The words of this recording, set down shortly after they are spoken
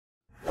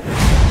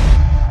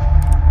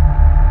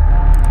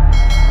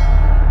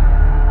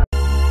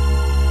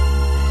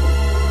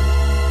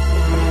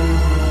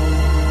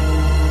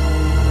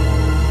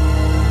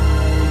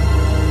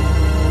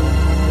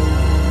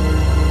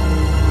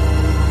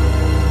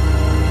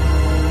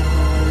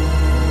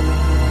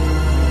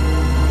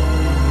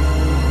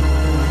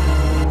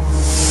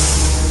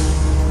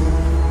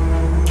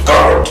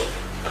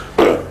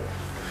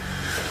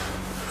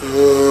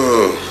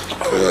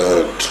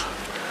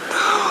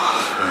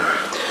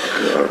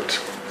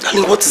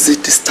Darling, what is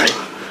it this time?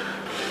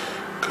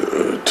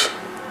 Good.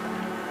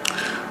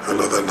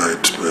 Another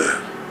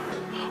nightmare.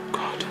 Oh,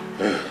 God.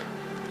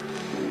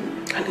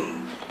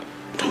 Darling,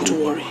 don't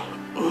worry.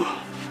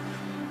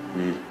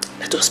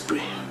 Let us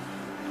pray.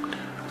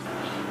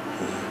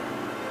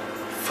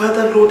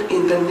 Father, Lord,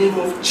 in the name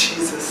of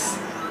Jesus.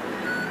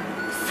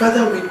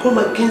 Father, we come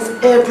against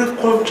every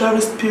contrary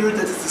spirit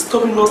that is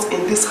disturbing us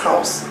in this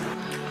house.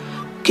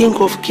 King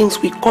of Kings,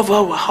 we cover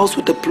our house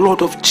with the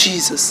blood of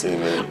Jesus.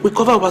 Amen. We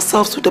cover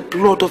ourselves with the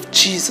blood of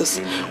Jesus.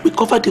 Amen. We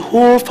cover the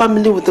whole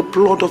family with the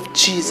blood of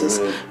Jesus.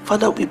 Amen.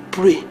 Father, we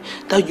pray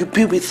that you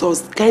be with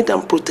us, guide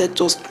and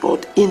protect us,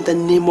 Lord, in the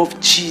name of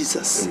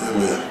Jesus.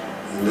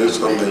 Amen. You know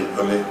something,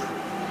 honey?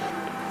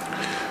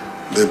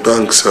 The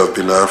banks have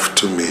been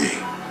after me.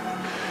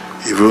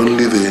 If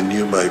only they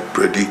knew my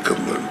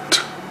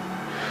predicament.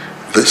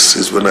 This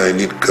is when I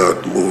need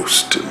God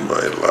most in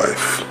my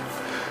life.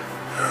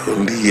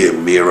 Only a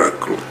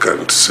miracle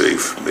can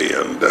save me,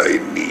 and I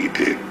need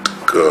it.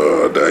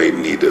 God, I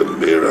need a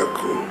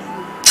miracle.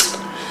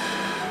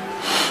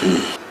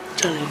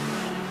 Darling,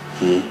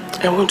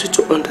 I want you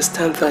to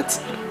understand that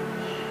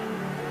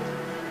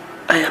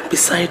I am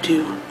beside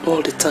you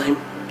all the time.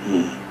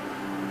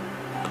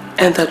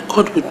 And that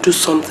God will do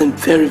something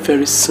very,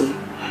 very soon.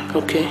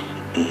 Okay?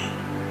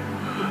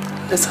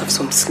 Let's have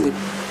some sleep.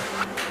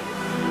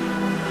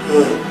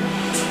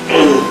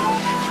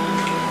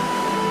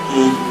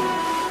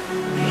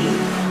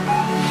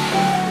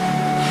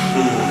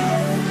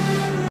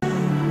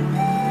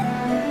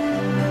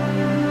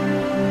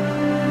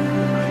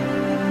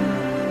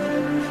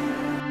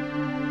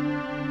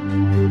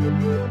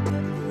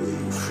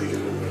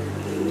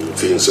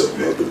 Things have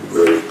not been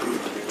very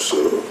good,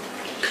 so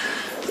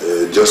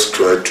just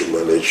try to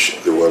manage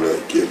the one I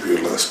gave you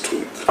last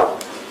week.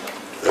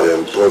 I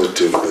am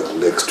positive that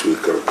next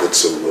week I'll get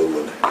some more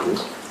money.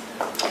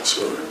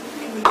 Sorry.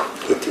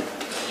 Okay.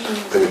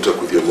 Let me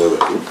talk with your mother.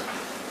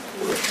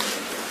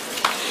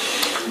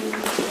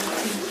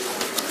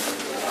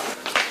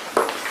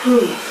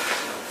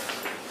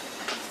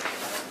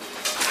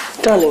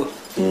 Darling,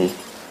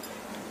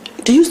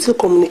 do you still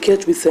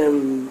communicate with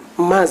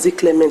Mazi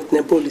Clement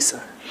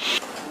Nebolisa?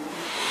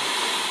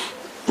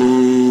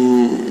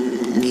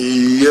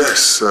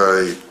 Yes,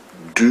 I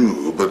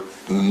do, but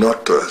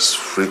not as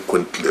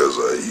frequently as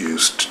I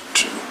used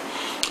to.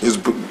 It's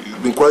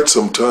been quite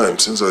some time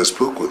since I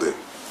spoke with him.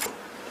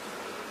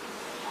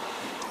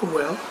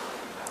 Well,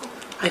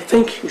 I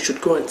think you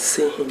should go and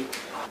see him.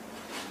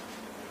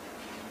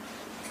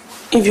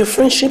 If your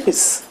friendship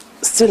is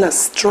still as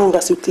strong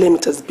as you claim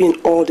it has been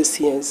all these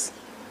years,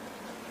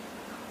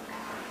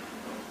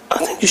 I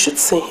think you should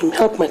see him.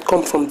 Help might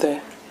come from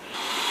there.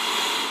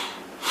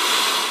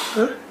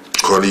 Huh?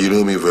 Connie, you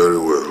know me very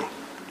well.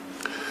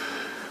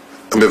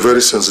 I'm a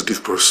very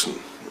sensitive person.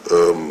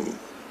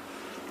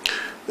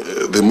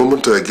 The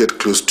moment I get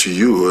close to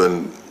you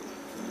and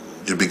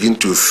you begin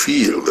to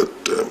feel that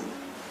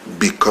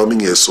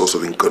becoming a source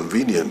of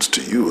inconvenience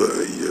to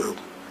you,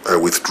 I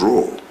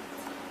withdraw.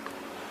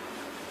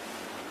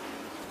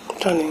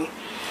 Darling,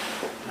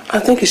 I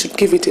think you should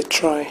give it a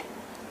try.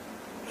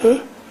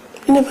 Huh?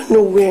 You never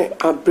know where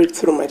our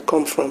breakthrough might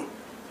come from.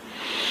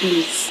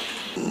 Please.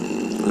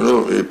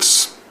 No,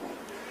 it's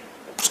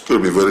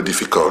going to be very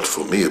difficult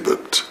for me,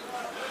 but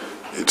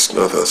it's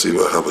not as if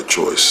I have a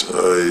choice.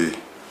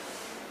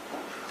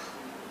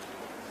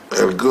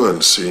 I'll go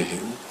and see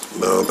him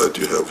now that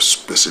you have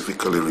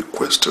specifically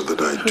requested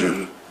that I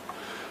do.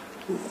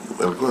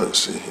 I'll go and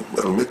see him.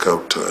 I'll make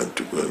out time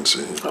to go and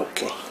see him.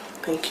 Okay,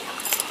 thank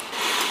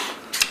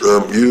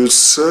you. You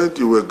said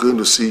you were going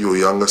to see your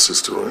younger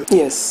sister, right?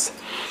 Yes.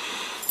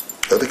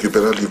 I think you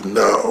better leave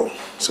now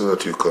so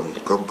that you can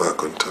come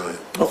back on time.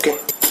 Okay.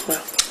 Well,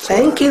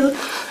 thank you.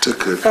 Take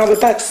care. I'll be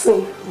back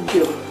soon. Thank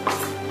you.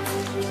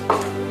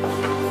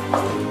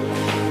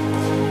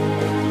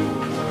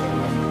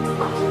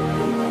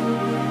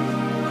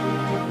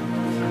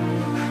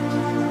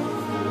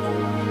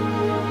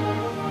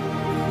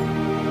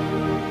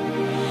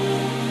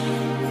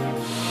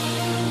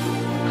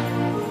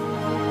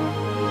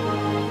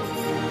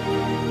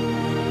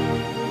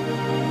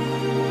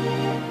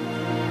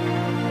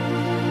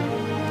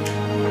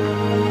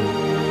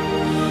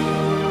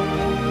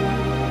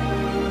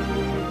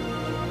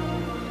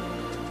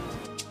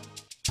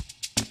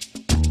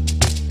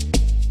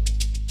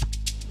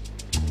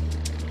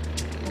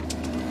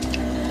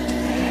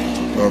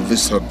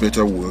 This had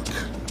better work.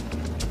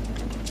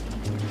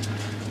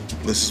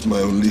 This is my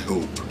only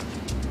hope.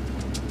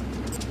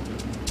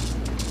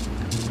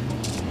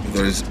 If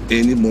there is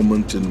any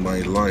moment in my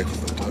life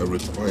that I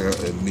require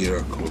a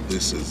miracle,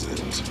 this is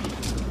it.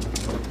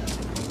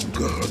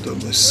 God,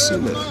 I'm a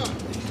sinner.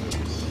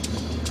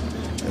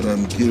 And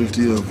I'm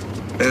guilty of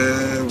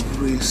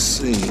every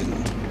sin.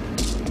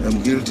 I'm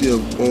guilty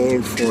of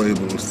all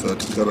foibles that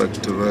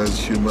characterize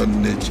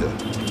human nature.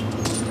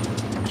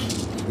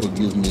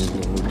 Forgive me,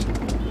 Lord.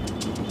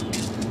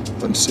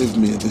 And save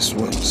me this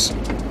once.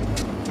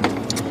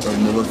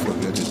 I'll never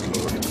forget it,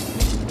 Lord.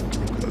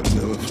 I'll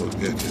never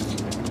forget it.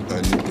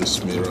 I need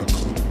this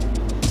miracle.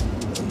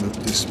 at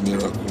this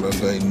miracle,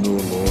 and I know,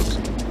 Lord,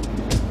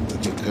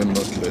 that you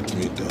cannot let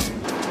me down.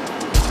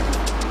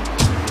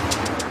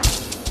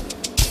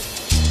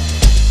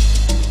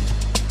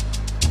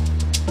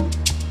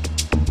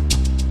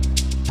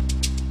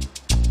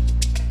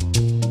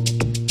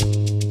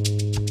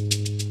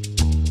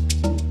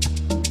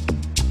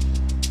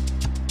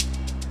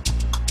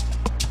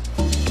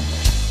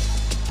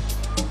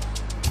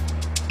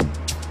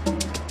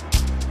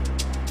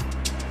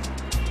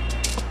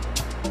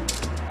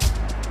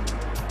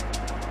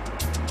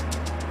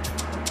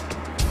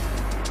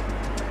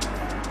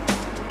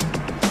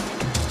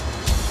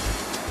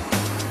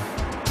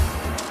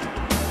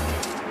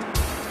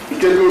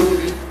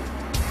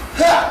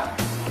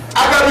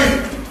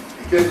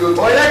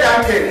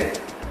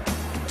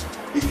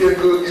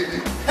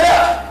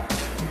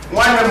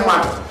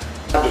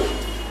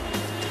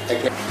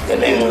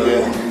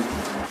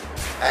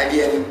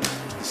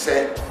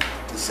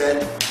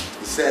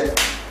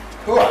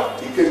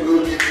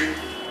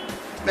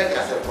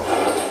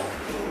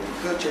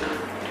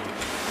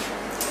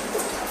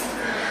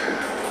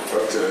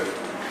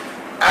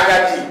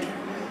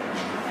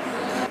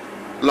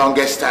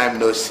 Longest time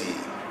no see.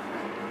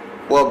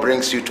 What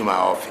brings you to my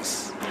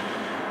office?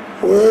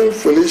 Well,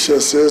 Felicia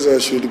says I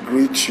should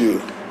greet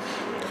you.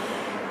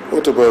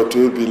 What about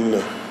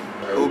Obinna?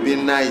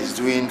 Obinna is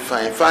doing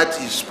fine. In fact,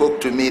 he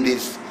spoke to me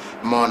this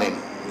morning.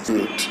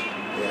 Good.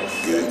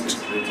 Yes. Good.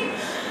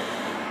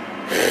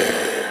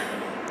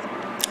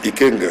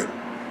 Ikenga,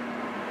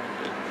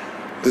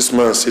 this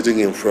man sitting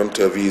in front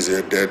of you is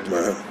a dead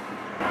man.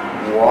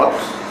 What?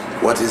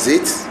 What is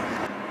it?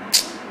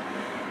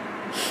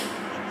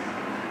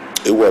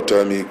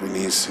 Iwatami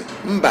Gunisi.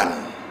 Mban.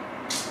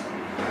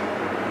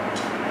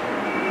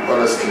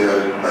 Honestly, I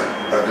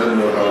don't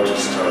know how to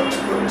start,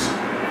 but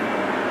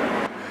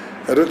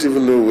I don't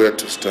even know where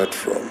to start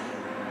from.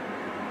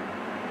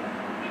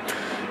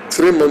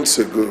 3 months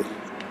ago,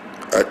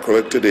 I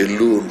collected a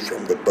loan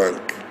from the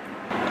bank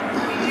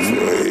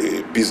for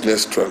a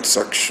business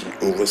transaction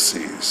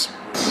overseas.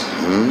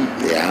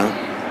 Yeah.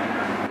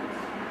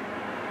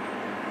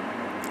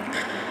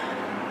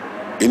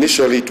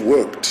 Initially, it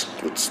worked.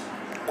 It was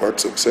quite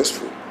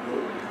successful.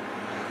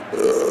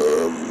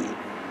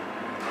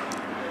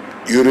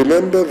 You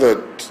remember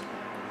that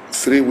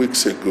 3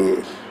 weeks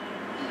ago,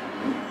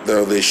 there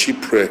was a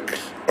shipwreck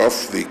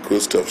off the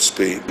coast of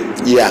Spain?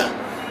 Yeah.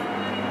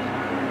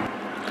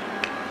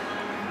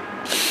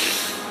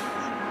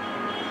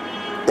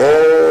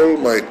 All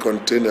my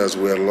containers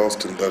were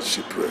lost in that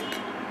shipwreck.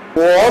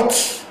 What?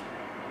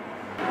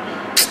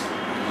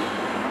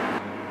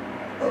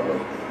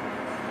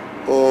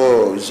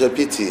 Oh, it's a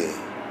pity.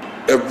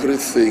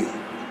 Everything.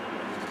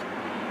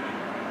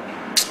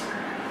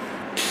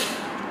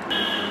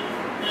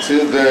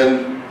 Since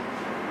then,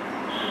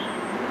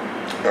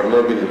 I've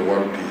not been in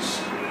one piece.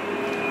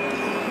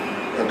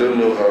 I don't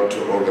know how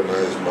to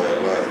organize my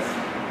life.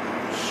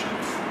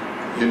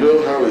 You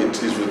know how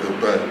it is with the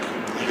bank.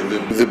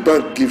 If the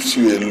bank gives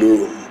you a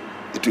loan,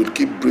 it will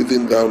keep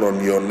breathing down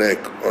on your neck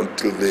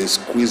until they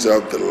squeeze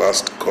out the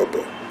last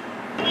kobo.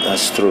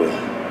 That's true.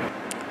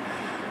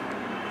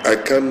 I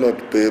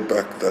cannot pay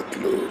back that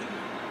loan.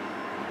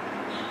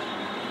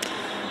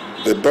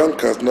 The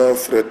bank has now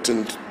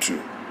threatened to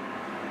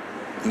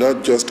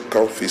not just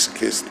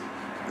confiscate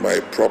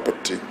my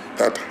property,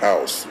 that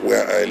house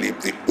where I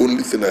live, the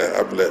only thing I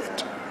have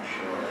left.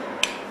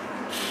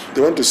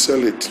 They want to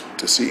sell it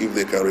to see if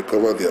they can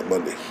recover their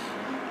money.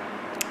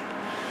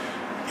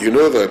 You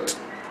know that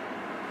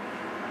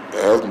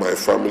I have my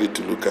family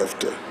to look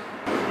after.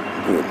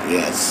 Good,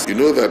 yes. You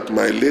know that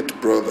my late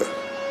brother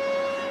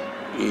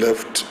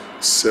left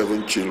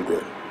 7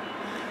 children,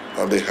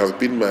 and they have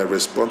been my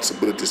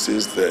responsibility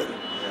since then.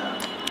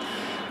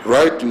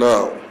 Right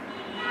now,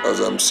 as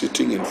I'm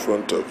sitting in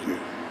front of you,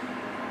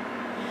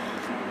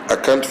 I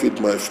can't feed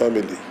my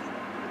family,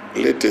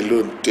 let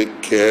alone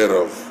take care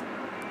of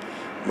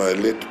my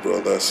late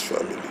brother's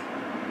family.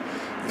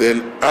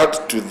 Then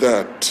add to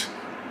that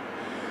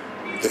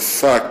the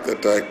fact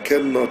that I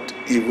cannot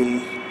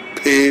even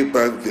pay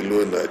back the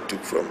loan I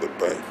took from the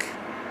bank.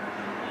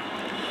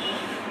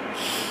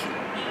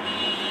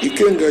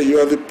 Ikenga, you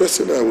are the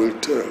person I will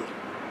tell.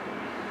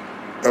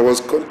 I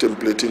was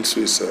contemplating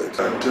suicide.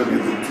 I'll tell you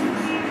the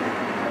truth.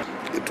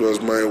 It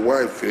was my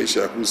wife,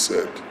 Felicia, who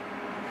said,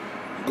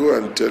 go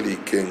and tell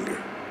Ikenga,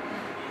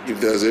 if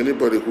there's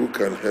anybody who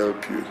can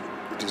help you,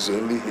 it is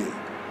only him.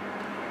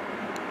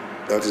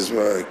 That is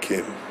why I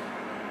came.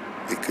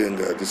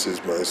 Ikenga, this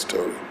is my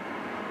story.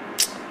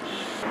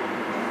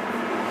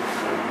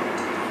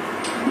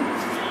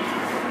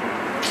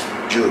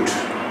 Jude,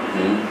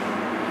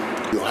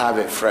 you have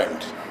a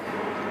friend.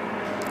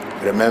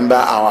 Remember,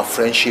 our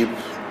friendship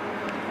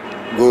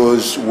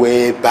goes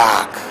way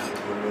back.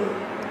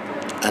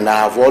 And I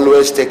have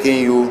always taken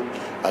you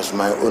as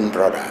my own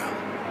brother.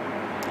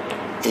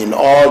 In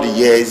all the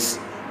years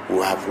we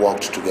have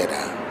worked together,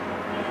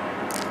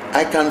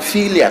 I can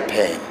feel your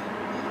pain.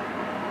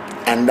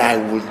 And I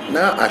will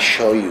now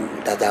assure you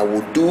that I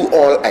will do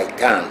all I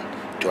can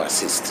to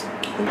assist.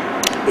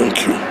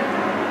 Thank you.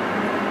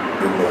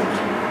 very much.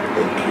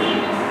 Thank you.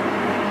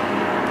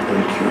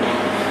 Thank you.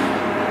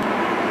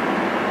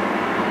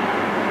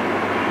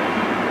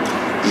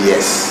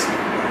 Yes,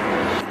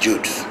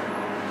 Jude.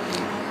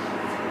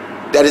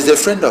 There is a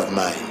friend of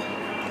mine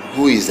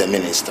who is a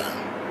minister,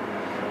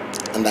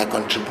 and I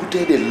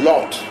contributed a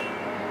lot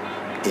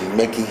in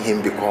making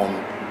him become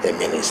a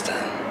minister.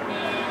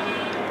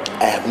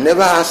 I have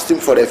never asked him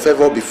for a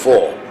favor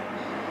before,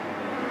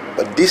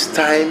 but this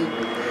time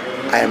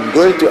I am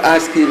going to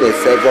ask him a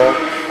favor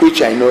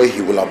which I know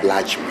he will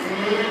oblige me.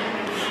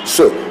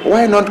 So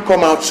why not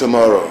come out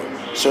tomorrow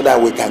so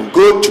that we can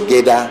go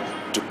together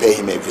to pay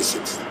him a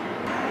visit?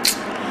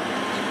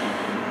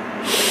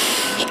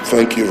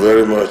 Thank you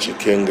very much,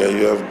 Ikenga.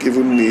 You have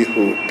given me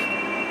hope.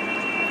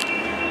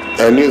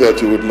 I knew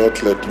that you would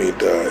not let me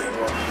die.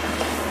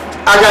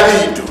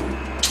 Agadidu.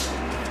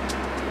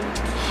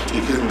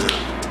 Ikenga.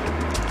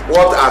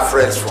 What are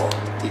friends for?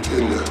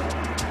 Ikenga.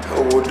 I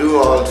will do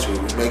all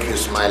to make you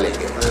smile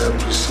again. I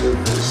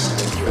appreciate this.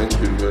 Thank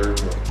you very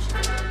much.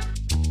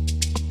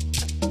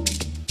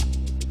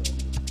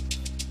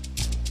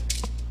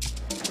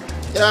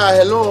 Yeah,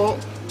 hello.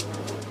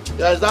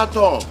 Yeah, is that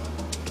Tom?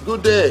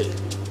 Good day.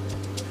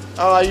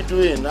 How are you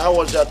doing? How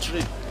was your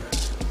trip?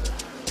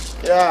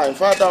 Yeah, in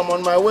fact, I'm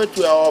on my way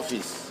to your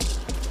office.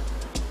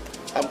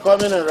 I'm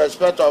coming in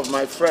respect of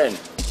my friend,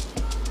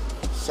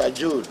 Sir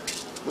Jude,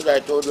 who I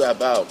told you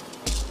about.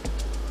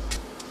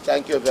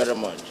 Thank you very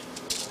much.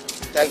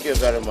 Thank you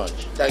very much.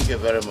 Thank you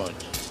very much.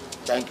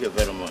 Thank you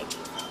very much.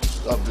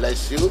 God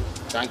bless you.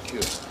 Thank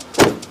you.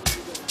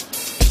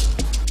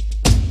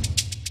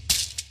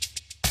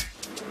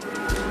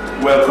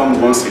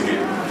 Welcome once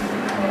again.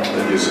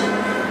 Thank you, sir.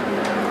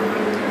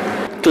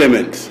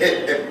 Clement,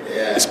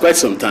 Yeah. it's quite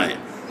some time.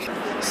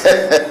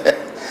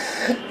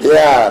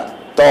 Yeah,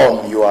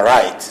 Tom, you are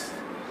right.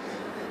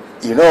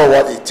 You know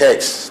what it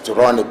takes to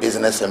run a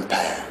business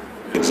empire.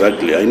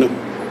 Exactly, I know.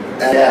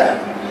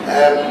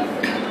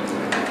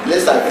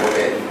 Lest I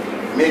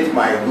forget, meet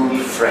my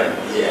good friend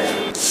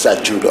here,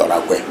 Sir Jude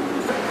Oragwe.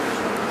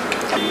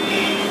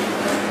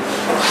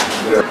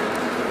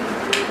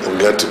 I'm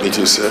glad to meet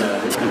you, sir.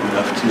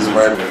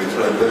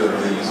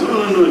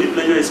 No, the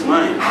pleasure is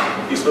mine.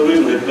 It's always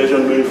my pleasure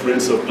knowing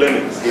friends of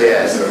Clement.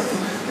 Yes.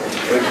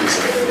 Thank you,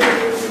 sir.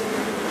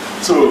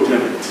 So,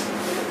 Clement,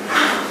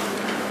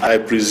 I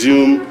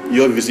presume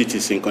your visit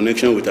is in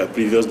connection with our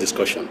previous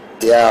discussion.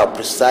 Yeah,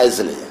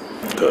 precisely.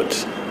 Good.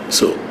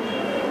 So,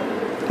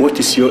 what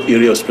is your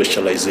area of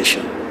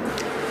specialization?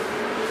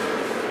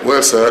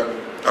 Well, sir,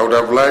 I would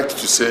have liked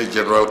to say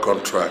general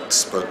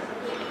contracts, but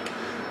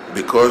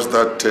because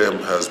that term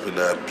has been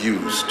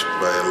abused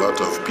by a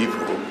lot of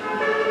people,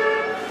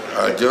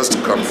 I just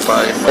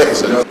confine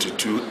myself to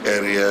two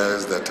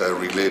areas that are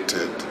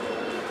related: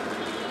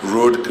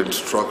 road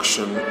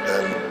construction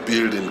and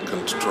building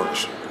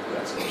construction.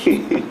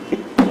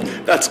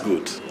 That's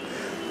good.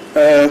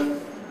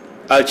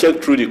 I'll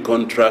check through the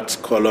contracts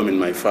column in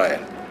my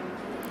file.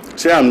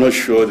 Say I'm not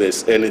sure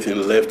there's anything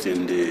left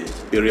in the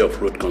area of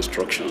road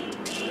construction,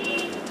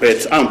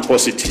 but I'm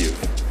positive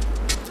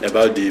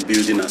about the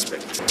building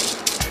aspect.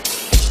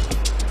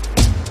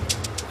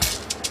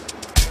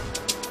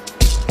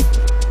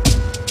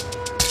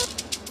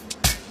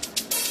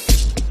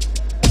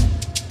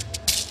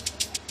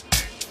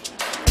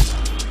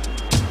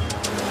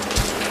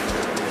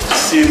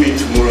 See me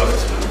tomorrow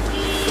afternoon.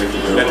 Thank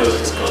you very Let much. us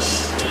discuss.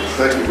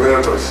 Thank you very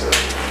much, sir.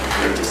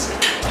 Thank you, sir.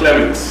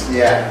 Clement,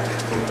 Yeah,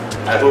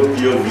 I hope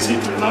your visit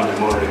will now be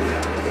more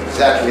regular.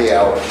 exactly.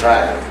 I will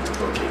try.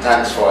 Okay.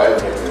 Thanks for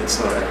everything. It's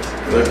all right.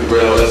 Thank you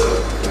very much, sir.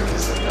 Thank you,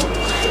 sir. Thank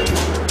you,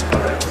 sir.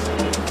 All right.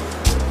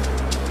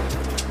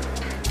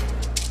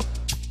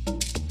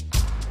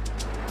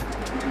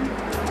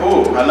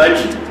 Oh, I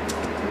like you.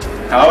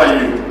 How are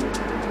you?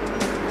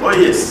 Oh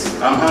yes,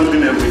 I'm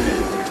handling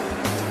everything.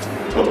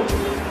 Oh,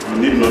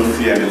 you need not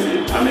fear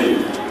anything. I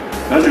mean,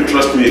 don't you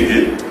trust me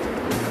again?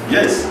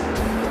 Yes.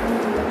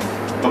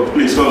 Oh,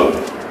 please hold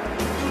on.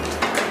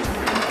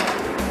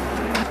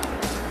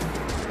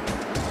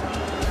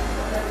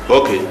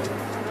 Okay,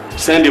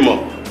 send him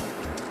up.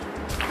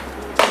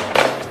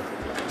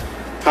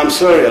 I'm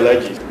sorry,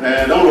 Alaji.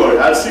 Don't worry,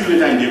 I'll see you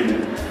later in the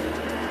evening.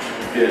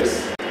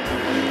 Yes.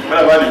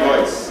 What about the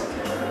boys?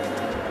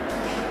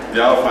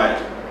 They're all fine.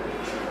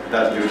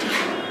 That's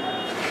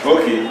beautiful.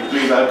 Okay,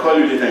 please, I'll call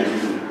you later in the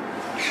evening.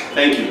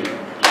 Thank you.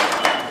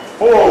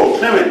 Oh,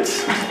 Clement,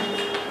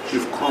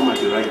 you've come at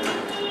the right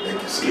time.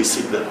 Thank you, sir. Please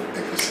sit down.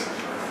 Thank you, sir.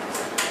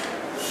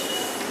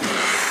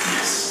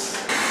 Yes.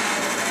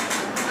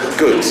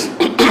 Good.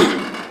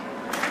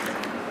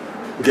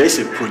 There is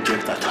a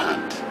project at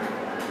hand.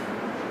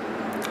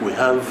 We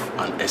have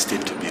an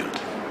estate to build.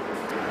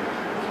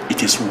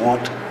 It is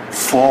worth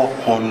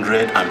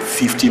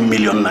 450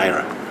 million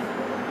naira.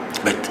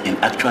 But in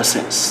actual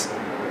sense,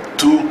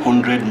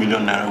 200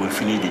 million naira will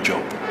finish the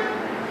job.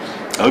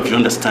 I hope you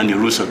understand the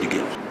rules of the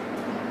game.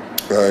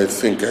 I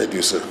think I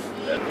do, sir.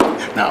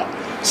 Now,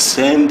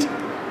 send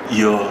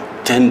your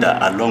tender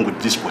along with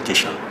this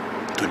quotation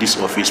to this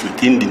office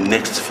within the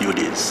next few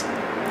days.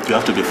 You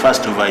have to be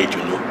fast over it,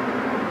 you know.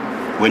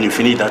 When you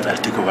finish that, I'll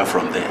take over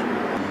from there.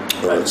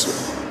 All right, sir.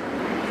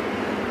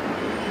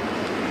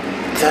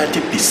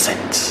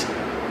 30%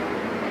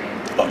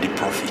 of the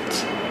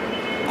profit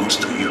goes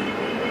to you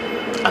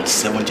and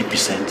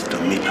 70% to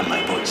me and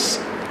my boys.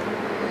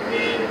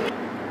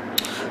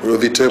 Well,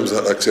 the terms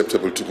are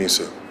acceptable to me,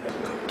 sir.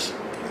 Good.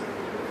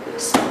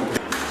 Yes.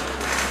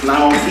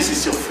 Now, this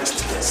is your first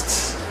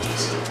test.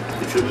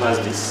 If you pass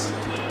this,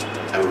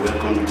 I will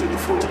welcome you to the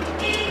fold.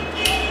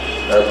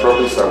 I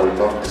promise I will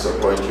not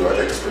disappoint your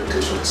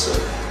expectations, sir.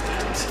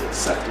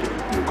 Exactly.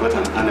 You've got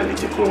an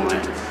analytical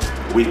mind.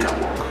 We can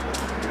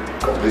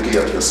work. Completely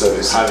at your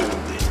service. Have a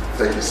good day.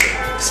 Thank you,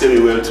 sir. Say me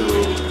well to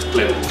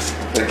Clemens.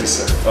 Thank you,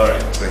 sir. All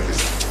right. Thank you,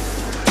 sir.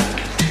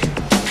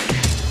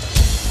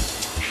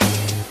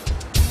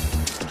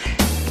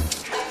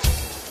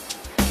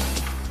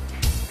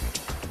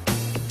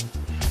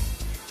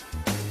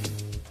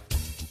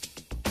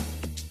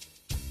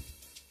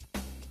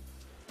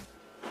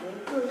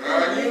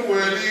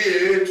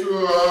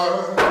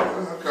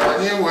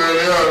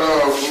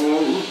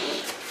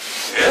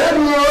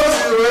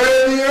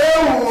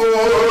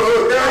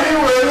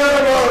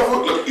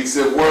 It's a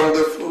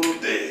wonderful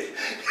day.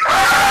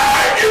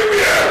 Give me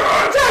a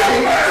hug.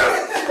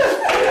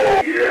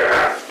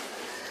 Yeah.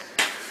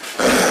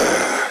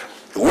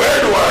 Where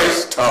do I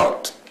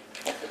start?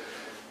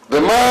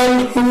 The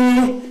man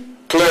who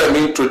Clem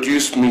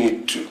introduced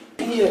me to.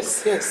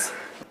 Yes.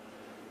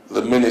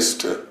 The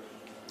minister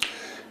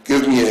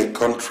gave me a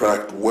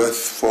contract worth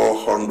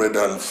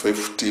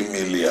 450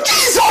 million.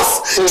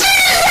 Jesus!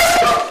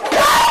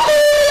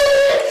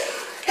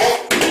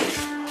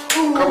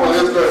 Come on,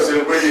 let's go and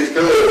celebrate it.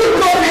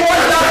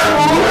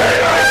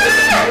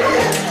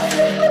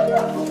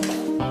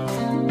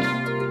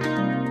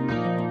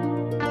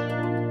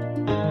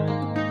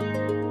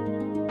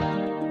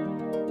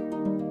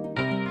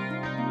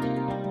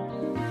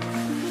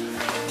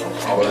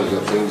 How are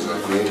the things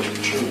are going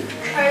to change?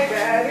 Hi,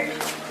 Daddy.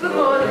 Good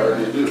morning. How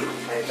do you do?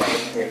 Hi,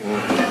 thank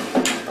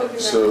you. Okay,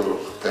 So,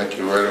 thank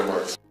you very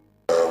much.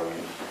 I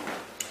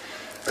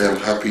am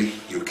happy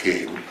you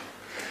came.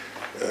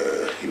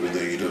 Even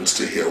though you don't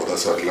stay here with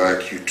us, I'd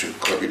like you to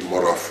come in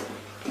more often.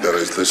 There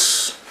is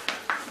this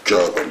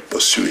job I'm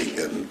pursuing,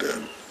 and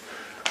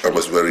I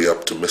was very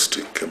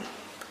optimistic I'm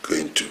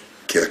going to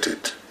get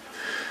it.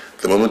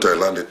 The moment I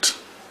land it,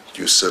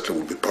 you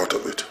certainly will be part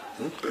of it.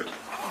 Good.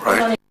 All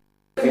right.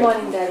 Good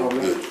morning, Daddy.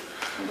 Good.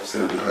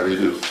 How do you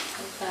do?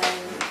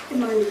 Fine. Good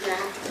morning,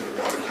 Dad. Good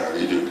morning. How do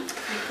you do?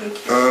 Thank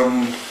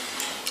you.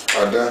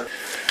 Ada,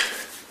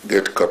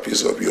 get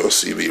copies of your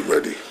CV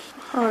ready.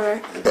 All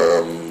right.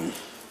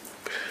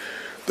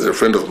 There's a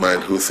friend of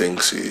mine who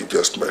thinks he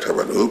just might have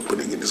an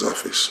opening in his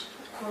office.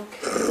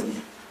 Okay.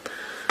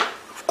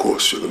 Of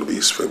course, you're going to be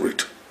his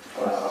favorite.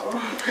 Wow.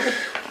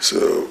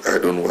 So I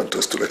don't want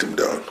us to let him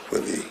down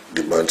when he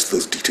demands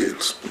those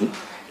details.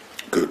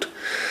 Good.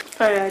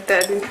 All right,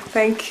 Daddy.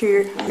 Thank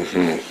you.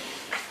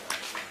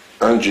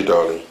 Angie,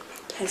 darling.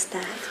 Yes,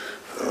 Dad.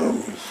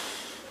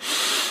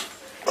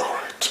 All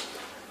right.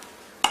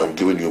 I'm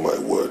giving you my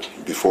word.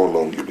 Before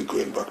long, you'll be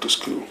going back to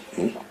school.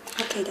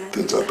 Okay, Dad.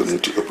 Things are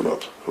beginning to open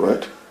up, all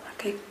right?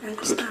 Okay, I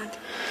understand.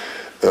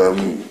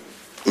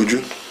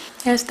 Uju,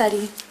 Yes,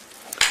 Daddy.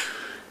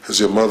 has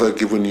your mother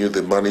given you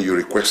the money you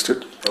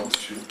requested?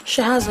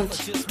 She hasn't.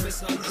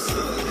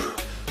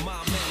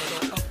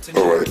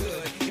 All right.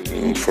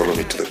 Follow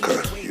me to the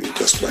car. You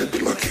just might be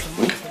lucky.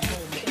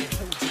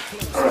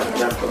 All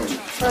right, I'm coming.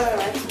 All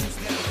right.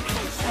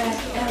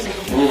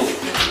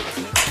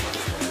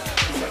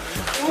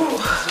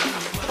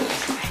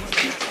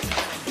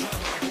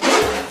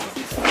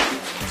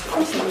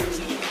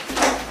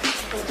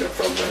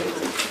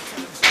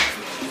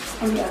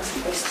 Let me ask a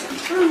question.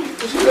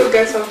 You should go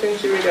get something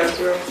to read as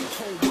well.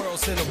 Whole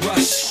world's in a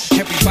rush.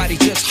 Everybody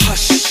just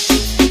hush.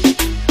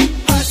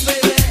 Hush,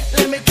 baby.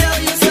 Let me tell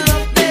you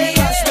something.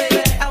 Hush,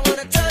 baby. I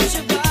wanna touch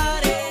your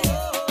body.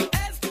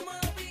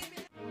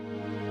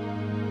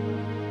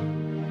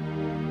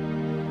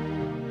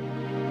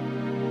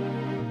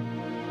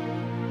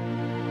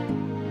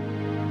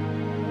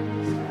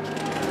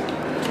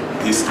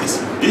 This is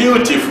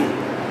beautiful.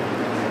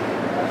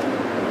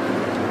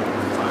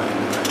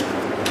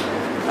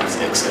 That's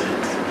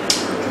excellent.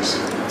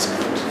 That's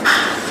good.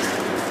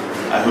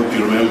 I hope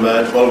you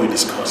remembered all we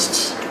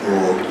discussed.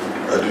 Oh,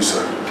 I do,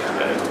 sir.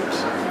 Very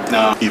good.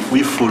 Now, if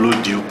we follow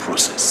due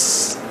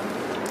process,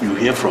 you'll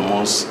hear from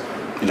us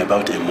in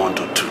about a month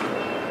or two.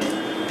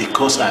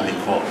 Because I'm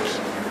involved,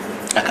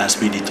 I can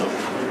speed it up.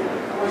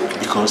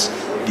 Because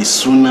the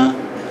sooner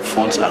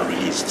funds are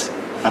released,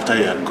 after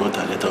you have got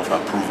a letter of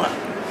approval,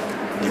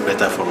 the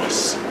better for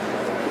us.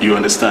 You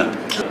understand?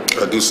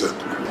 I do, sir.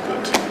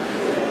 Good.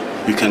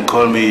 You can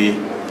call me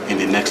in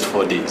the next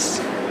 4 days.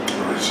 All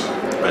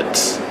right,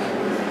 sir.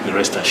 But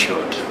rest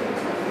assured,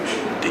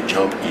 the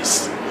job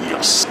is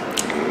yours.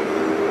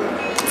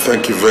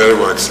 Thank you very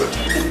much, sir.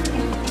 Thank you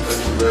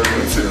very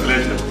much. It's a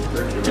pleasure.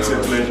 Thank you It's a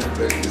very much. pleasure.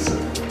 Thank you, sir.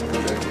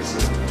 Thank you,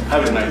 sir.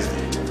 Have a nice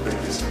day. Thank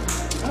you, sir.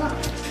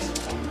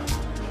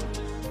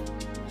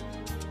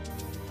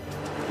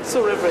 So,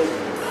 Reverend,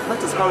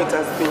 That is how it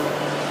has been.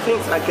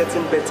 Things are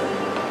getting better.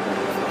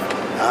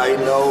 I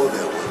know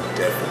they will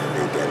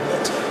definitely get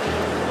better.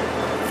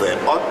 They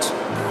ought.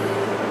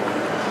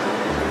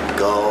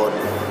 God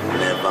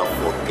never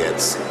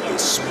forgets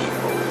his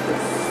people,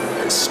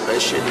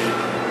 especially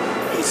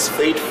his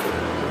faithful.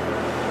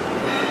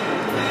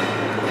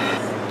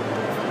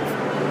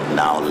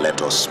 Now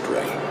let us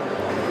pray.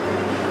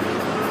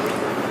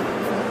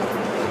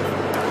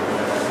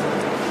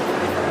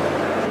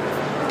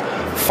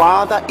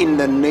 Father, in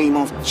the name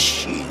of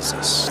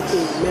Jesus.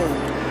 Amen.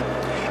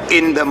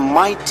 In the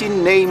mighty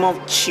name of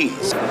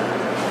Jesus.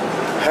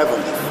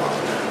 Heavenly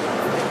Father,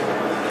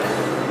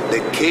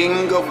 the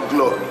King of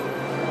glory,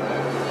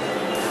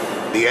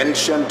 the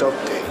Ancient of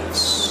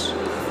Days,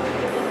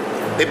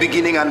 the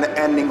beginning and the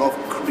ending of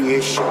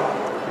creation,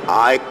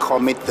 I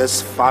commit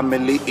this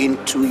family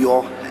into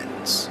your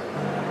hands,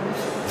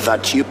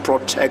 that you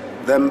protect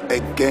them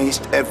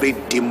against every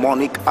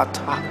demonic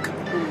attack,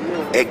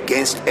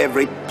 against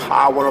every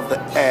power of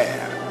the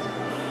air,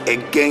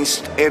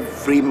 against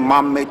every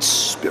man-made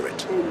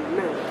spirit,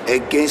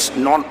 against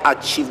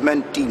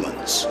non-achievement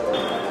demons.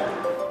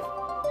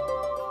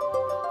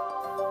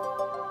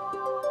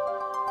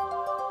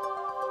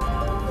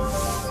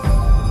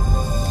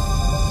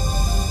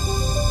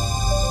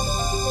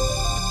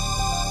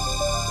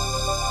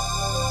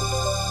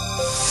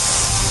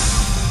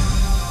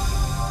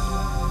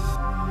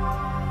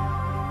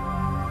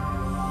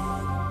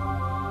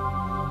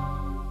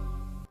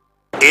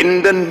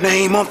 In the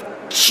name of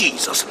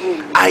Jesus,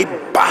 I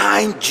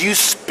bind you,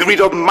 spirit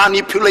of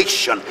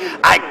manipulation.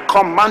 I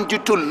command you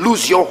to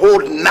lose your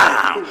hold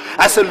now.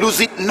 I say lose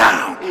it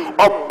now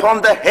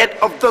upon the head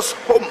of this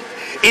home.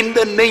 In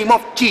the name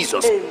of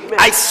Jesus,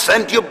 I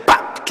send you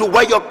back to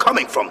where you're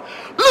coming from.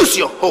 Lose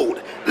your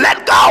hold.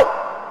 Let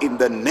go. In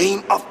the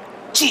name of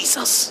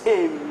Jesus.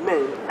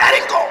 Amen. Let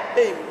it go.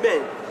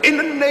 Amen. In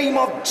the name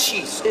of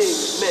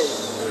Jesus. Amen.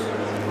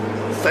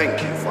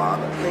 Thank you,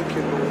 Father. Thank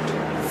you, Lord.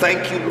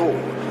 Thank you,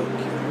 Lord.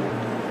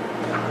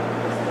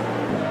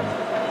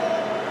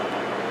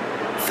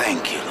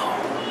 Thank you,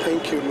 Lord.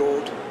 Thank you,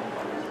 Lord.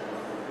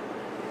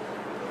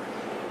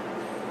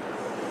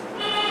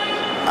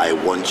 I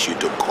want you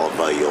to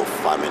cover your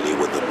family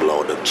with the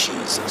blood of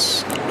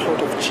Jesus.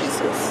 Blood of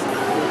Jesus.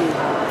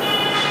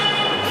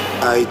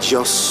 I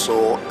just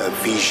saw a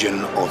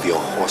vision of your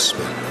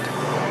husband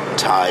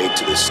tied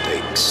to the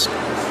stakes.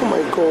 Oh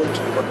my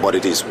God. But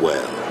it is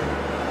well.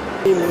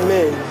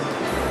 Amen.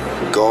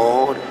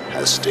 God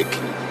has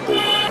taken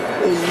over.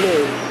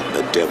 Amen.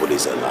 The devil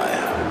is a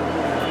liar.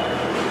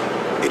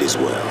 It is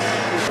well.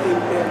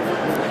 Amen.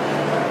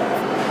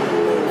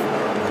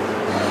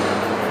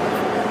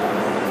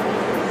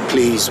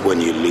 Please, when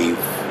you leave,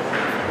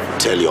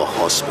 tell your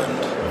husband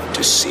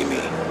to see me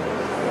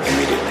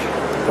immediately.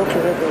 Okay,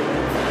 Reverend.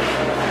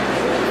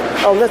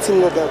 I'll let him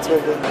know that,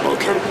 Reverend.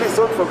 Okay. And please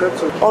don't forget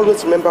to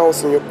always remember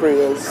us in your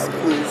prayers,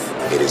 please.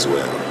 It is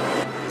well.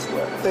 It is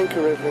well. Thank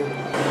you, Reverend.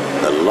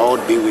 The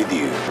Lord be with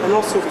you. And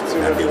also with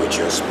you, And be Reverend. with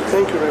your spirit.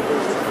 Thank you,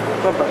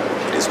 Reverend.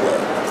 Bye-bye. It is well.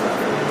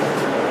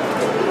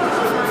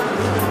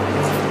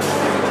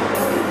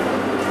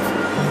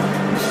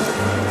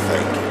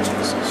 Thank you,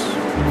 Jesus,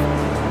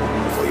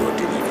 for your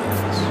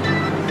deliverance.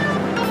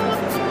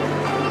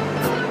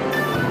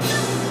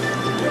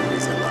 The devil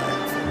is a liar.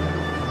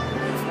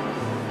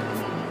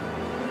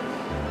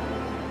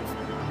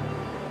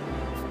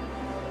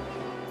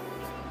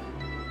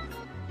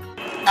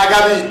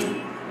 Agamitu,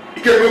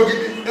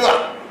 Ikegogidi,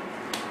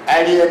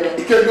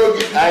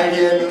 Ikegogidi.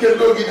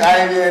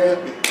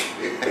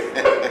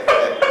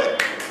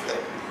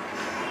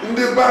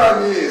 Ndị be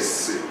anyị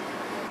esi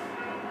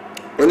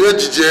onye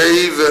jije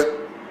ive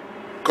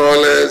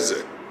kọọla eze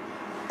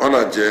ọ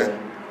na-je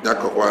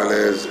yakọkwala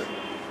eze.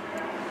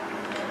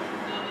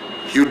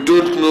 You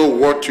don't know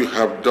what you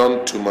have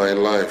done to my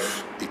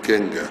life,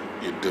 Ikenga.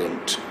 You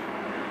don't.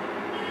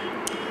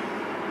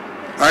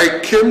 I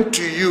came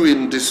to you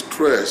in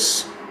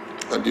distress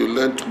and you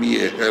lent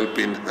me a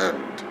helping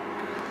hand.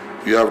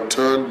 You have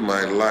turned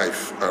my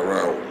life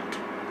around.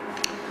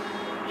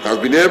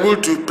 I've been able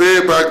to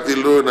pay back the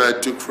loan I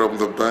took from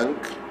the bank.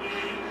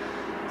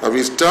 I've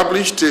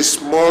established a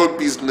small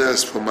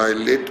business for my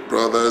late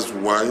brother's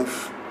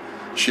wife.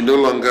 She no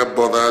longer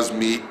bothers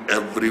me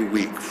every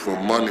week for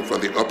money for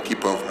the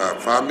upkeep of her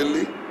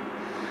family.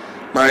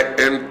 My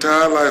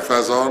entire life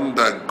has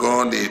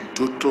undergone a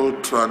total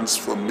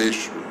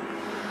transformation.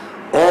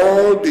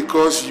 All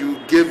because you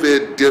gave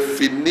a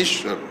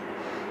definition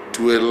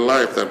to a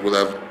life that would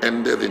have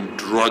ended in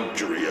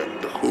drudgery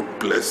and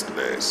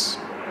hopelessness.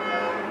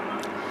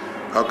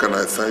 How can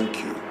I thank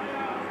you?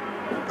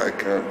 I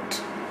can't.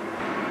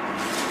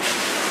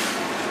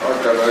 How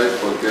can I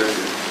forget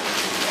it?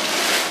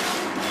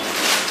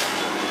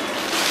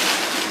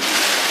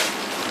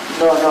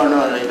 No,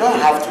 you don't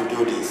have to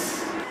do this.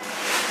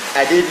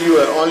 I did you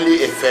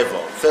only a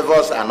favor.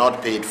 Favors are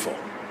not paid for.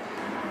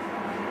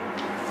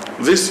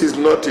 This is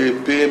not a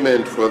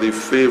payment for the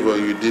favor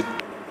you did.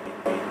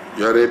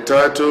 You are a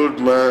titled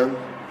man,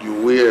 you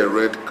wear a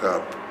red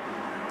cap.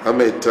 I'm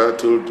a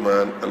titled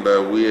man and I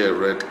wear a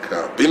red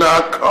cap. In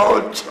our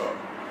culture,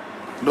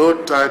 no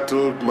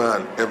titled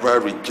man ever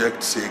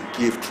rejects a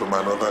gift from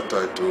another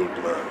titled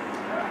man.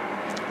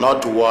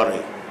 Not to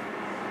worry.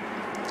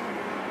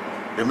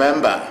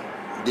 Remember,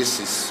 this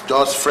is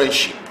just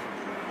friendship.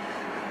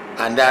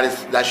 And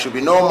there should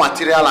be no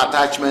material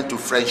attachment to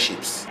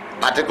friendships,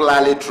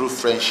 particularly true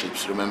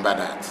friendships. Remember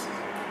that.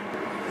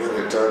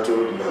 You're a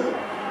titled man.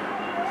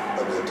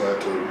 I'm a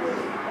titled man.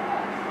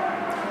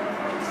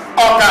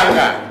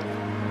 Okonkwo.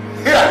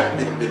 Here.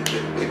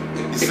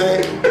 He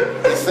said,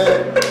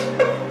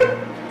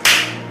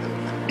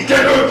 you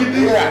can't go get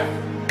here.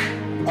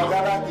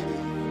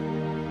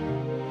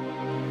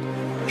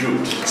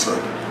 Jude,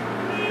 Son,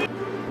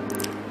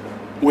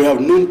 we have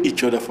known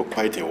each other for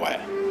quite a while.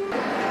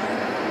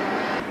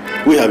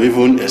 We have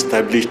even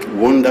established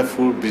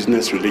wonderful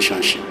business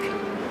relationship.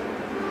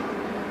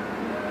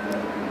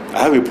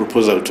 I have a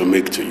proposal to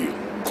make to you.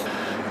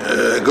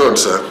 go on,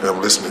 sir.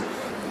 I'm listening.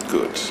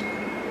 Good.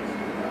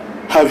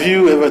 Have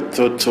you ever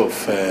thought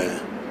of a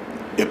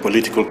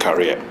political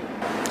career?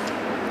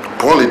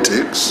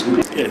 Politics?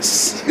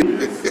 Yes.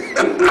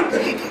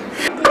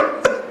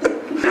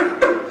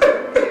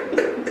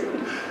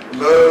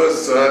 No,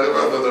 sir. I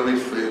never thought of it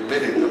for a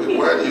minute. I mean,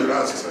 why do you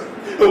ask, sir?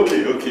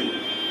 Okay.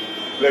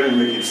 Let me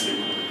make it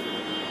simple.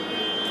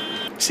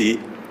 See,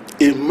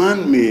 a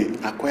man may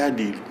acquire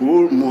the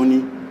whole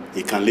money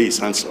he can lay his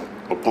hands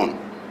upon,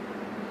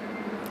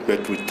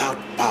 but without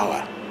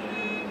power,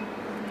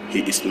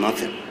 he is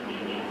nothing.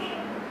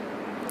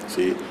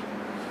 See,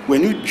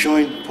 when you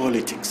join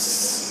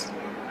politics,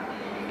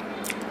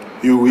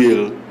 you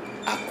will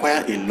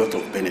acquire a lot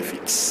of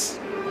benefits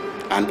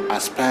and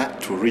aspire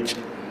to reach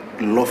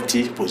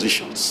lofty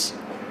positions.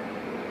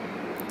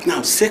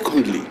 Now,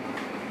 secondly,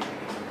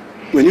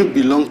 when you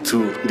belong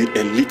to the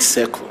elite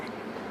circle,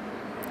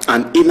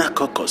 an inner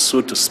caucus,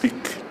 so to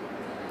speak,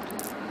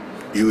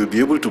 you will be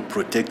able to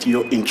protect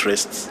your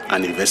interests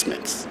and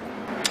investments.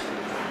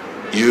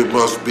 You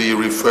must be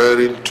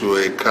referring to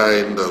a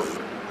kind of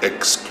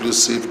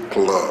exclusive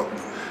club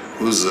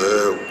whose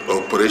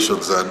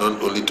operations are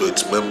known only to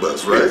its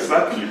members, right?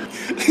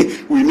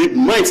 Exactly. We need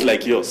minds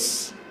like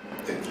yours.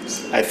 Thank you,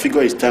 sir. I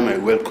figure it's time I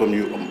welcome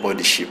you on board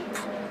the ship.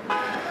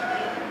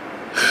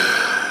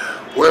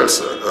 Well,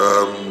 sir,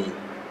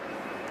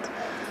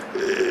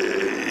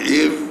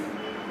 if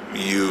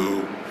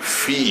you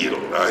feel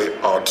I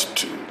ought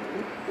to,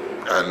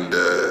 and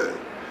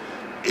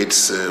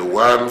it's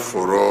one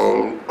for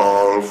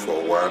all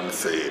for one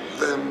thing,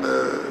 then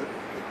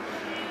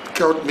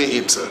count me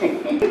in, sir.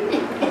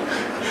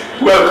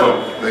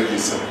 Welcome. Thank you,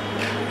 sir.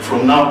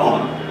 From now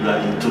on, you are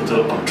in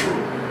total control.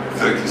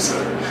 Thank you,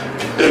 sir.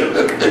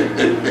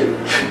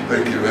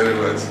 Thank you very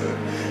much, sir.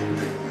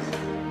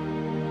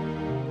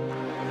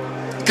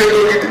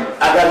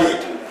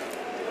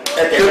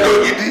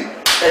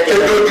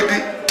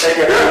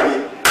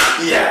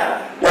 Yeah.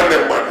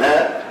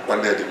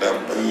 One day the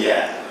number.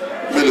 Yeah.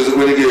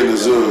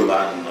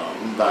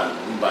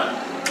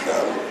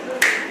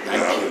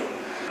 Thank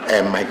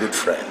you. My good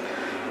friend,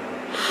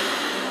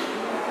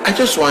 I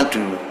just want to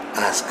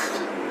ask,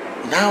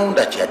 now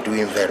that you are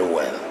doing very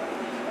well,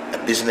 the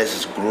business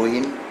is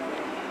growing,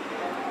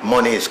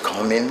 money is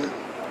coming,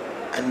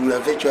 and you are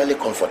virtually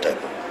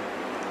comfortable.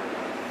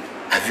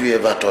 Have you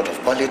ever thought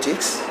of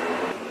politics?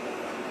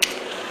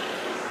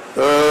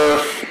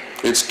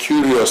 It's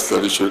curious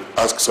that you should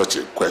ask such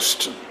a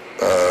question.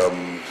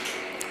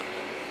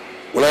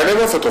 Well, I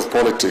never thought of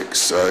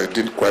politics. I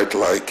didn't quite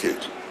like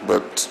it.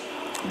 But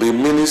the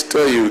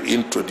minister you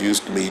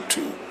introduced me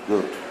to,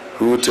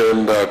 who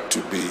turned out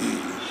to be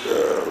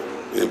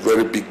a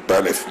very big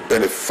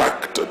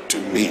benefactor to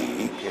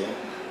me,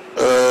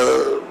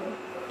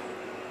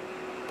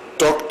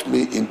 talked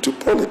me into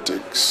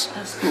politics.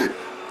 That's good.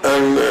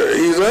 And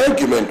his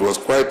argument was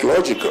quite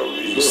logical.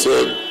 He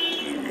said,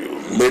 you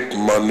make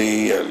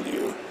money and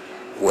you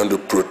want to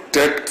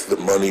protect the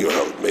money you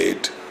have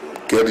made,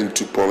 get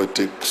into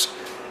politics,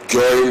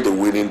 join the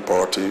winning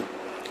party,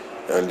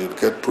 and you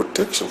get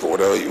protection for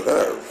whatever you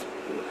have.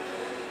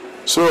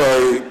 So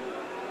I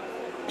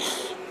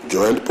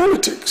joined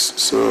politics.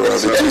 So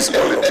as it is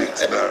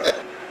politics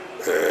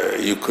now,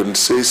 you can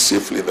say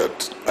safely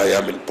that I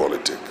am in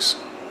politics.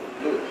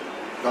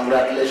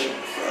 Congratulations.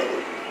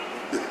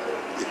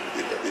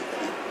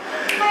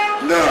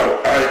 Now,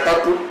 I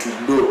happen to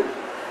know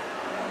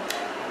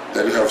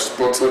that you have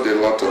sponsored a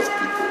lot of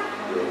people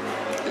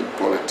in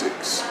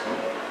politics.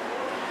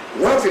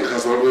 One thing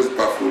has always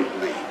baffled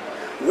me.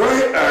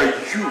 Why are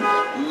you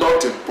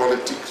not in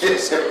politics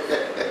yourself?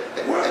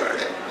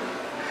 Why?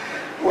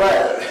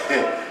 Well,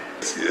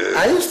 Yes.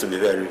 I used to be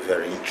very,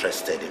 very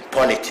interested in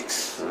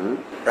politics,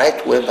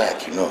 right way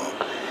back, you know.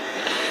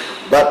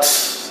 But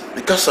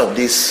because of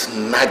this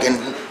nagging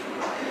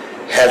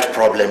health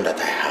problem that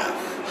I have,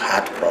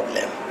 heart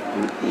problem,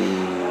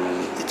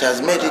 it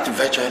has made it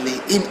virtually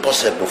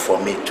impossible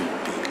for me to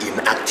be in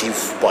active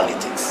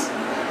politics.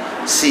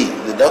 See,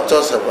 the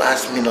doctors have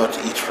asked me not to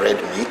eat red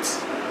meat,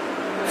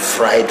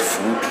 fried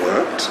food,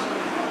 What?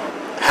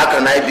 How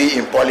can I be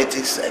in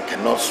politics? I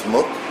cannot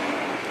smoke.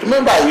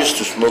 Remember, I used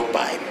to smoke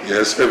pipe.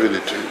 Yes, heavily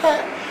too.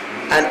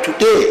 And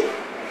today,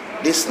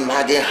 this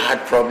nagging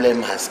heart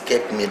problem has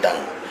kept me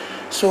down.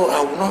 So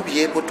I will not be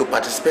able to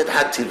participate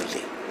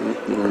actively.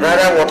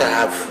 Rather, what I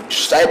have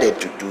decided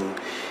to do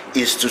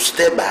is to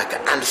stay back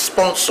and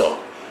sponsor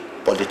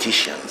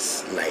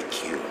politicians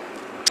like you.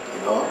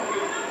 You know?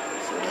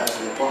 So that's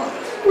the point.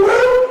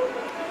 Well,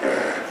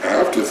 I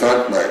have to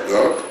thank my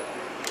God.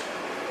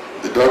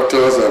 The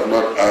doctors have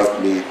not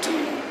asked me to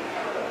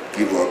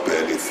give up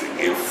anything.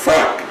 In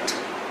fact,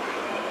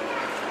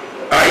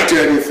 I eat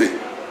anything.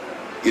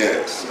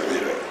 Yes, I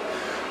mean,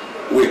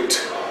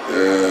 wait.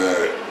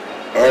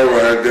 All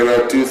right, there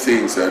are two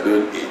things I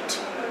don't eat.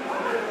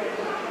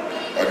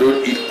 I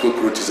don't eat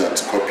cockroaches and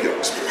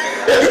scorpions.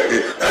 Yes,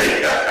 I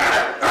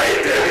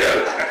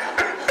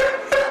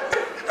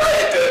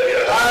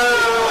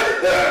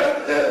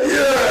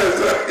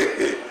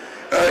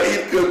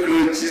eat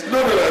cockroaches. No,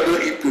 I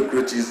don't eat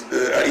cockroaches.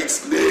 I eat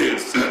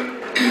snails. Go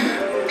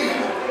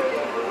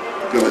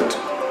ahead.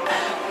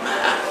 My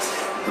heart.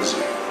 What's it?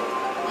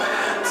 My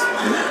heart.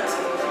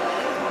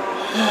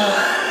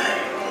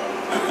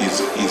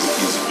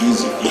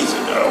 Easy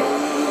now.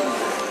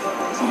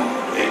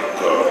 Thank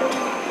God.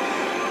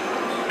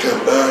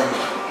 Come on.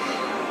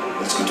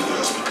 Let's go to the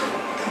hospital.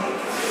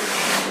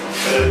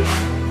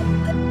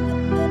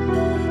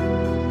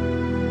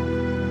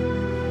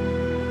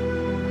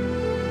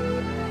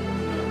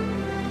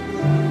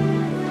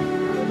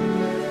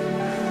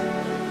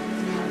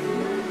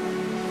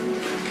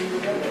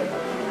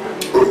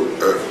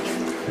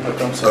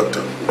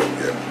 Doctor,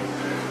 yeah.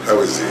 How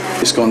is he?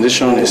 His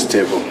condition is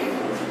stable,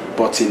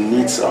 but he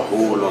needs a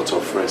whole lot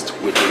of rest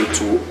with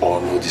little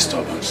or no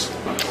disturbance.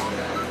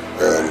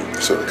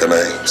 So can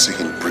I see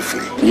him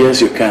briefly?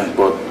 Yes, you can,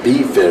 but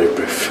be very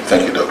brief.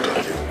 Thank you, doctor.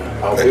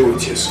 I'll be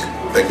with you soon.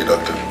 Thank you,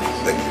 doctor.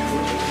 Thank you.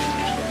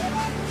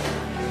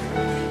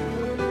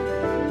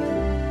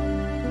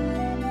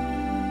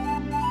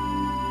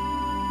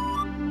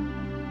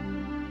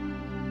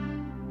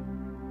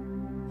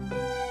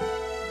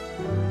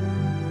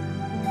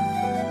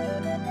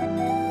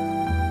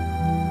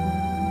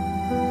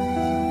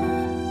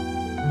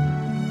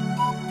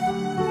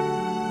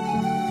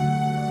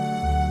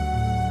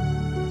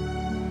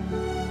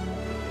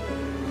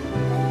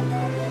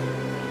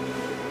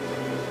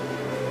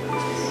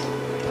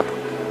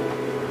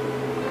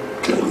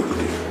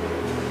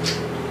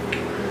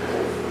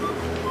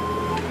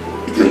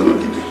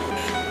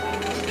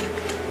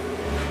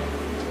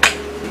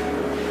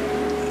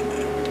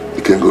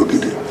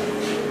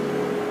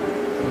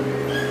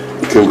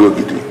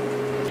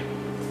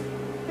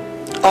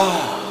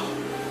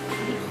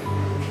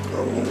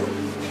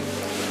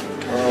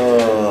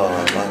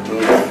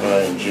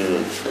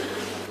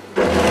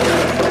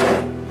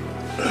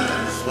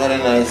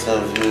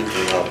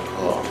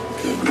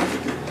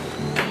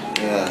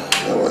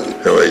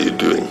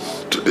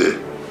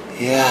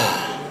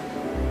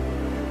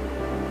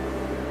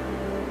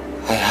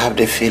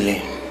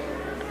 Feeling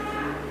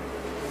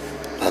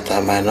that I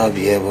might not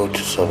be able to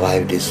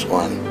survive this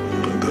one.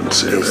 Don't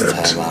say this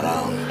that. Time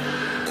around.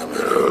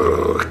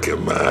 Oh,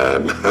 come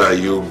on. Are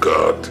you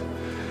God?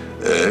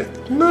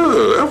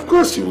 No, of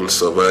course you will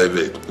survive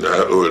it.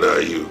 How old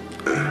are you?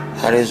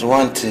 There is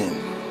one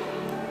thing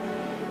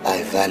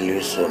I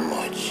value so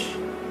much.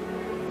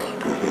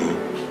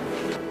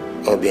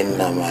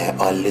 Obinna, my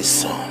only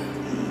son,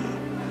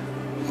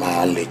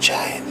 my only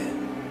child.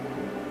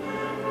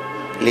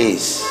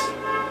 Please,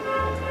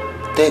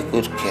 take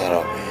good care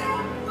of him.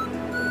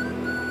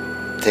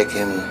 Take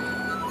him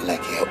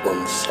like your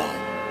own son.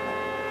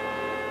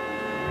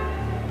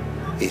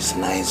 It's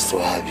nice to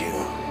have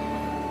you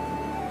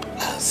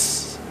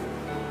as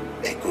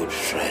a good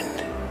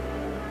friend.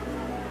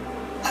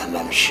 And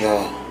I'm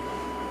sure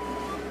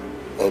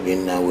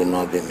Obinna will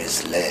not be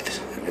misled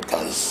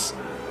because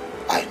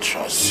I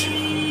trust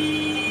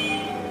you.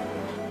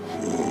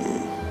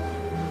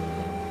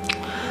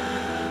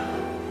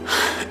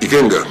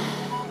 Ikenga,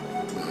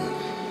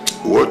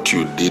 what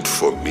you did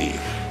for me,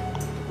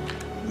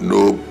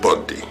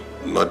 nobody,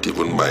 not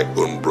even my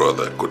own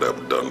brother, could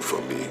have done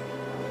for me.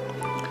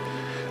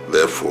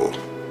 Therefore,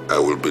 I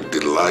will be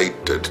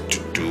delighted to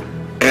do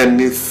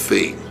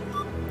anything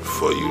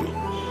for you,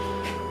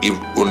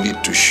 if only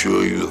to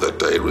show you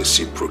that I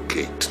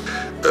reciprocate.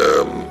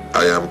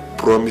 I am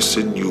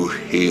promising you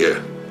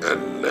here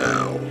and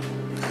now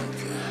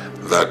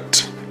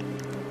that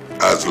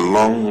as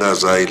long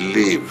as I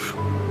live,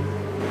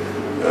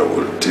 I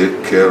will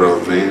take care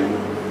of him,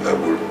 I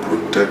will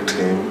protect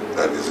him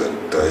and his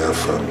entire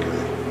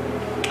family.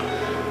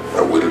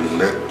 I will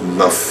let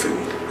nothing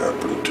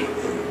happen to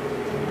him.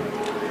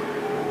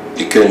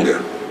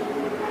 Ikenga,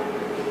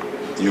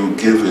 you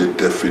give a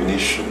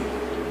definition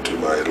to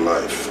my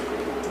life.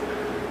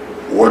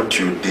 What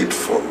you did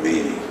for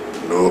me,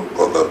 no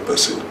other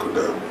person could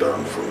have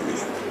done for me.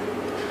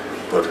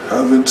 But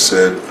having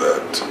said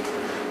that,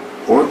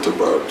 what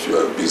about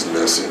your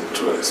business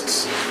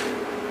interests?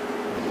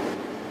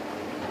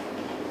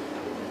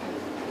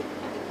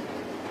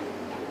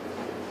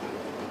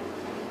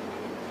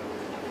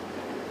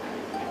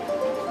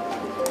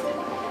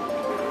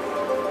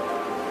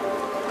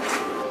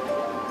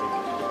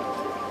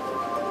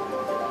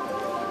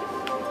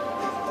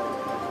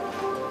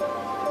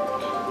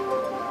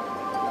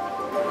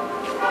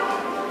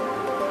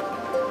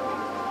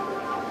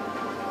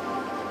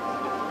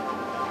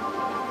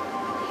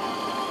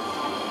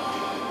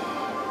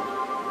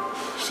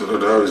 So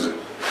how is it?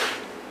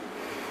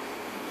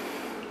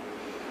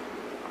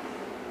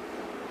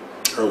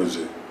 How is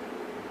it?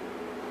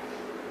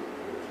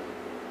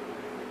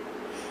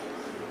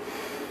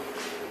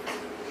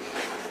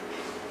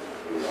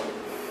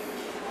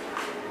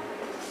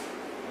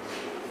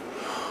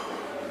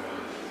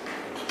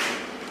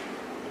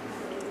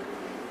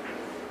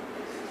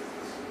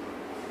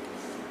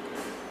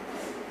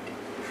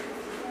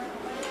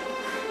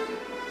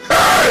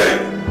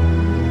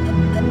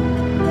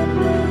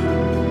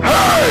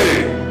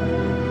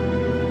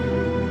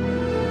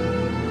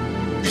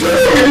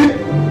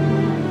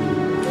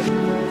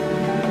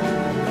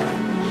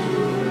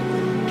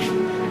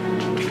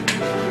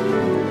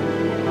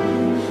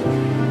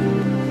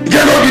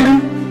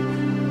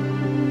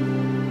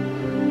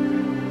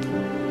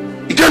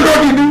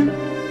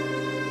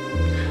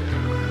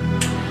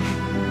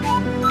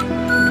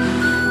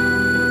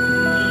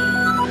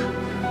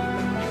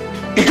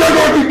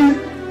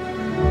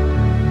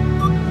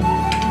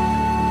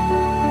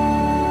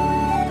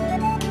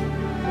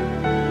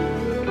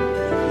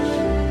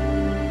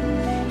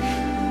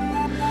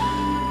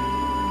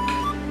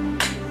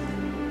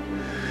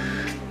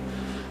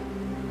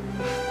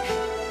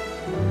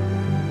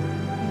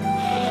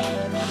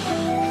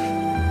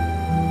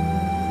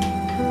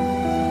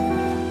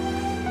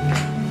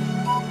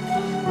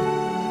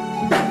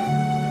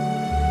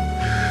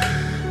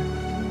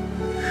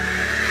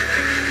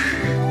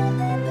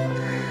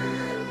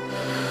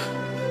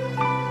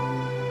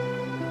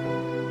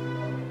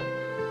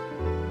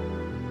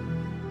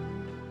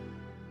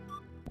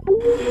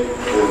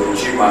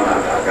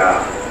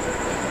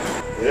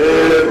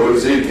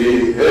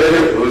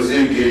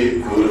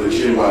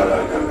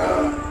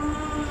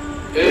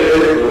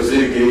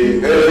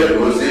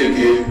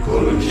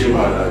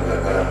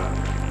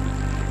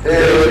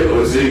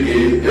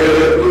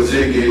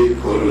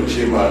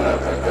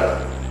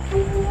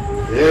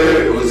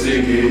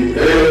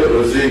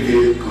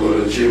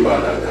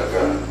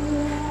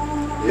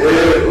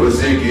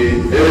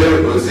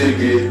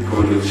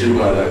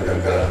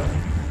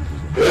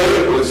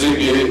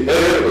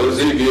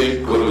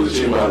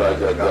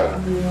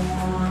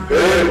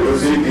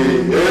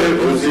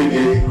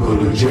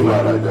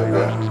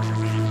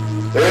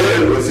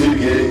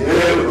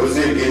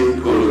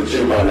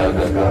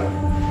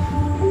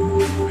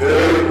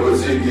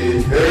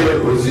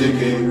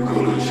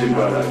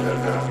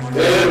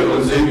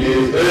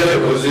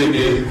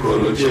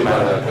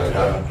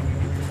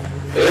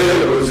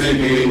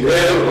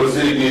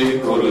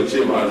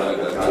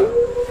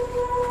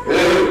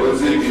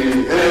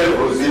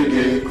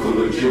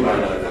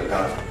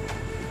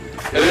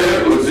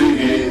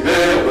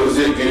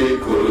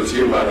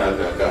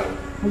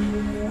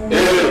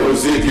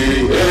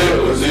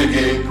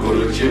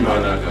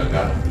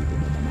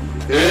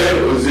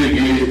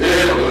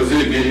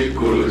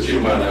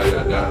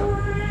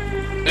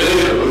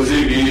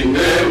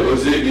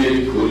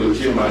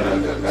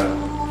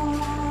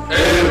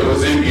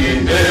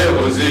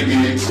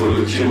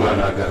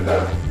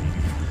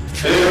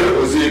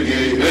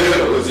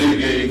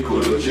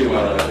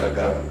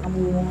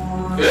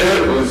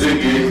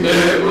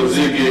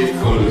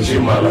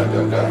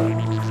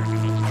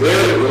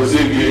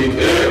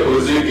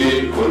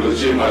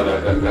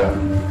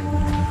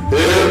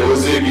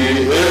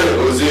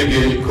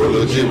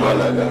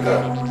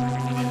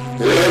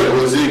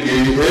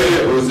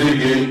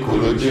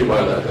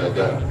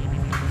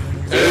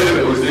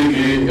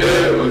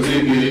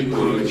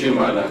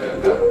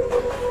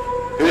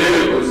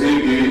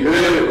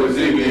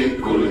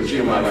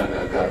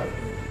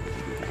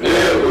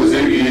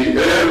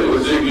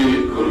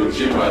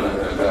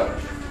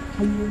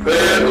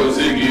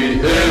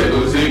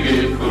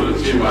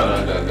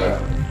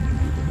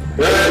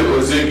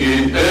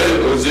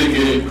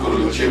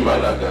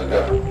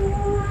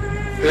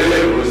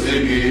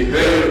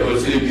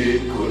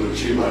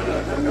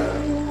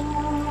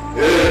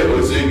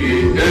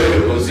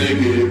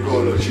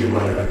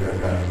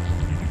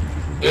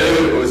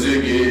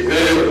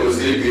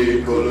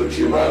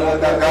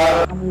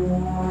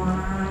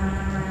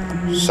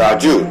 Sir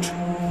Jude,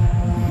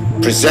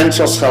 present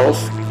yourself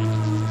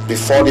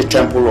before the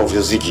temple of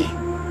Edochie.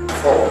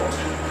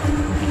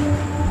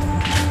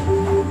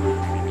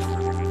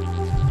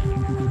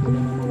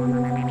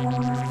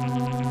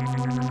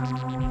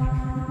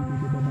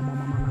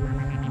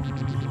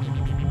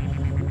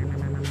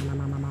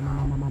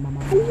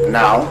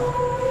 Now,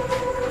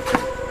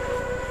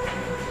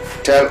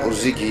 tell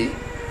Edochie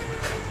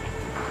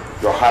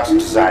your heart's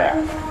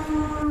desire.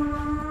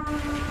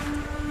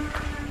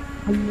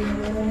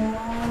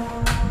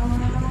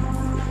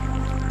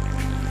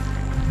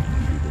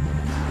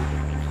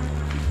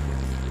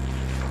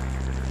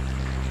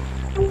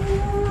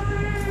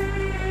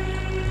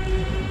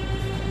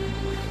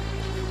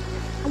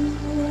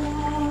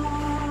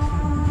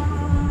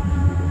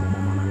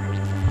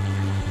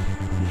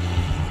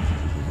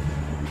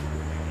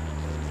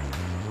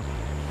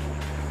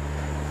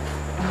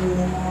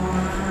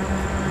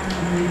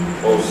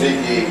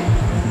 Edochie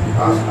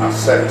has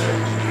accepted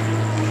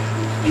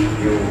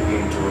you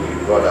into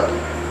the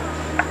brotherhood.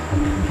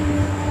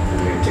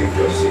 take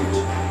your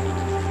seat.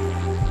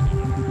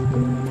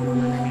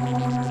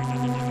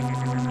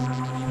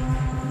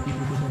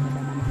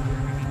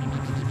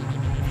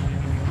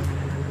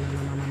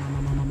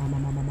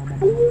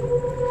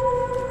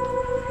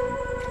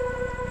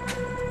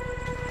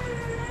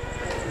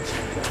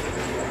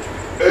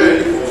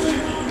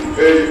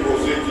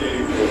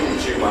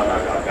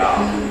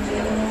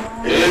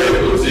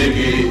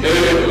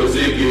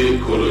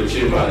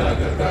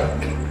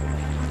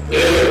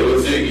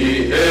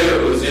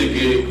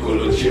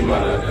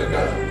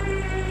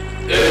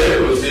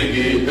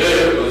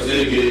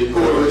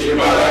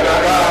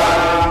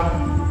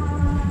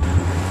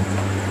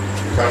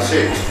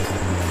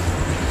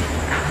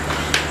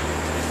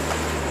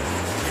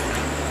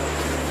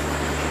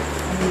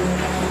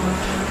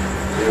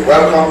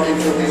 Welcome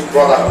into this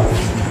brotherhood,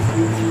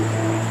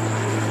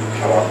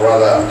 our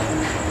brother,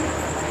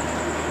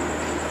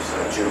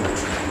 Sir Jude.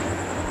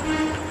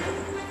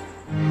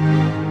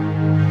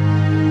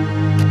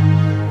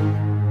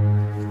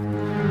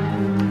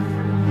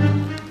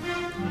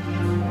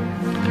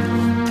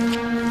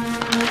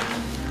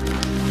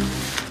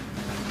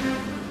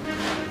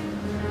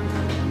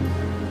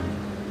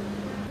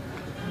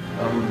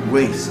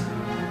 Grace,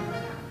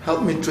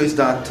 help me trace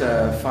that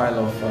file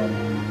of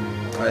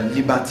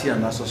Liberty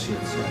and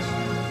Associates, yes.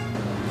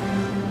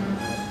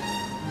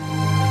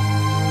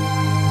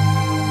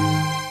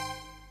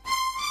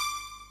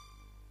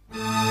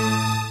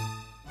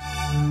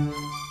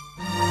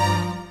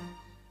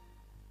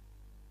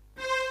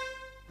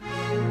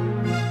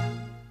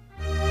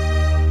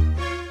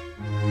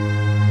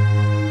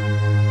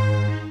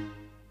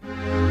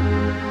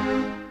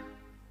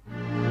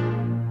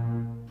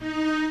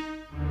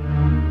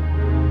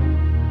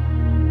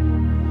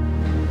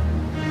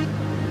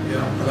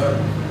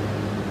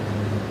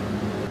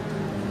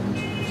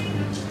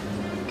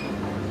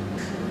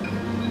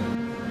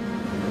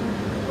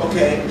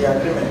 Okay, the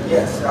agreement,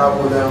 yes, I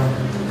will,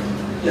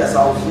 yes,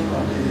 I'll see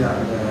completely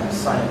and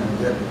sign and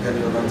get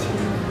it over to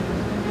you.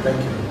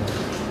 Thank you.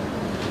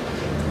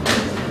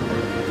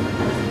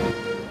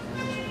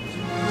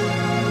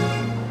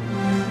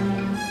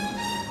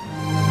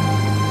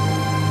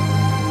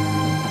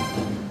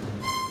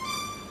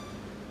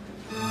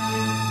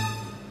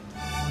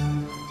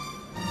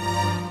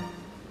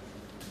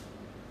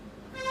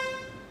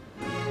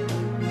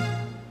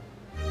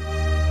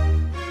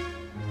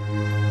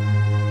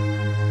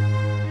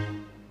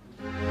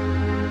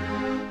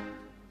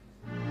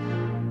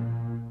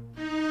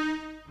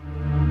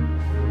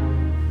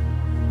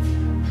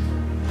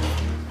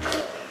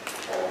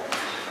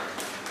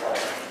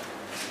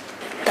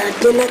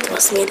 Kenneth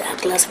was made our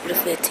class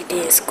prefect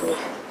today in school.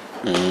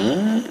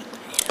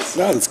 Yes.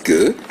 That's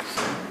good.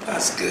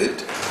 That's good.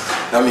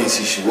 That means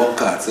you should work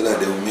hard so that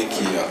they will make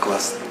you your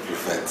class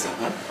prefect.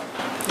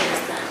 Yes,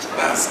 Dad.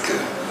 That's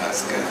good.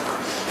 That's good.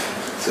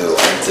 So,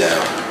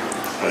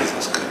 it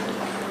was good.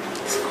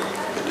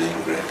 You're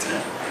doing great,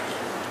 huh?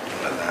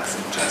 Well, that's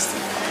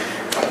interesting.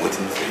 I'm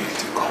waiting for you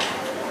to come.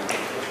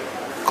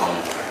 Come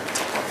to the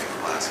top of your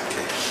class,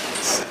 okay?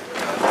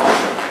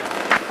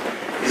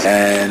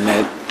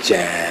 And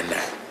Jan,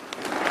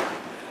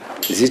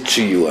 is it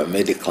true you were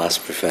made the class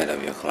prefect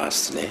of your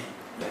class today?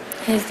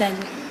 Yes,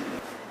 Daddy.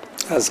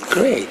 That's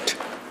great.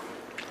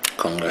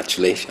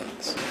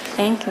 Congratulations.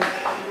 Thank you.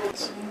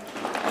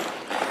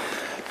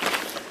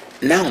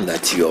 Now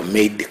that you are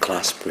made the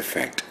class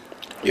prefect,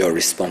 your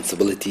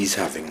responsibilities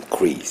have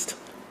increased.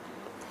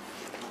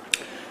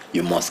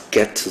 You must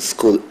get to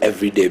school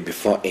every day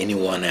before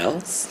anyone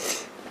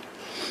else.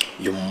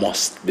 You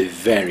must be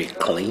very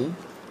clean.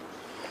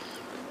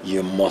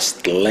 You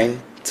must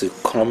learn to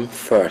come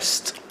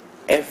first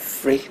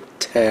every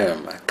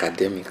term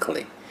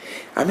academically.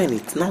 I mean,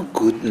 it's not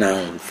good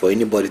now for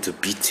anybody to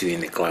beat you in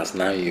the class.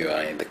 Now you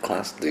are in the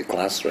class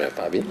rep,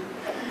 Abi. You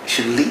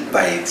should lead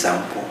by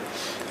example.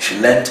 You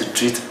should learn to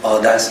treat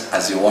others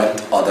as you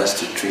want others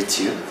to treat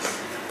you.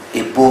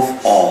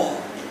 Above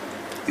all,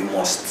 you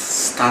must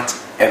start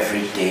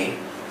every day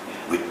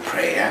with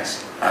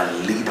prayers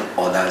and lead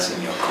others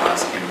in your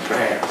class in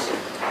prayers.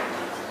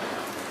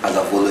 As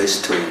I've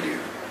always told you,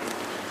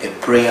 a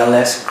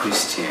prayerless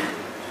Christian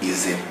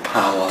is a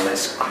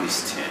powerless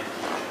Christian.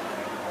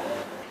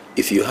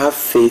 If you have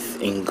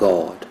faith in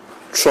God,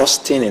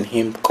 trusting in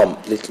Him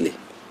completely,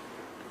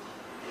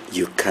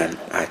 you can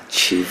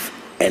achieve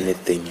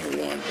anything you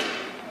want.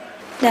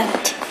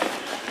 Dad,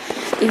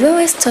 you've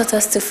always taught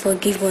us to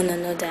forgive one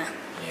another.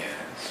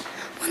 Yes.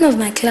 One of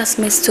my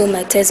classmates stole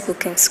my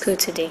textbook in school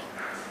today.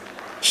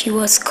 She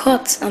was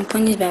caught and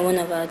punished by one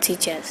of our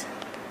teachers.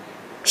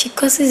 She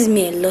causes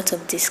me a lot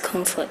of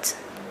discomfort.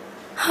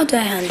 How do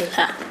I handle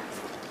her?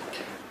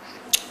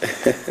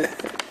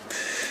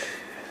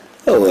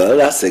 Oh, well,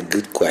 that's a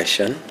good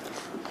question.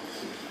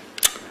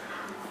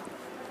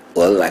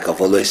 Well, like I've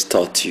always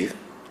taught you,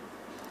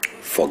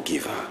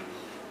 forgive her.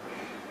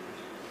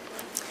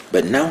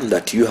 But now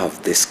that you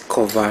have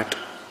discovered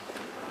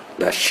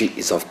that she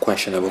is of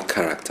questionable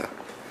character,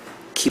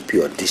 keep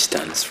your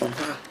distance from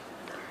her.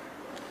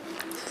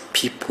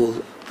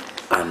 People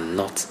are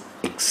not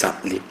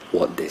exactly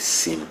what they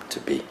seem to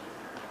be.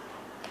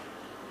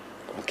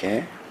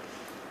 Okay?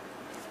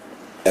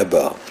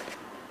 Abel,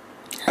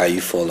 are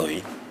you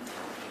following?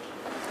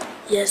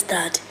 Yes,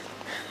 Dad.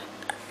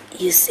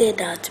 You say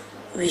that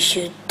we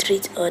should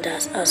treat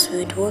others as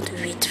we'd want to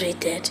be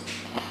treated.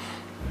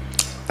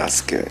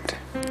 That's good.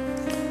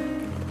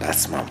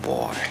 That's my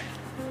boy.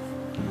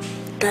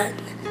 Dad,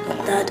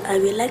 I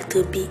would like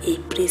to be a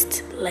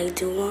priest like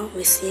the one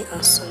we see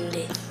on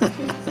Sunday.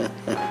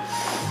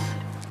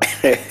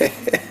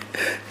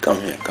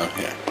 Come here, come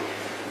here.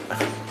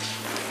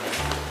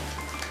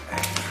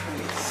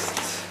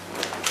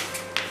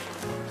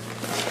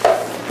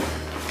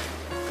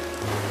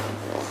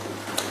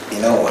 You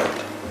know what?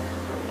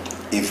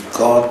 If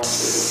God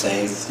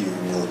says you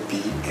will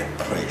be a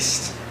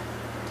priest,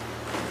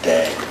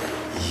 then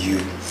you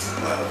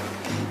will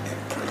be a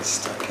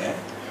priest, okay?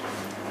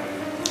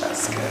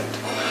 That's good.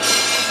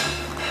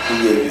 Who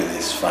gave you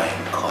this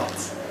fine coat?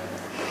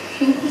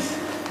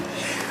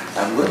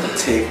 I'm going to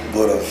take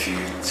both of you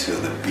to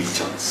the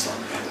beach on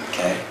Sunday,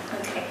 okay?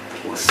 Okay.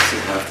 We'll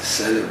still have to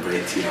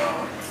celebrate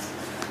your...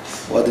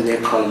 What do they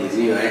call you? Is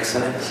it your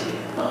excellency?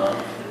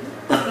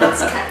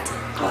 Class captain.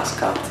 Class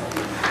captain.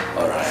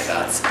 Alright,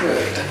 that's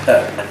good.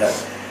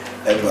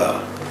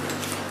 Emma,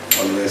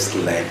 always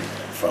learn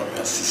from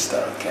your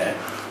sister, okay?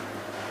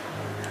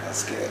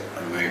 That's good.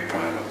 I'm very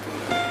proud of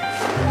both of you.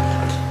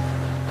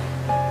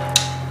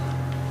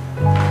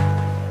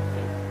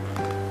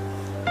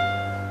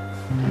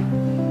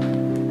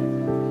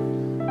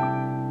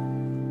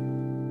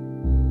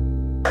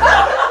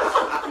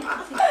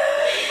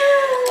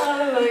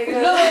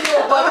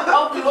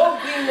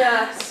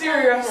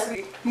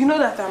 Seriously. You know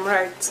that I'm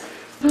right.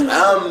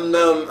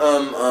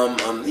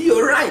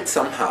 You're right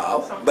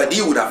somehow, but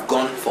you would have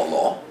gone for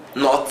law,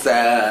 not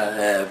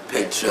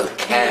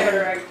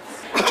petrochem.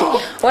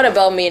 What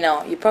about me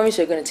now? You promised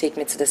you were going to take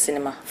me to the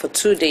cinema. For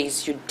 2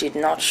 days, you did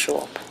not show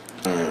up.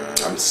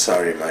 I'm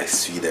sorry, my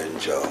sweet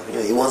angel.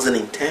 It wasn't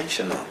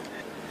intentional.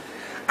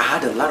 I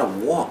had a lot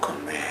of work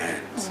on my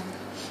hands.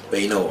 But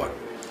you know what?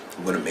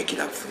 I'm going to make it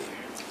up for you.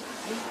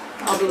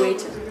 I'll be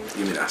waiting.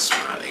 Give me that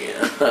smile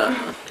again.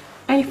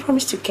 And you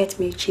promised to get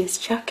me a jeans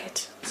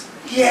jacket.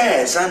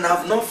 Yes, and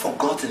I've not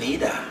forgotten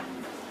either.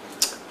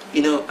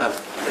 You know,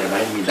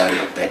 remind me that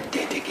your bed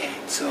date again,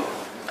 so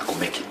I could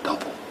make it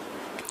double.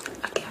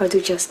 Okay, I'll do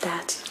just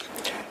that.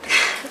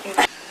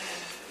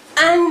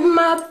 And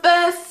my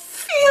perfume.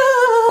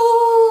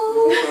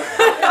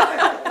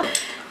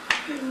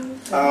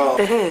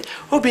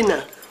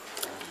 Obina,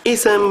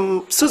 is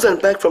Susan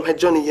back from her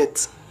journey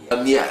yet?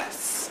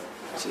 Yes,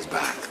 she's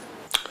back.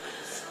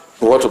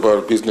 What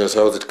about business?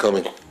 How's it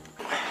coming?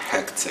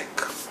 Hectic.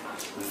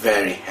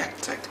 Very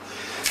hectic.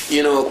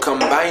 You know,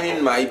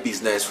 combining my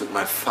business with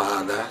my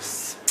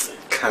father's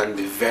can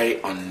be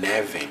very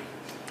unnerving.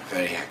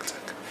 Very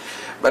hectic.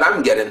 But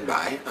I'm getting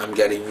by. I'm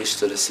getting used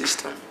to the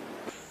system.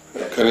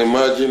 I can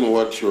imagine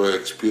what your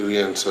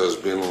experience has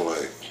been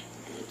like.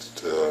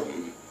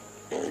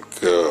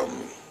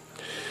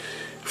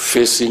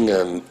 Facing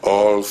an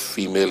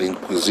all-female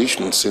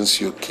inquisition since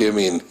you came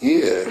in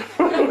here.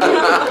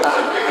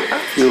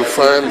 You'll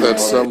find that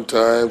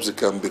sometimes it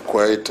can be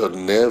quite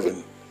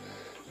unnerving,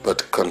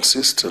 but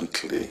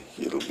consistently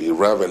you'll be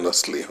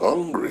ravenously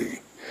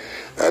hungry.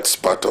 That's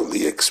part of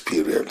the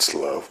experience,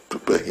 love.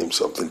 Prepare him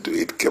something to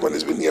eat. Kevin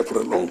has been here for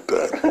a long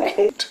time.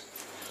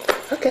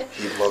 Okay.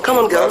 Come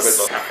on,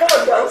 girls. Come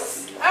on,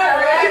 girls. All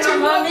right,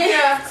 mommy.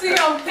 See you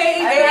on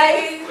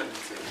payday.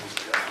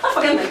 Don't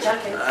forget my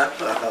jacket.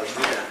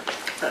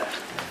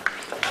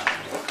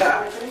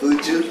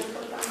 Would you?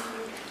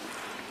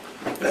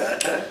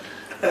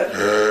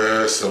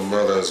 Some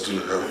mothers do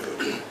have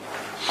them.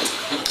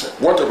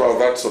 What about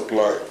that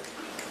supply?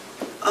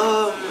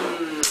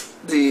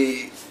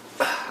 The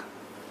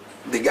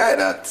guy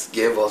that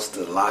gave us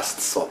the last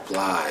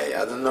supply,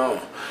 I don't know.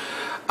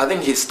 I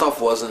think his stuff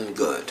wasn't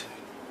good.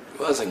 It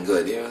wasn't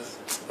good. It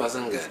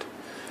wasn't good.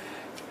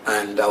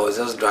 And I was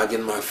just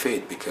dragging my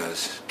feet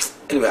because,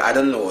 anyway, I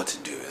don't know what to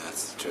do.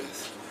 That's the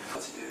truth.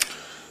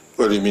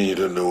 What do you mean you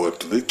don't know what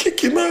to do? Kick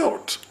him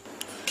out.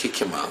 Kick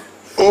him out?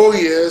 Oh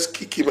yes,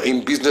 kick him out.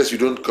 In business you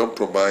don't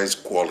compromise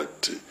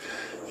quality.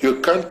 You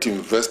can't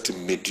invest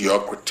in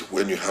mediocrity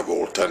when you have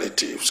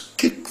alternatives.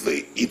 Kick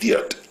the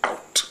idiot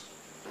out.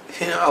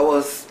 You know,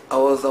 I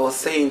was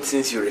saying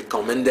since you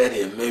recommended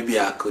him, maybe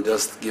I could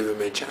just give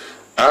him a chance.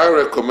 I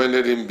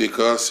recommended him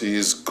because he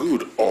is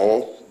good,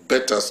 or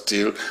better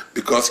still,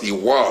 because he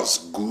was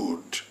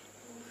good.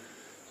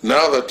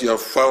 Now that you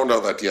have found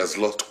out that he has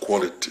lost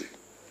quality,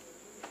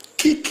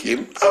 kick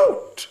him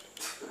out.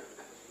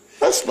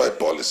 That's my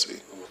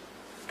policy.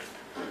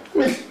 I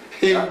mean,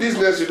 in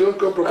business you don't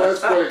compromise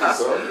quality,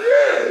 son.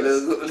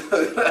 Yes. Look,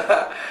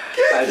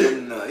 I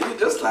didn't know. You're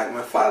just like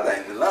my father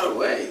in a lot of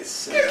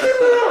ways. Kick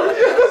him out.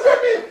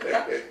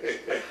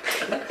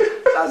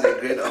 That's a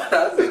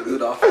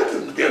good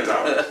offer. Get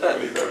out.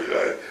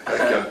 I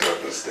can't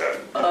understand.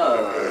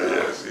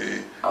 Yes,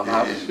 I'm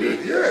happy to be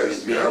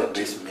yes,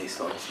 this may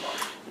so small.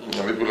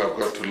 People have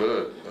got to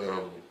learn.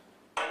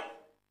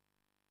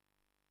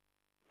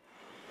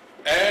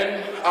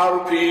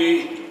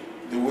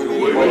 NRP, the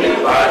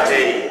winning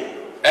party.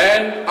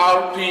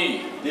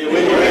 NRP, the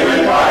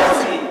winning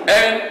party.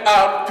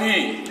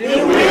 NRP, the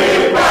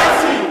winning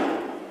party.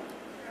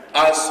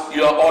 As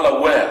you are all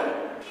aware,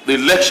 the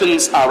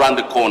elections are around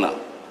the corner.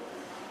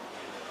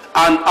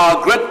 And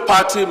our great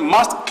party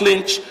must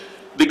clinch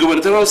the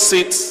gubernatorial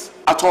seats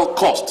at all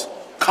cost,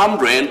 come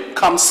rain,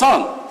 come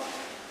sun.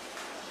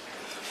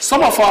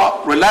 Some of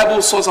our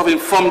reliable sources have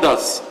informed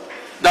us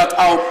that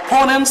our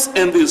opponents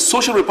in the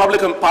Social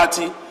Republican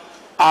Party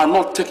are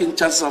not taking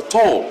chances at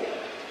all.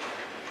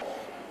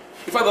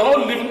 In fact, they're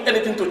not leaving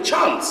anything to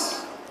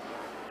chance.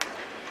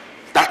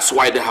 That's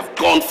why they have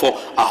gone for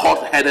a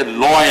hot-headed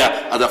lawyer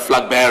as a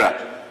flag bearer.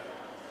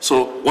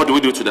 So what do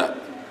we do to that?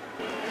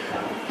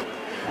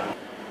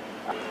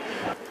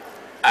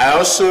 I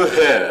also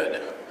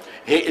heard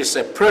he is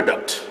a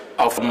product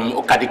of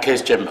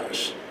Okadike's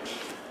chambers.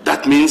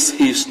 That means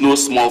he's no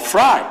small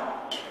fry.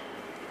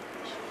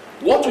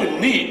 What we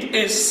need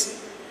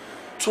is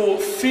to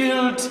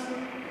field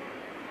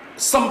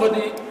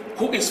somebody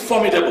who is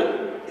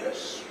formidable.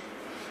 Yes.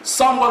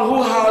 Someone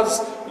who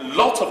has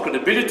lots of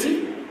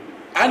credibility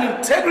and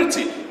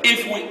integrity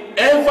if we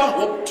ever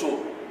hope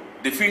to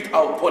defeat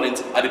our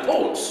opponent at the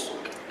polls.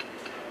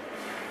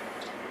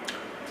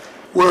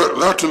 Well,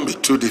 that won't be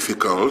too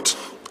difficult.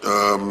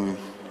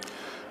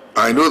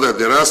 I know that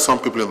there are some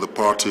people in the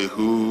party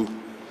who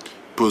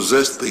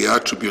possess the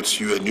attributes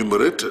you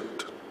enumerated.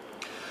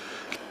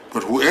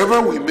 But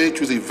whoever we may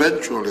choose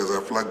eventually as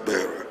a flag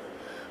bearer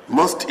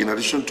must, in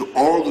addition to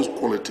all those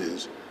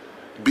qualities,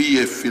 be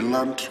a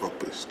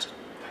philanthropist.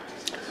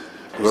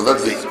 Because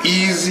that's the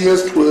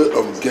easiest way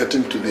of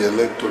getting to the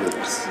electorate.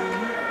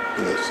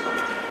 Yes.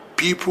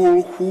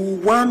 People who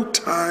one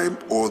time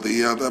or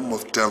the other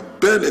must have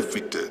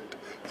benefited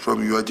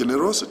from your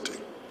generosity.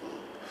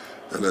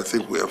 And I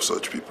think we have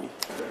such people.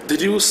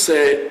 Did you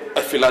say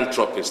a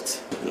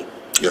philanthropist?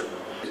 Yeah.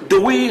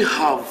 Do we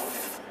have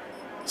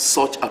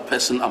such a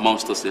person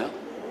amongst us here?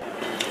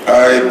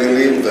 I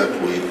believe that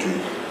we do.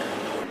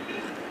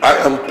 I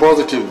am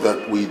positive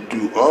that we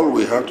do. All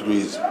we have to do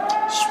is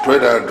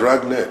spread our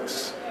drag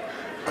nets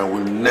and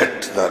we'll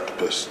net that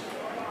person.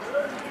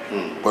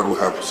 But we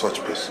have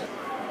such person.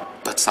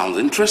 That sounds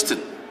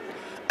interesting.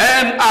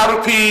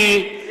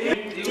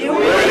 NRP, the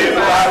winning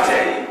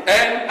party.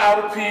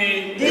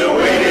 NRP, the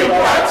winning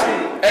party.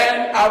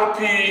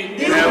 NRP,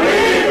 the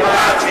winning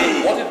party.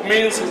 What it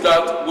means is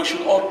that we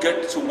should all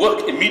get to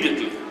work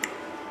immediately.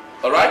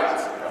 All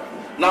right?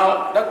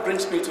 Now, that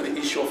brings me to the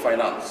issue of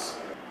finance.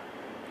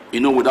 You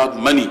know, without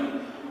money,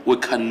 we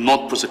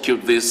cannot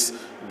prosecute this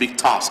big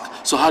task.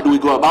 So how do we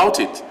go about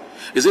it?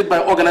 Is it by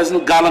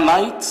organizing gala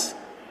nights?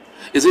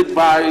 Is it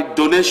by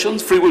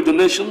donations, free will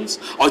donations?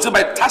 Or is it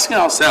by tasking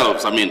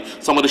ourselves? I mean,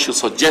 somebody should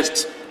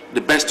suggest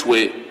the best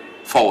way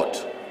forward.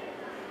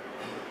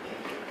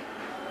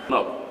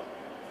 No.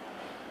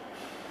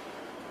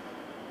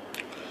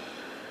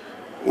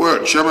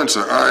 Well, Chairman,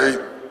 sir, I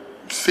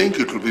think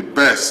it would be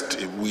best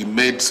if we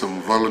made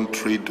some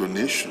voluntary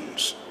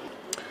donations.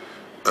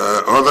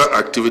 Other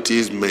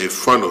activities may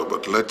follow,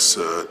 but let's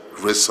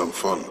raise some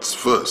funds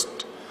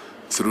first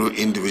through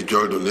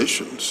individual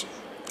donations.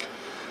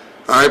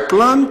 I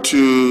plan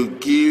to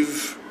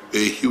give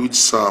a huge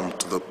sum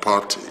to the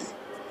party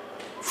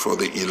for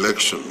the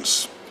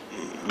elections.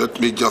 Let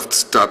me just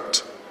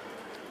start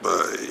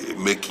by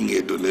making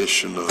a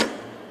donation of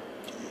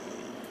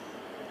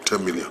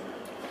 10 million.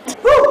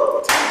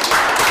 Woo!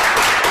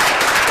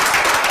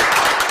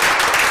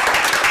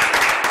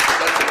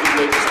 That's a good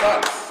way to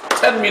start.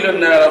 10 million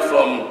naira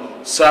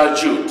from Sir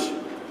Jude.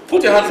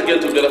 Put your hands again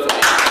together for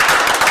me.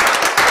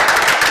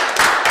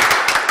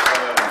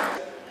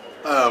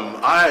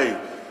 I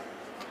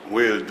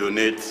will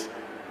donate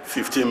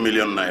 15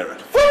 million naira.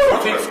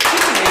 15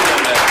 million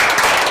naira.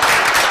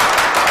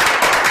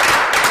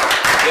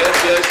 Yes,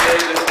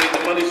 the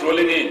money is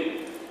rolling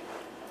in.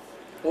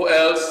 Who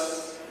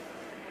else?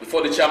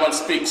 Before the chairman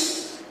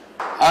speaks.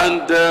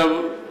 And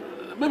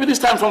maybe this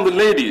time from the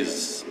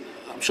ladies.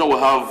 I'm sure we'll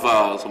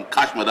have some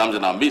cash madams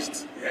in our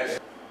midst. Yes.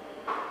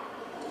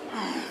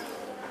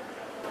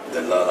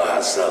 The Lola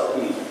herself.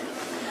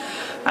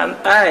 And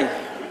I,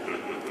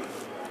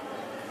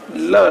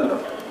 Lolo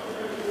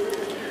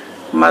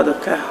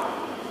Madoka,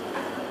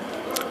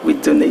 we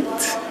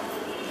donate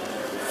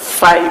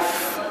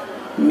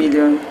 5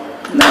 million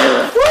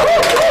naira.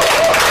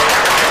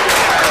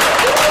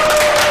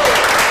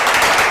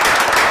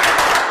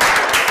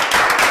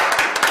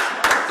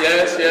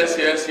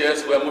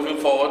 Yes, we're moving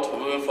forward,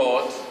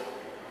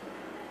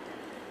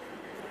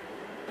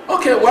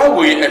 Okay, while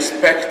we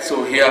expect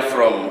to hear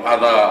from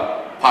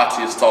other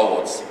party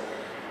stalwarts,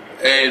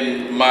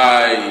 in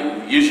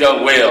my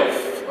usual way of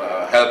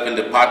helping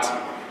the party,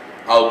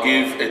 I'll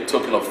give a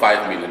token of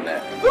 5 million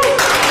naira.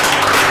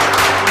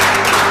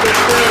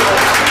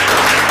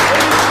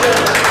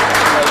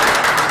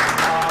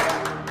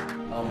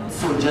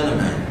 So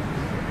gentlemen,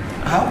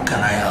 how can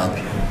I help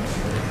you?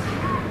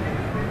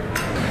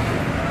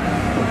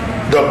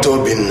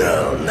 Dr. Bin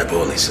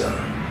Neboli, sir.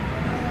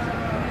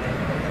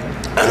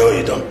 I know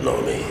you don't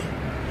know me,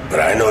 but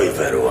I know you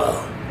very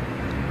well.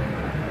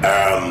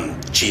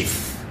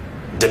 Chief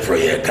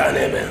Deproyer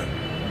Kaneme,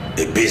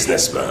 a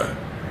businessman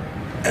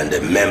and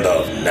a member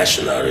of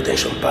National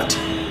Redemption Party.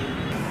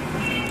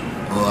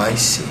 Oh, I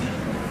see.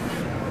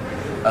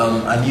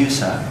 And you,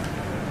 sir?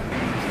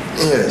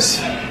 Yes.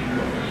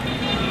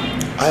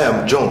 I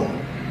am John.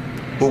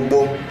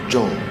 Ugbo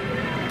John.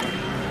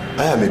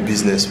 I am a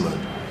businessman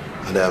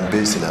and I am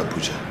based in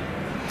Abuja.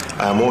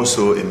 I am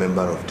also a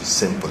member of the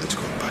same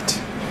political party.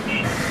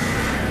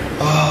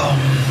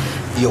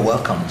 You're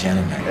welcome,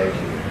 gentlemen. Thank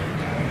you.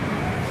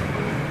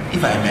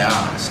 If I may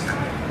ask,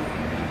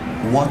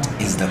 what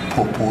is the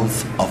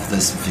purpose of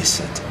this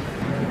visit?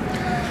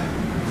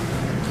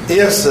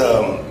 Yes,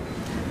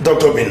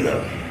 Dr.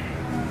 Binna.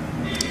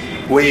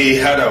 We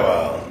had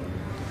our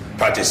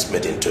party's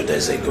meeting 2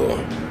 days ago,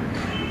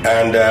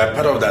 and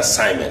part of the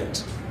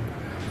assignment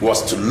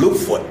was to look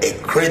for a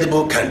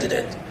credible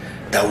candidate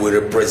that will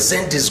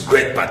represent this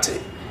great party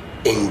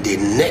in the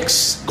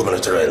next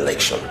gubernatorial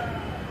election.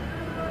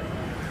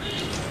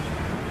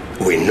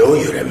 We know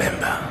you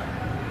remember,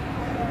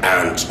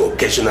 and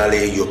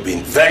occasionally you've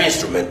been very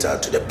instrumental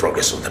to the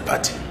progress of the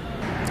party.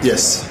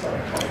 Yes,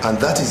 and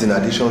that is in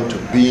addition to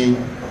being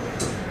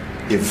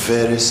a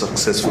very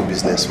successful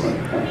businessman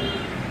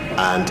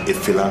and a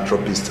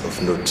philanthropist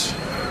of note.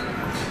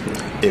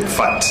 In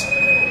fact,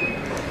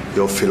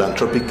 your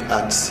philanthropic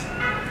acts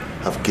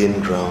have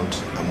gained ground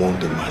among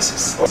the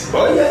masses.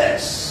 Oh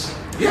yes,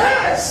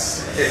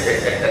 yes.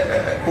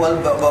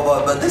 Well,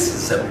 but this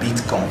is a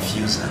bit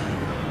confusing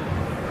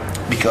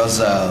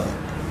because I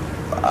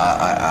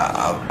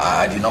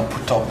did not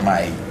put up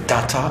my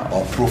data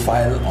or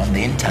profile on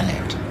the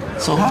internet.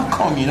 So how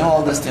come you know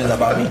all these things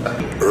about me?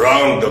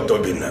 Wrong, Dr.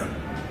 Binna.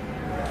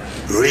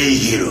 Real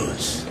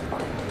heroes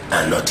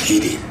are not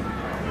hidden.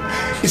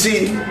 You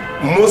see,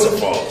 most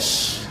of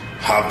us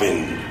have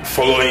been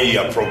following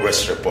your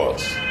progress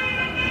reports,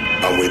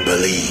 and we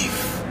believe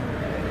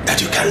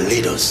that you can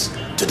lead us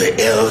to the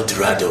El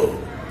Dorado,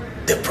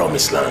 the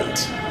promised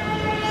land.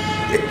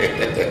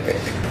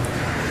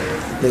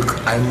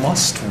 Look, I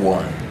must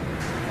warn.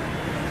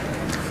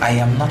 I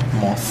am not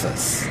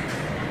Moses.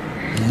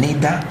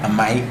 Neither am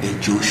I a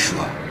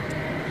Joshua.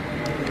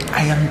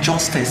 I am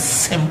just a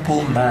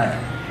simple man.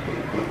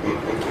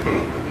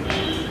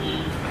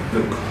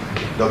 Look,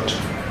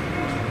 Doctor,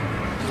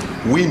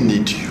 we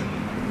need you.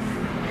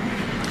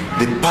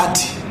 The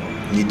party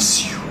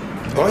needs you.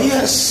 Oh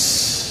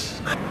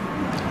yes.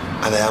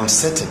 And I am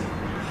certain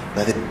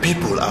that the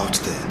people out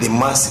there, the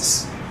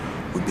masses,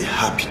 will be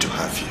happy to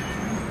have you.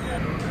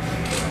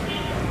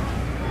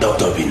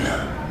 Dr.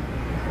 Binna,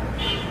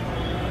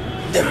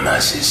 the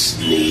masses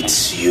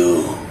needs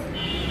you.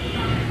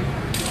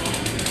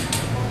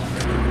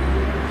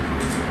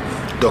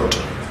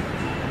 Doctor,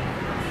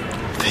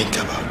 think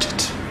about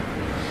it.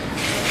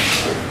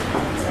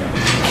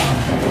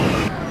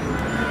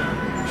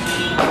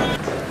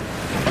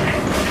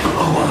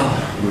 Oh, wow.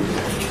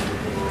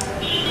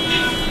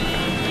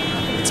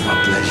 It's my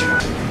pleasure.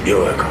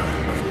 You're welcome.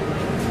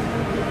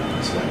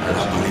 And I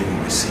believe we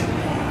will see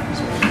more.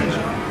 It's my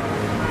pleasure.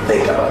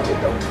 Think about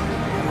it, Doctor.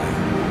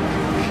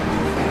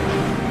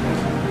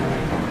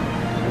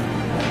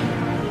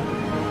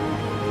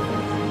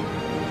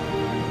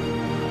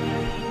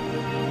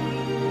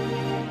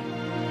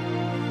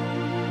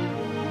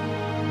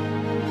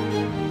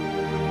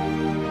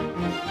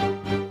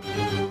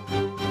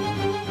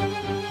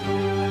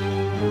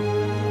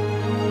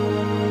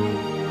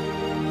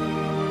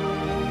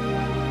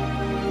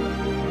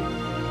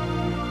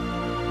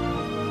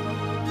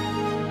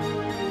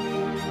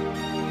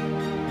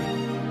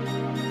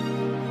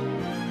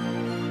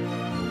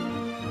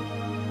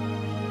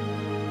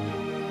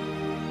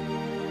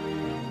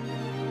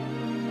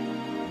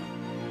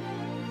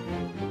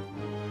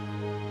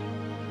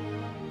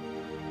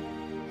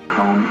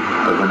 Home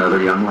of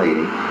another young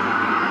lady.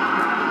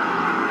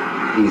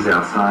 He's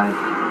outside.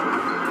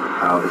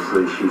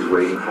 Obviously, she's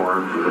waiting for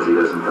him because he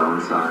doesn't go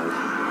inside.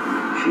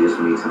 She just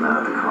meets him out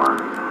of the car.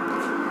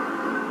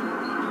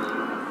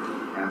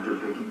 After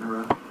picking her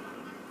up.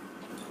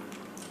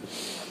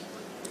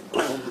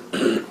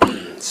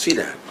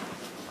 Sweetheart,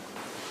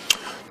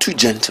 2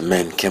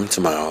 gentlemen came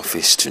to my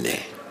office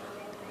today,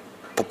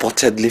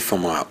 purportedly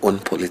from our own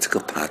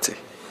political party.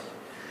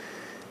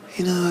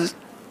 You know,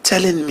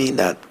 telling me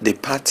that the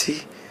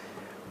party,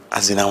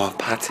 as in our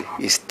party,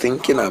 is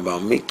thinking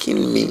about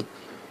making me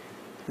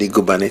the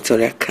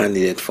gubernatorial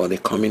candidate for the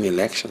coming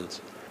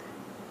elections.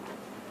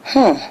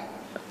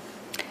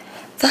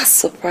 That's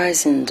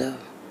surprising though.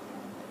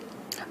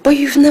 But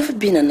you've never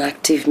been an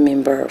active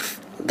member of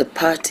the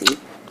party.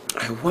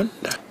 I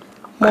wonder.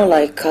 More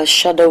like a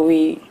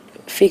shadowy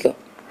figure.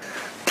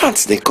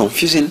 That's the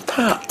confusing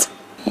part.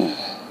 You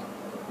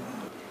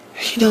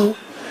know,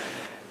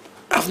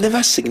 I've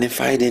never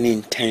signified any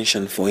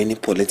intention for any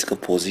political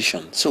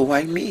position, so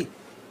why me?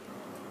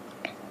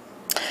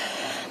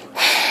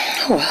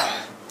 Well,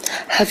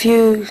 have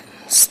you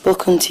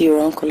spoken to your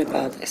uncle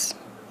about this?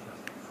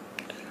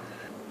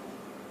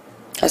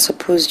 I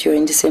suppose you're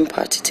in the same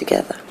party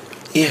together.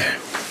 Yeah.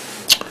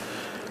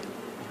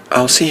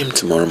 I'll see him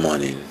tomorrow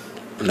morning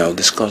and I'll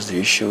discuss the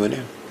issue with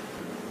him.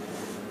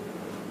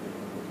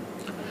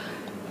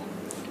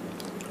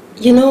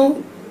 You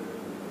know,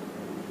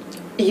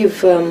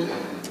 you've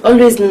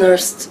always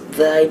nursed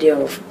the idea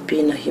of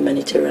being a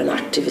humanitarian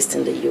activist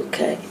in the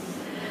UK.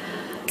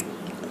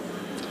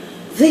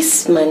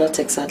 This might not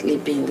exactly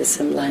be in the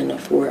same line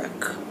of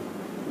work,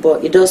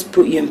 but it does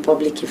put you in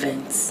public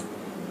events,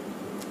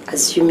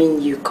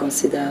 assuming you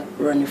consider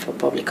running for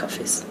public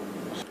office.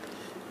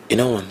 You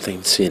know one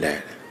thing,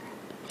 sweetheart?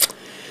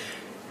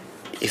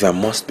 If I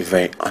must be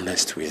very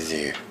honest with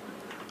you,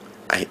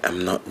 I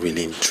am not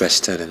really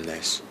interested in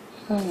this.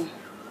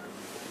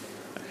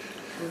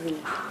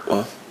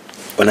 Well,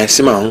 when I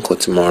see my uncle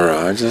tomorrow,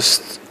 I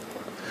just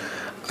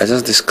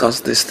discuss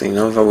this thing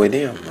over with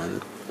him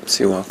and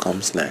see what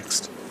comes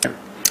next.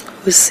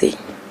 We'll see.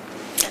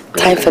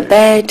 Time for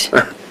bed.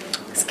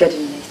 It's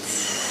getting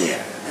late. Yeah.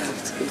 I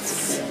have to go to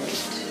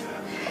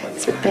bed.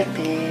 Sweet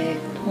baby.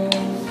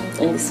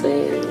 And this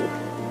way.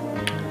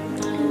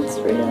 And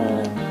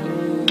sweetheart.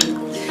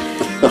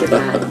 Good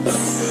night.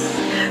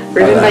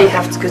 Remember, you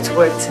have to go to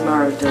work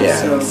tomorrow, though. Yeah,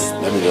 so.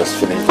 let me just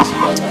finish this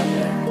one.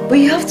 But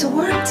you have to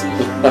work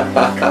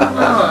tomorrow. Come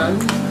on.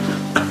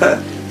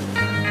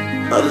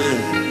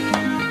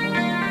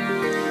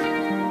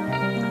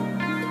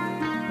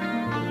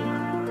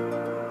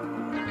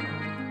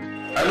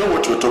 I know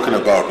what you're talking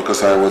about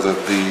because I was at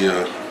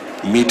the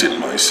meeting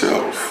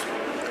myself.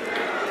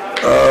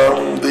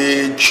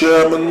 The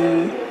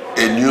chairman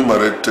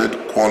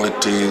enumerated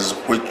qualities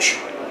which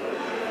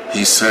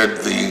he said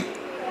the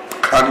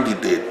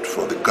candidate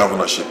for the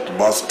governorship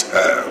must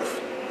have.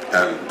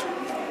 And,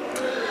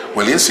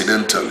 well,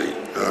 incidentally,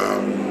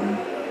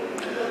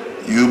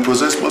 you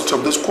possess most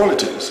of those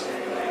qualities.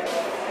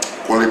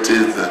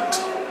 Qualities that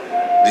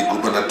the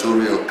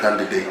gubernatorial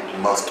candidate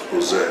must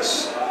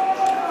possess.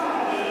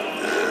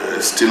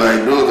 Still, I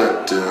know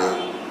that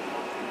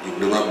you've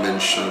never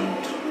mentioned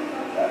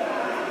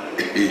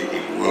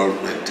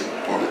involvement in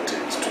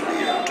politics to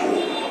me at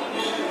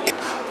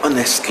all.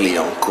 Honestly,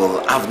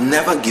 Uncle, I've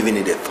never given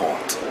it a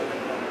thought.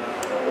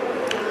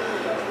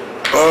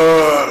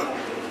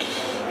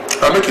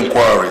 I make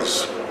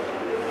inquiries.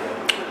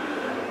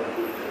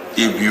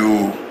 If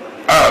you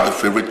are the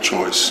favorite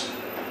choice,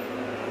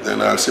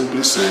 then I'll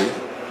simply say,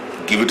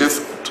 give it a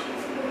thought.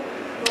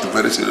 A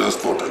very serious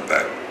thought at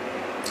that.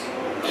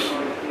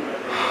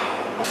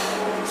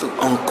 So,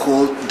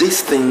 Uncle,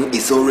 this thing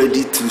is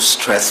already too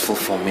stressful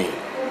for me.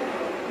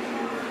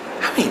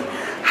 I mean,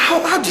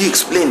 how do you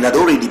explain that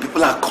already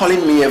people are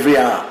calling me every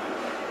hour?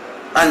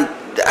 And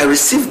I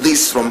receive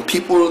this from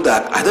people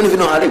that I don't even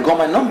know how they got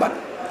my number.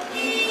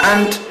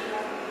 And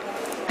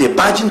they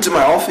barge into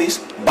my office,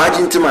 barge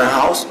into my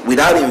house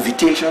without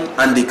invitation,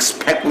 and they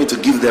expect me to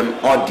give them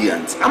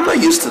audience. I'm not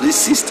used to this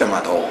system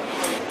at all.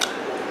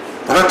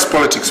 Well, that's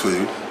politics for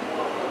you.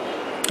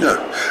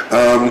 Yeah.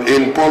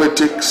 In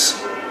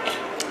politics,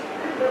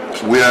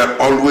 we are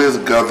always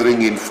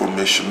gathering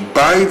information.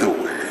 By the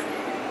way,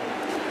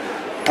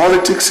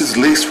 politics is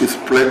laced with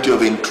plenty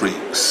of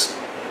intrigues.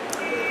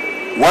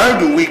 Why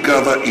do we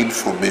gather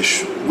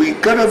information? We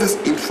gather this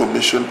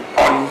information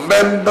on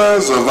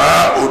members of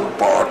our own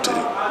party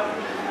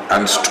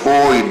and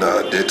store in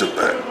our data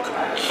bank.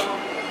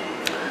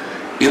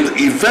 In the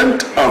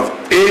event of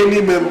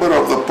any member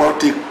of the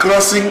party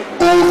crossing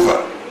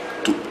over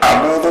to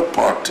another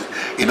party,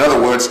 in other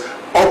words,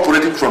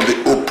 operating from the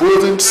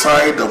opposing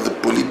side of the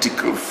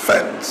political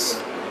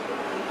fence,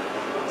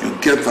 you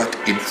get that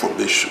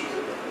information,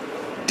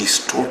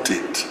 distort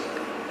it,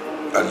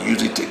 and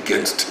use it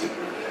against him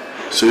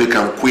so you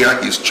can queer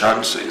his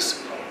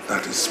chances.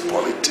 That is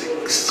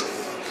politics.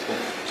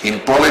 In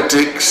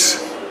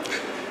politics,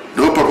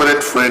 no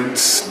permanent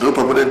friends, no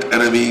permanent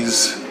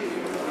enemies,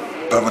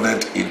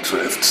 permanent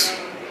interests.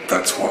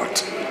 That's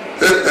what.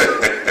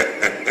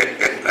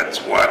 That's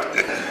what.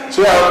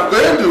 So I'm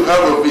going to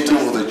have a meeting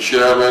with the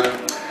chairman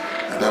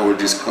and I will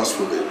discuss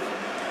with him.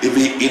 If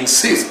he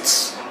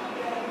insists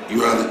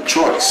you are the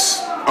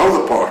choice of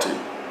the party,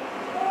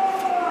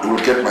 you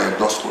will get my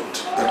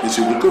endorsement. That means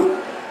you will go.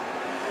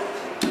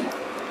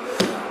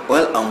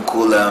 Well,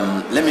 Uncle,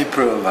 let me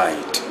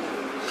provide.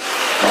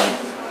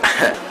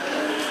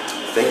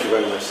 Thank you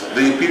very much, sir.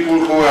 The people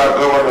who are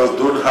governors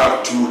don't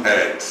have two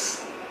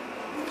heads.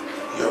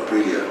 You're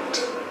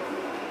brilliant.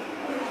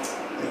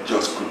 You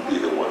just could be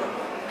the one.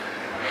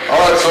 All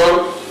right,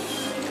 son.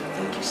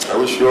 Thank you, sir. I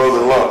wish you all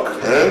the luck.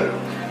 Eh?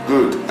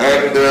 Good.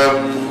 And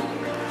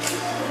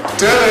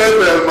tell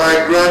him, my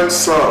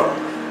grandson,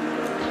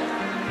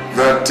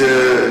 that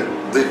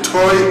the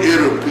toy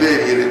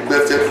aeroplane he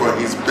requested for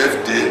his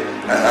birthday,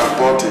 I have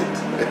bought it.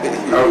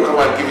 I'll come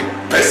and give it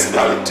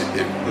personally to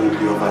him. You'll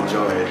be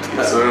overjoyed.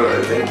 It's all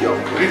right. Thank you,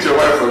 Uncle. Greet your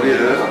wife for me, eh?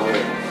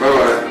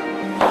 Bye-bye.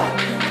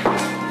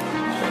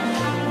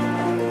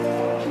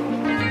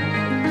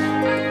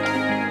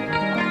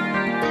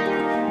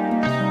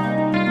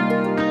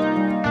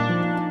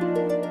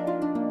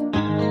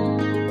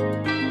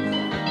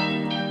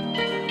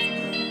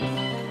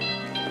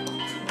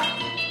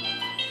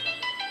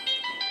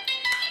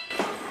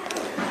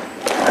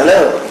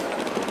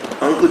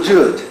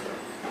 good.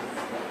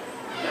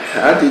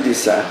 How did you,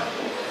 sir?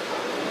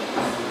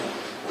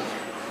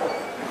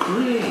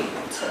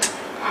 Great.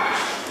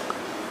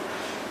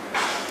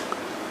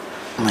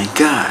 My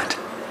God.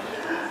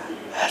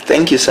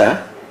 Thank you,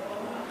 sir.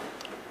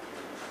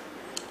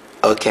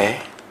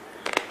 Okay.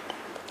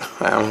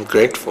 I'm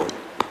grateful.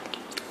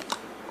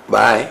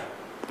 Bye.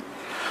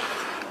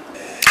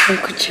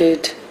 Uncle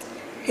Jude,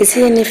 is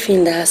there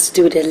anything that has to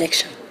do with the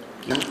election?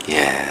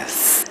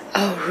 Yes.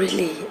 Oh,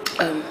 really?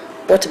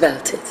 What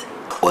about it?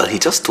 Well, he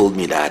just told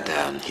me that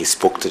he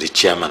spoke to the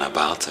chairman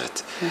about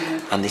it.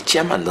 And the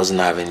chairman doesn't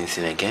have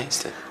anything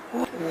against it.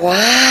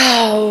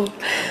 Wow!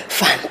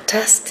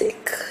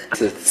 Fantastic.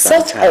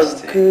 Such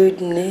a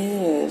good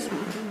news.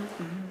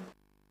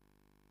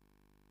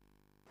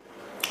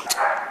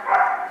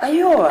 Are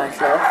you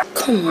alright, love?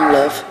 Come on,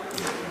 love.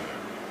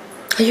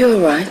 Are you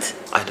alright?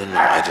 I don't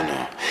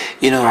know.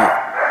 You know,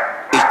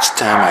 each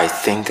time I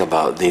think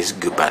about this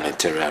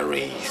gubernatorial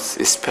race,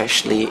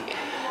 especially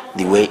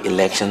the way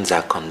elections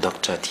are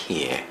conducted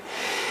here,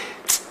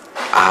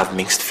 I have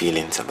mixed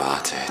feelings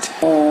about it.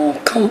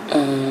 Oh, come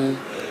on.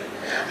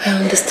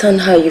 I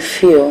understand how you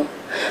feel.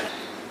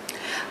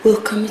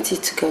 We'll commit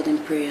it to God in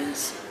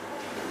prayers.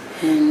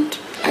 And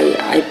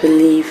I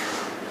believe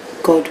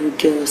God will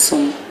give us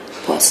some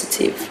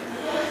positive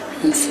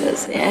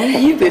answers. Yeah,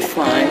 you'll be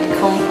fine.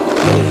 Come on.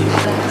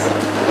 Relax.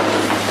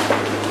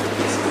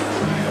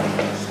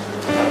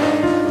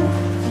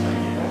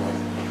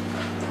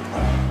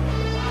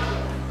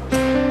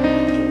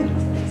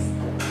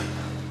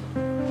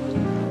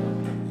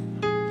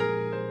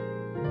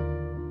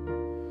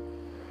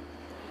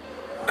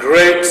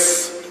 Great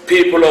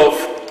people of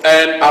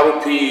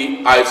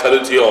NRP, I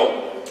salute you all.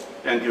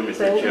 Thank you,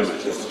 Mr. Chairman.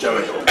 Mr.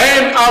 Chairman.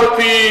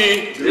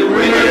 NRP, the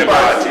winning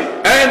party.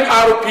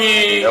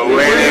 NRP, the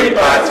winning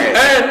party.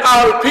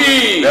 NRP,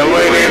 the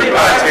winning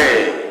party.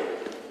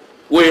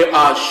 We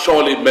are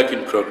surely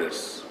making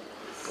progress.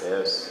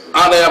 Yes.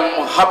 And I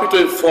am happy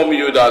to inform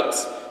you that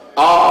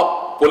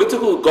our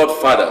political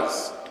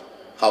godfathers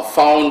have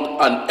found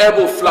an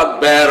able flag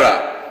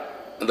bearer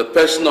in the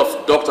person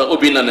of Dr.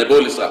 Obinna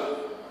Nebolisa.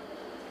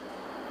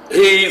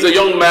 He is a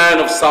young man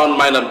of sound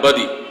mind and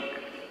body,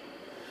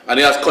 and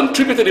he has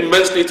contributed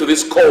immensely to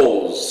this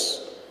cause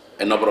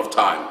a number of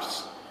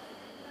times.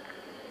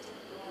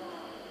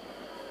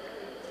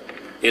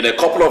 In a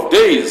couple of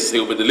days, he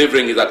will be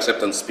delivering his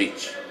acceptance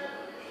speech.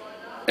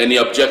 Any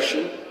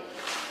objection?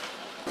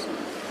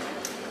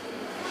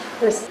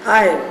 Yes,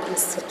 I,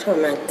 Mr.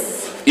 Chairman.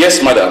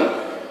 Yes, madam.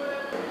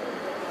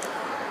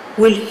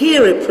 Will he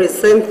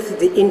represent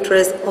the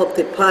interest of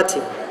the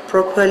party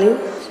properly?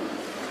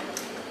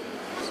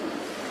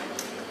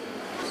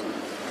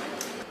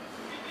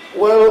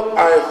 Well,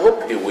 I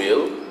hope he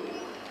will.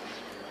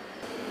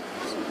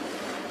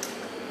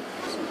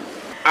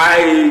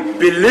 I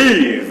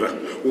believe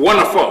one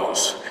of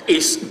us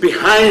is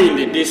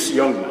behind this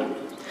young man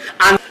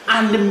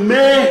and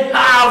may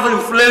have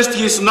influenced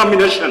his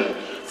nomination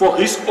for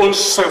his own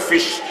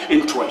selfish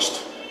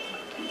interest.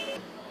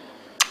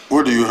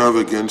 What do you have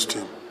against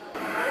him?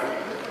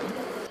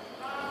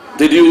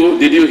 Did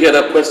you hear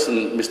that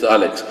question, Mr.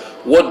 Alex?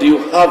 What do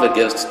you have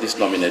against this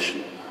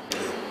nomination?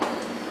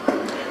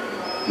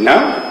 No,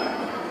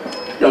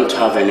 I don't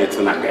have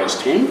anything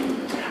against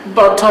him.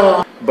 But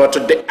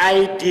the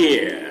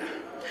idea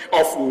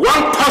of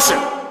one person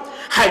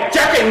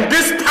hijacking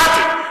this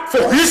party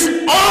for his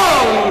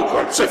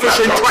own selfish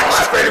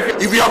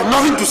interest. If you have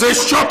nothing to say,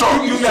 shut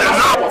up. You are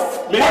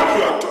enough.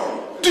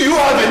 Do you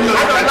have any?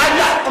 I don't like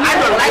that. I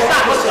don't like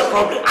that. What's your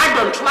problem? I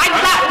don't like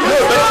that. No,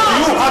 but do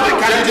you have a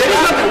candidate?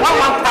 It's not a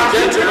one party.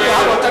 You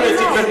have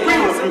alternative.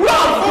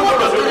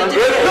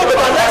 No, but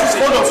that is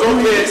one of your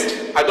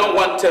case. I don't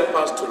want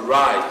tempers to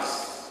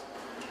rise.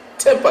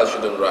 Tempers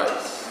shouldn't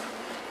rise.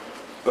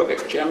 Okay,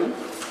 Chairman,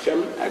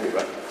 I'll be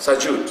right. Sir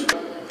Jude.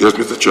 Yes,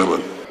 Mr.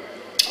 Chairman.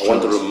 I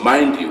want to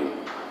remind you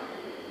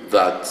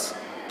that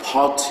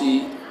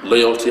party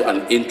loyalty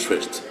and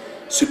interest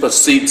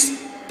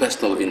supersedes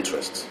personal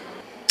interest.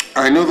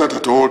 I know that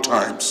at all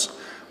times.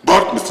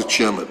 But, Mr.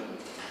 Chairman,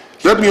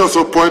 let me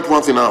also point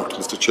one thing out,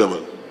 Mr.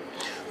 Chairman.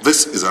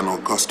 This is an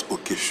august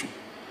occasion.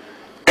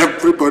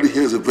 Everybody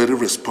here is a very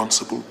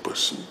responsible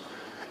person.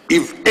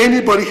 If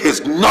anybody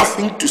has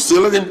nothing to say,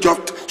 let them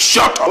just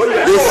shut up.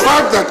 The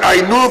fact that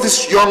I know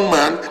this young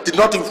man did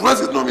not influence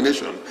his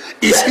nomination,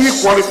 is he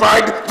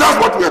qualified? That's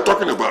what we are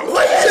talking about.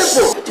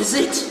 Simple. What is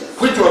it?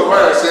 Which was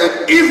why I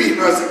said, if he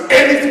has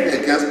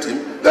anything against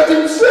him, let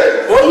him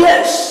say. Oh,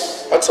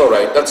 yes. That's all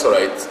right, that's all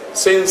right.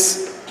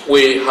 Since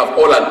we have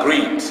all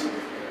agreed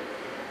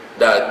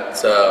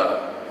that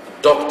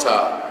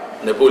Dr.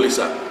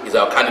 Nebolisa is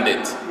our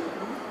candidate,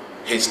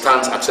 he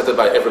stands accepted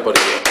by everybody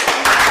here.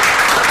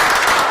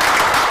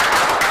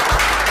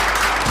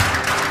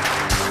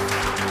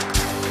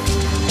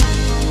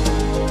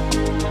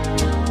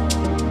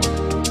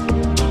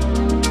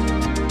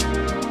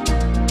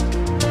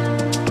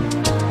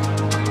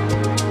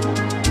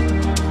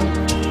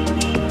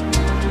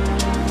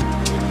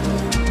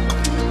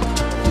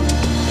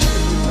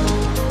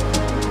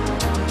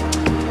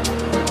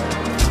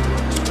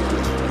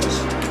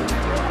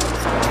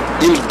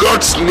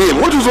 God's name,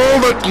 what is all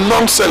that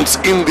nonsense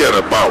in there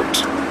about?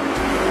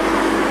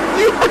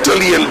 You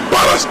utterly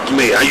embarrassed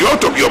me. Are you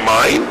out of your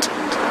mind?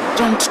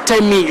 Don't tell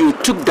me you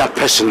took that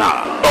personal.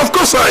 Of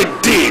course I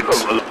did.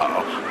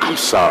 I'm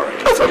sorry.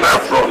 That's an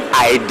affront.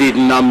 I did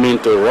not mean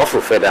to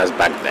ruffle feathers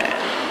back there.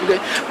 Okay?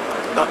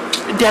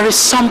 There is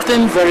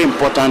something very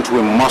important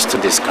we must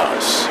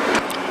discuss.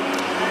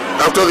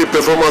 After the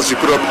performance you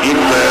put up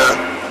in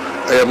there,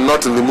 I am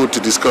not in the mood to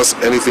discuss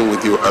anything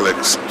with you,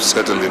 Alex.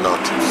 Certainly not.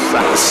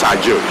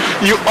 Sergio,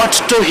 you ought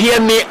to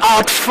hear me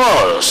out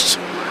first.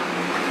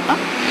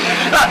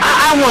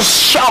 I was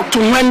shocked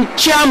when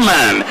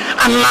Chairman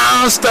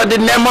announced the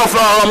name of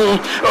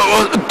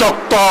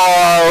Dr.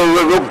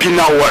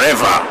 Robina or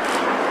whatever.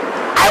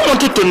 I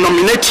wanted to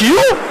nominate you.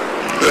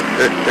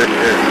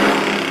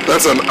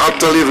 That's an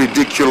utterly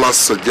ridiculous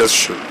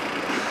suggestion.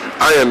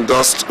 I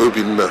endorsed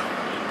Obina.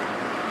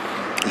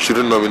 You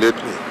shouldn't nominate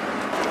me.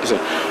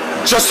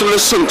 Just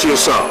listen to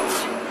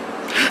yourself.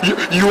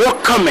 Your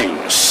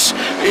comments,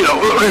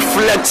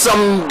 reflect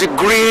some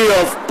degree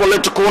of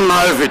political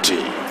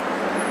naivety.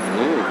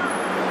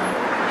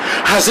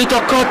 Has it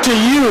occurred to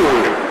you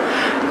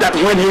that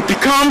when he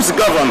becomes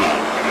governor,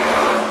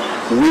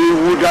 we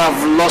would have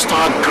lost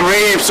our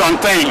grips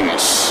on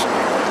things?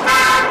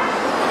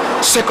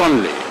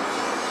 Secondly,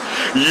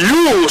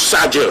 you,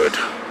 Sajid,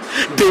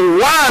 the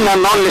one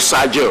and only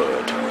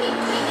Sajid,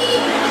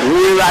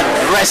 will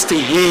address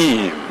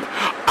him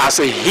as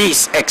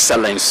His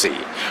Excellency,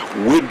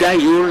 whether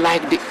you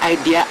like the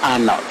idea or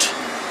not.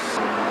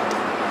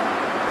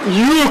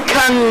 You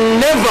can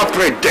never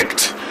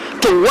predict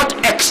to what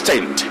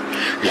extent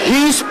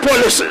his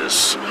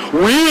policies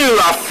will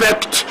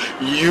affect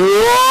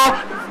your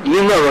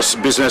numerous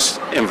business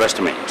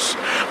investments,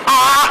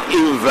 our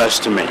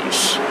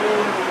investments.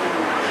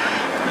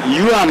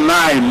 You and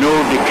I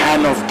know the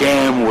kind of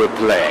game we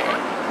play.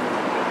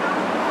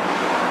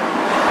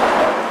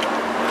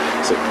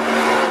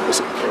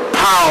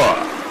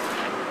 Power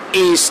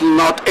is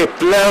not a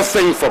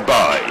plaything for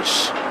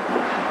boys.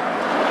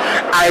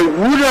 I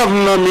would have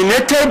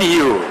nominated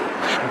you,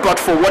 but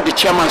for what the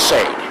chairman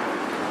said.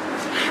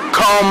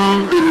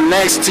 Come the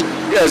next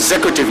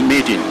executive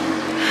meeting,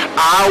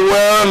 I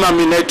will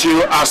nominate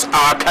you as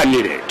our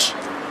candidate.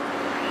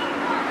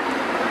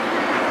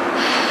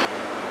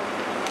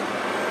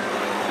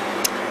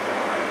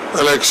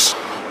 Alex,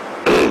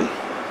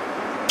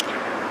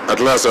 at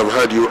last I've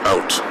had you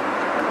out.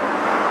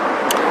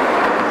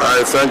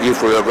 I thank you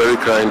for your very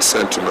kind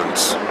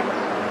sentiments.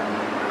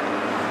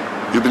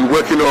 You've been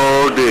working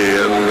all day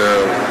and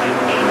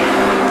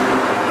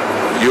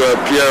your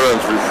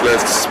appearance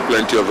reflects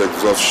plenty of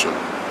exhaustion.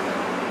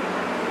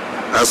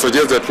 I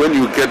suggest that when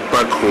you get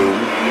back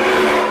home,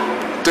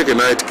 take a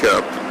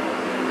nightcap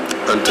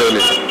and turn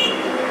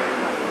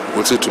it.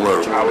 We'll see you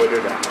tomorrow. I will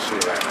do that. See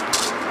you later.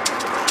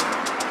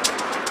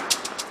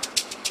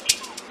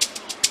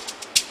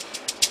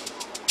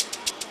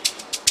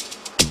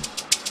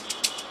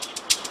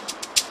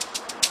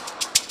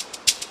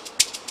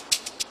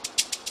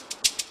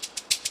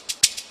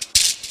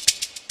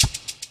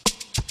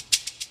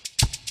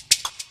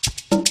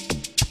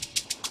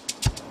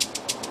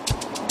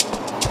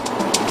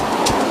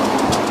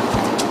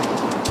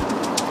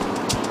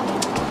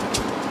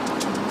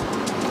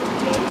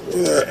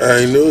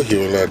 I know he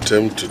will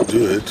attempt to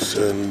do it,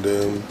 and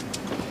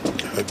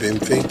I've been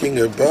thinking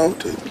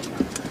about it.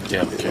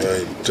 Yeah,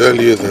 okay. I tell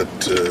you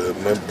that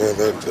I'm not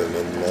bothered and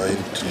I'm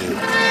lying to you.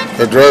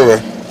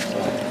 Driver,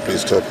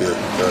 please stop here.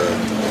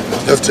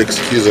 Just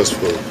excuse us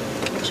for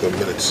some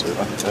minutes.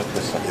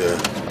 Yeah.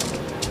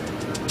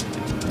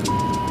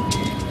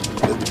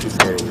 Don't be too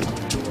far away.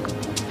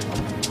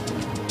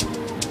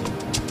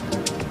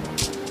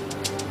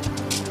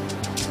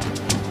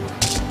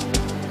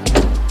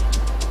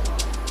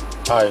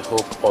 I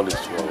hope all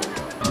is well.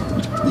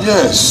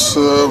 Yes,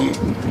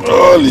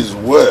 all is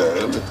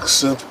well,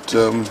 except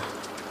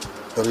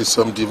there is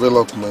some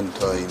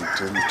development I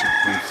intend to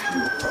brief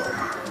you on.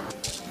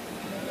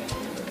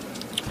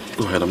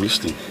 Go ahead, I'm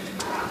listening.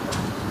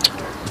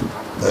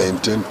 I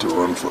intend to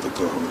run for the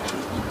governorship.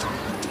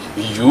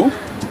 You?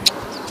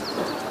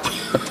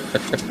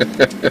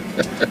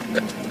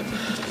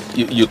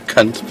 You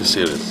can't be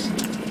serious.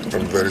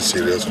 I'm very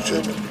serious,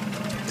 Chairman.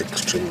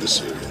 Extremely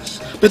serious.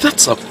 But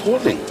that's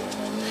appalling.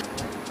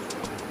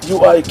 You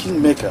are a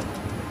kingmaker.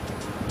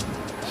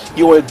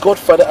 You are a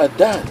godfather at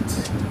that.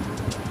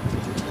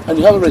 And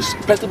you have a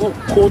respectable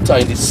quota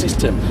in the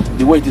system,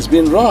 the way it is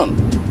being run.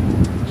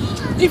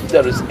 If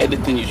there is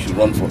anything you should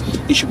run for,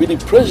 it should be the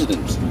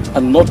president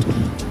and not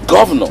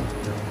governor.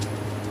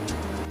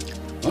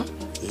 Huh?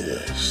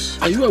 Yes.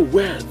 Are you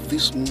aware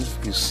this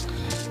move is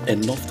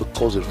enough to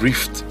cause a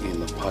rift in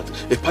the party?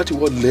 A party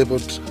what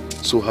labored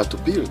so hard to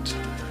build.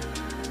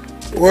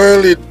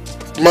 Well, it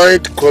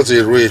might cause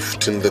a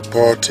rift in the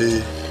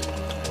party,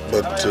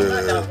 but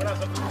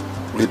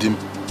it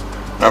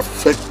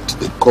affect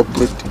the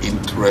corporate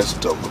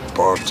interest of the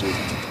party.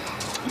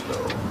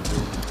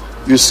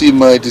 You see,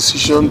 my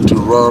decision to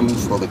run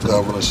for the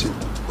governorship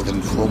was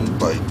informed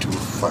by two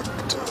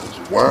factors.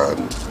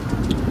 One,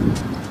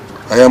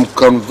 I am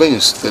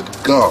convinced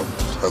that God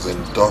has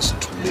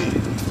endorsed me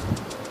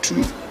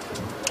too.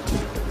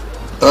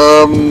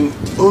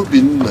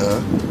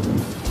 Obinna,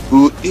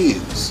 who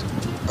is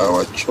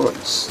our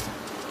choice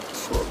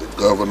for the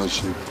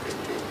governorship,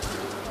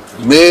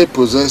 may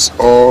possess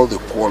all the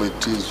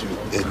qualities you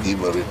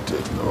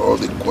enumerated, all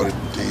the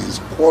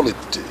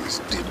qualities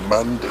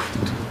demanded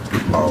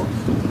of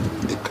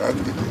a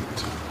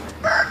candidate.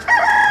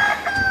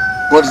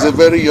 But he's a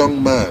very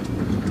young man,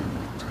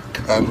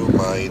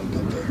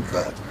 callow-minded at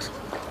that,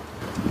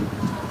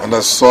 and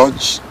as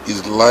such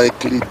is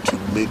likely to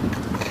make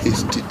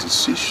hasty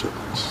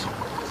decisions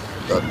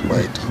that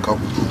might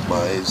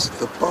compromise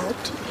the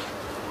party.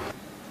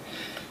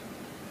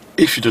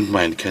 If you don't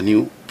mind, can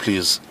you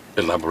please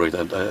elaborate?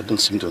 I don't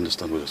seem to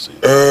understand what you're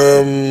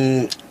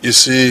saying. You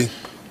see,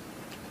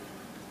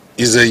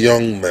 he's a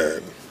young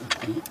man.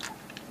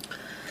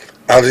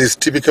 As is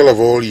typical of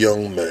all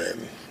young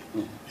men,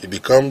 he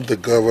becomes the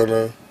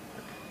governor,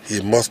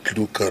 he must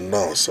look on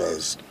us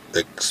as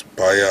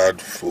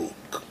expired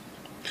folk.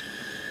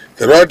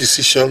 There are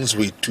decisions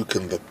we took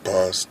in the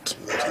past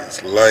that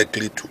is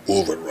likely to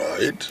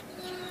override,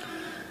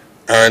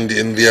 and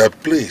in their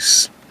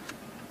place,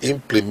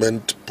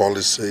 implement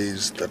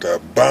policies that are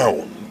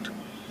bound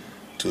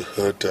to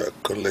hurt our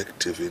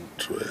collective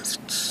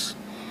interests.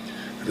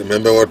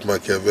 Remember what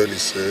Machiavelli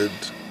said?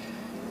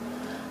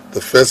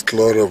 The first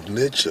law of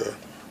nature,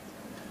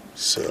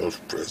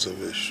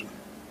 self-preservation.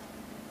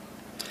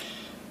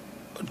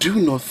 Do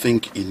you not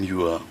think, in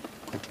your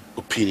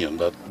opinion,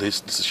 that this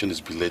decision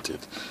is belated?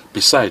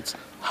 Besides,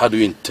 how do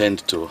you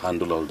intend to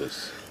handle all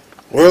this?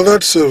 Well,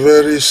 that's a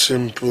very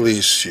simple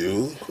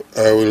issue.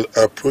 I will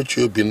approach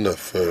Obinna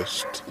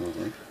first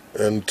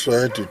and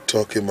try to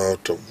talk him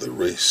out of the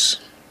race.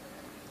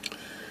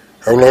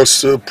 I will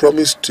also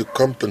promise to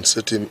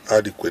compensate him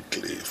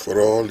adequately for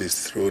all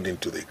he's thrown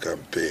into the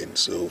campaign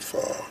so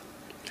far.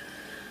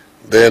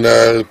 Then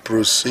I'll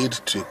proceed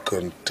to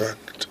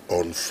contact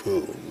on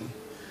phone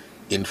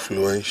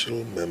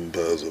influential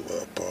members of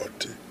our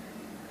party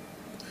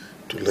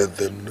to let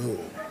them know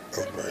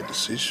of my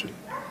decision.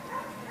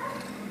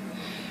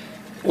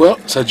 Well,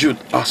 Sir Jude,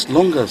 as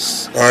long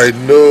as... I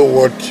know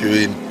what you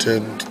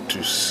intend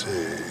to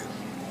say.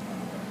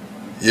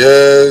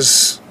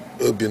 Yes,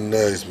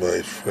 Obinna is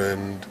my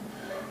friend.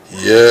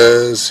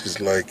 Yes,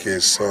 he's like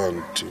a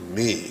son to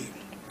me.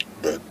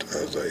 But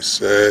as I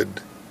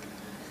said,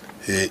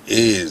 he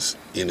is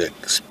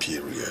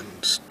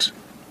inexperienced.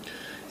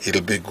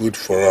 It'll be good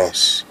for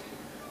us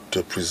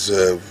to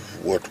preserve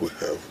what we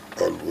have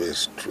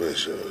always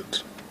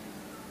treasured.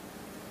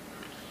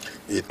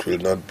 It will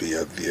not be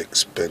at the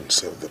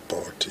expense of the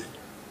party.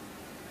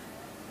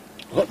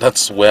 Well,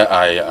 that's where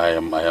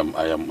I'm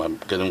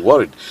getting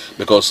worried,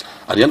 because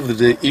at the end of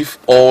the day, if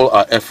all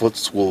our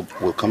efforts will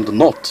come to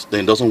naught,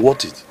 then it doesn't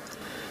worth it.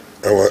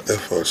 Our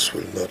efforts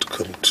will not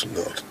come to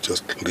naught.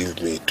 Just leave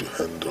me to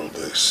handle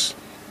this.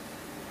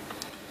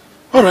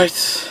 All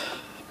right.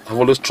 I've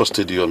always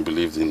trusted you and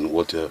believed in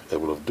what you're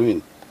able of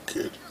doing.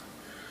 Good.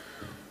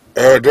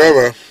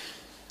 Driver,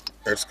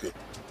 let's go.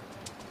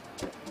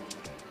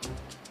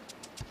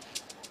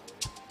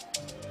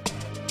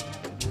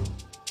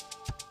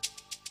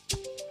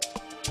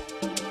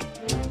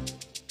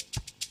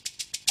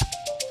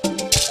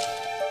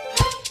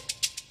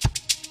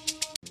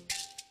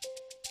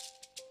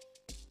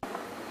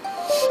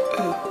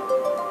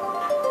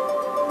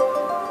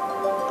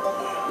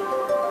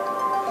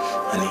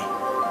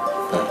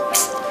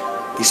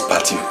 These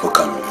party people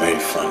can be very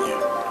funny.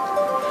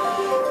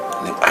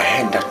 I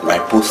heard that my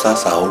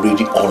posters are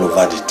already all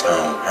over the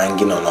town,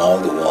 hanging on all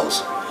the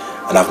walls.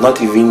 And I've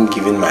not even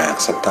given my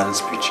acceptance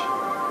speech.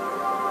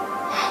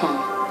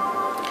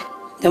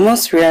 They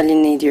must really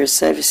need your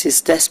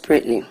services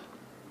desperately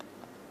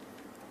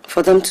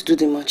for them to do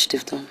the much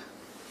they've done.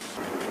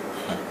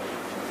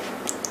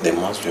 They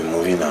must be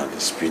moving at the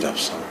speed of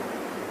sound.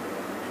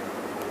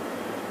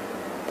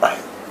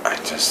 I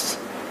just...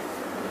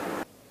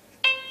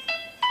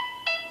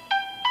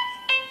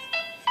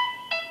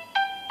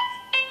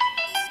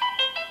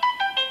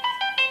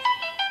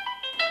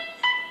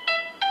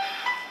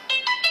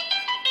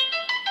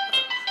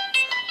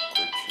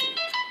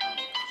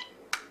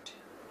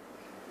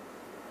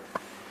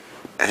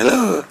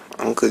 Hello,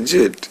 Uncle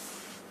Jude.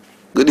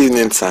 Good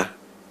evening, sir.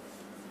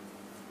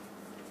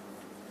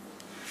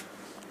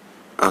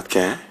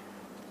 Okay.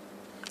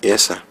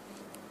 Yes, sir.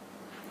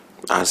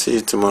 I'll see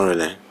you tomorrow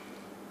then.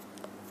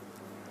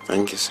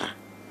 Thank you, sir.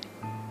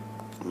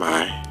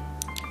 Bye.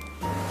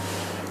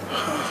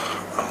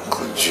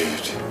 Uncle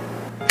Jude.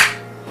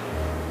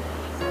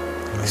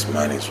 This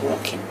man is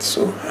working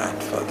so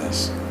hard for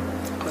this.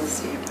 What's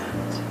he about?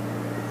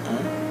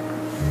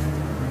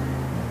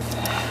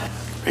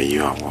 But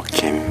you are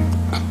working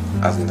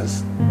as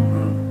this.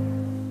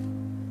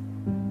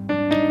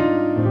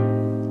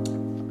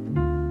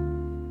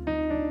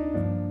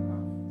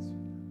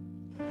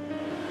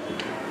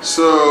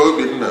 So,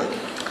 Obinna,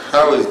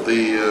 how is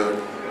the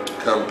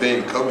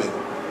campaign coming?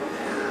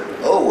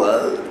 Oh,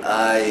 well,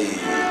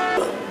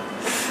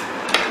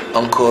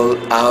 Uncle,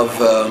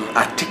 I've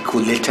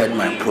articulated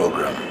my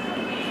program.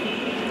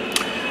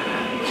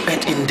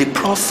 And in the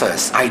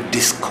process, I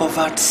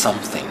discovered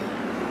something.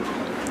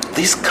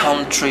 This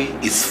country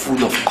is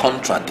full of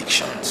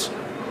contradictions.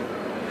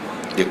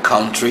 The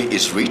country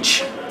is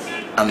rich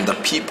and the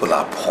people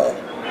are poor.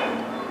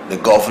 The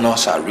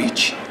governors are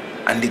rich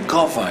and the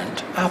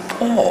governed are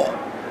poor.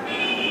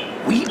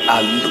 We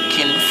are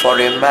looking for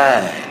a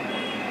man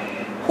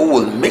who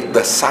will make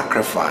the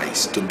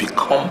sacrifice to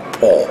become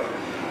poor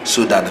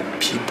so that the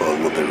people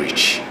will be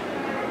rich.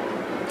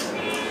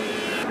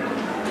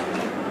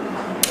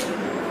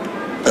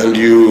 And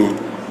you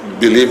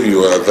believe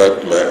you are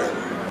that man?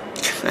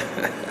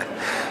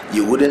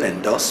 You wouldn't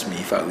endorse me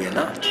if I were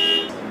not.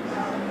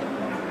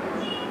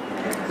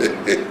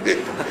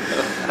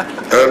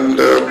 And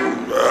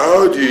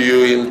how do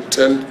you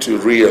intend to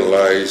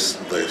realize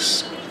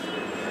this?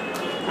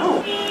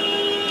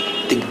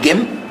 The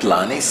game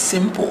plan is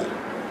simple.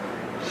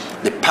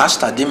 The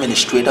past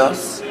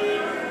administrators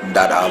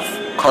that have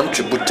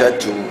contributed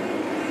to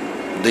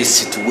this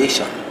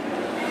situation,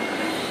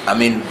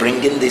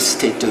 bringing this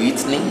state to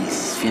its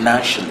knees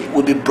financially,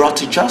 will be brought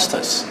to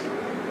justice.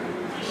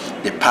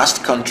 The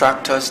past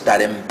contractors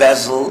that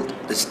embezzled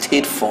the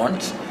state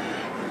funds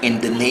in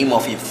the name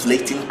of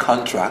inflating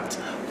contracts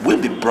will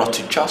be brought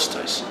to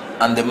justice,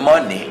 and the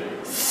money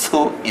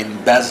so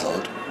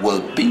embezzled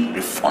will be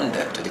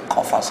refunded to the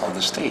coffers of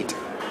the state.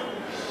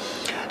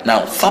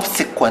 Now,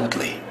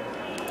 subsequently,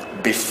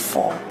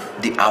 before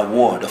the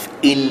award of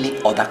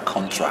any other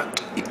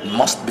contract, it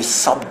must be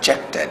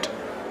subjected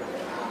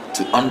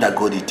to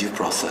undergo the due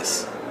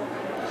process.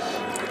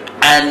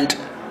 And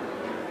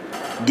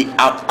the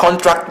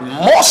contract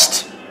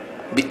must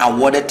be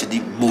awarded to the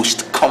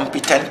most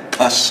competent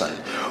person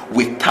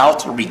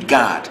without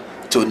regard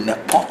to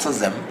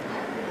nepotism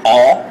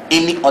or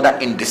any other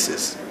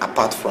indices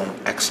apart from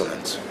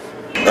excellence.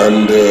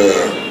 And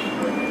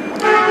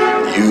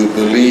you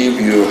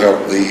believe you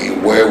have the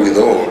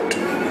wherewithal to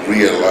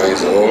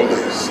realize all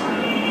this?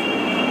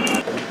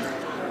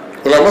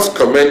 Well, I must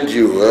commend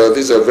you.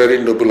 These are very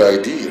noble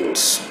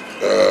ideals.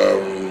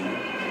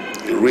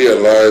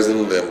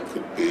 Realizing them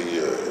could be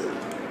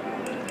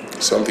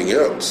something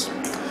else.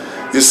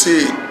 You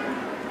see,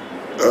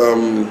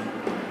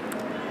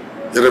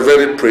 you're a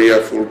very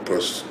prayerful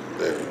person.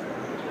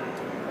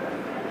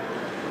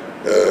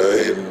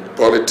 In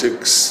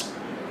politics,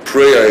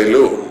 prayer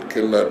alone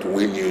cannot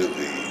win you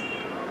the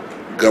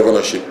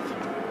governorship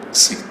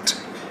seat.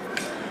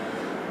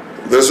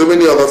 There are so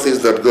many other things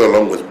that go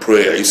along with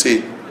prayer. You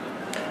see,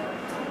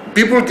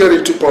 people get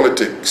into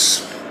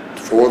politics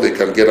for what they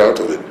can get out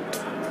of it.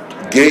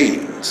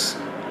 Gains,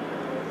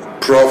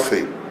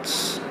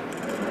 profits,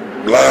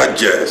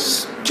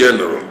 largesse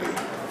generally.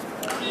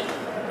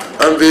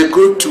 And they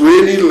go to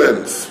any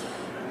length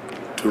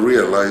to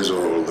realize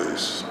all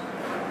this.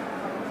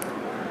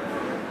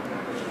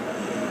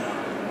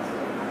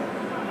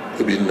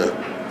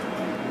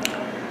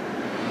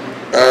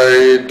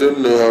 I don't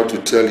know how to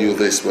tell you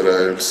this, but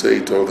I'll say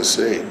it all the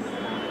same.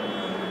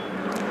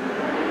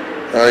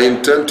 I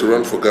intend to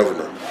run for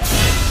governor.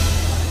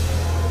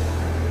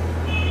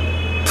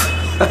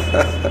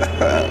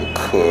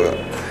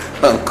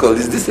 Uncle,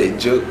 is this a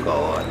joke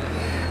or what?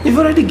 You've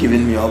already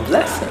given me your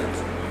blessings.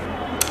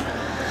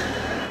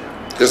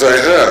 Yes, I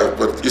have,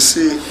 but you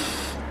see,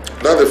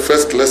 that's the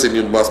first lesson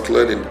you must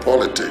learn in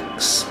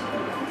politics.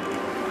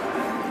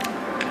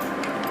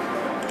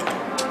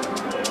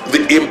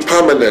 The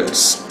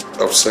impermanence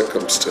of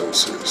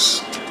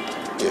circumstances.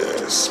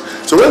 Yes.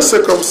 So when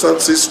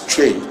circumstances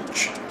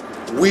change,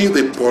 we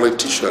the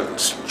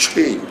politicians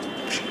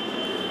change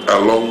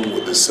along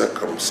with the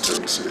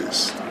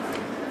circumstances.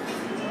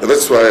 And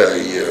that's why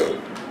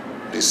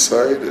I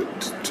decided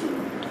to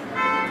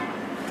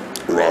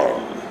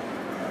run.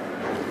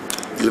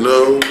 You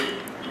know,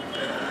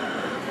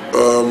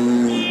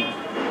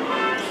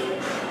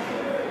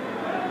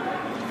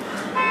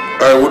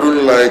 I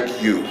wouldn't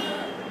like you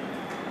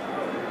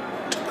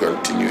to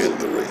continue in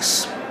the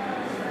race.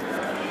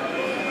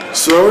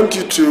 So I want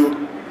you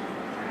to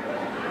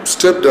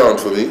step down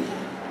for me.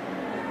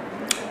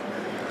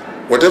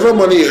 Whatever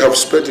money you have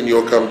spent in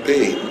your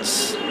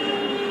campaigns,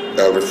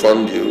 I'll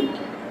refund you,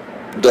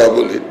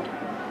 double it,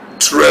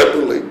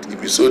 treble it,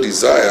 if you so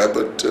desire,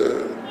 but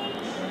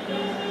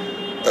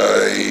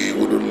I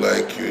wouldn't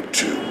like you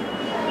to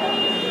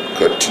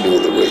continue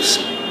the race.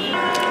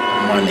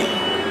 Money.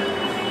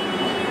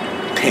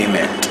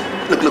 Payment.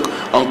 Look,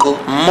 Uncle,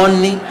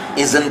 money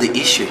isn't the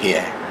issue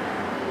here.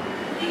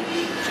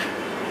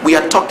 We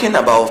are talking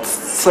about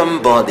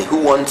somebody who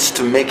wants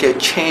to make a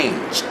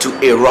change to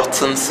a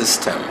rotten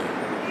system.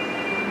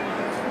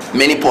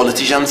 Many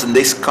politicians in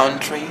this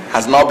country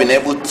has not been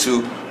able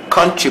to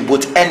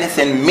contribute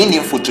anything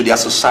meaningful to their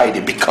society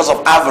because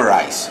of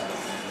avarice.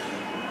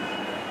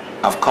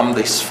 I've come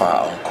this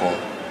far, Uncle,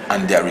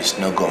 and there is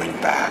no going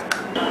back.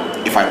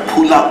 If I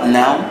pull out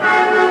now,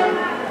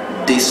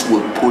 this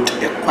will put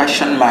a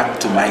question mark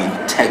to my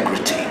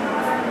integrity.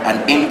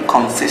 And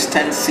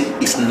inconsistency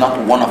is not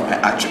one of my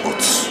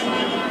attributes.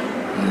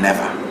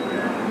 Never.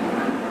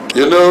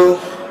 You know,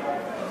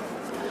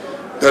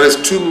 there is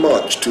too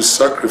much to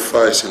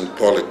sacrifice in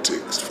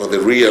politics for the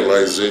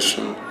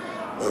realization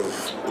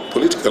of a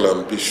political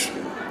ambition.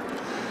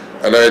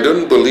 And I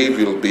don't believe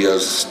you'll be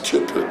as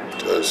stupid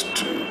as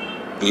to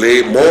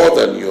lay more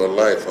than your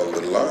life on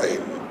the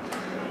line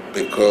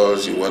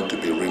because you want to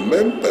be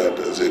remembered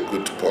as a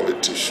good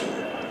politician.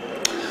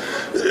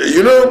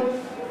 You know,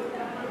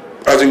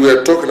 as we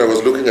were talking, I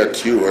was looking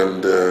at you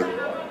and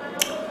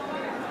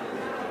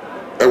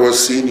I was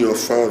seeing your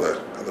father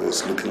and I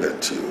was looking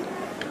at you.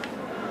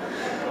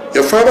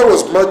 Your father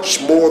was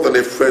much more than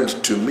a friend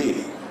to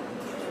me.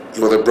 He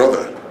was a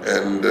brother,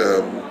 and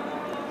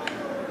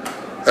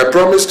I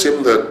promised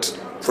him that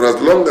for as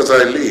long as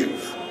I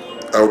live,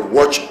 I would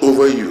watch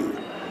over you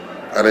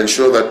and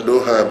ensure that no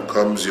harm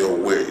comes your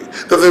way.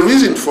 There's a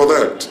reason for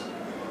that.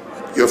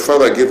 Your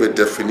father gave a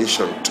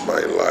definition to my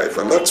life,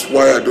 and that's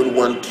why I don't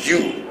want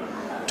you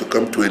to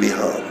come to any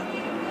harm.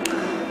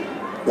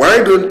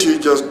 Why don't you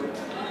just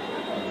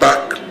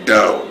back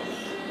down?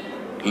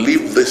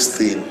 Leave this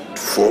thing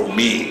for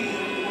me.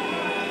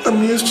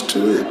 I'm used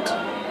to it.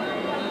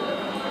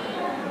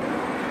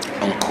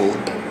 Uncle,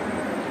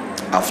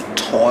 I've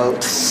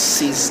toiled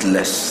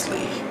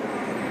ceaselessly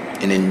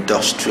in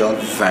industrial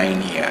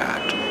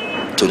vineyard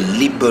to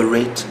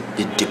liberate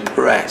the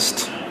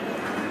depressed,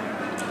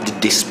 the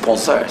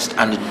dispossessed,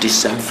 and the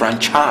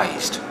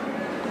disenfranchised.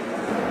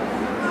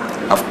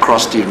 I've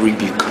crossed the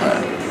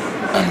Rubicon,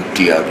 and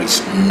there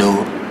is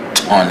no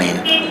turning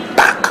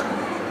back.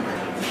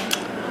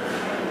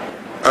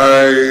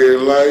 I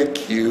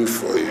like you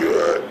for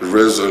your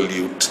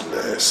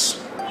resoluteness.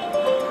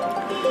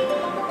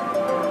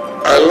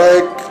 I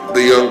like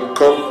the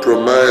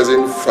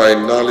uncompromising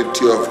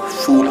finality of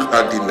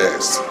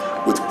foolhardiness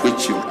with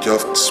which you've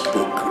just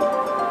spoken.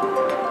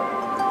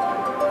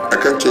 I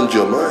can't change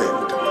your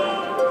mind.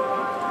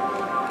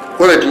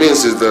 What it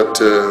means is that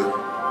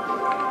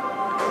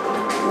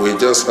we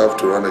just have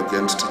to run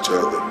against each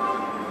other,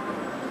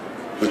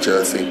 which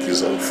I think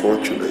is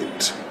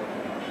unfortunate.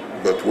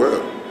 But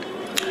well,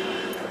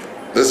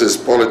 this is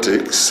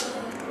politics,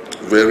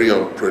 very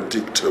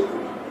unpredictable.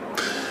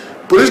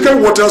 Political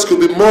waters could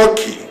be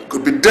murky,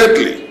 could be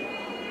deadly.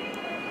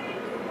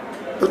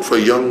 Not for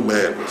young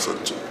men with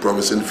such a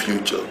promising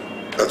future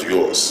as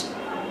yours.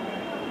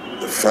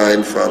 A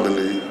fine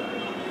family,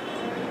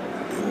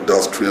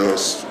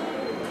 industrious,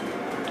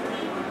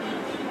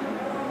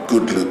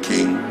 good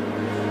looking,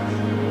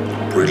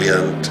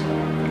 brilliant.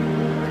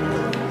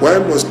 Why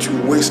must you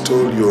waste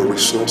all your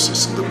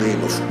resources in the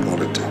name of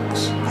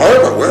politics?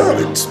 However, well,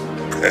 it's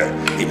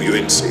if you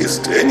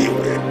insist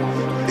anyway.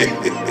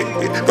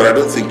 But I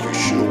don't think you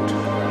should,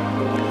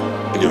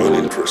 in your own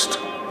interest.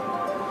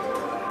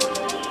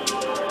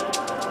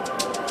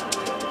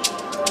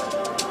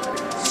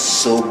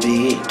 So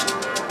be it.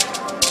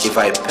 If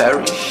I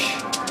perish,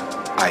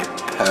 I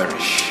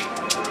perish.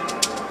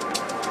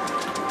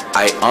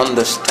 I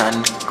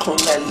understand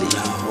clearly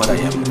what I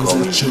am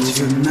going through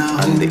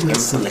and the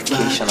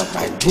implication of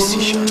my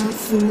decision,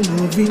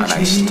 and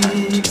I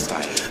stand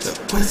by it.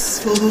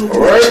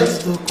 Alright,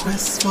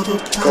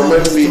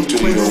 commend me to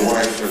your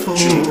wife and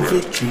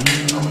children.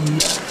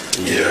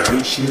 Yeah.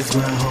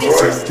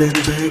 Alright. Then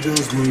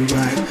beggars will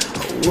write a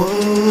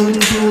world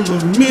full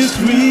of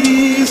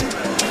mysteries.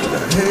 The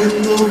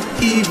hand of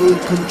evil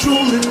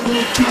controlling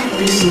the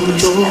people.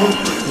 So Lord,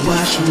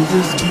 why should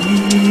this be?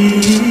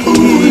 Oh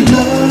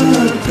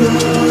Lord,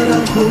 God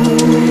of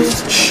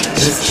hosts,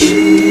 there's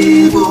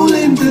evil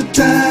in the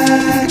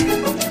dark.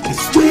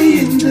 It's way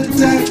in the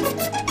dark.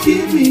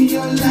 Give me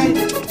your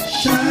light,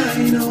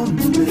 shine on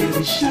me,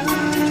 baby,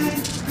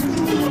 shine.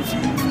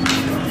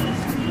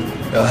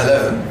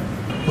 Hello,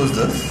 who's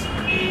this?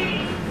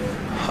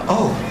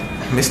 Oh,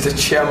 Mr.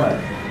 Chairman.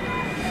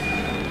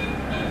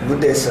 Good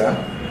day,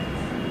 sir.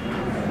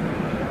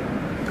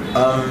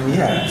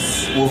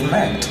 Yes, we've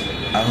met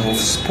and we've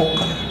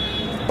spoken,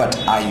 but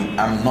I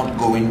am not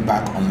going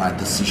back on my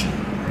decision.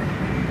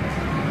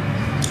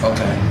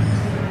 Okay.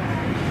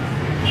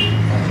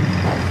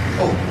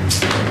 Oh,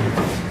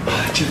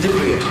 Chief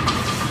Debrier.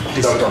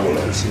 Dr.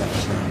 Mullins.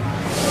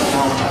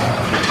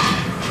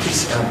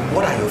 Please,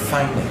 what are your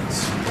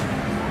findings?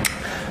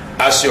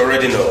 As you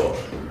already know,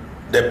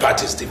 the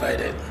party is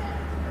divided.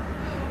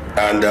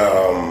 And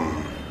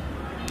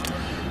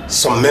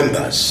some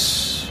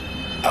members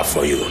are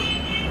for you,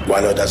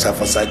 while others are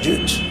for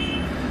Sajut.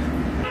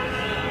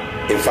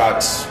 In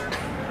fact,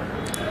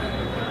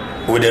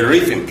 with the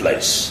reef in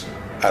place,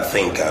 I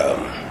think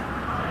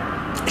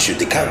you should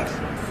decamp.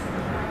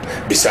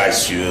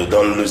 Besides, you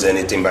don't lose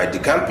anything by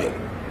decamping.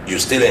 You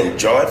still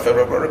enjoy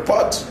favorable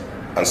report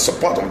and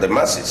support of the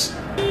masses.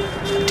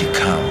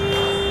 Decamp.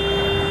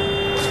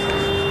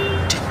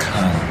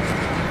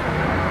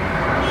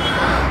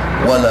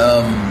 Well,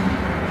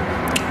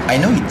 I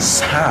know it's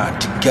hard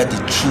to get the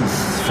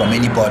truth from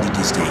anybody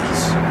these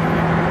days.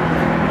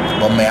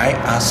 But may I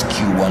ask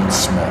you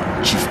once more,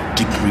 Chief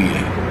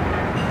Debrier,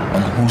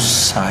 on whose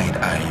side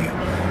are you?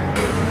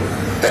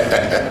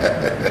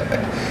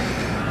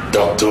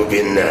 Dr.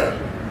 Binna,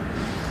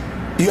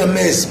 you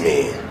amaze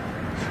me.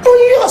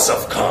 Oh, yes,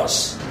 of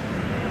course.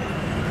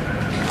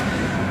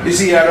 You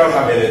see, I don't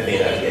have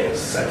anything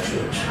against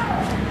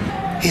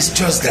Sachuch. It's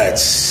just that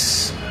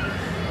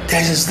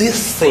there is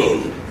this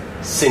thing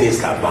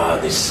cynical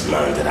about this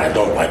man that I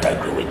don't quite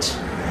agree with.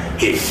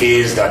 He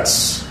feels that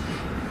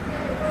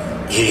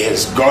he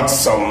has got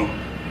some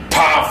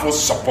powerful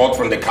support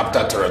from the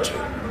capital territory.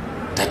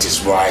 That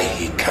is why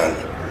he can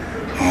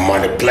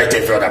manipulate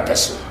every other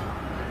person.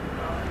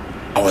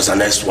 I was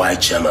an SY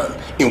chairman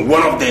in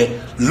one of the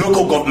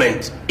local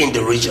government in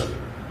the region.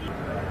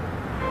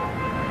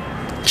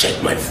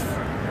 Check my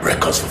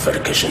records for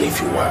verification if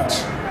you want.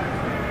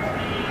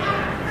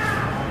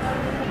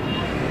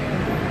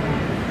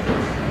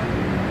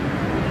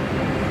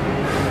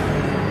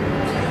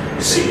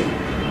 You see,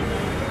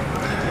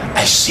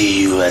 I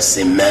see you as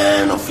a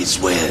man of his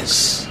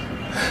ways,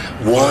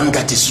 one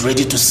that is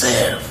ready to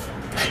serve,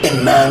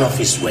 a man of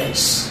his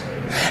ways.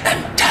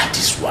 And that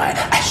is why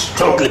I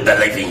strongly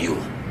believe in you.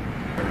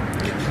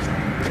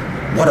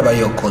 What about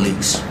your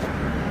colleagues?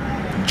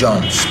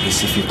 John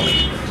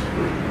specifically.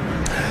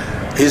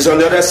 He's on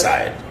the other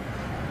side,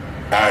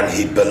 and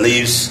he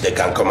believes they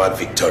can come out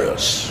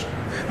victorious.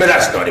 But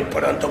that's not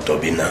important, Dr.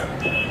 Obina.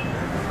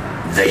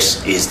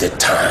 This is the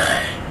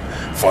time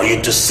for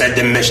you to set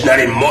the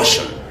machinery in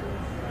motion.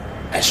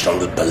 I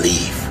strongly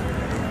believe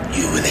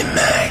you will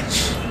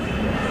emerge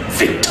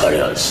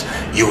victorious.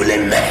 You will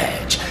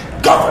emerge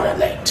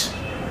governor-elect.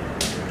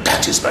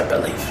 That is my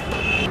belief.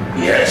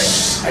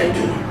 Yes, I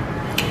do.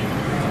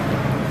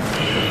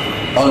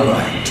 All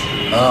right.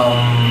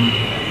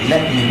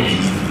 Let me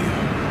believe you.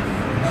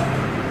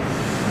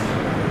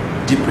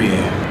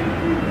 Deprier,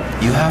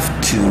 you have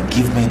to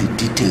give me the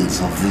details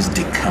of this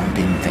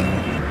decamping thing.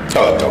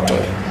 Oh,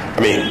 Doctor, I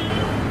mean,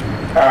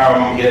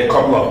 in a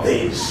couple of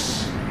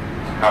days,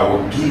 I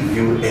will give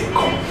you a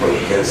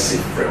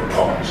comprehensive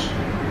report.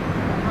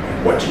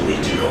 What you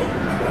need to know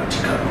about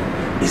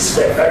decamping. It's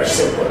a very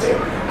simple thing,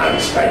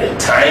 and by the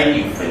time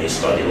you finish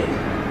studying it,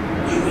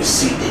 you will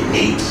see the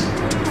need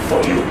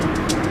for you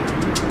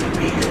to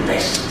be the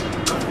next.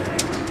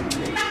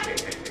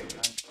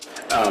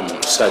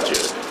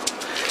 Sergio,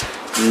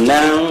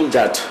 now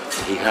that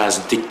he has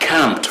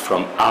decamped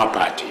from our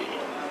party,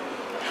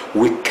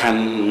 we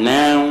can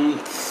now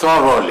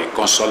thoroughly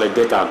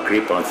consolidate our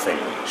grip on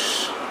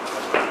things.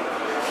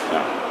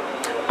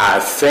 I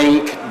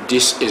think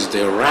this is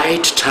the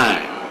right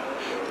time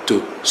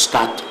to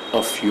start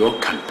off your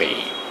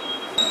campaign.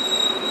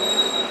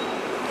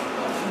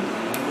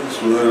 It's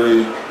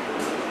very,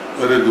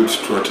 very good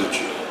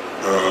strategy.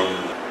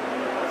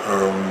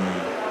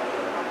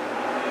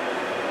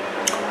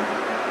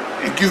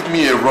 You give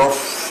me a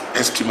rough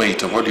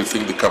estimate of what you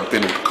think the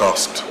campaign would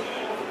cost.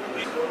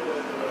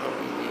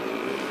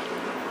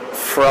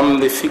 From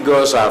the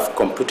figures I've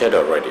computed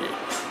already,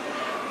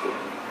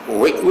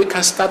 we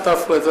can start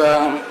off with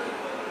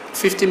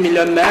 50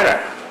 million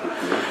naira.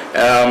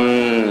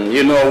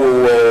 You know, we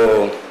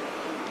will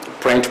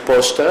print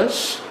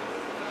posters,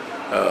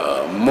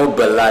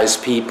 mobilize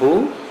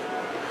people,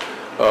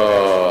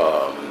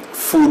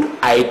 food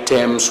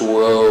items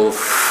will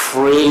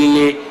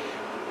freely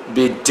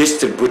be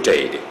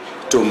distributed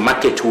to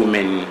market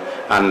women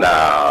and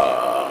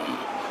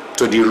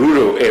to the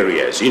rural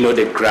areas, you know,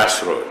 the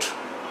grassroots.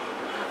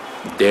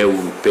 They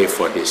will pay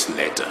for this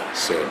later,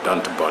 so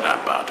don't bother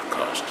about the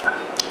cost.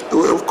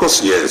 Well, of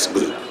course, yes,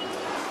 but...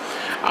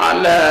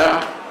 And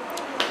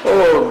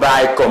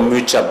buy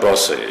commuter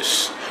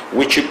buses,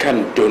 which you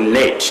can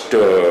donate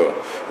to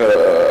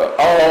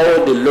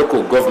all the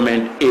local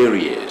government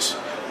areas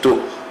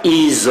to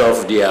ease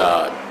off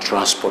their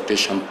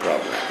transportation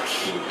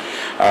problems.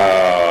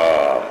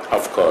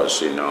 Of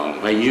course, you know,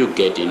 when you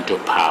get into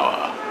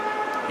power,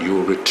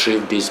 you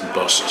retrieve these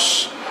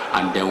buses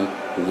and then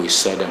we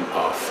set them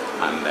off,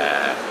 and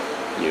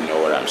you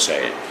know what I'm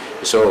saying.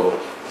 So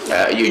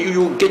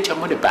you get your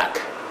money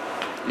back.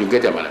 You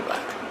get your money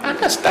back. And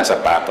that's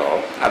about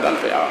all. I don't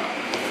think.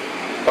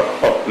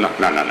 No.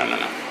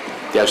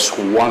 There's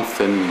one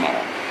thing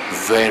more,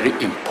 very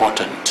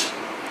important.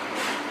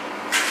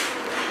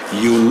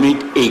 You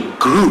need a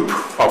group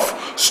of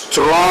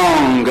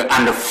strong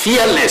and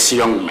fearless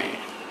young men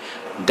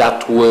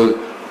that will,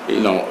 you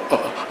know,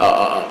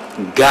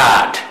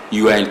 guard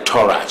your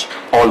entourage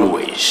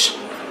always.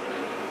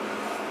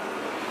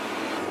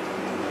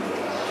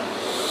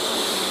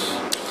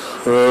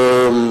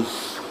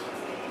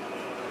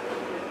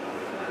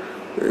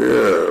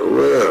 Yeah,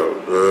 well,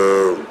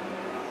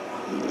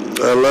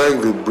 I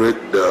like the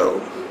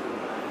breakdown.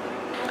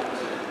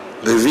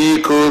 The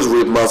vehicles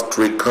we must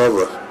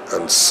recover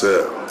and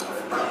sell.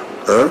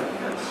 Huh?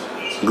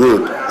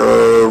 Good.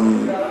 Well,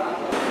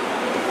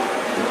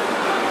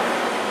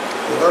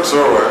 that's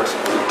all right.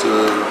 But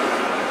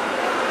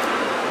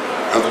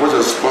as much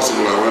as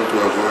possible, I want to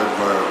avoid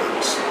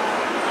violence.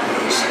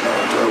 Yes, I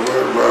want to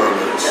avoid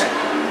violence.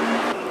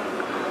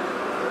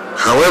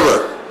 However,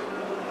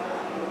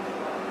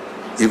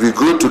 if you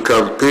go to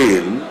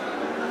campaign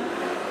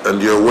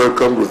and you're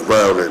welcomed with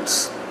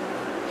violence,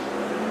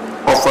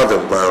 offer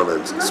them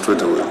violence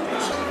straight away.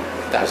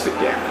 That's the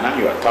game. Now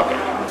you are talking.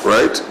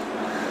 right?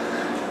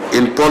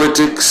 In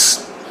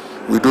politics,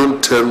 we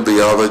don't turn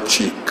the other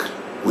cheek,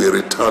 we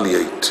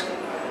retaliate.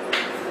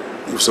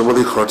 If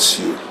somebody hurts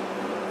you,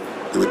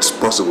 if it's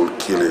possible,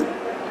 kill him.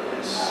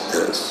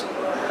 Yes.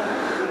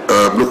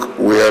 Look,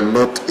 we are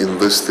not in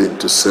this thing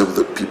to serve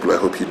the people. I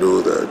hope you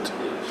know that.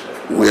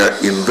 We are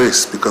in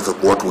this because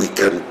of what we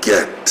can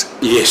get.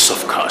 Yes,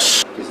 of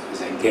course.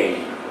 It's a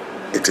game.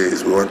 It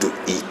is. We want to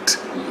eat.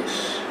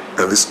 Yes.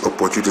 And this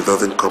opportunity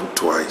doesn't come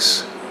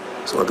twice.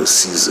 So we want to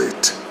seize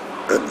it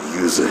and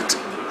use it.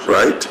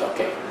 Right?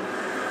 Okay.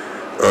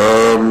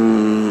 All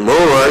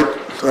right.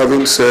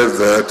 Having said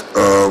that,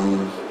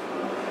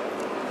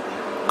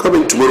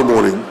 coming tomorrow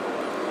morning,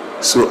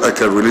 so I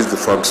can release the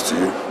funds to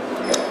you.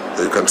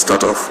 You can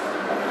start off.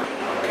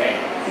 Okay,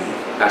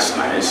 that's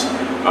nice.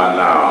 And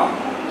now,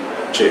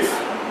 Chief,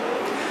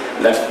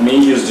 let me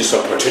use this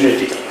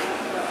opportunity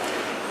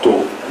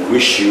to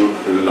wish you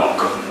luck.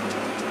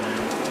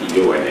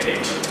 You and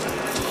it.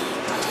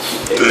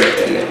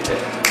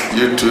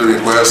 You too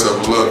require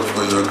some luck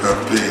for your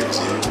campaigns.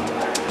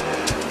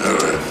 All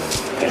right.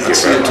 I'll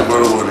see you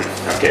tomorrow morning.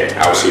 Okay,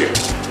 I'll see you.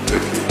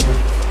 Thank you.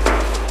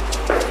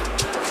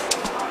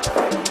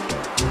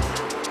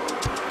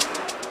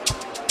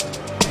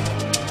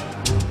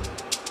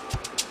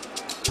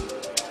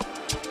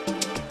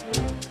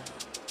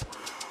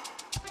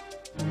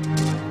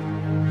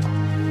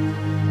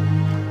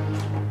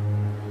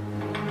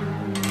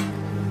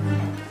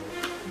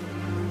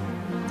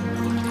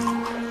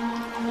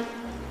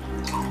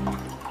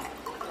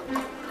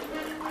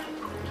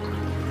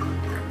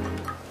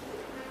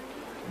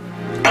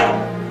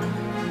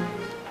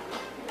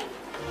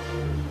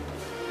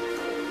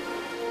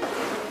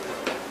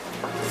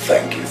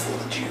 Thank you for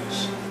the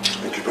juice.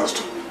 Thank you,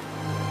 Pastor.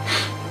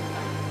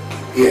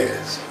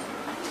 Yes.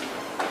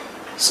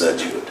 Sir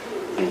Jude.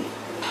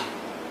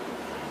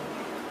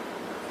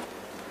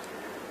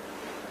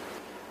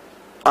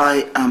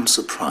 I am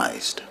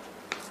surprised,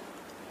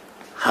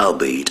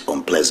 howbeit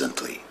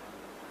unpleasantly,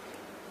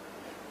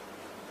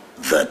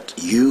 that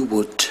you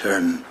would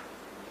turn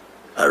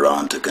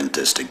around to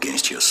contest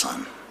against your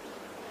son.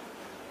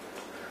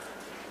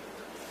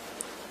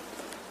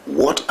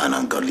 What an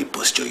ungodly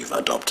posture you've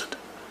adopted.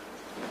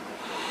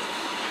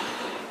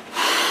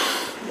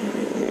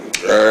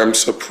 I am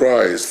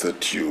surprised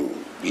that you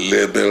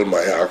label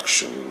my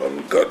action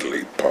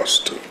ungodly,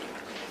 Pastor.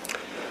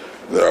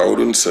 I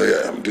wouldn't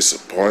say I am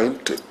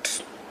disappointed.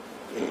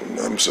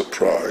 I'm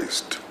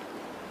surprised.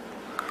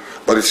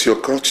 But it's your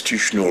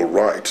constitutional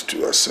right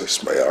to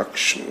assess my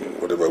action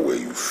whatever way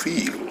you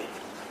feel.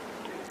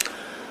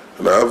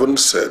 And I haven't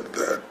said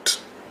that.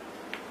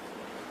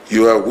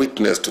 You are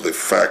witness to the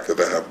fact that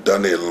I have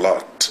done a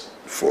lot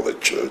for the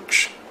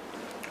church.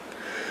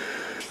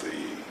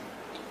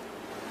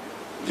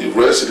 The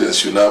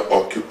residence you now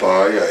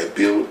occupy, I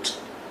built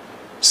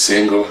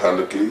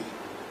single-handedly.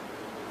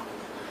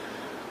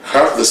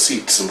 Half the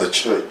seats in the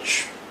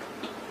church,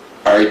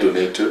 I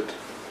donated.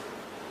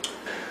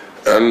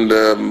 And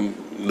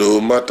no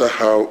matter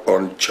how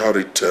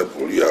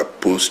uncharitable your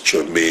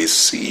posture may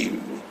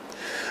seem,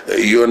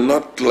 you're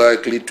not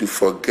likely to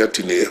forget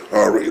in a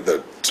hurry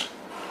that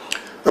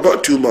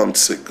about 2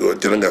 months ago,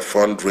 during a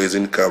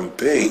fundraising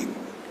campaign,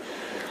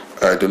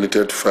 I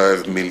donated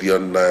 5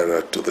 million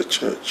naira to the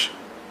church.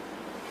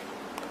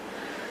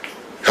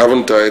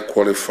 Haven't I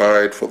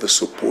qualified for the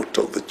support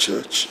of the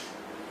church?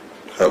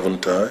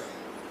 Haven't I?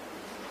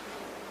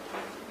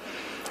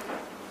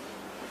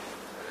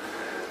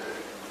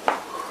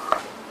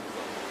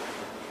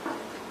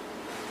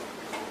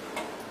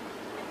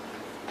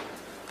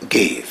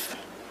 Give,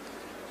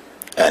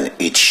 and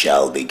it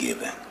shall be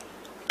given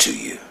to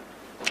you.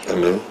 I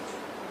know.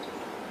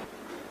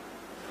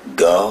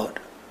 God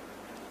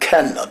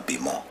cannot be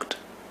mocked.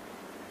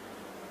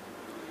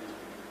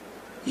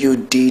 You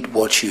did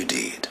what you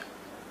did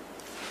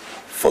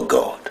for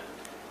God,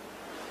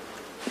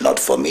 not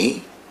for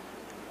me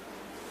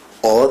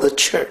or the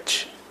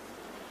church.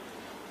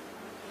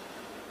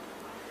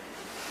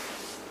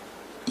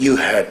 You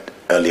had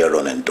earlier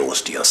on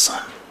endorsed your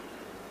son.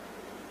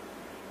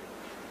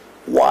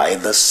 Why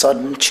the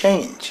sudden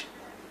change?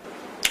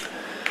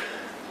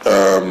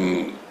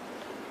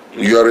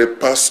 You are a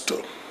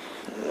pastor,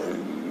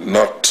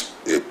 not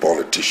a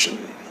politician.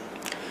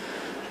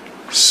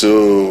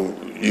 So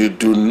you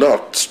do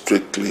not,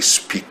 strictly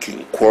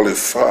speaking,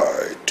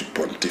 qualify to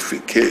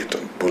pontificate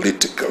on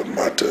political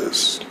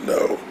matters,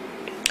 no.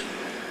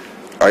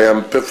 I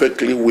am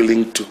perfectly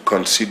willing to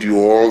concede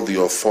all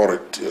the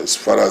authority as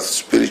far as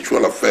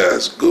spiritual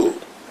affairs go,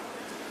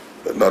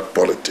 but not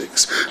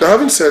politics. Now,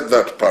 having said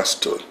that,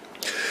 Pastor,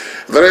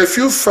 there are a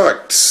few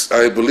facts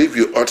I believe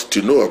you ought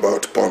to know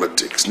about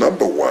politics.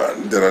 Number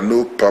one, there are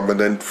no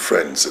permanent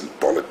friends in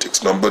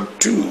politics. Number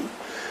two,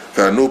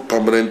 there are no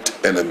permanent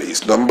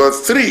enemies. Number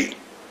three,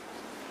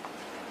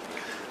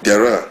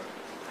 there are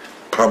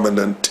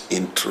permanent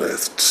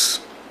interests.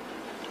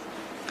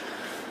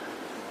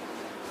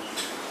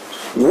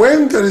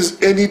 When there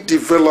is any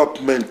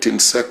development in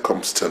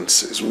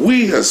circumstances,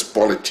 we as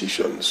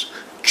politicians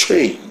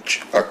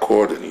change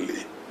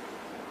accordingly.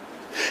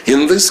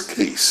 In this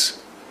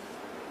case,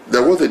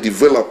 there was a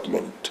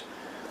development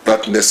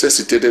that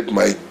necessitated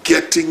my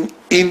getting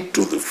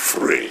into the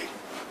fray.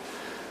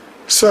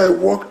 So I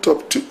walked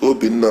up to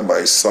Obinna,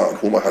 my son,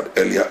 whom I had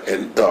earlier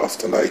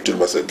endorsed, and I told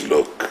him, I said,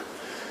 look,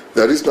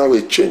 there is now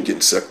a change in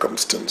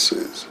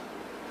circumstances.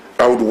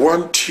 I would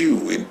want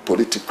you in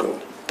political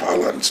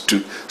parlance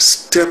to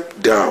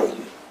step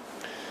down.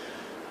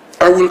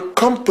 I will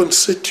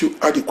compensate you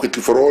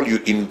adequately for all you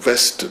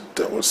invested.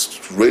 I was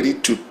ready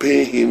to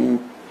pay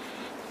him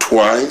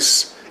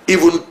twice,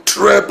 even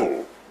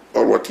treble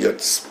or what he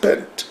had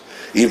spent,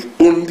 if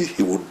only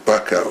he would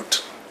back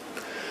out.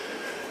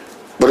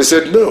 But he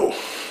said no,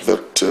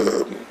 that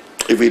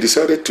if he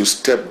decided to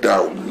step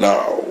down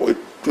now, it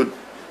would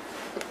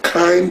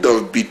kind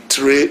of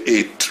betray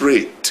a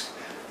trait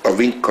of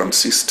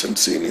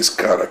inconsistency in his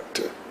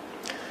character.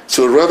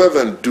 So rather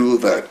than do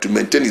that, to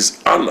maintain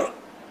his honor,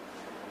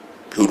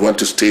 he would want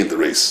to stay in the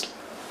race.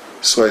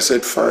 So I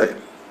said, fine,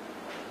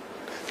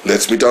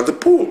 let's meet at the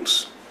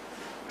polls.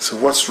 So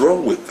what's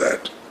wrong with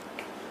that?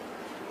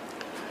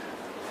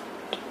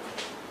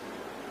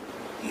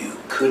 You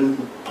couldn't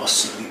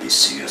possibly be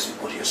serious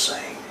with what you're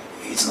saying.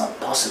 It's not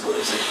possible,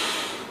 is it?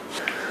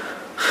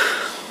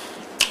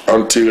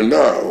 Until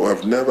now,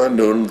 I've never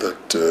known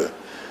that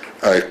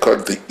I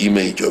caught the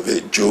image of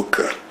a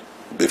joker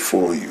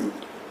before you.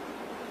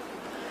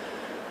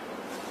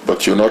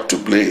 But you're not to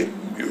blame.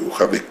 You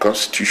have a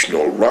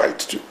constitutional right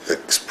to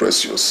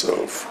express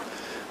yourself,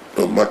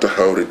 no matter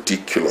how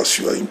ridiculous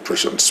your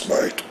impressions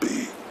might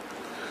be.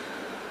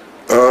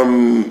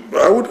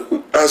 I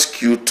wouldn't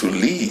ask you to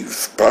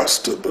leave,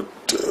 Pastor, but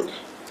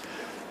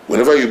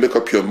whenever you make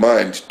up your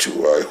mind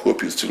to, I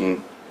hope you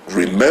still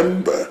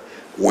remember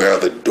where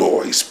the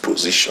door is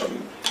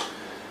positioned.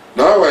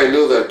 Now I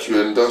know that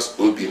you endorse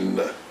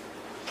Obinna,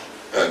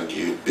 and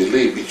you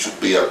believe it should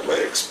be at my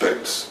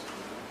expense.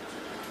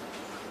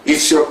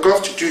 It's your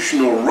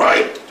constitutional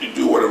right to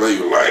do whatever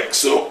you like,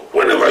 so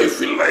whenever you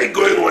feel like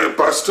going away,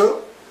 Pastor,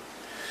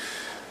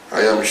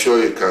 I am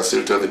sure you can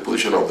still tell the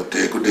position of the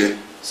day. Good day.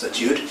 Sir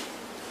Jude?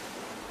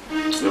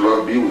 The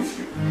Lord be with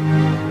you.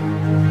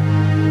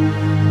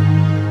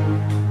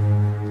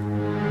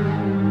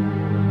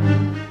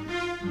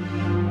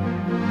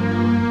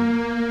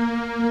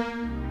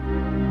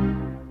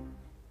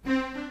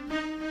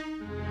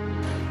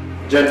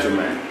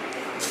 Gentlemen,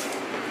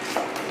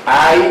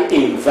 I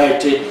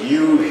invited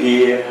you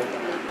here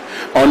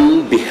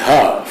on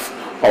behalf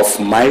of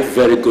my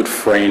very good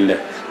friend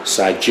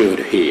Sir Jude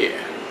here,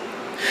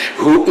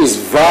 who is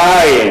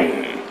vying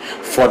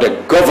for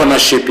the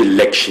governorship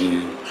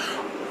election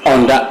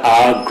under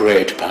our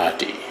great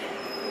party.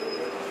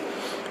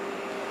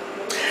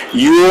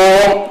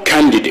 Your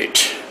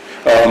candidate,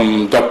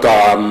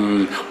 Dr.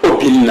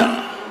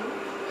 Obinna,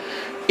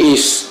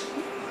 is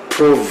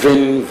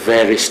proven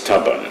very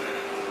stubborn.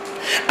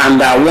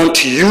 And I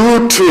want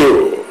you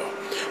to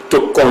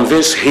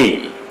convince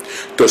him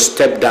to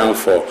step down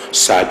for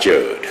Sir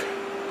Jude.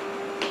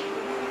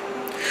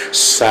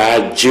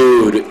 Sir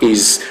Jude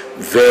is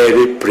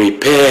very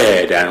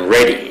prepared and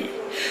ready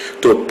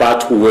to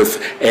part with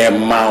a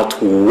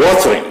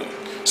mouth-watering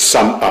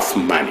sum of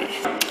money.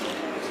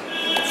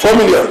 4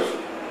 million.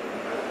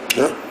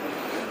 Yeah?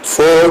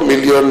 4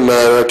 million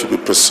naira to be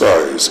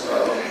precise.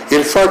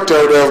 In fact,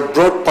 I would have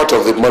brought part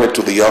of the money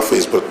to the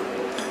office, but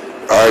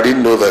I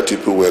didn't know that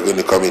people were going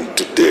to come in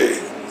today.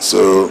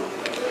 So,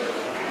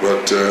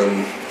 but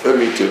let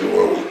me tell you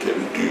what we can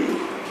do.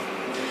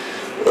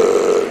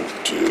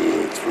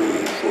 2,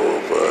 3,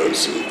 4, 5,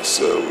 6,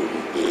 7,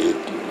 8,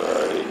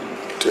 9,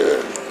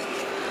 10.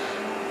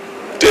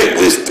 Take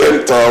this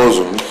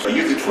 10,000.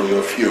 Use it for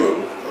your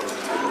fuel.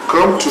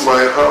 Come to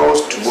my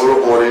house tomorrow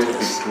morning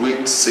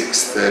between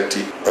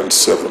 6:30 and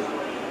 7.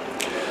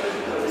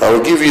 I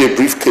will give you a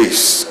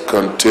briefcase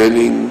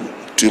containing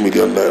 2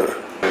 million naira.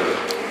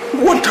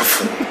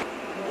 Wonderful.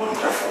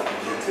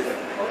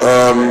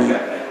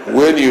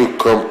 When you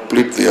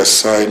complete the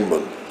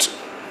assignment,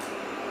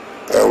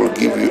 I will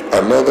give you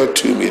another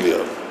 2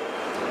 million.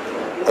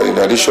 And in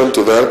addition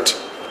to that,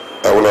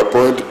 I will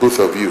appoint both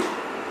of you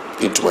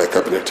into my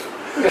cabinet.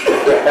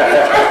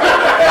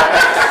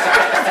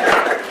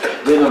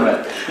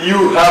 Gentlemen,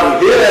 you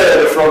have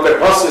heard from the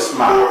horse's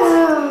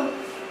mouth.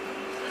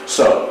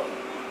 So,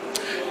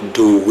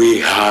 do we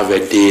have a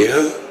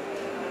deal?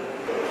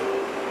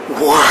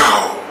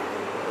 Wow.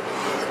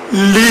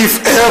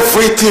 Leave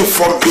everything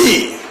for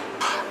me.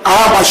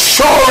 I'm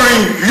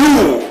assuring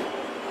you,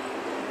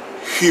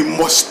 he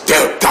must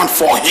step down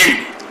for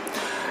him.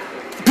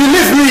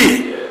 Believe me,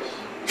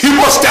 he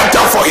must step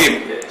down for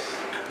him.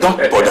 Don't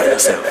bother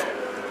yourself.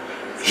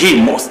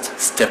 He must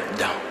step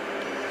down.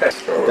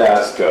 That's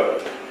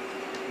good.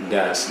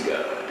 That's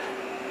good.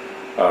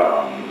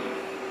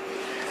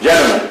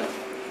 Gentlemen,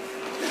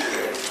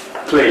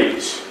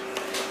 please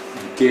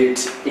get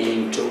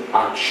into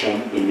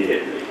action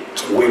immediately.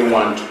 We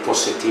want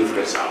positive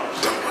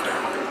results.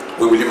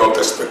 We will live up to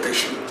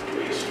expectation.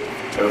 Please.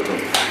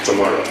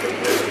 Tomorrow.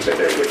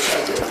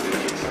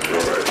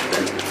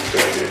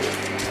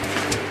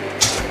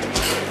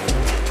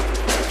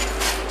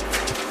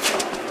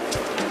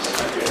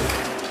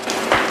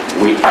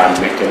 We are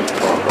making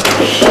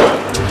progress.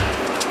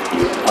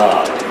 You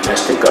are the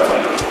next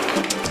governor.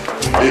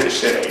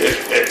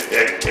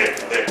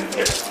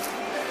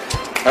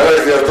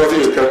 Alex, I thought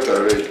you kept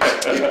arranged.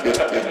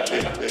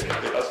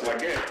 That's my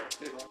game.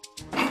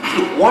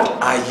 What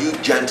are you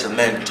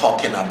gentlemen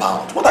talking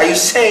about? What are you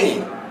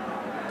saying?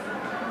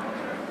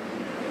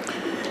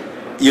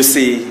 You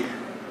see,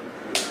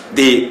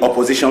 the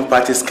opposition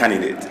party's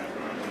candidate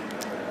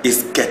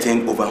is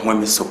getting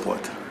overwhelming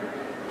support.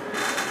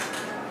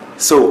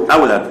 So I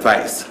would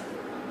advise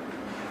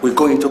we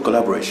go into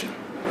collaboration.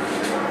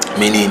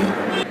 Meaning?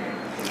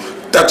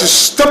 That you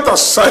stepped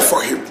aside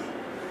for him,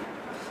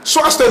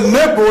 so as to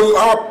enable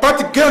our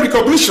party gain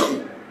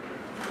recognition,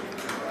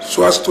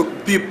 so as to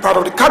be part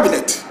of the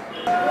cabinet.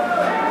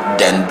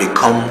 Then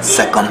become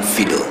second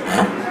fiddle,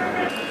 huh?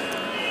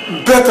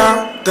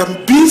 Better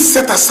than being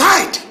set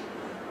aside.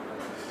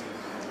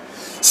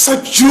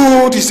 Sir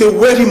Jude is a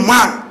wealthy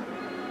man,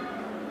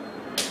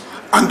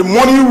 and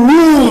money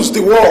rules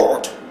the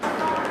world.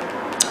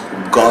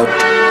 God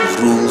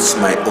rules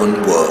my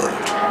own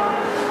world,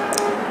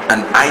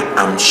 and I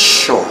am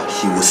sure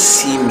he will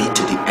see me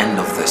to the end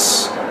of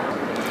this.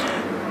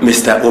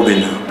 Mr.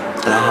 Obina.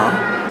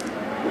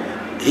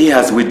 He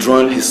has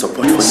withdrawn his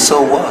support for you.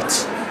 So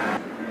what?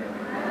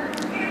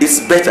 It's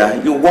better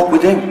you work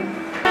with him.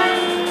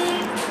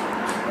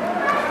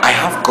 I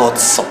have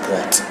God's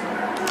support,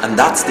 and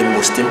that's the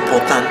most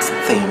important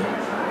thing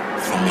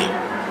for me.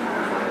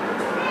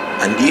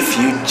 And if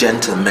you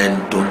gentlemen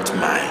don't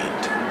mind,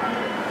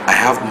 I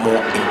have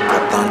more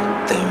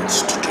important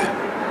things to do.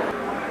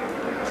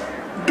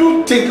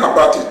 Do think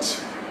about it.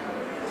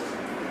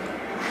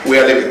 We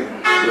are leaving.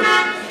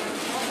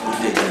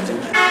 Good day,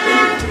 gentlemen.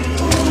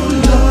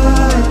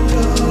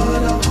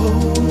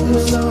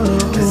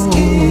 There's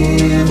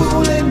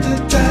evil in the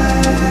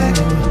dark,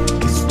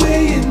 it's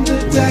way in the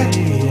dark.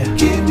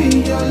 Give me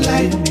your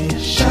light,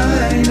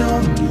 shine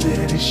on me,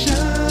 let it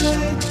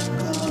shine.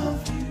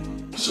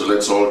 So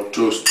let's all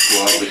toast to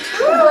our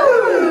victory.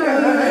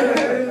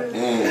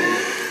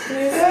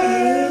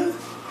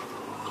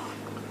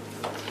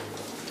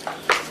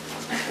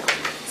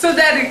 So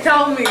Daddy,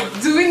 tell me,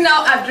 do we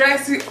now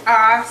address you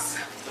as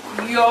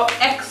Your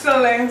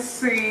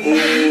Excellency?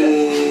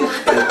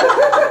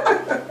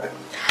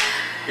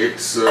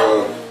 It's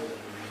a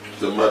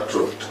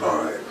matter of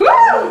time.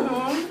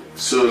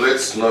 So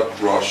let's not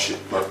rush it,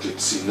 but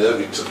it's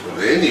inevitable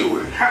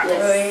anyway.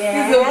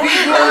 It's a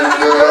big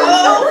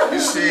one. You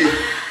see,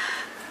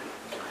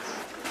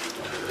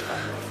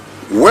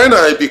 when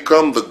I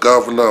become the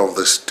governor of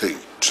the state,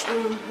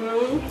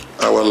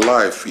 our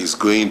life is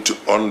going to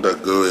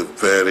undergo a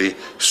very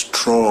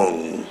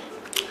strong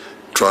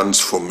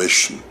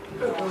transformation.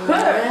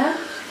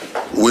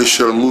 We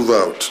shall move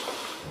out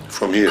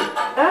from here.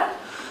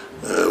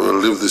 We'll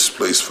leave this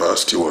place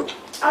fast, you want?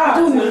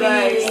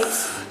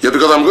 Nice. Yeah,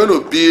 because I'm going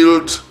to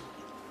build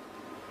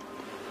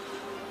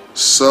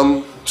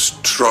some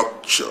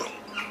structure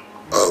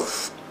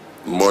of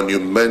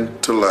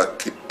monumental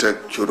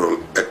architectural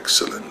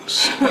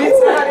excellence.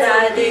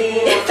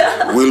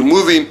 We'll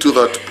move into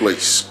that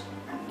place.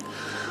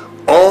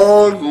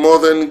 All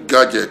modern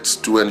gadgets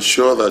to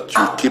ensure that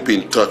you keep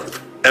in touch with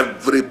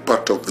every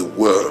part of the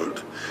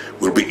world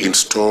will be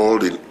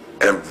installed in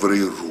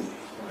every room.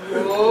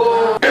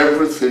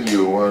 Everything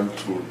you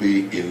want will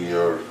be in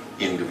your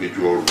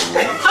individual room.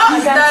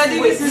 Daddy,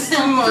 this is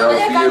too much.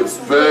 There will be a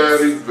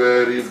very,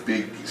 very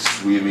big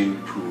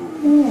swimming pool.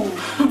 You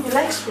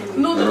like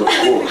swimming? And of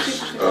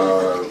course,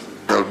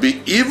 there'll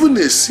be even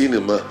a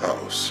cinema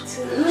house.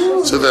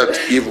 So that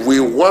if we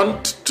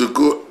want to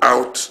go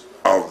out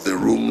of the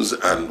rooms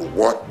and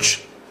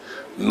watch,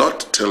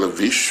 not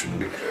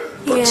television,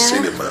 but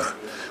cinema,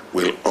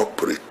 we'll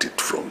operate it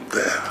from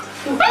there.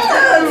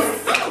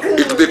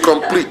 It'll be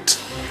complete.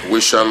 We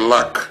shall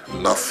lack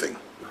nothing.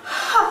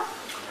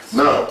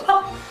 Now,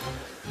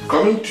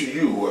 coming to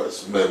you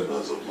as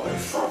members of my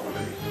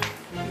family,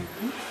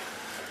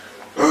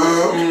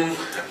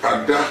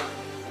 Ada,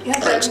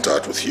 I'll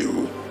start with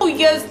you. Oh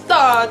yes,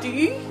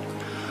 Daddy.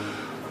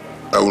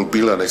 I will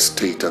build an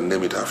estate and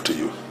name it after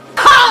you.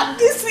 Ha!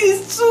 This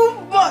is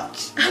too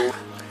much.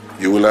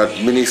 You will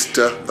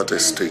administer that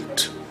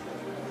estate.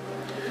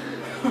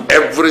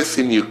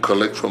 Everything you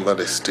collect from that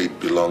estate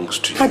belongs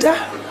to you. Ada.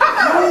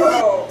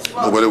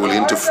 Nobody will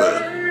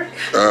interfere.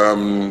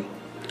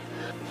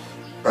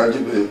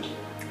 Ajibe,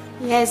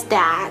 Yes,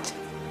 Dad.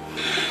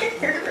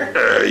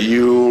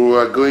 you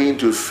are going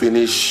to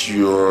finish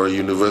your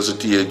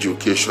university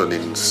education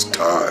in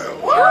style.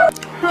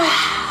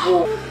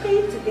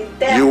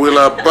 You will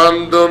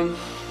abandon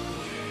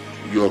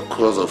your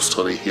course of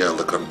study here in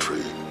the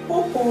country.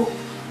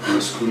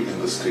 Your school in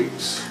the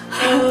States.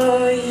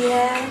 Oh,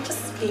 yeah.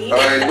 Just speak.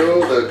 I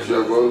know that you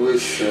have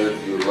always said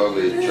you love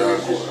a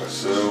Jaguar,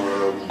 so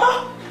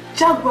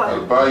Jaguar.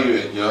 I'll buy you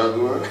a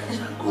Jaguar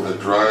with a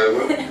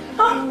driver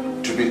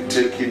to be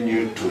taking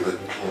you to the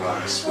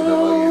class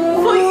whenever you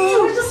want. For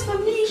you, just for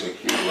me.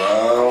 Take you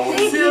around.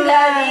 Thank you,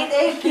 Daddy.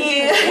 Thank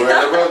you.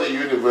 Wherever the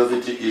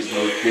university is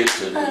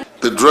located,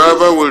 The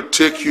driver will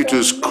take you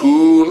to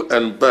school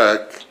and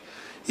back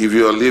if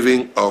you are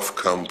living off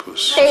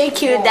campus.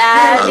 Thank you,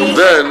 Daddy. And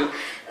then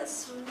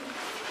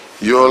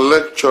your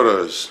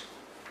lecturers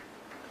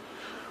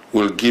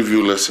will give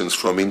you lessons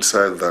from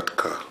inside that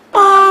car.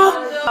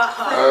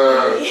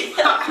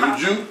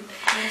 Uju,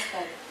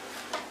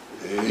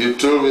 you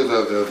told me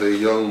that there's a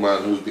young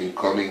man who's been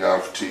coming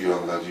after you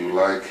and that you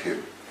like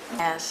him.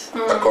 Yes.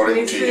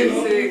 According to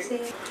you,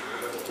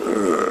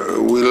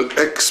 we'll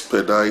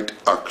expedite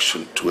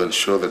action to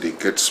ensure that he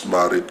gets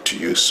married to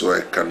you so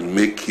I can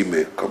make him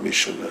a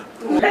commissioner.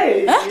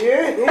 Hey. And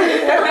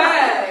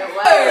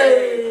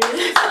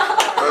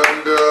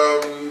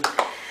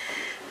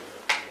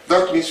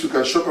that means you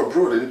can shop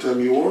abroad anytime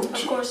you want.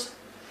 Of course.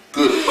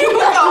 Good.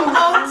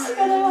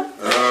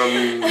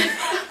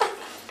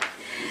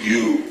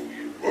 You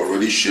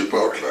already shape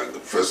out like the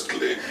first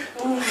lady.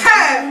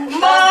 Hey,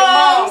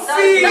 Mom,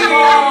 see,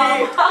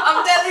 I'm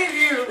telling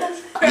you.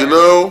 You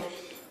know,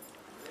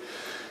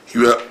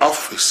 your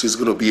office is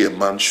going to be a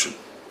mansion.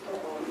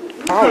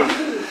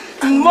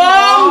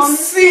 Mom,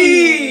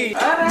 see.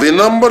 The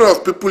number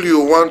of people you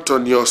want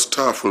on your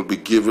staff will be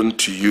given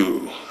to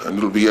you, and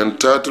you'll be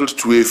entitled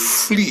to a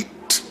fleet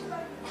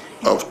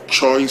of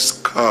choice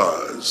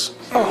cars,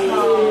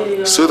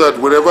 so that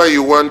wherever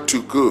you want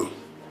to go,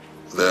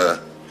 they're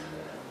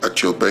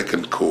at your beck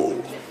and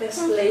call.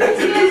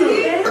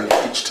 And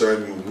each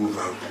time you move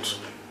out,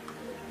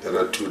 there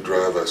are 2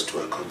 drivers to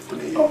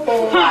accompany you.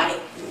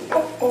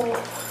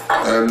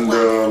 And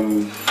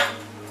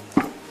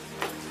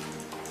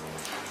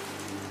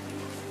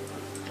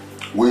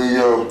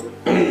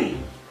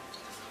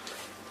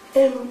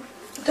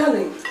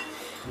darling.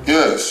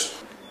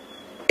 Yes.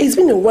 It's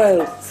been a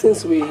while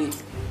since we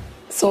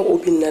saw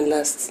Obinna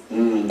last.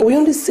 We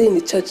only see in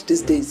the church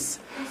these days.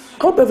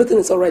 I hope everything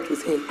is alright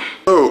with him.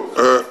 Oh,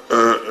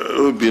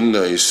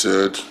 Obinna, you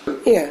said?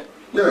 Yeah.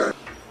 Yeah.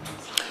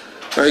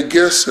 I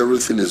guess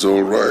everything is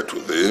alright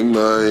with him.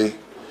 I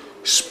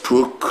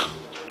spoke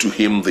to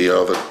him the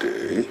other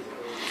day.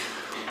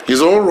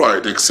 He's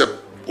alright, except,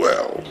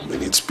 well, I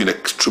mean, it's been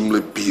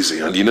extremely busy.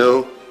 And you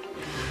know,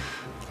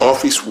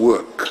 office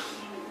work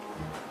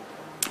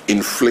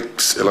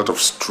inflicts a lot of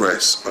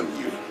stress on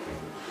you.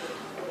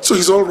 So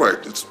he's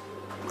alright. It's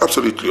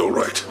absolutely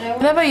alright.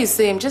 Whenever you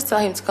see him, just tell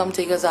him to come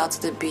take us out to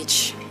the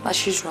beach,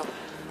 as usual.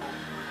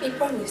 He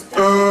promised.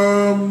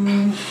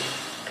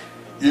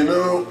 You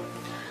know,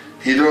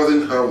 he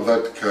doesn't have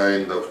that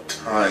kind of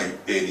time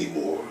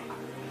anymore.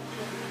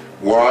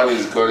 One,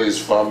 he's got his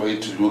family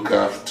to look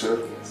after.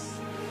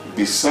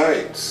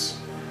 Besides,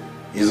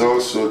 he's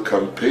also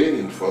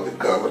campaigning for the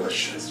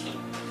governorship.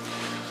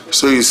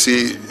 So you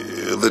see,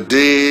 the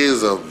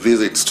days of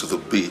visits to the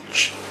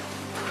beach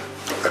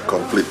are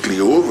completely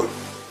over.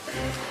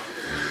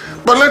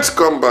 But let's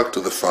come back to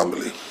the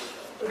family.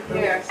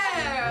 Yes.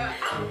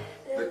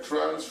 The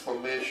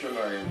transformation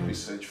I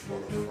envisage for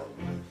the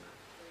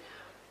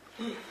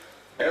family.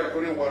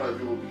 Every one of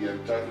you will be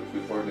entitled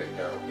before an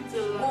account.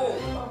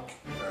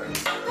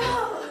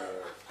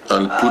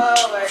 And put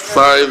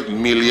 $5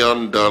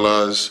 million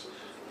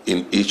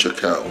in each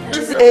account.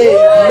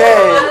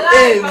 Amen.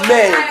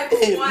 Amen.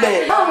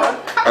 Amen.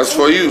 As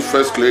for you,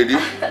 First Lady,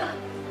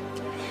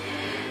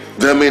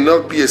 there may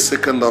not be a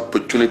second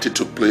opportunity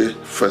to play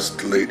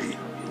First Lady.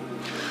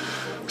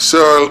 So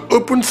I'll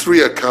open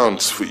 3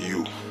 accounts for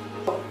you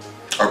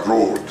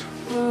abroad.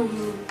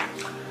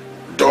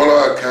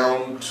 Dollar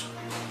account,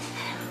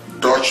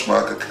 Dutch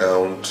mark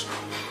account,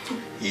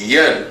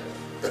 yen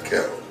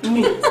account.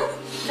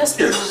 Yes.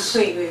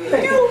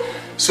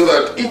 So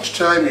that each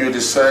time you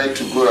decide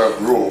to go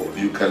abroad,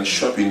 you can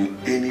shop in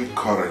any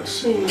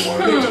currency you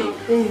want,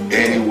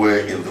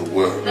 anywhere in the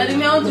world.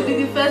 Daddy, I want to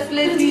be the first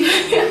lady.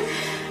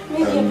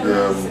 And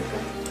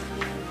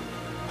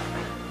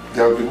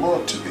there'll be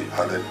more to be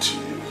added to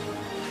you.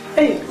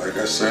 Like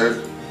I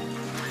said,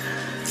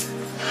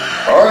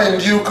 all in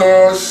due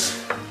course.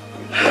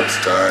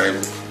 Next time,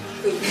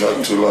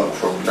 not too long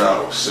from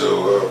now.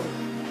 So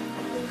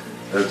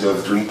let's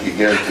just drink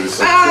again to the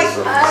success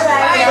of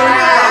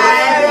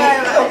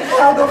I'm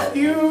proud of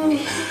you.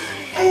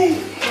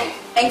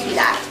 Thank you,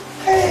 Dad.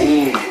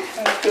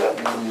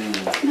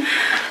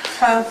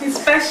 Something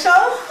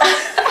special?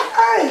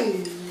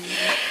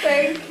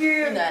 Thank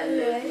you. I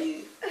love you.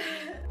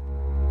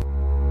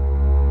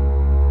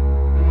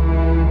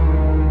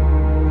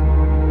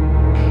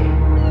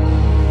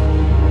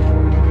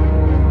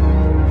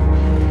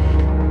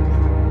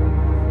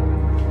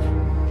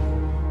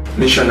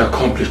 Mission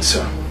accomplished,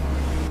 sir.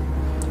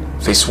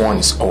 This one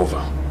is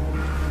over.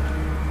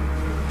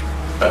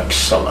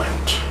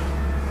 Excellent.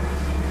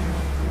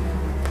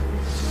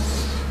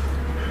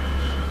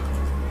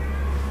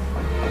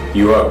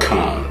 Your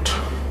account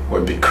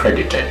will be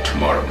credited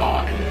tomorrow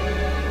morning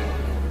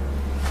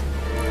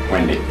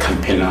when the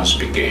campaigners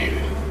begin.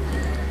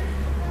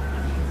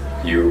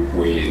 You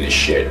will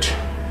initiate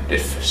the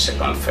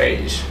second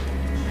phase.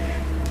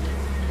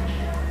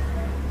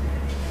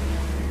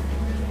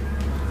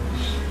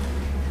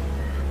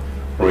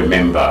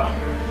 Remember,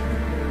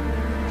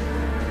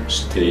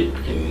 stay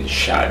in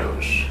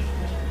shadows.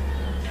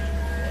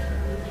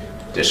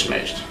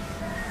 Dismissed.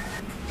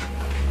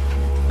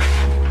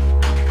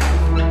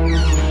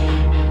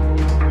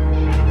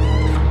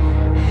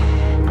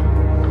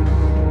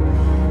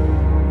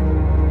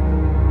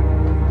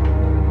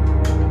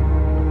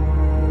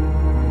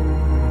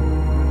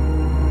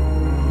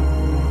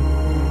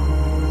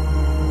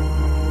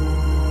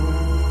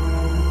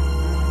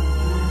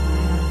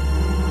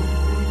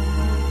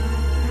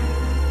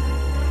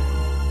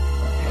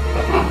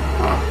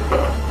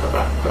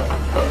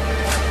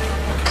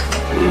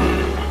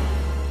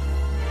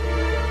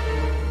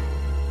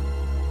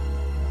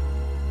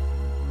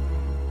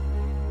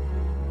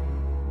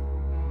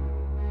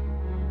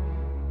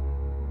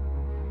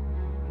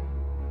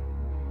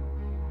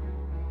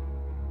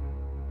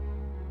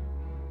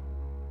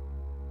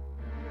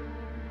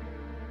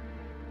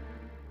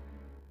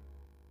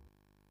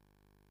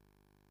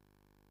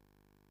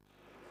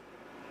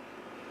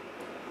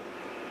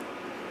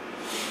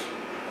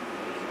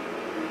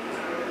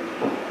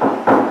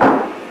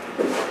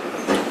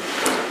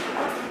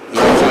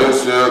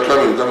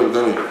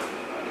 Coming.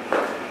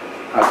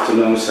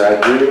 Afternoon,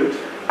 sir. Good.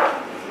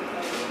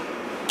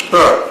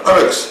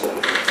 Alex.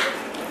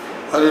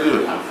 How do you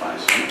do? I'm fine,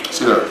 sir.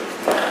 Sit down.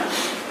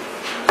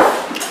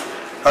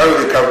 How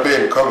is the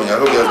campaign coming? I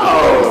hope you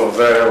have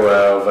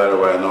very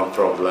well, no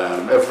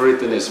problem.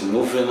 Everything is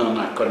moving on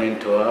according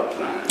to our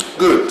plan.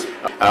 Good.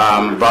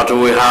 But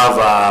we have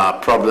a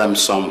problem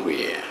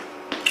somewhere.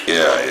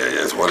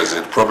 Yes. What is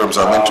it? Problems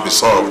are meant to be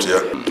solved,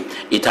 yeah?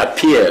 It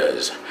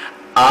appears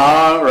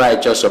our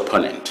righteous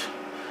opponent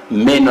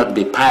may not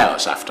be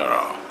pious after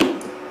all.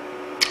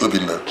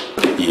 Obinna?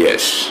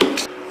 Yes.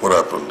 What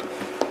happened?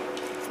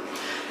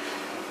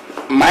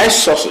 My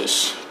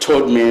sources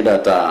told me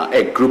that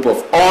a group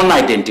of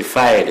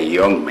unidentified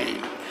young men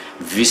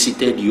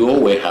visited your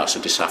warehouse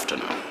this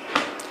afternoon.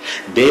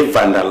 They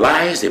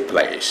vandalized the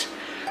place,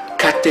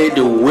 carted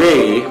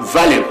away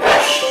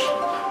valuables.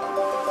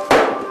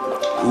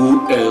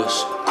 Who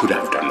else could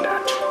have done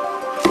that?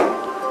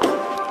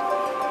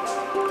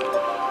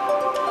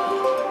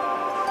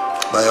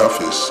 My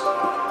office.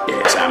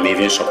 Yes, I'm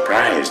even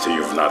surprised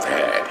you've not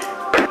heard.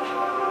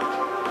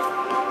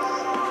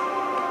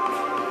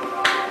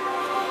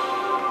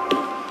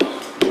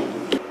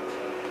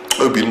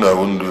 Obinna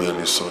won't do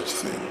any such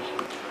thing.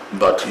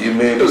 But you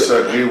may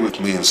disagree with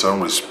me in some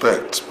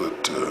respects,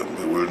 but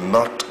we will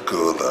not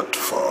go that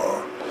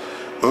far.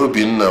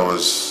 Obinna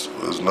was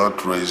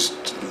not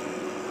raised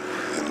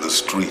in the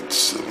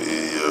streets.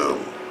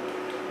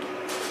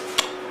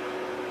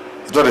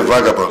 He's not a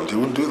vagabond. He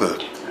wouldn't do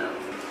that.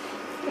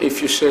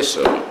 If you say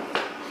so.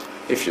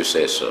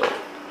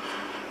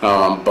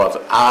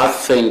 But I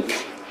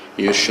think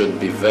you should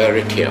be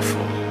very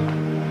careful.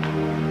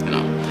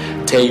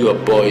 Tell your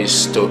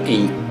boys to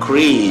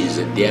increase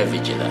their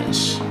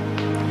vigilance.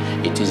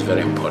 It is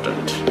very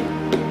important.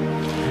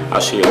 I'll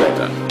see you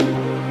later.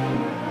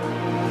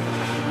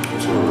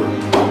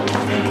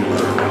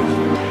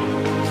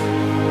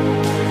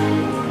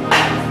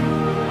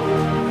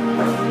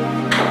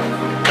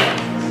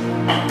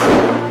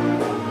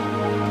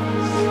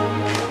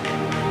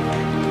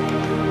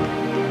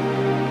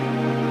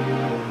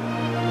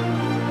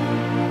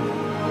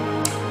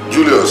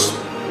 Julius,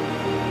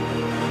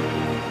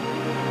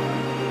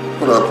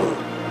 what happened?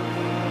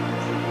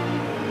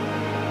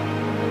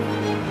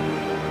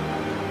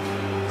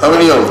 How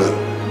many of them?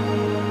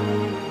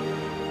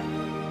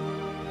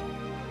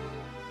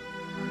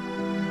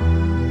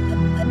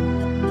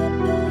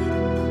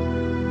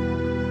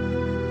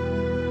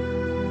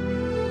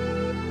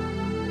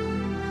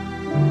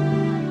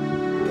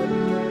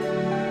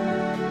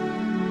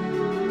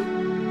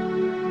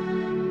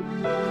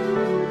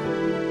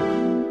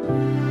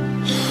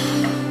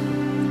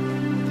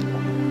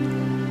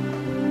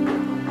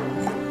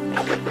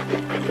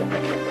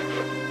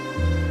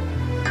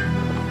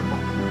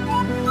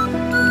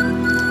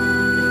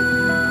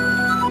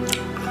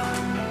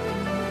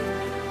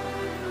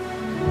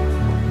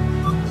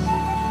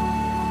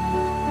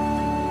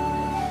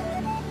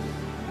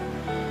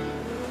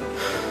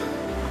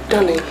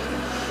 Darling,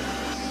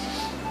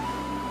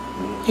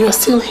 you are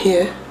still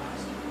here?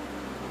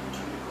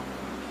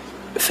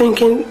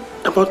 Thinking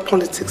about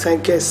politics, I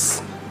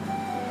guess.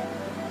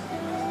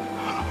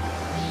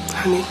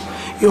 Honey,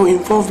 your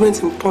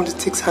involvement in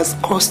politics has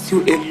cost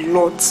you a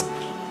lot.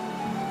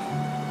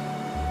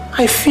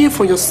 I fear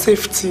for your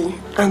safety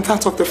and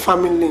that of the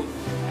family.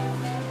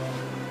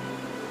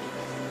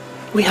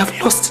 We have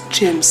lost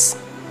James.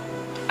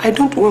 I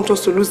don't want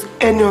us to lose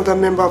any other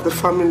member of the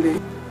family.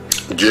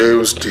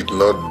 James did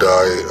not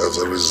die as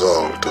a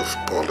result of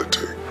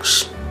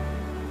politics.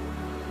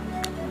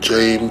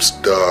 James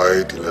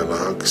died in an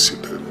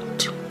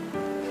accident.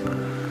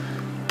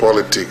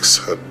 Politics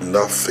had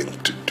nothing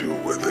to do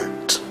with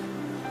it.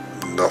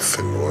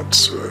 Nothing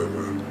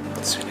whatsoever.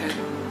 Sweetheart,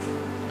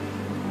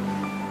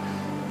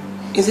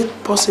 is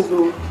it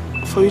possible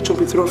for you to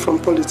withdraw from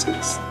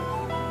politics?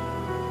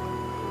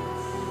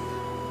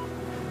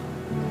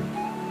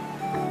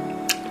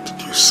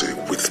 Did you say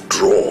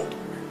withdraw?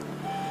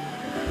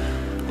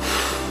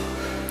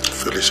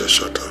 Felicia,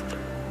 shut up.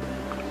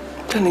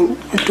 Darling,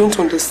 you don't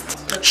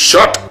understand.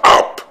 Shut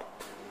up!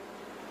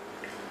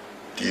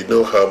 Do you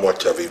know how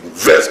much I've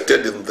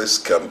invested in this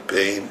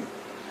campaign?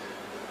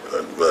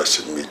 And you're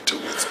asking me to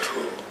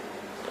withdraw.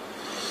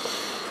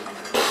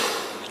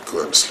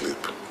 Go and sleep.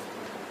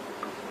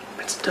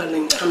 But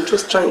darling, I'm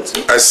just trying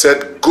to... I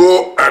said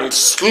go and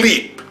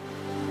sleep!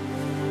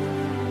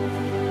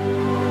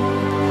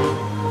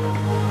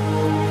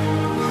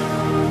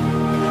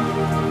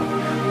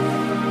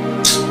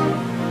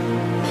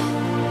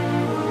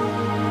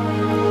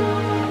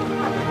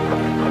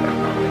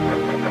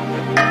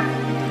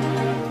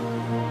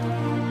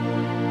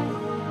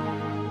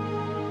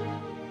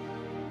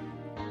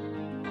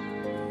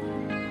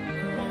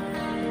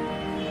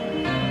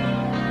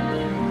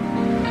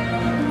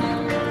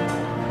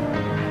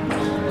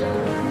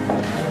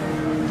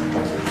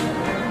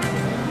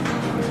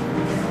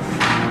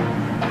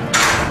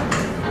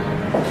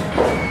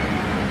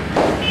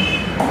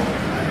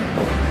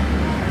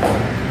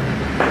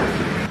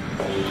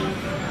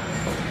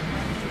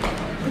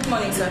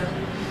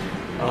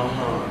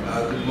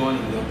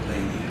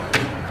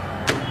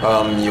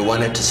 You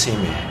wanted to see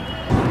me?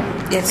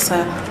 Yes,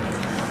 sir.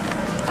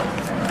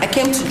 I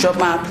came to drop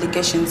my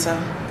application, sir.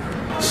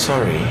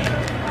 Sorry,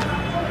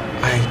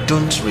 I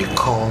don't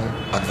recall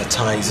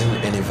advertising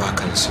any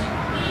vacancy.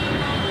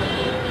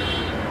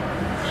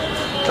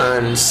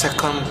 And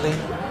secondly,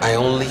 I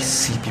only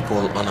see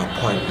people on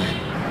appointment.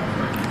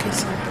 Okay,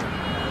 sir.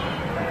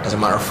 As a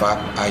matter of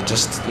fact, I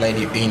just let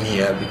you in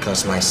here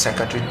because my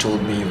secretary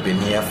told me you've been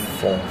here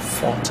for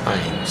 4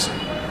 times.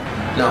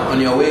 Now, on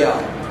your way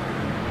out,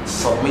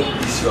 submit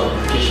this your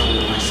application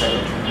with my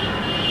secretary.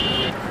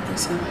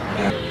 Yes, sir.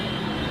 Yeah.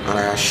 And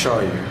I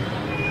assure you,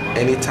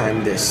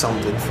 anytime there's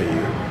something for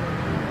you,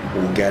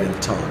 we'll get in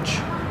touch.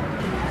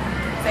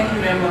 Thank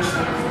you very much,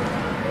 sir.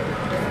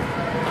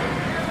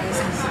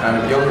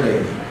 And young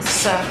lady.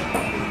 Sir.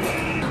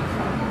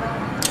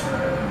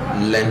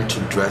 Learn to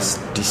dress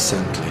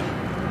decently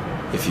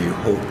if you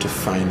hope to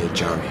find a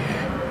job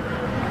here.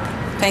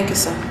 Thank you,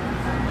 sir.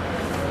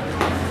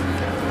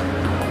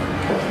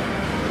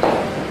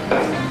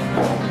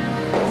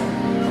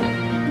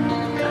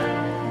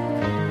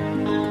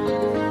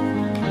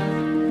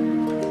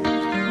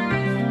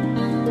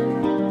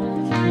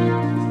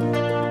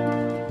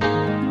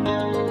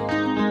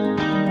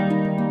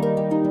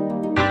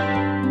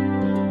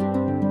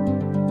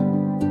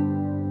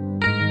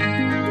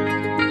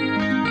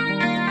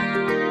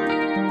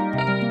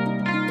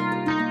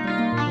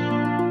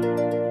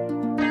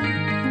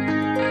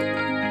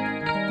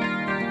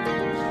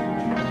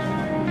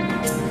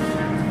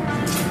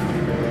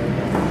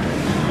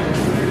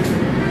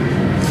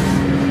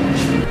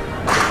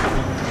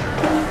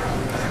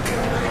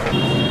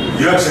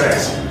 Your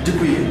Excellency.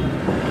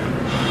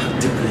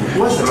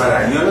 What's the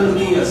matter? You're not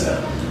looking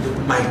yourself.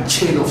 My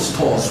chain of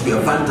stores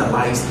were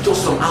vandalized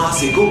just some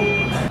hours ago.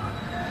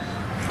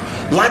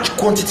 Large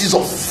quantities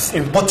of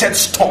imported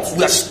stuff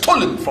were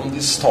stolen from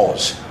these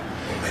stores.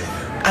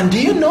 And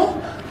do you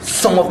know,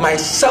 some of my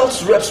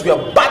sales reps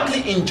were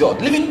badly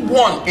injured, leaving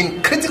one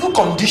in critical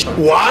condition.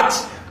 What?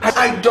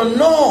 I don't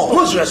know.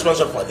 Who's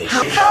responsible for this?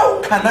 How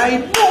can I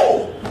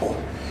know?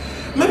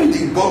 Maybe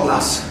the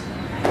burglars.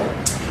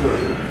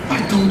 I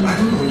don't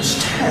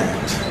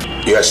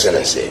understand. Your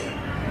Excellency,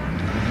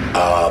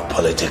 our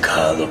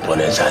political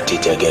opponents are at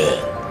it again.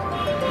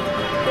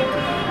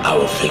 I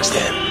will fix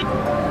them.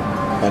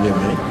 What do you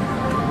mean?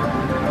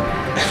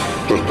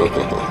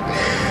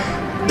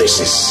 This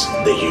is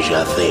the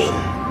usual thing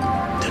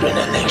during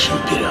election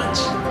periods.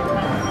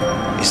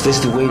 Is this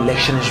the way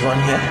election is run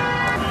here?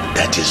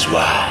 That is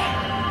why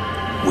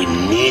we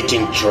need to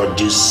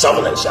introduce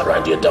surveillance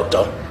around your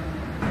doctor.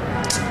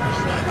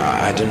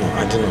 I don't know.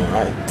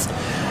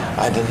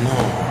 I don't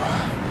know.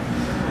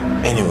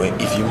 Anyway,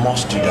 if you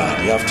must do that,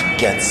 you have to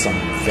get some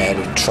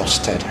very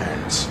trusted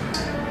hands.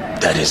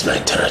 That is my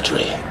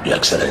territory, Your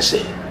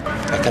Excellency.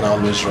 I can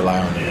always rely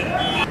on you.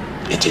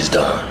 It is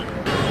done.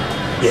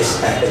 Yes,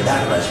 that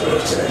reminds me, Your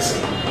Excellency.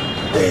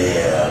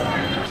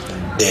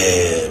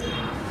 The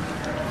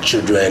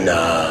children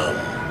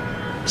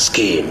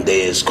scheme,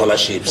 the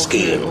scholarship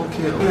scheme.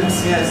 Okay.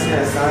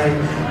 Yes.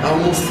 I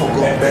almost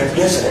forgot. But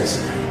Your Excellency,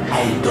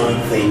 I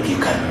don't think you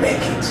can make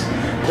it.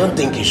 I don't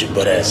think you should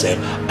bother yourself.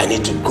 I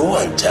need to go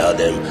and tell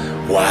them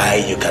why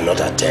you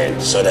cannot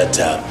attend so that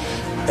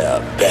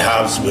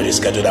perhaps we'll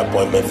reschedule the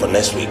appointment for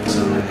next week.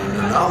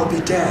 I'll be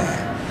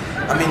there.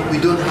 I mean, we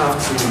don't have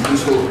to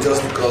lose hope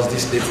just because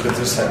these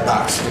little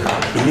setbacks.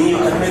 You mean you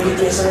can make it,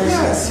 Your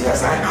Excellency?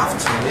 Yes, I have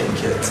to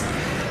make it.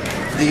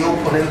 The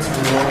opponent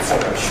should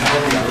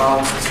not be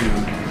allowed to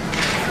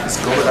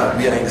discover that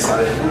we are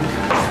inside a mood.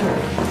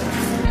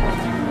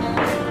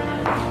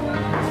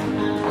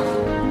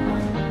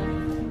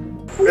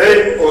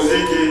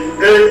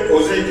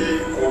 Ozigi,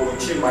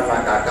 Koluchi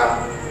Managaga.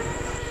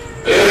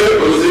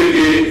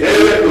 Ozigi,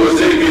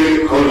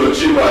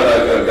 Koluchi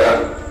Managaga.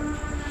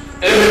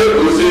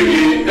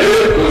 Ozigi,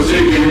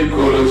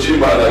 Koluchi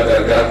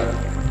Managaga.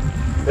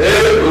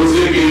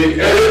 Ozigi,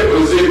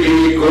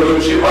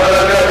 Koluchi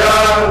Managaga.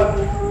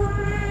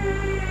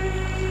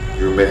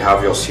 You may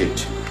have your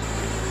seat.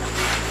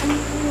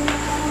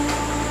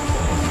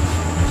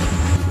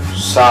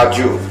 Sir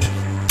Jude.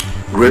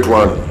 Great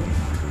one.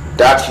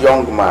 That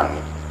young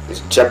man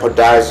is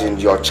jeopardizing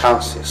your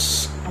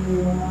chances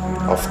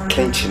of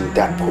clinching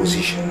that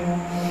position.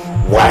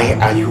 Why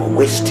are you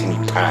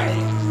wasting time?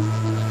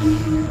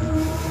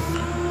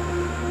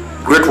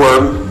 Great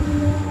one,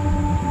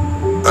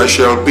 I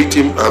shall beat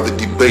him at the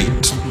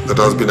debate that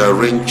has been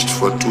arranged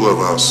for 2 of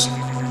us.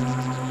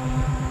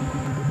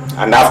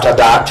 And after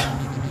that?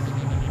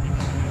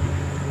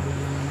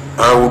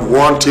 I would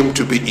want him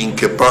to be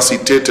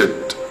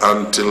incapacitated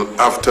until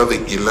after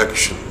the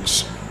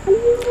elections.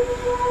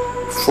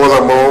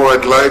 Furthermore,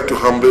 I'd like to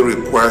humbly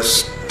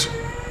request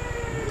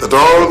that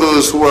all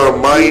those who are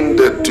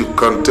minded to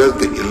contest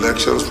the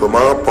elections from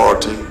our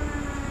party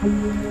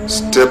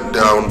step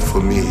down for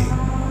me,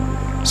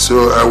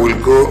 so I will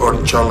go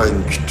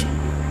unchallenged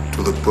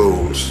to the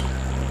polls.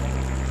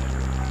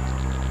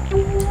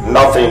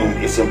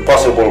 Nothing is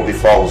impossible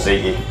before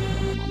Ziggy.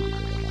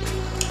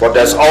 But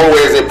there's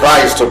always a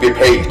price to be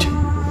paid.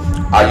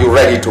 Are you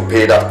ready to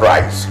pay that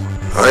price?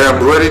 I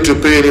am ready to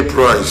pay any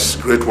price,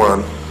 Great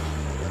One.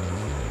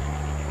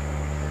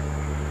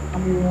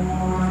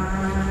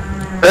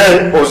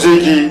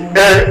 Ozigi,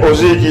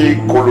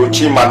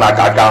 Kuluchima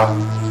Nagaga.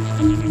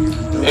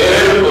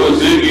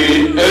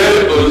 Ozigi,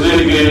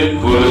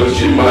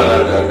 Kuluchima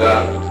Nagaga.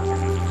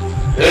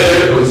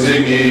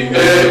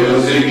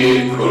 Ozigi,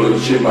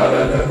 Kuluchima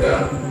Nagaga.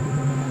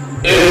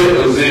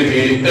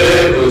 Ozigi,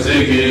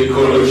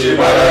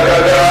 Kuluchima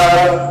Nagaga.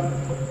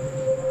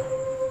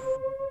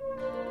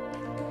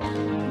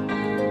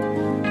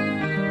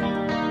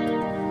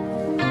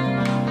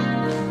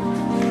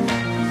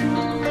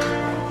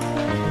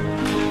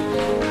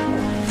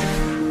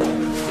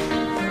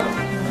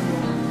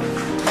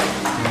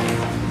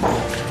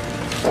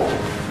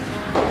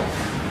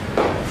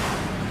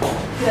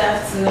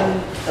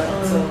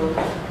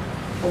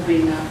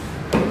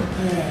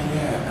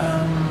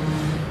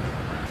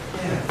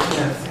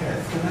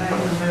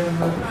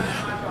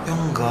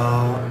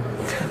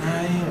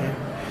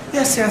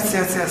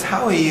 Yes.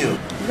 How are you?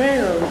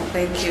 Very well,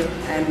 thank you.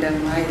 And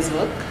how is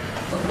work?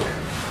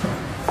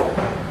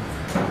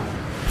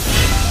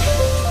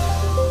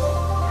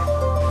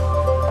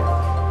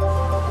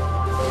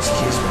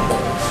 Excuse me.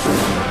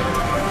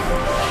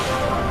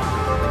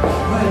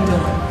 What are you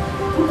doing?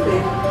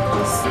 Okay.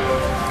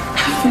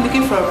 I've been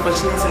looking for an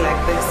opportunity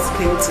like this.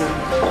 Came to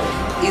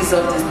ease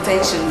up the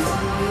tensions.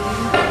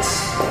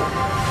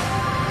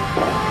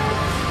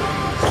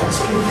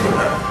 Excuse me.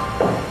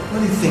 What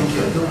do you think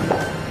you're doing?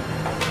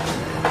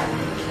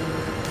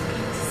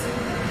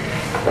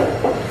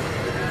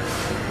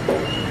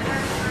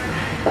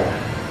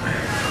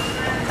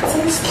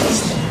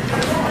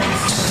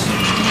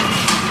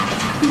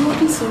 You're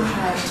working so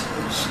hard.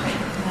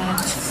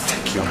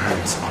 Take your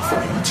hands off me.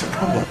 What's your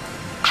problem?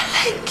 I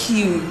like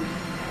you.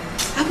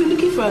 I've been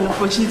looking for an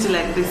opportunity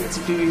like this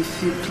to be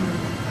with you.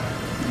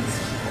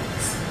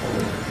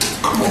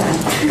 Come on,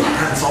 take your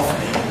hands off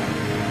me.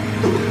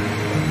 Look,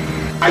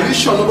 are you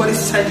sure nobody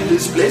sent you to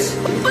this place?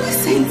 Nobody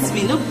sent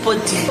me.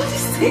 Nobody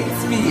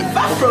sent me.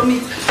 Far from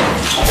it.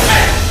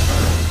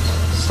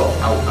 Stop.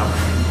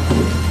 I'm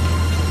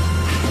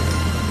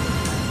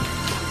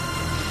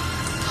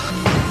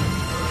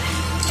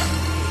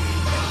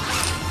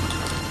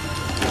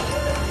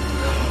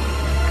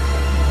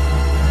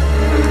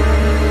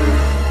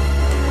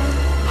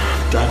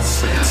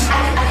That's it.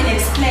 I can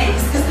explain.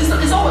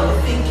 It's not what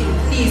you're thinking.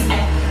 Please, I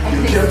you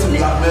came to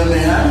blackmail me,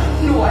 huh?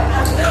 No, I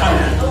have to.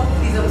 Oh,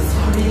 please, I'm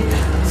sorry.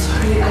 I'm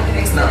sorry. I can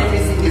explain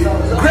everything. Please,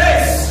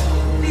 Grace!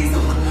 Please,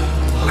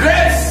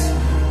 Grace!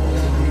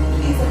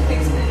 Please, I can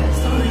explain. I'm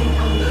sorry.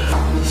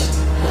 I'm finished.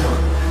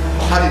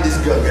 How did this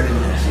girl get in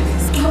here?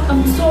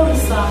 I'm sorry,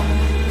 sir.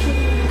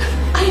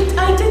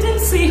 I didn't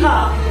see her.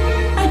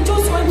 I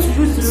just went to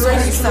use the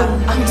restroom.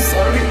 I'm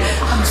sorry.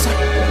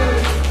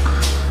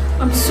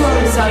 I'm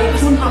sorry, sir.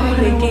 It won't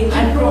happen again. I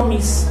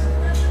promise.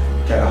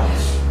 Get out.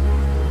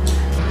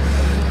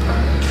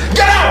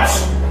 Get out!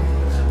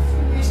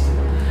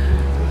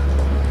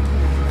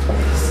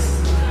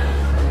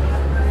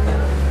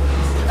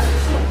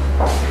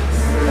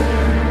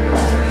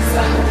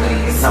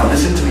 Now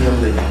listen to me,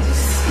 young lady.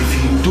 If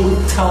you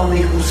don't tell me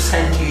who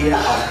sent you here,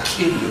 I'll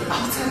kill you.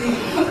 I'll tell him.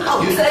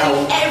 I'll tell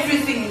him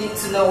everything you need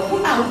to know.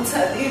 I'll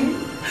tell him.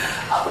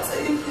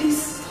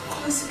 Please.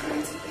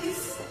 Consecrate,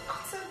 please.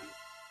 I'll tell him.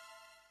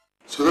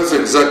 So that's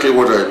exactly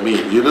what I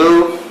mean. You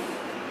know,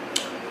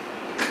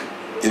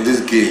 in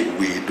this game,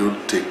 we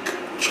don't take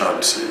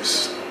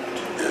chances.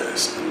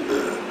 Yes, and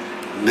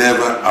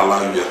never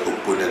allow your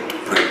opponent to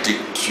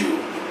predict you.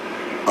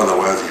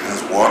 Otherwise, he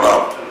has one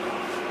up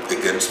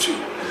against you.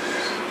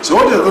 So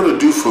what they're going to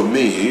do for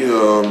me,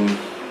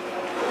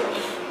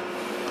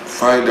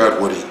 find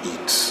out what he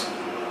eats.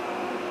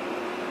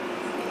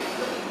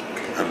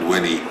 And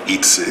when he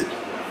eats it,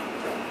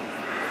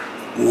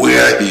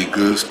 where he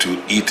goes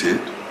to eat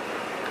it,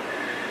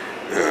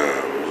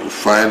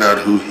 find out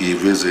who he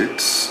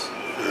visits,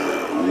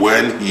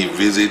 when he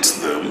visits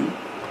them,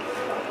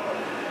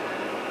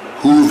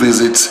 who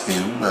visits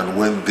him and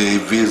when they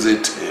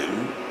visit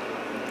him.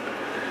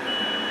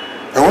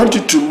 I want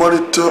you to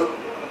monitor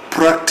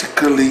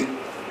practically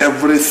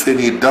everything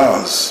he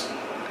does.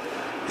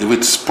 If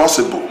it's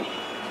possible,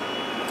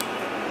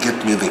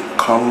 get me the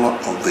color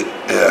of the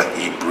air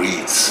he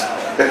breathes.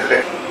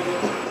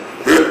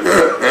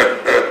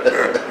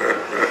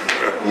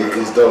 It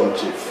is done,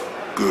 Chief.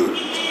 Good.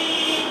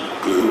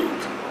 Good.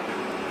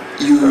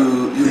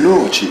 You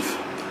know, Chief,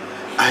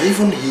 I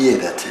even hear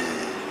that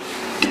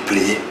the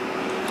player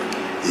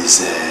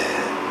is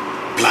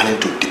planning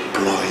to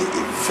deploy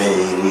a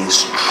very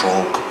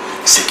strong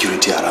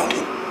security around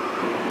him.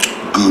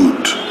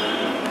 Good.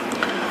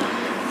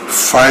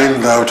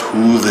 Find out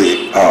who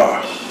they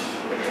are,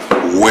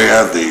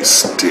 where they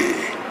stay.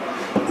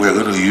 We're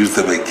going to use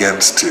them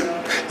against him.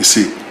 You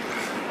see,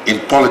 in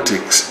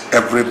politics,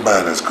 every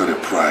man has got a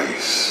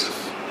price,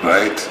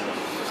 right?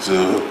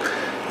 So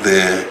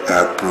they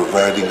are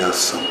providing us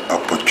some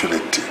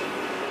opportunity,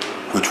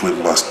 which we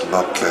must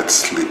not let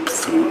slip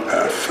through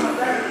our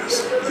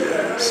fingers.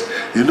 Yes.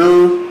 You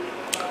know,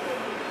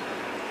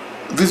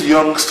 these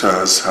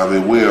youngsters have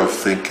a way of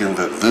thinking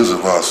that those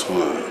of us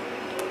who are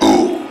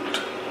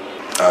old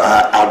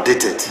are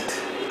outdated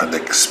and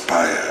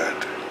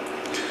expired.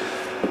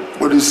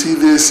 But you see,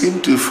 they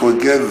seem to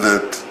forget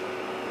that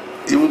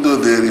even though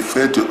they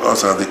refer to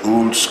us as the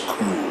old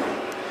school,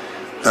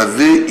 that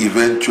they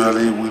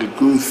eventually will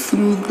go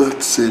through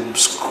that same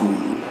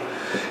school.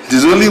 It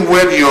is only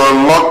when you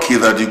are lucky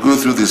that you go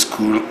through the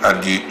school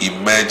and you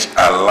emerge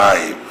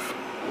alive.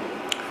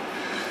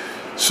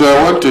 So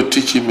I want to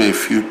teach him a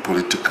few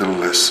political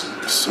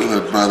lessons so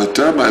that by the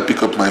time I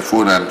pick up my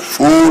phone and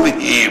phone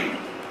him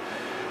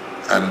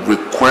and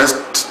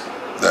request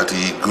that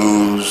he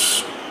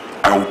goes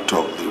out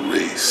of the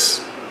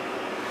race,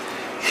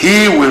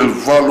 he will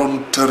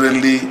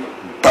voluntarily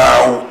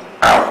bow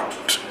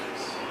out.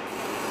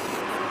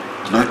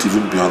 Not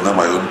even be under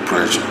my own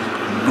pressure.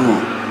 No.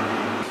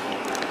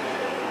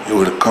 He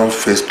will come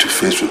face to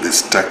face with the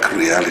stark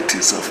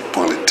realities of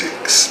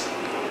politics.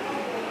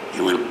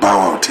 He will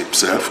bow out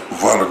himself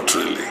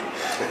voluntarily.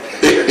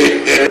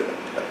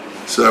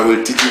 So I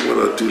will teach him 1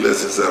 or 2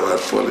 lessons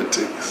about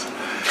politics.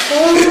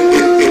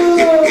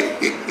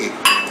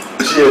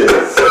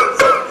 Cheers.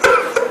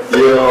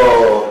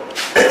 Your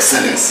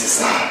Excellency,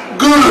 sir.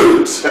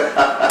 Good.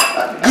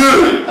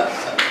 Good.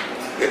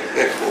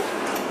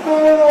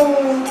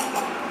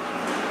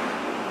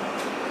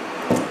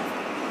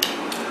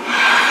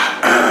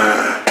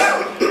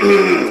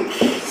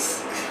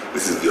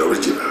 This is the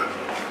original.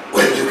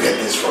 Where did you get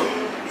this from?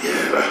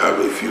 Yeah, I have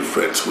a few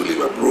friends who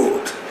live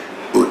abroad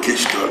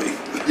occasionally.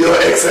 Your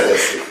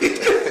Excellency.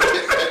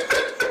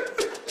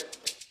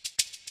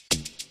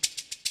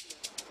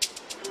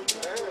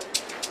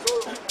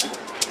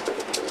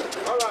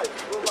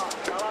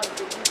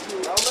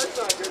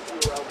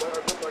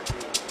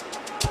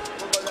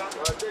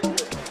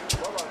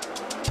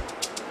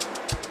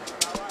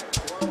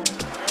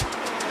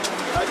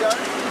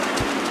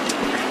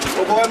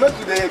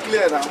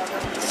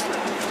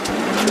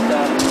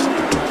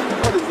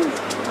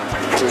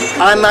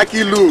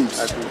 Anarchy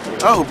looms.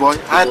 Oh boy,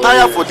 I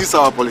tire for this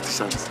our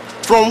politicians.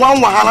 From one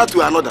wahala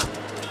to another.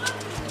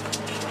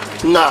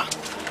 Nah,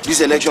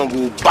 this election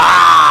go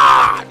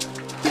bad.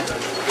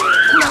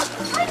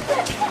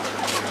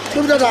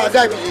 Look at that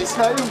guy with this.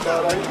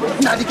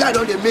 Now the guy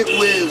don't they make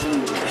waves.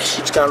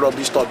 Which kind of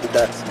rubbish talk with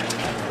that?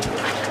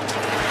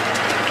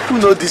 Who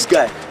know this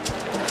guy?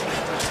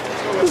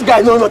 This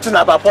guy knows nothing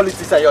about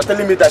politics and you're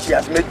telling me that he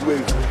has made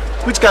waves.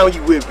 Which kind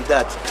of wave with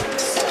that?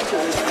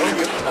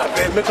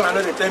 Make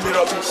another tell me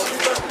rubbish.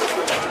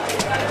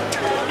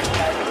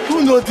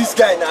 Who knows this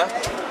guy now?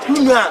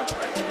 Who know?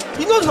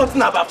 He knows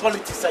nothing about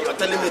politics and you're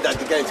telling me that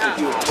the guy is with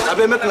you. I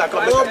better make like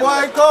a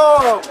boy,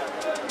 come!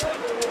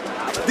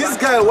 This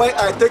guy, why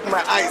I take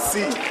my eyes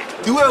see,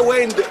 the way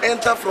when they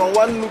enter from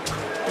one nook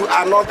to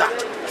another.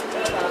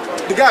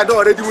 The guy don't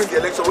already win the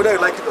election, whether you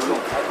like it or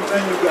not.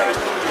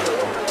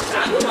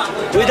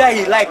 Whether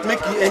he like,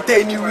 make he enter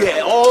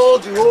anywhere, all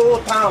the whole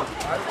town.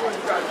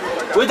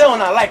 Whether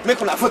on a like,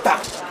 make on a footer.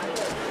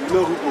 You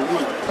know who will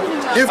win.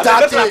 Leave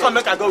that thing. Come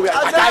make I go where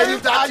I can't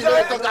leave that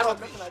thing.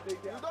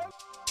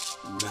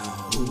 Now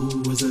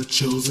who was a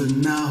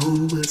chosen, now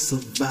who will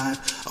survive?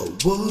 A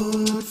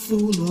world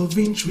full of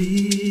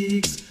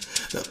intrigues.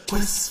 The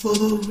quest for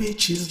the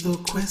riches, the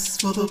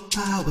quest for the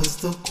powers,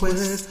 the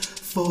quest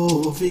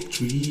for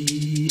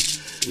victory.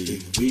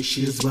 If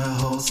wishes were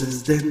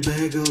horses, then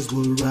beggars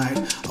will ride.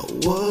 A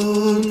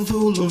world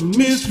full of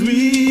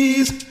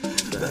mysteries.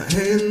 The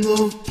hand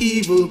of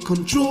evil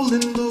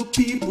controlling the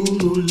people,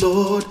 oh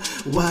Lord,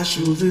 why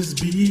should this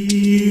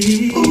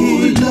be?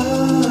 Oh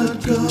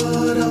Lord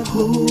God of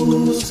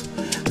hosts,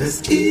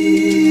 there's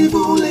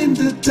evil in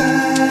the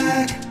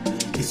dark,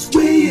 it's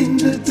way in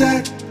the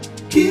dark.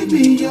 Give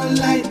me your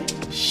light,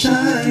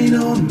 shine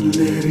on me,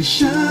 let it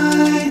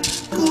shine.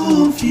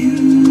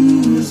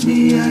 Confuse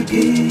me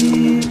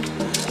again.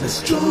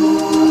 There's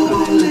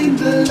trouble in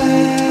the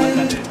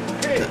land,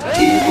 the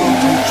evil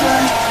will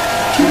try.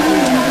 Killing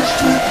the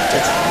strength,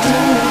 let's go,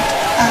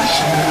 I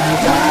shall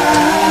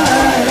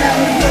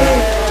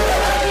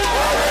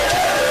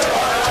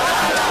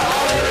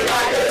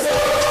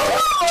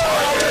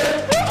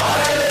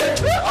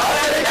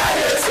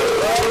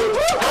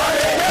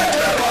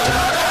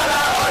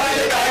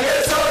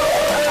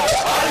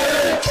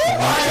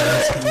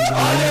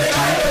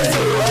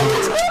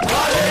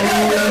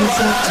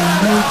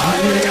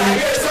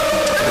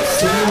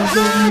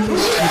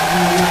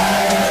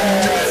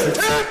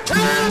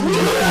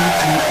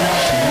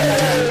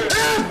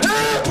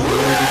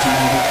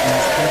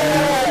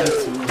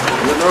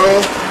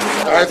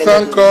I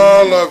thank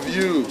all of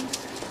you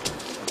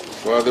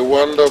for the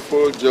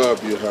wonderful job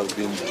you have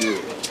been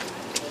doing.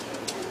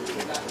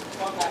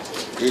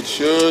 It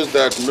shows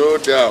that no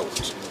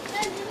doubt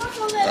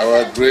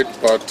our great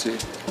party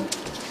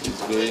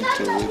is going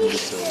to win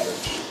this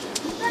election.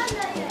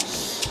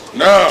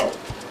 Now,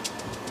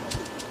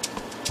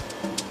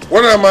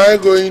 what am I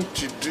going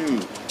to do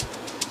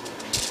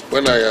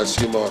when I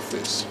assume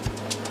office?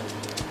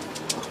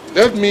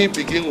 Let me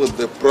begin with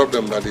the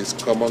problem that is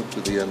common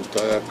to the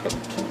entire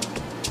country.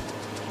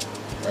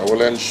 I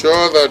will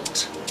ensure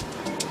that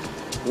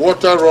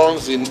water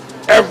runs in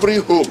every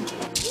home.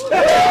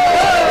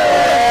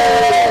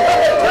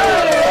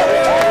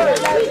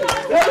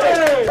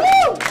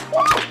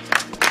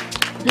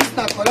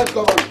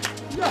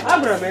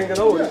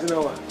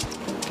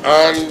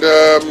 And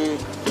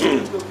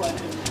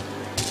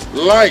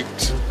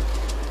light,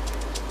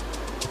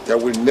 there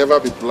will never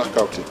be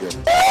blackout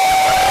again.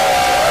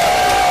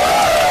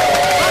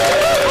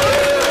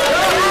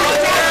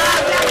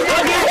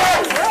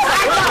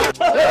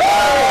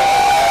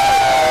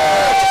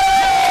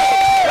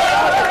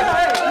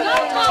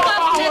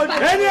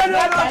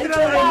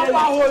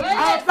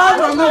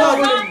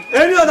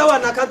 Any other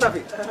one, I can't have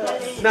it.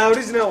 Now,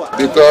 original one.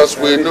 Because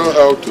we know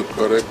how to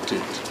correct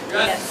it.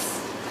 Yes.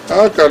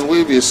 How can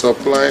we be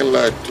supplying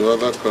light to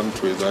other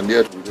countries and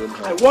yet we don't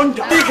have? I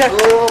wonder.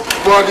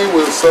 Nobody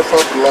will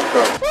suffer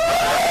blackout.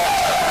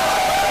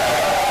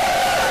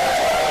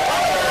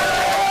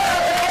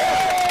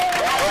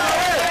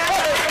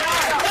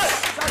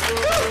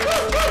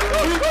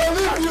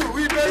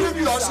 We believe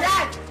you.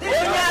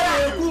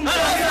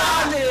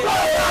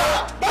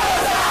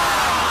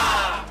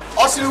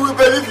 Austin, we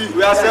believe you.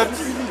 We accept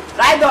you.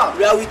 Right on.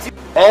 We are with you.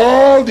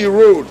 All the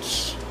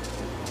roads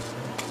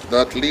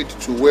that lead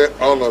to where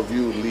all of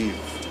you live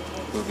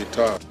will be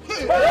tarred.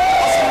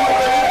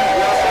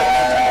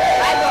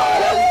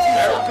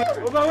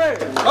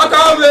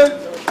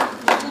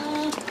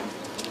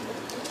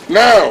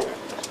 Now,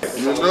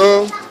 you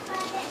know,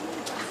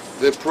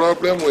 the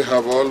problem we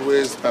have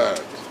always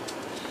had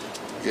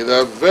is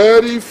that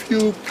very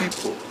few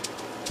people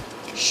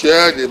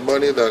share the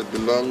money that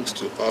belongs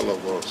to all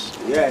of us.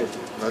 Yes.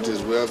 That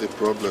is where the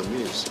problem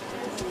is.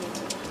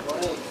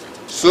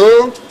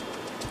 So,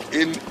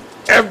 in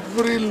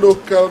every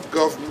local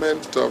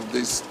government of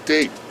the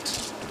state,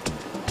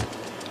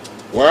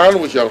 one,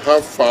 we shall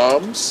have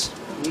farms,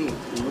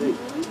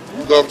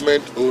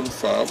 government-owned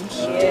farms.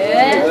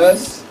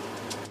 Yes.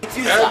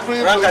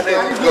 Every local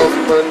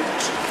government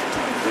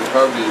will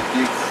have a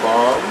big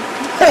farm.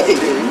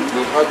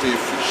 We'll have a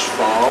fish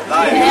farm.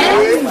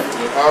 We'll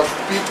have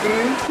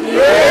piggery.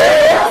 We'll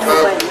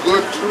have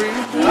goatry.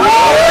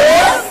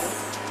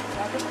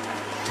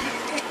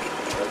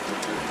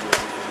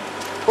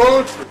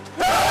 Poultry.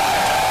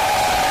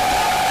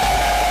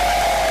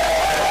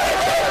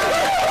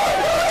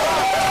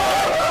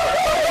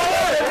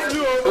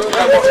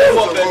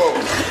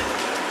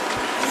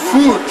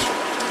 Food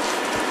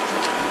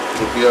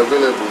will be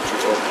available to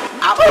all.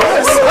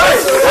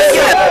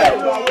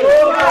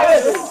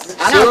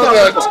 So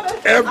that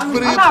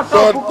everybody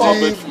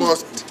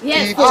must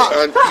eat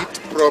and eat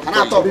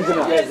properly.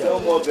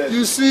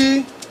 You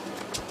see,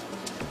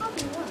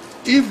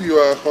 if you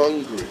are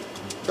hungry,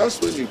 that's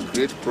when you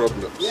create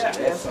problems.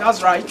 Yes,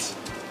 that's right.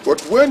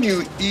 But when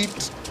you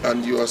eat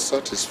and you are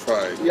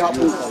satisfied,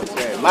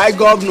 My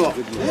governor.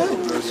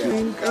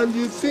 and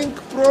you think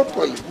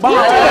properly.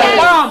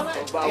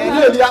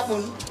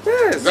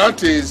 Yes.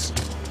 That is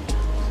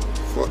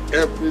for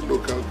every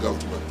local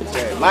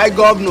government. My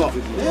governor.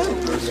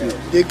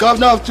 The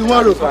governor of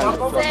tomorrow. The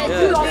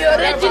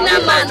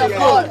original man of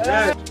God.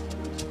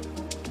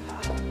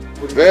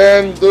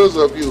 Then those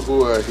of you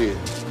who are here,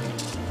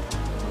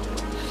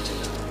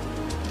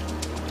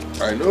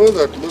 I know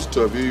that most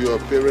of you, your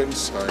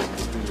parents are in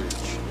the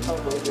village.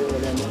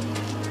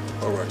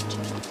 All right.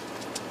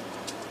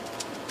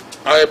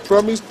 I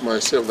promised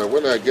myself that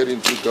when I get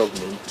into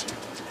government,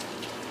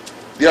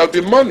 there will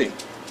be money.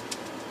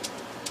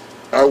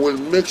 I will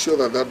make sure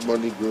that that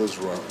money goes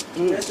round.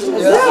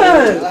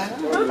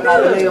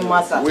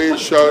 We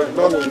shall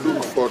not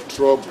look for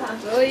trouble.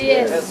 Oh,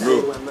 yes.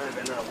 No.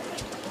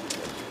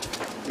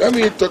 Let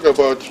me talk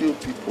about you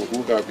people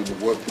who have been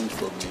working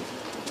for me.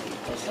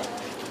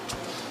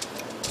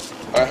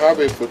 I have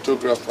a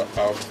photographer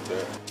out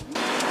there.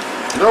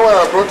 You know why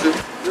I brought him?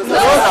 Yes,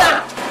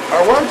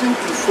 I want him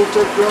to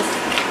photograph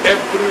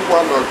every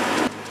one of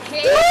you.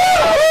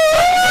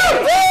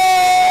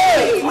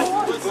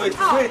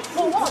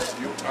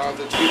 You are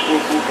the people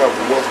who have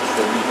worked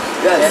for me.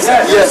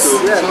 Yes. So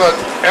that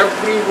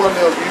every one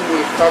of you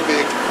will have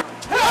a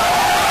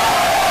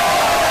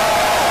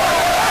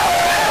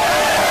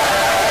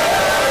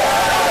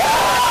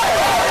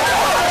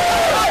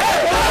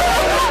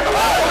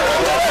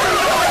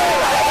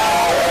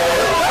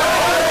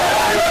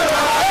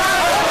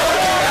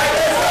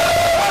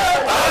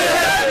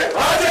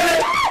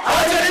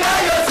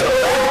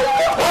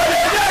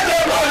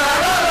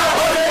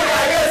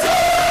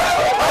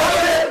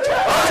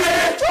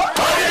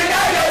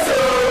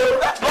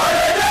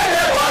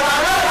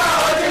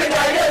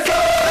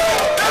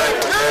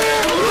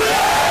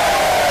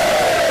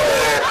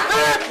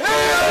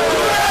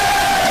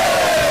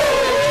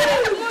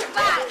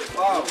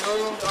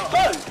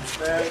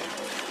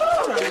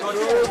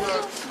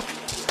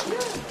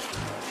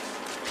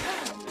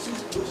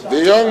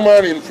The young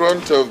man in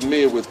front of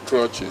me with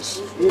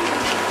crutches.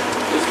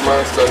 This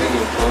man standing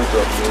in front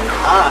of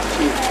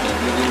me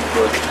using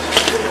crutches.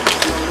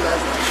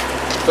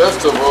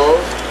 First of all,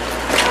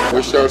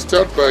 we shall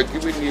start by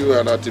giving you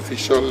an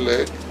artificial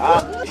leg.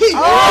 Oh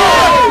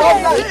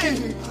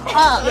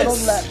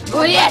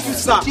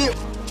yes!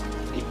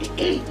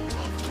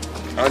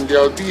 And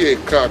there'll be a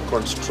car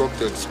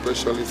constructed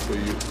specially for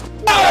you.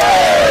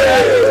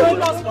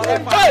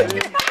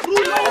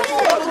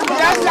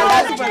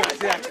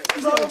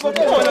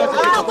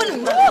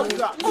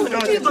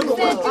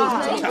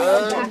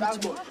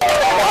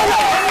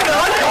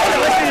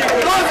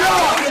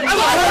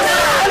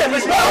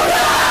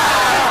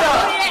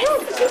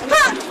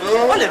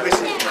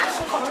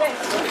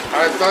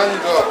 I thank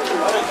God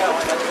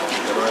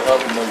that I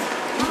have money.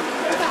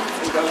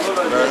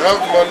 And I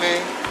have money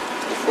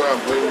before I'm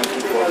going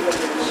into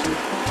politics.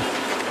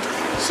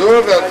 So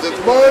that the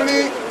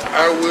money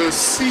I will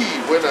see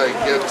when I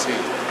get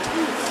in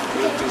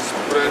will be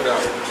spread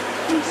out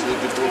so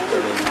people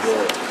can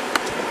enjoy.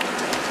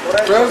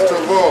 First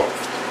of all,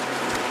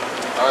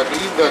 I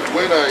believe that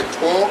when I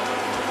talk,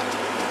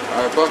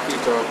 I back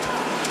it up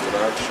with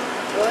action.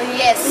 Oh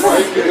yes! I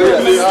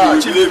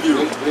believe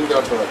you. Bring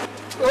that back.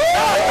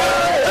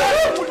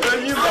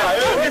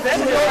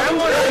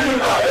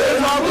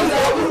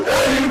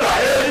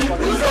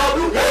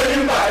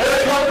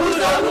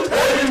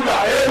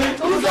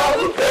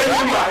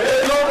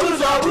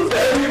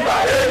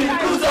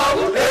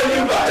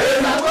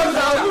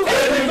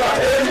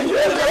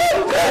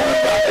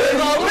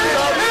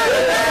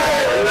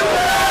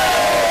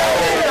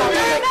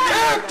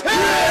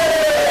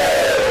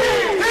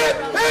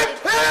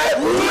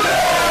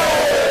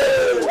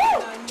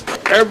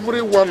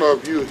 Every one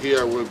of you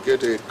here will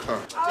get a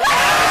car.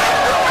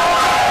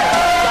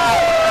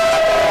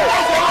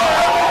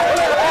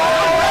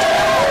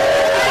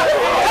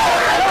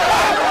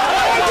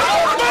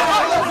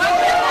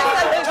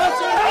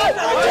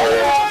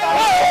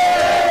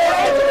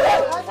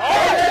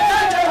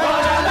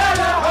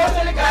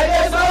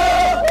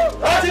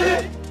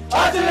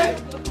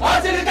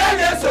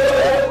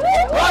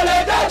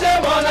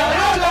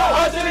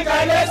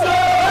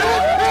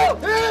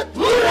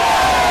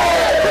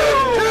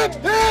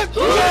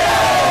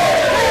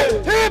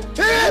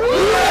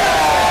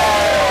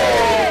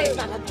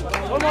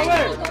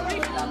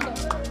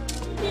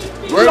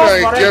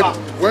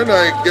 When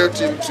I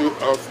get into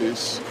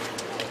office,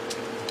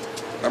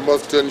 I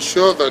must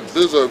ensure that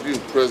those of you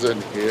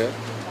present here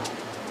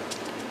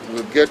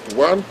will get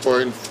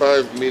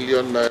 1.5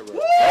 million naira.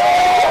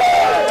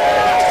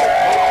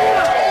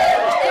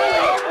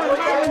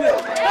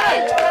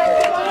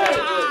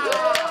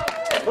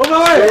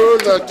 So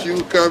that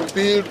you can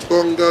build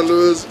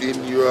bungalows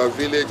in your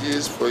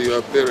villages for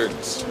your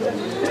parents.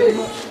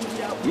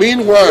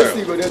 Meanwhile,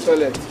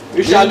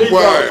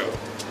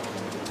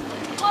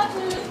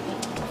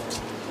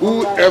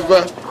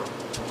 whoever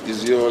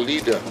is your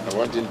leader, I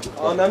want him to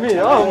come. So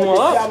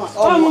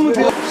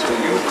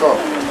you come.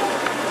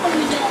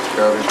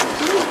 Carry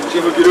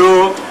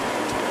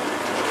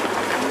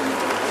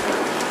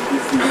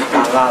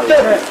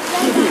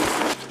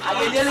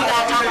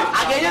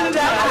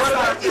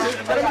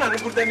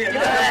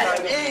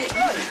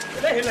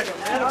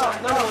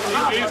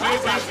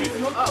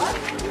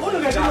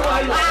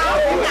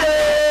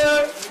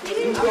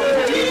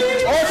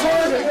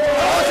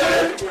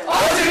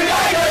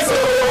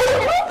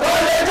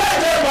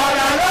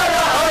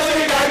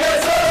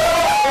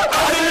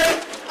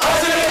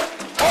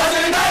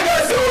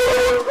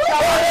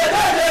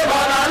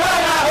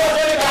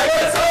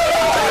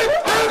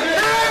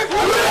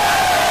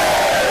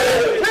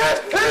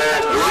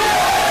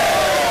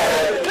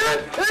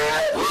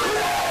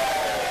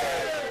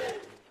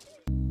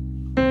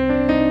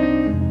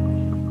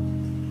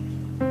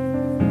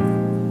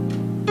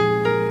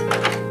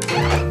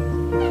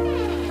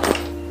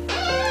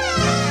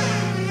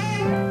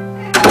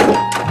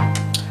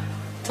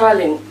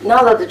Darling,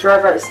 now that the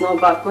driver is not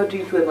back, what do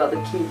you do about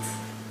the kids?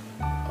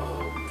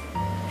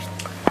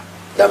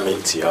 That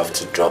means you have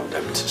to drop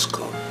them to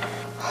school.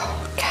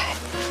 Okay.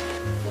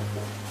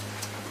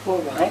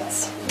 All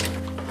right.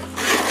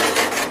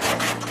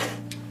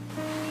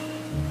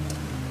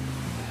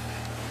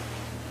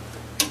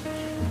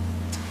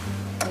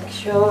 Make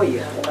sure you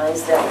have a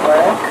nice day at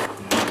work.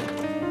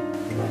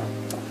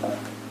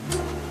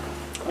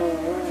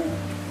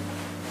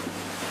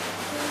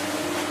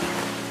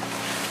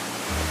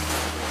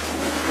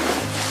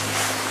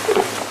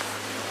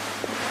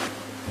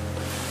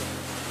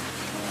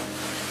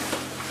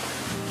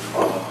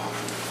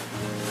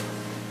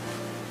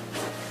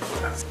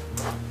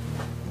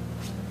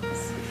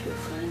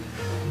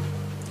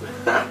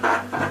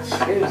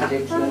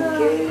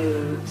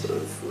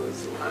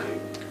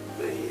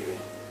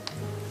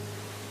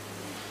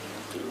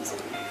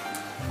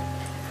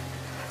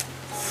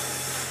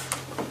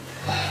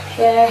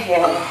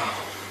 Yeah.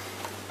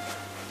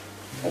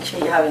 Make sure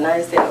you have a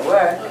nice day at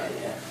work.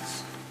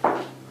 Yes.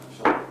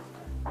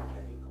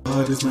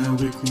 God is my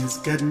weakness,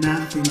 got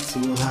nothing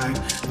to hide.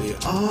 They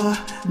are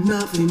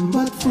nothing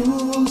but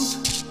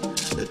fools.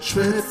 The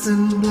threats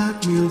and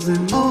blackmails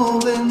and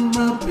all in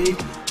my big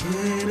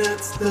cannot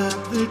stop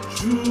the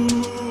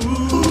truth.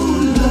 Oh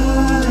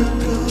Lord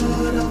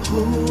God of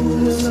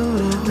hosts,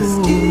 there's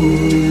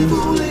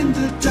evil in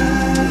the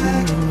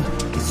dark.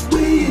 It's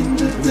way in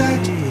the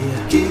dark.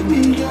 Give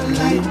me your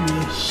light,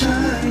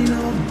 shine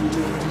on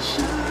me,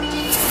 shine.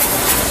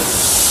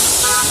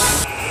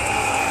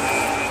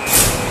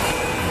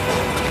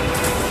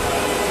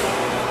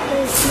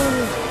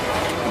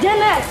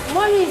 Janet,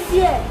 mommy is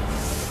here.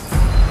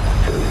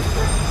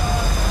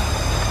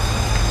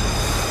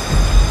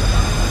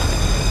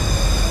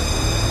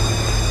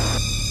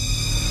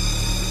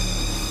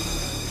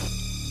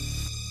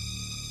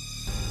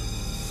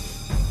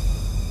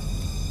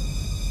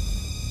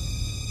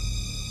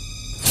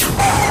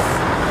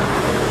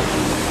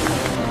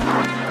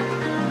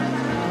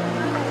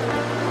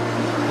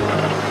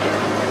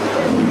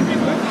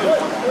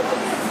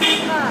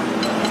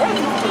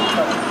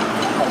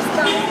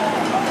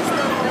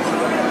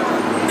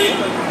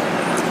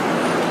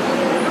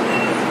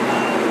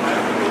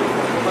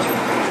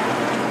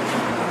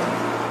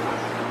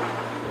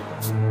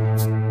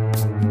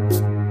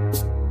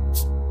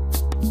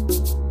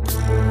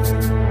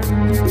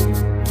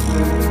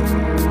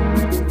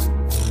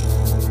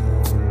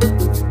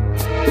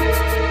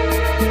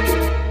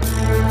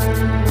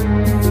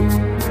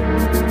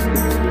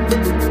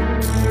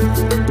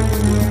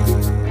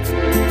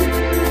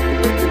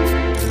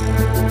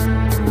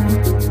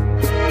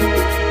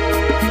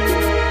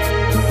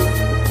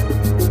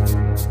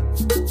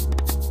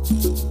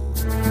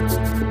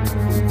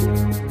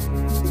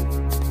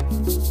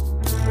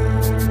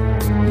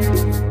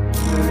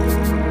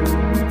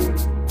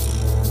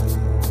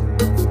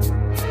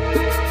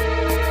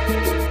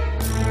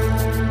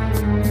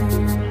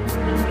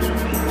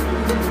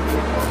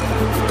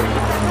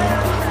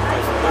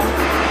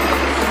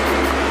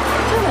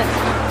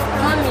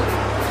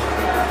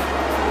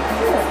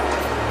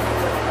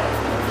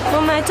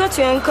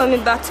 You ain't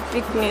coming back to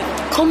pick me.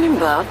 Coming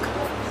back?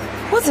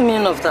 What's the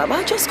meaning of that?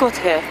 I just got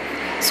here.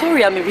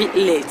 Sorry, I'm a bit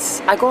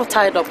late. I got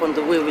tied up on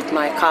the way with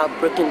my car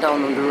breaking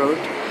down on the road.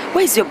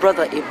 Where is your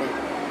brother, Abel?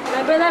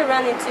 My brother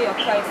ran into your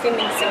car a few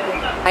minutes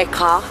ago. My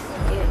car?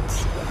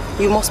 Yes.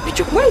 You must be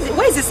joking.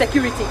 Where is the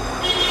security?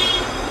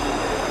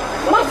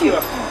 Matthew!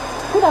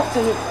 Good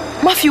afternoon.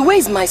 Matthew, where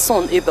is my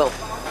son, Abel?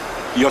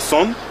 Your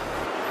son?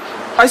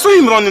 I saw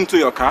him run into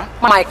your car.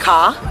 My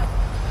car?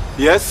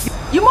 Yes.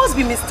 You must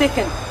be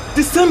mistaken.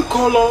 The same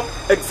color,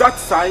 exact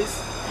size.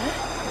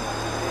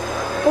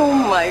 Oh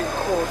my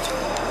God.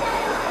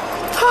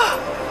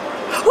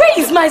 Where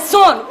is my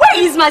son? Where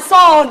is my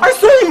son? I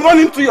saw him run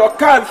into your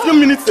car a few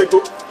minutes ago.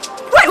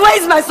 Where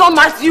is my son,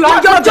 Matthew?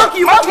 You're joking.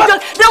 You must be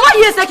joking. Then why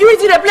you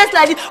security in a place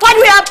like this? Why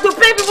do we have to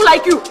pay people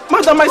like you?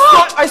 Madam,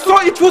 I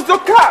saw it was your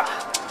car.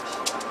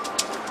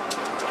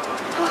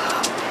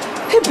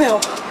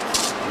 Abel.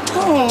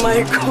 Oh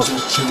my God.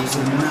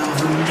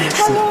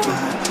 Hello.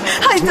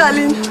 Hi,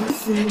 darling.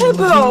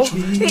 Abel.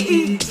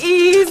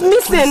 He's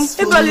missing.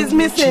 Abel is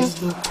missing.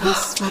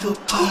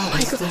 Oh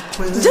my God.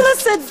 Jenna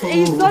said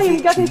he saw him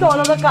get into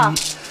another car.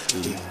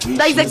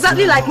 That is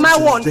exactly like my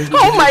one.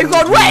 Oh my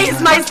God. Where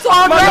is my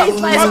son? Where is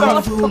my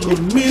son?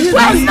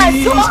 Where is my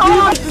son?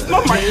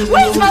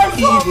 Where is my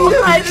son? For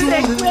Christ's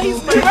sake, where is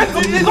my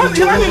son?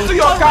 He ran into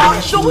your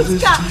car. Show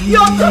which car?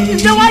 You're talking.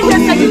 Then why you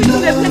take you to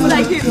a place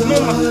like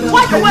this?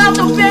 Why do I have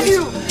to pay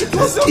you? It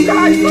was your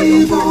car.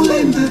 Evil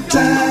in the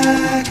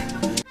dark.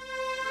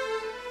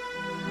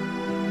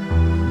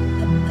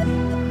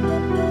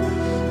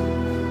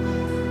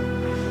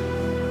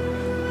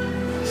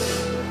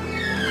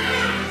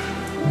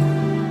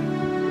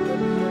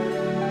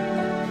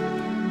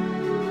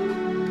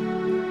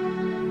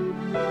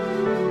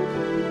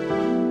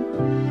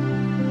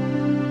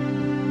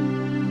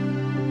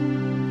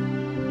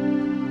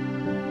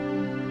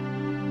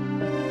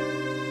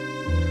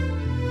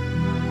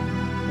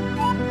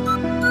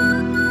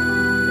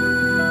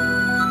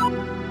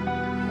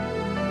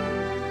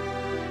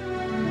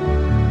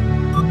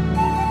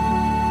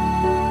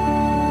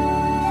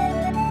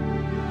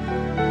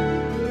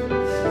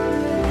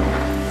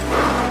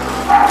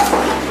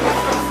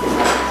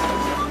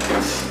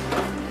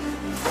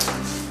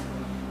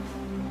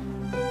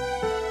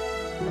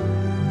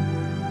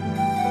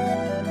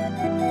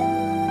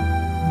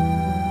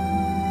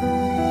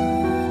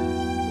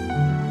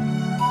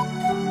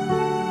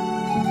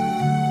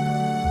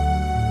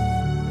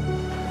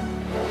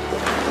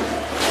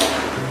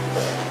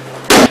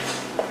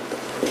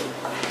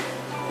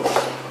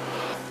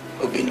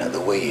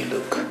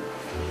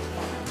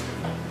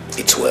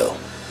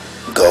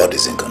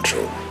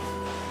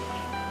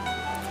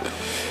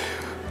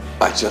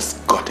 I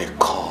just got a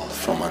call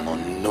from an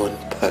unknown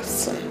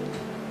person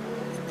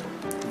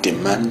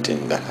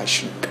demanding that I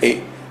should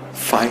pay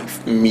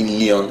 5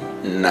 million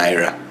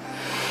naira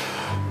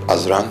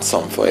as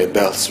ransom for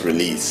Abel's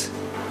release.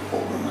 Oh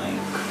my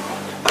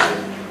God.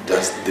 I'm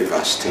just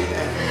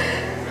devastated.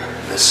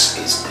 This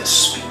is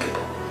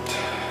despicable.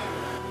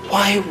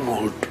 Why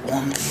would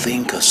one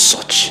think of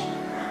such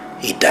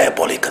a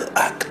diabolical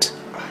act?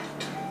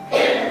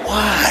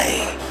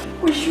 Why?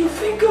 We should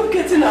think of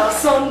getting our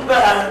son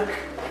back.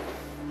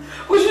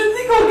 We should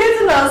think of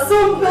getting our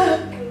son back.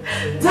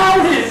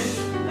 Darling,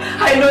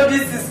 I know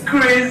this is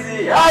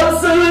crazy,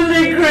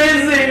 absolutely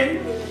crazy.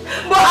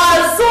 But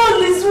our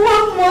son is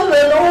worth more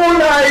than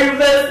all our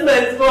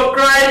investments, for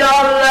crying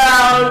out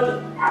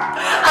loud.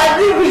 I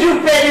think we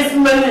should pay this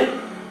money.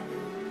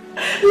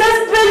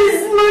 Let's pay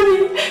this money.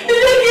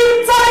 Did you give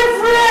time,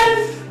 friend?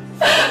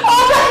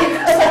 Oh my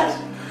God.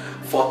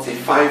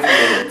 45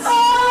 minutes.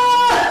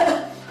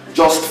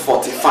 Just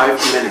 45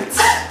 minutes.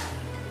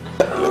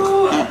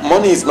 Look,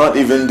 money is not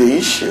even the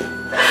issue.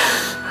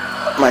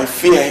 My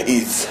fear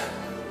is,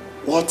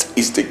 what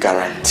is the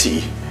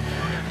guarantee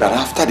that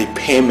after the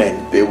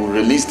payment they will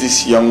release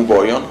this young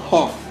boy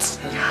unhurt?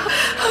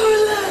 How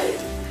will I?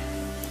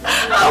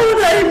 How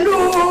would I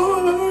know?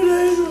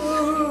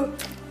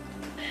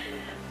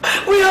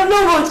 We have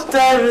not much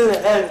time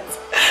left.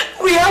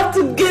 We have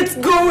to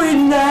get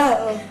going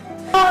now.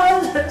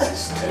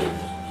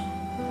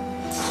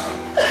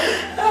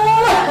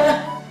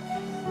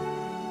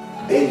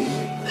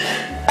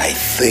 I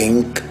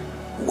think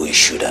we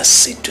should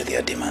accede to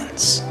their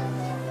demands.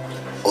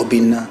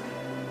 Obinna,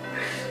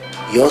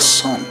 your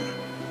son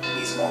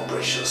is more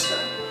precious than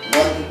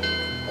money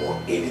or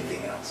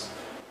anything else.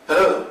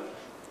 Hello?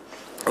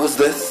 What's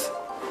this?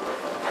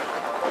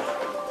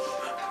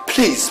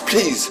 Please,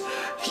 please.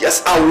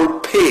 Yes, I will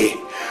pay.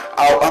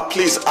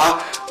 Please,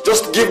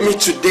 just give me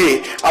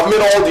today. I've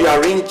made all the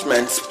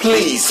arrangements.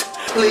 Please,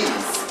 please.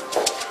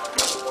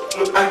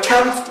 Look, I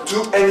can't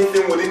do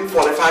anything within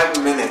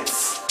 45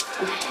 minutes.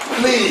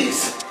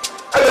 Please.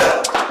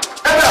 Emma!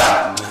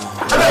 Emma!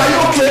 Emma, are you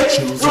okay?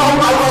 No, I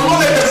will not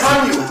let them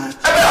harm you.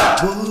 Emma!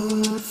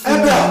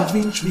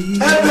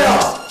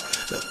 Emma!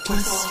 The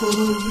quest for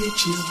the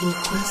riches, the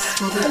quest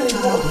for the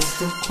powers,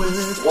 the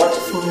quest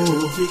for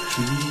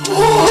victory.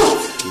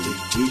 The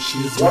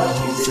wishes of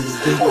houses,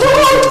 the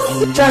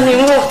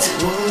Darling, what?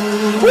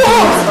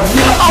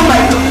 Oh my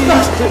God,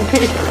 not to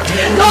me.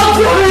 Not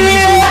to me!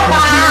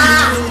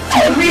 I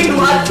really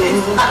want this.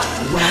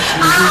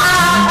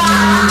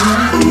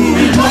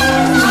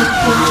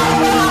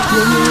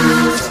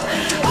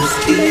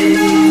 There's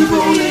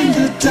evil in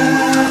the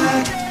dark.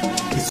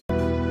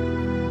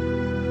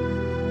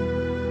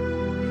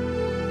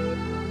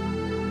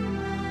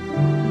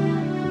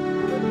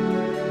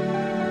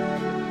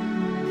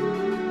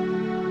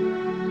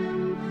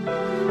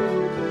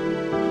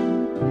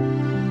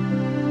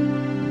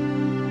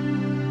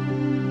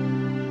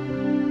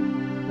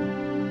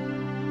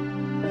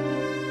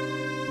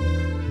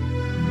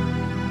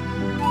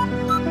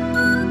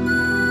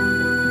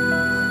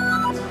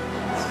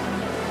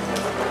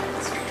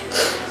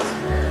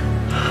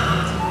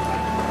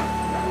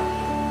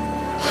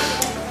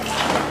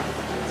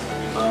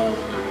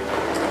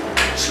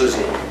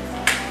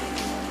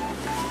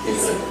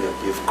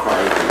 You've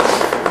cried.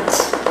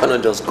 Why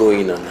not just go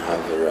in and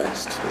have a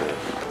rest?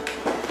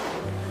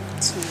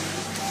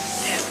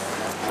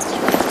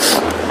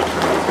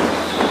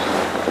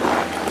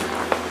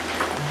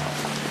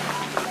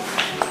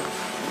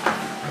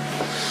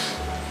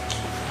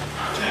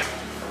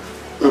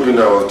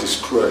 Obinna, I was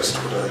distressed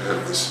when I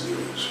heard this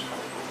news.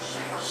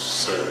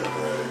 Sad.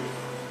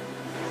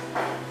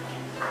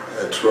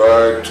 I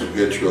tried to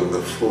get you on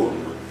the phone,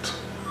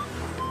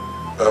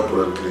 but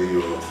apparently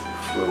your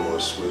phone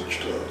was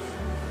switched off.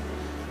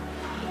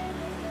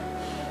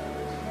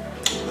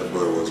 That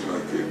boy was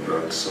like a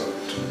grandson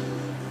to me.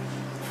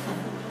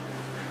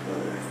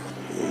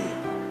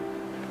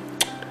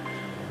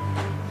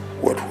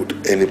 What would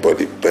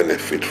anybody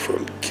benefit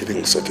from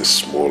killing such a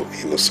small,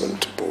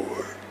 innocent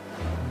boy?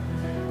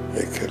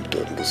 I can't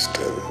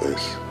understand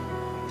this.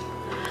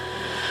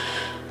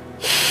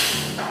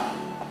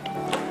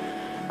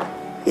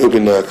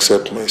 Obinna,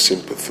 accept my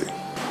sympathy.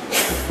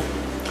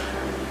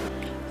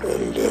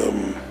 And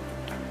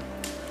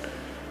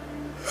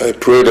I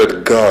pray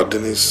that God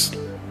in His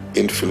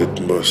infinite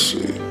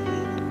mercy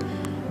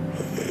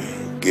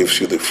gives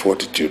you the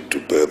fortitude to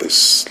bear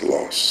this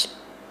loss.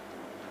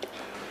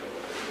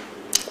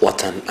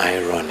 What an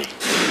irony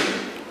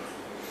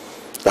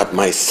that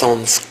my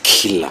son's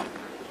killer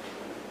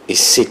is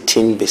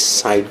sitting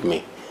beside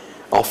me,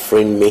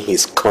 offering me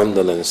his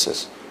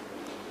condolences.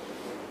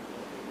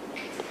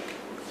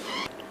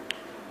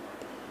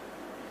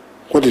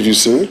 What did you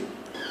say?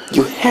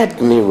 You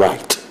heard me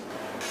right.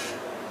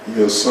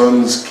 Your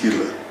son's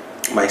killer?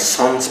 My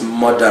son's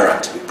murderer,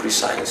 to be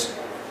precise.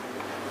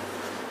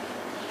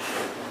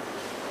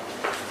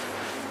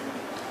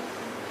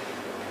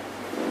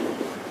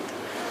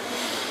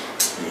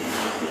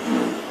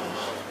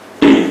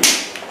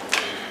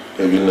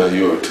 Maybe now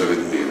you are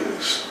telling me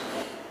this.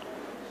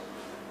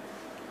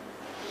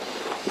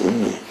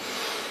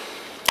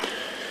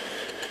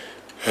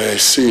 I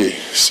see.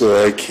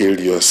 So I killed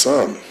your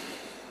son.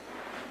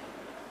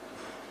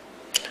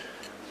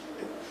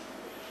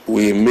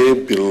 We may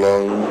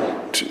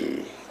belong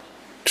to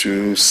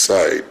two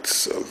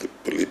sides of the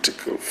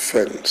political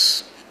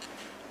fence,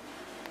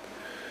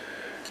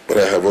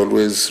 But I have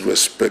always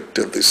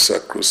respected the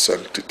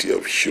sacrosanctity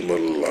of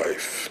human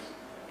life.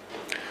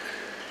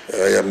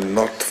 I am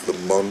not the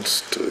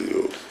monster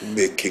you're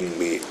making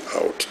me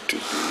out to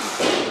be.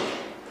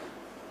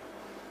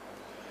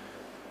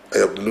 I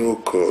have no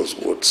cause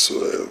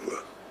whatsoever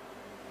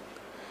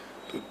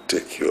to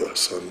take your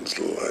son's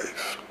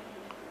life.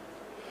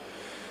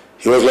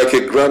 He was like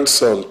a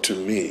grandson to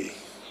me,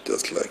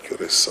 just like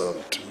you're a son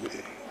to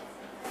me.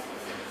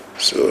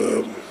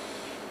 So,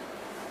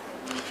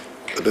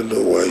 I don't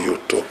know why you're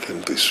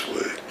talking this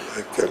way.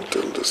 I can't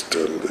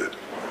understand it.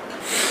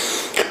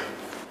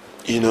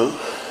 You know,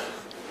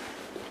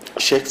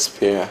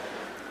 Shakespeare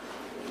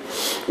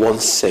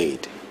once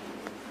said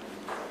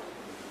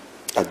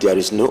that there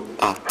is no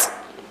art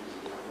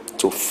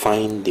to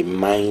find the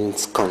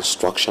mind's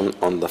construction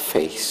on the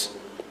face.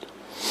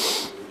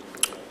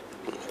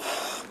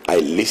 I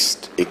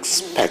least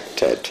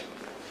expected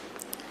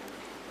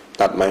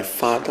that my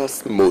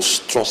father's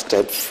most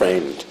trusted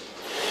friend,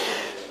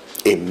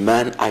 a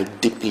man I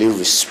deeply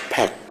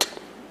respect,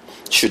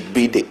 should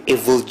be the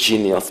evil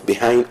genius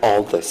behind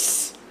all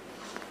this.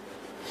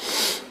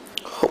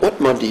 What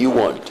more do you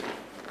want?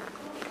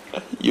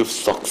 You've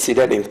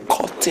succeeded in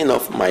cutting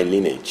off my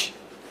lineage.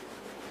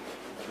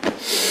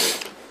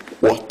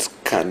 What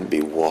can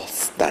be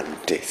worse than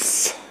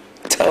this?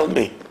 Tell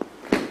me.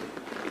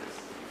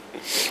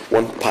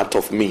 One part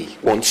of me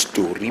wants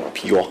to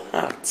rip your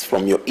heart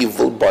from your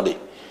evil body,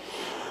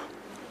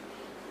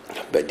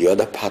 but the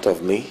other part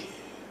of me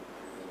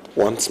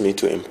wants me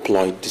to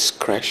employ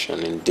discretion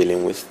in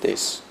dealing with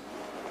this.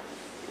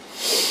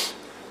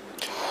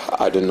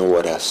 I don't know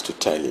what else to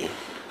tell you,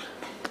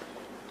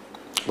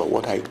 but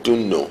what I do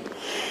know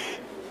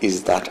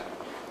is that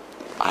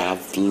I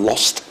have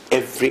lost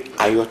every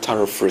iota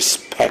of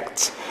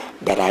respect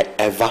that I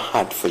ever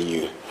had for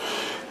you.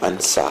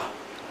 And sir,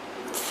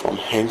 from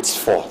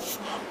henceforth,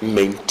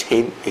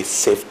 maintain a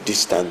safe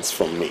distance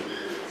from me.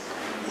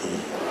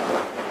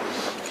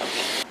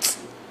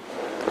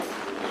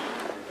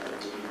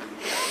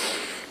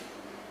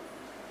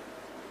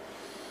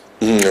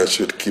 I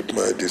should keep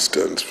my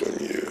distance from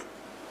you.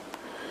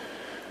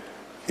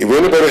 If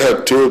anybody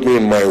had told me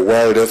in my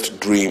wildest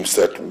dreams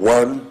that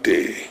one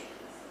day,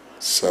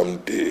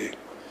 someday,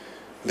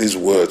 these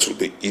words will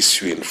be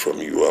issuing from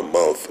your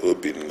mouth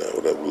open, I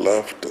would have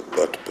laughed at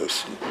that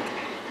person.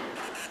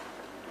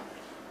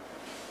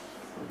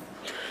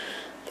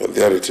 But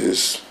there it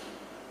is.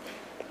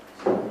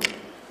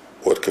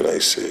 What can I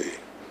say?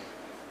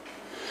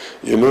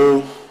 You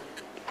know,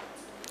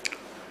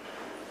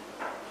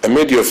 I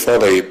made your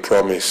father a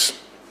promise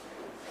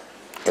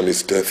on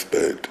his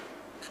deathbed.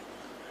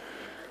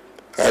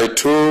 I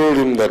told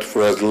him that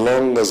for as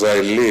long as I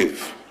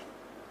live,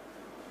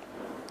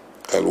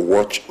 I'll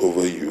watch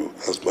over you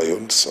as my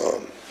own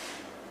son.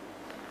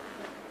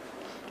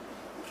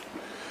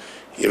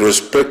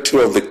 Irrespective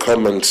of the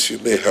comments you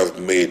may have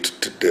made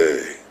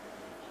today,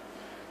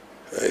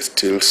 I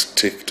still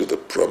stick to the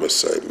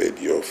promise I made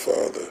your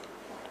father.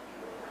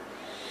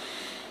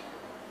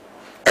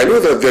 I know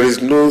that there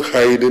is no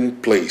hiding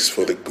place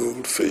for the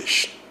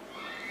goldfish.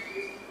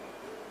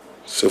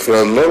 So for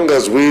as long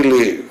as we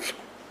live,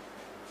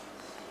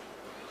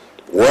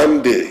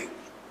 one day,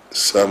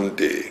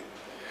 someday,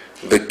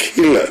 the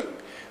killer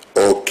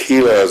or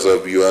killers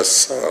of your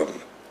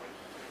son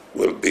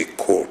will be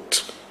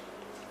caught.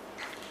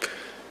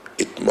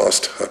 It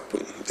must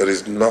happen. There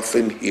is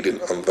nothing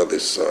hidden under the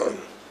sun.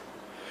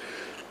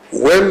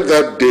 When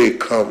that day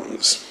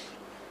comes,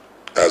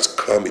 as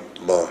come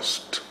it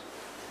must,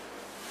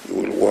 you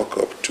will walk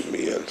up to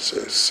me and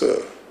say,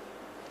 sir,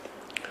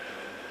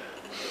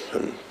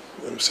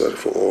 I'm sorry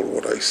for all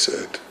what I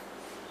said.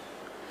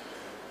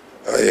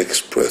 I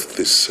expressed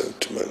these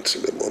sentiments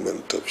in a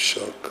moment of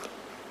shock.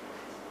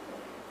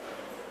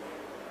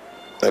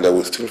 And I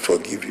will still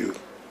forgive you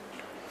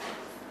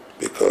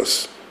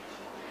because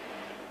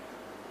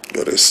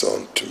you're a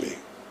son to me.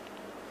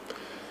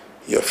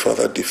 Your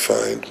father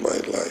defined my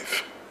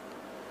life,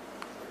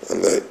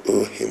 and I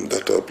owe him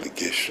that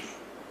obligation.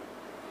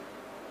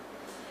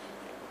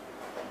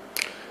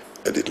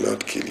 I did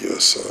not kill your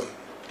son.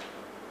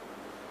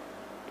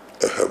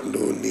 I have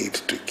no need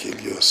to kill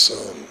your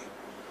son,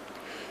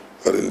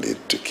 or indeed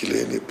to kill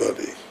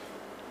anybody.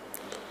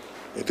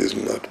 It is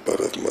not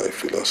part of my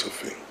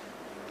philosophy.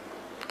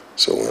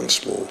 So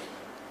once more,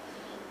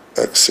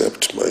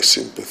 accept my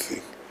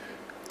sympathy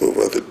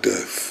over the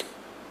death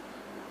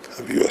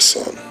of your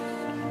son.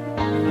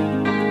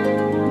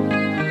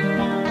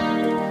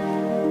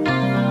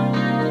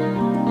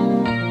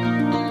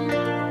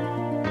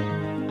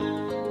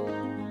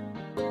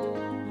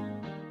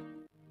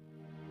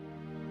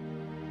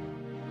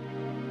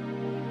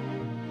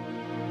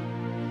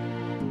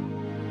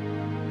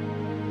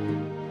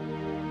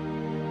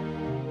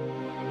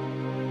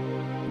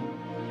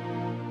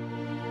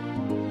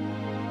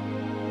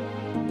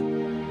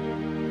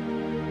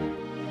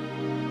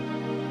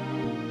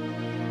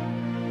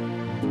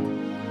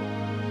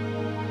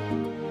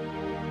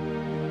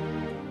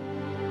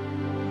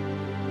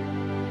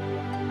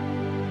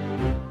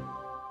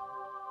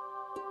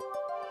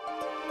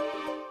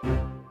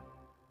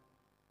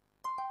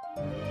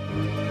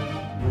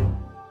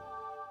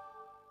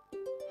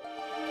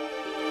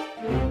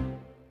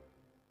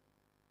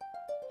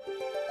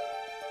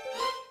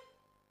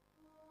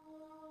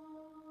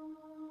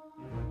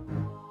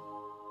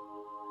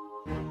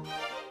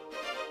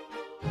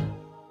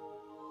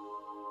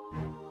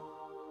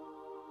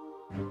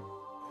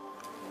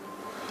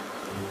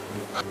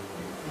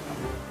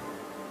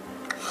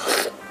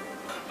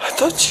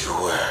 thought you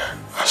were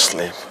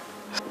asleep.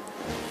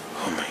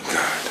 Oh my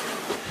God.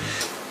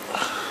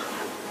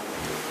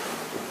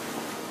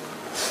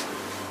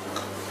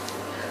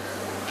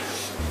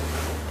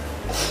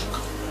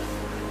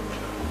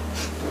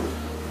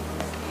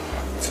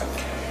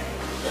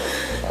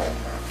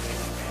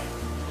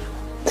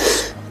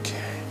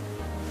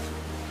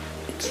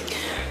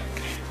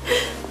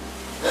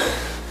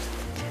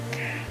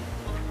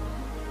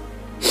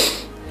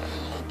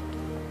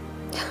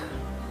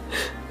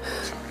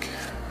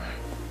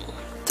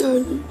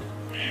 Darling.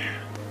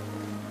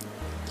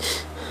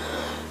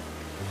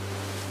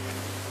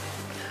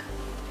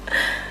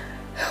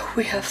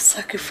 We have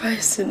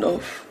sacrificed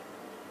enough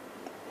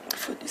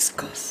for this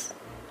cause.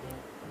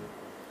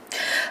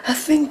 I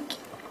think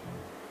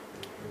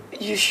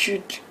you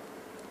should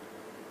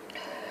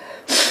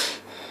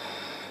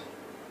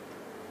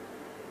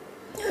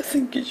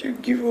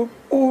give up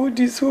all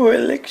this whole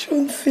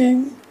election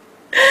thing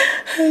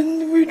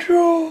and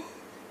withdraw.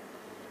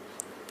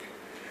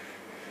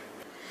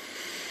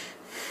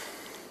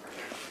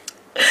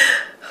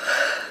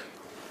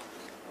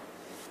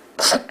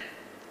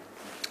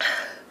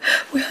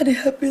 We had a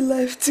happy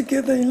life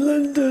together in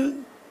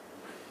London.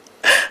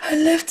 I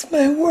left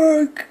my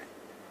work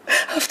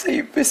after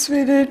you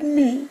persuaded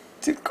me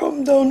to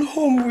come down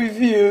home with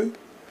you.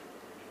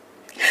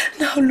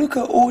 Now look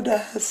at all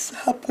that has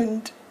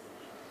happened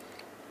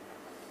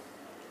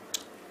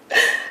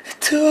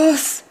to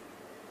us.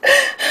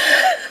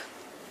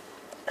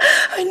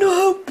 I know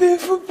how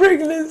painful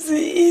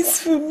pregnancy is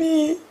for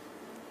me.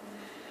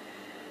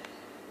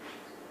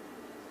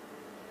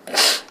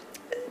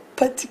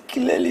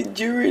 Particularly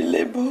during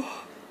labor.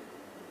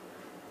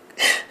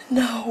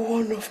 Now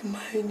one of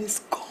mine is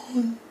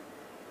gone.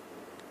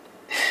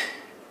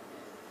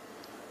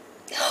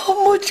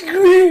 How much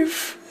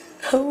grief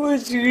can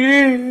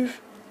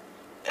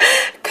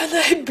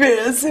I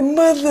bear as a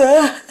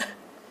mother?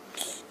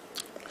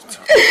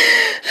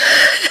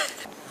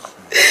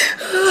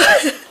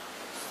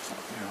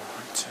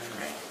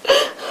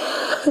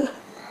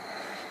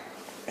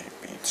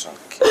 It's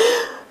okay.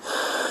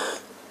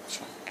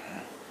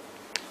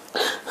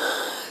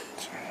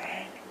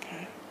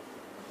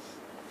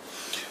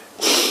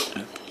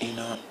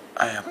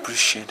 I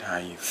appreciate how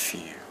you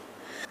feel.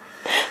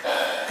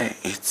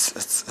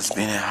 It's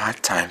been a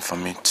hard time for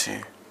me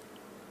too.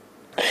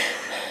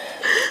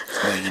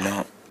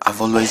 But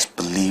I've always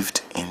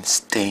believed in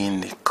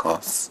staying the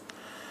course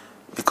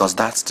because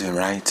that's the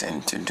right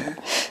thing to do.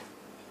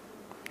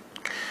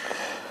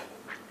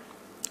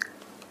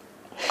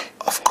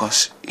 Of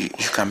course, you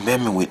can bear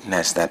me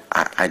witness that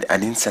I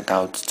didn't set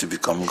out to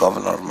become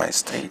governor of my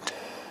state.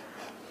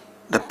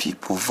 The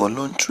people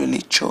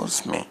voluntarily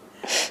chose me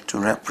to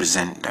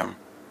represent them,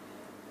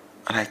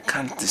 and I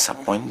can't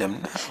disappoint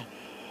them now.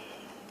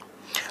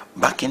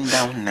 Backing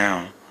down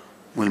now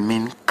will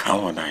mean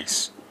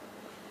cowardice.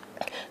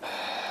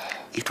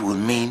 It will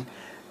mean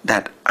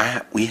that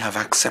we have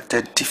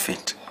accepted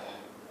defeat.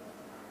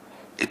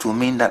 It will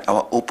mean that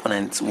our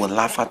opponents will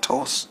laugh at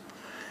us,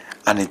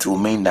 and it will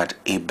mean that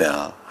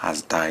Abel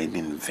has died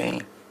in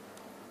vain.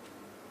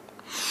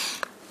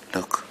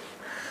 Look,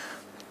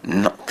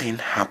 nothing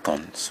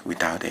happens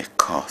without a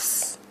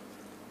cause.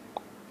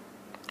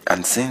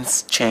 And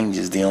since change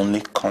is the only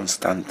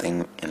constant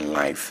thing in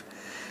life,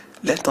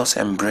 let us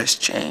embrace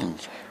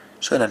change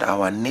so that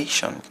our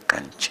nation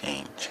can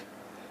change.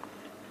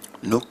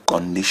 No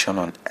condition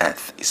on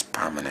earth is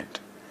permanent.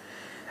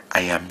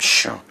 I am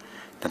sure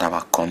that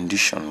our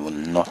condition will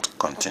not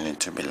continue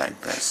to be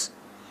like this.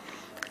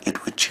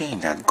 It will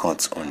change at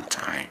God's own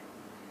time.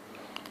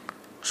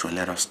 So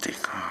let us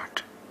take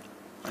heart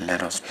and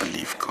let us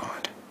believe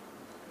God.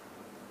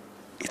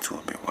 It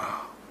will be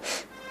well.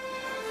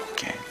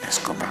 Okay, let's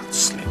go back to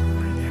sleep. You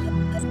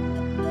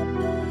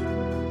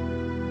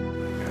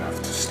have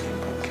to sleep,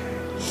 okay?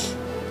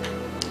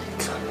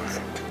 It's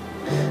alright.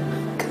 I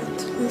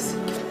can't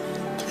listen to me.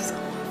 Kiss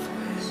on my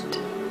forehead.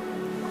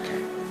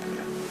 Okay,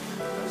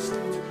 let's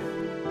stay together.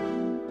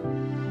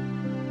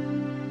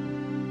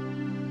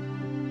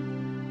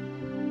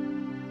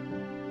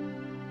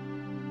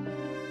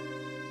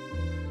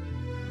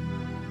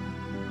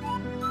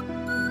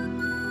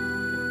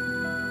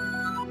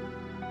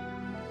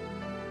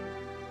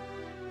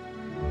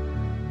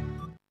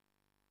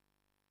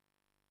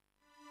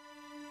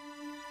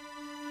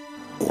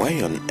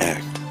 Why on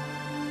earth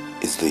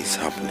is this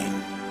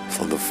happening?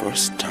 For the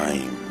first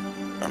time,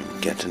 I'm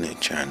getting a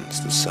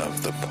chance to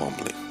serve the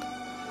public.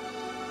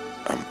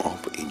 I'm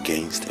up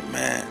against a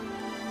man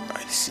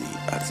I see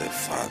as a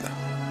father.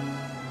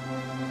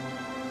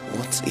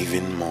 What's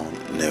even more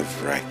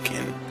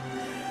nerve-wracking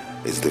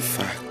is the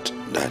fact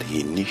that he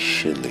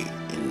initially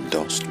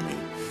endorsed me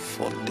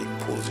for the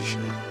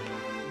position.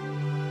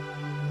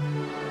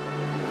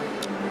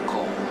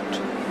 God,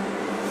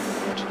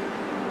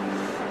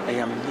 I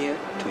am here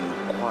to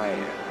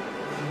inquire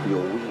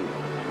your will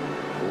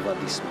over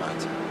this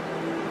matter.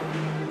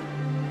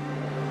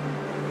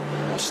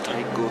 Must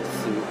I go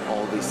through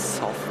all these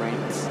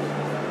sufferings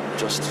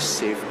just to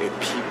save a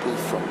people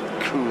from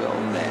cruel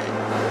men?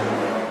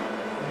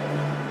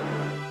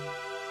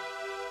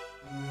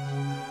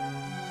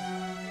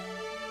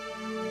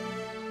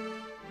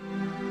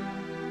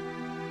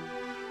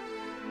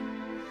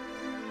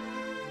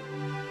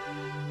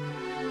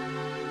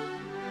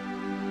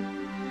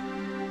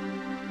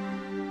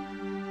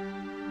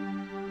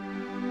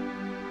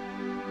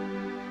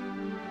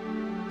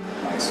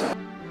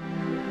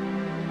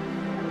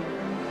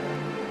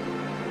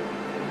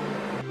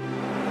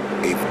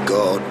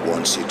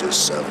 wants you to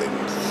serve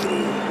him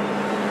through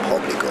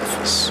public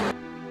office.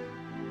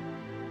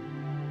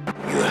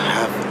 You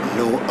have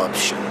no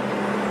option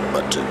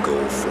but to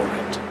go for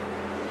it.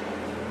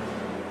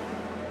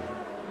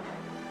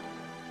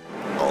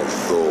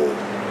 Although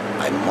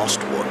I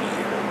must warn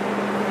you,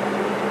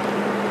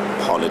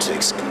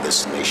 politics in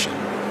this nation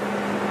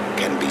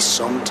can be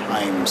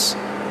sometimes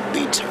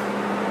bitter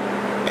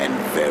and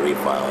very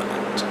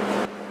violent.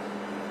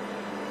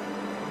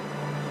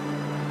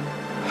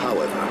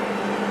 However,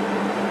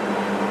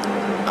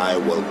 I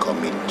will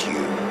commit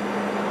you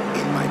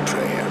in my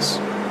prayers.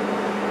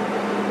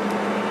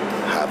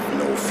 Have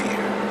no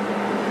fear.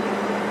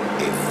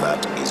 If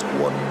that is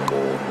what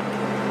God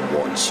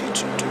wants you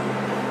to do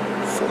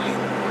for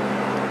him,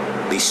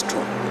 be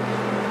strong.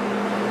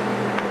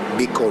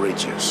 Be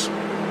courageous.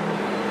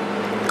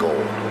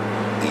 God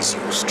is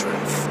your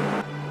strength.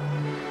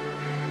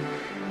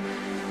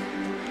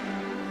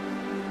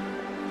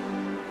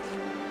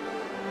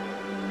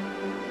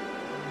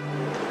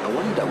 I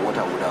wonder what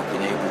I would have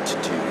been able to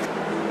do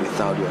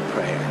without your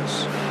prayers.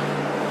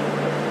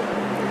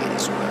 It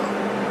is well.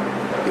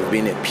 You've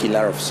been a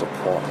pillar of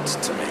support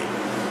to me.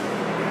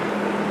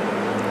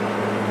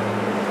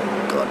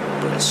 God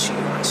bless you,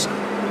 my son.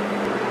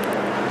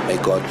 May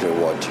God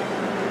reward you.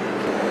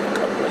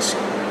 God bless you.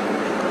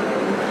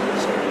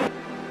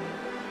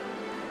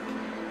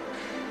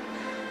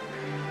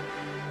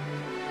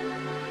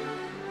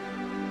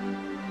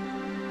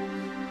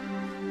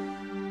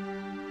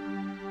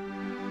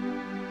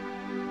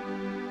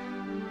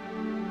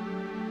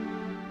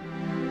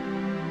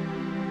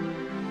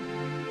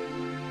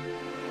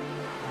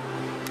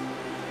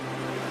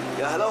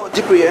 Yeah, hello,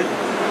 Dipri, yeah?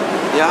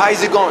 Yeah, how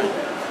is it going?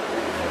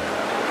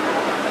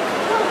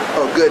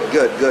 Oh, good.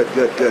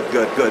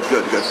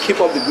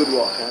 Keep up the good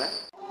work, huh?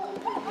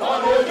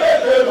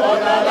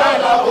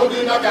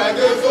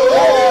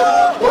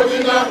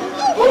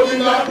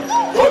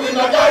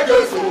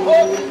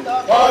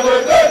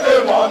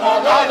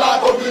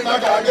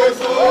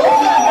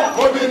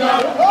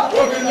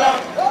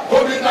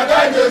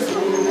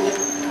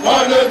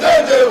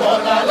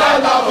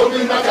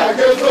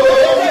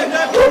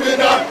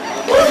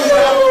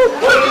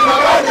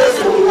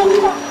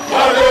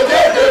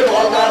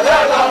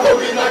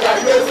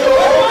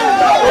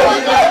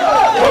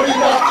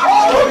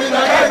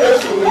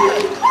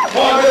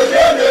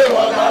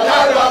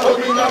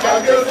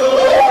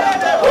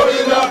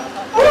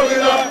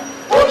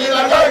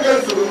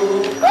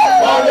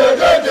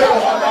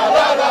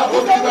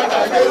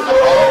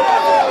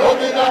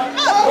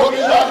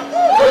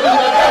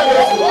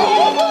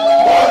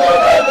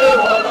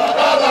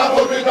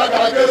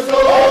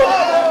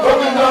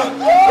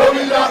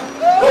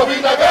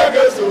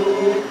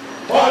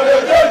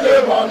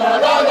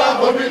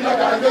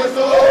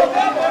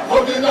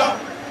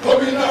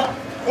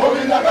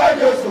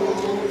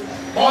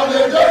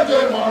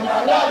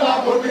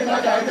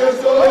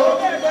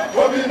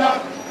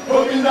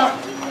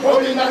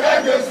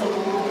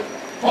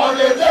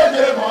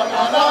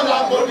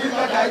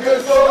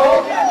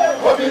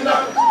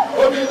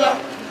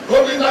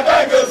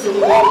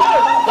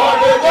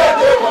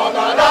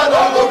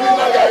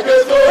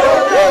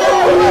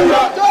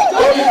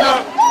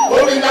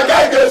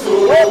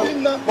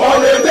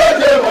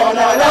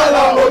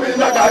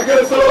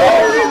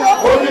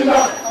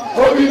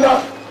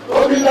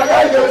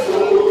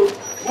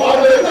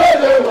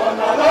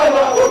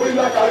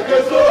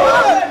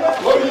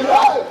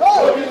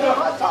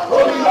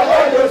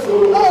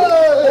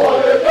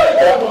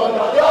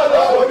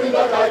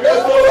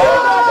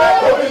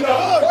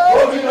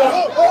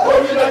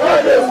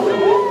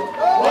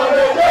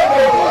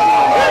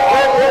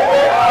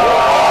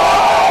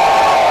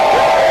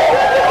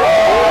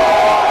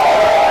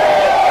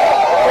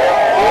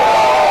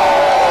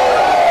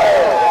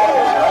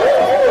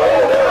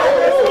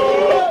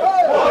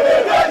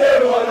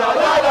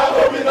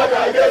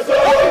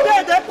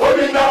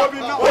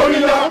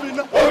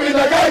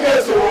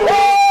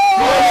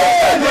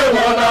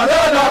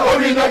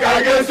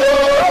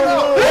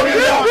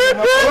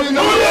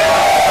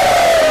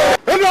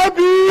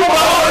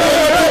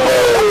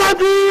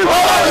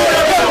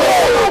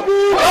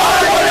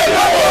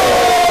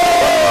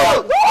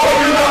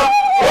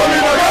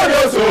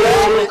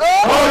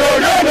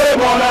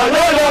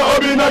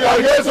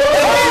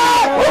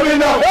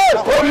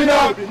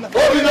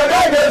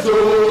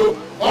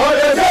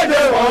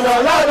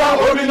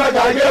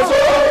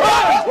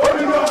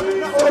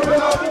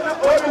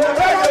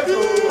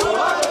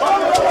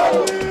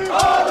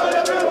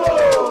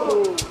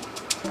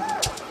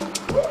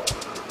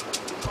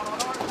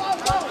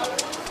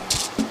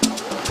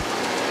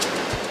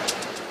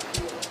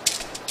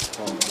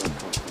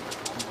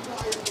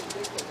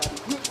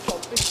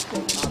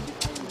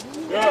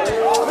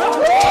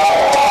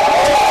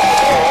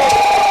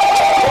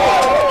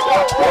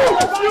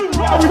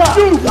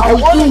 I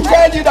want to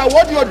tell you that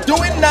what you're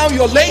doing now,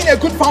 you're laying a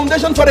good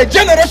foundation for a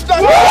generation.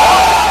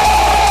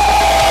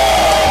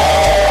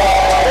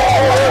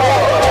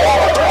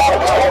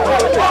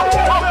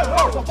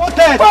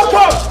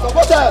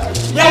 Supported.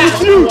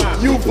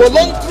 You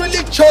voluntarily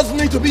chose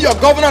me to be your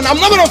governor, and I'm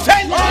not going to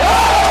fail you.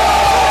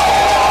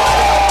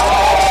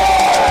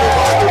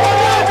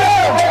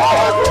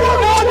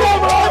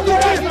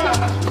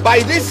 By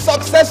this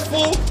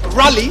successful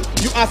rally,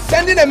 you are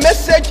sending a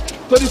message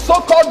to the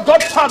so-called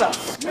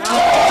godfathers. There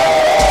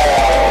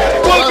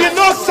will be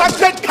no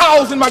sacred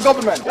cows in my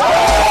government.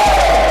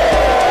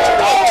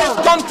 All these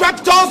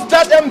contractors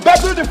that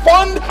embezzle the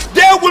fund,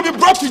 they will be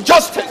brought to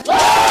justice.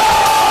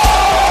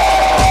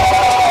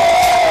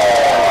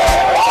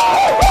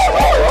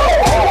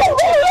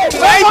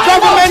 My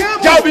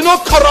government, there will be no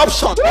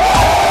corruption.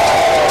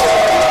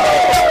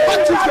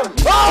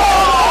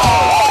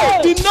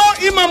 We know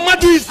Imam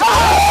Mahdi is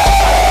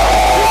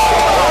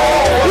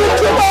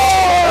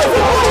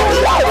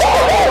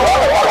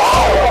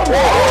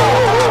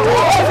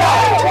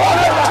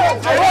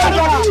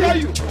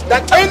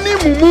that any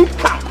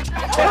mumuka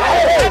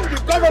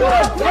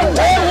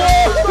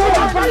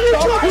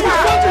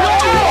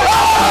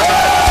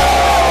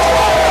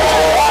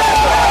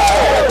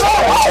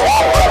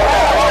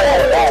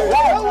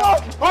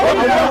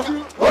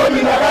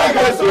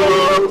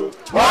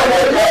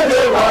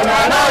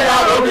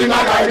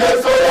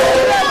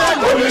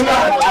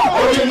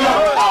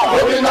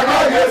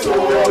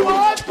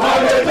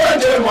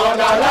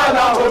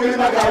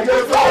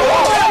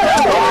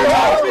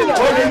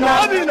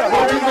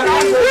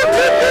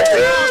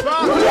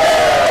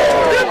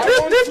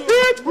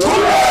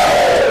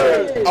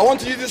I want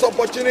to use this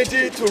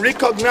opportunity to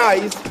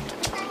recognize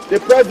the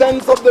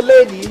presence of the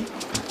lady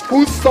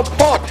whose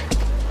support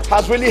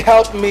has really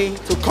helped me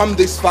to come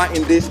this far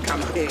in this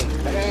campaign.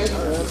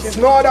 She's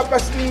no other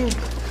person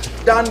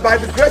than, by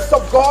the grace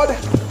of God,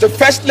 the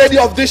first lady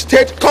of this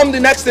state come the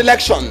next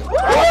election.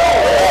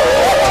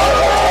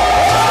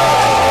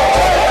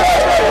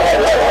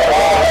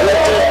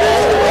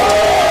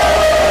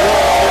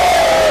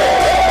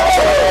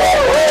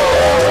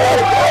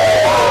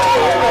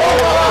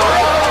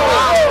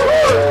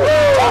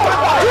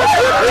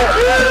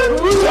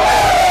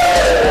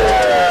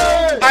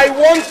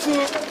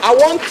 I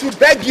want to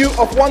beg you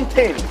of one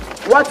thing.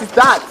 What is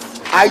that?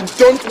 I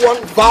don't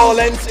want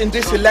violence in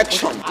this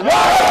election.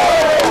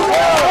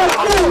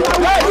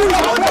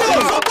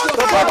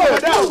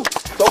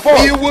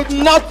 We would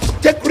not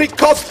take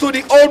recourse to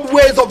the old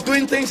ways of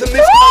doing things in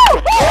this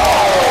country.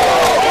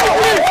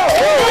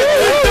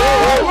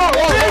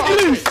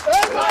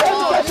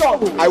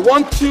 I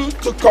want you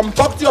to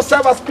conduct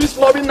yourself as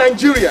peace-loving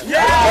Nigerian.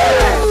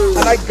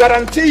 And I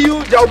guarantee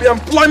you there will be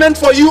employment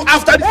for you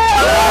after this.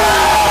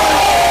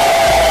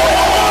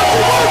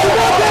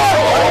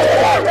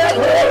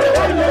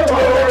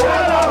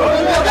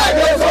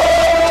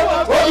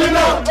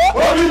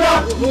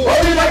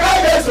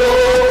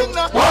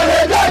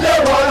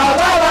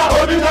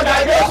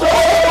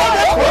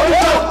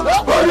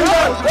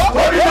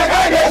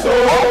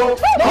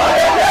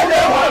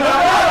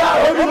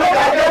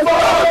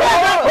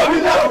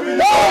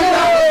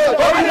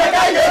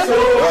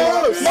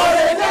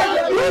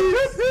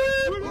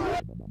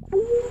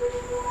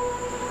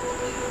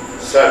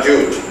 Sir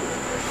Jude,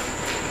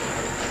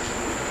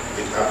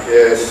 it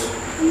appears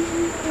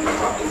you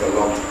have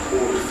developed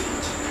cold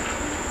feet.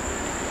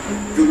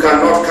 You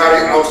cannot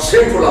carry out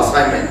simple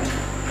assignment.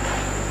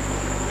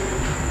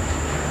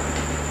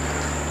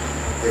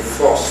 The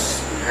force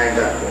behind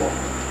that war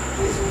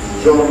is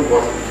beyond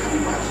what we can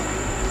imagine.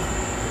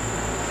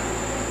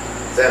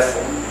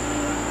 Therefore,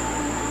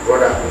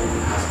 Brotherhood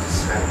has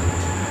decided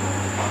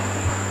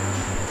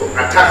to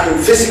attack him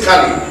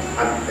physically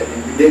and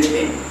eliminate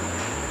him.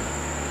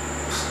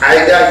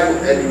 Either you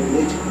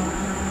eliminate him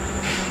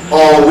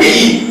or we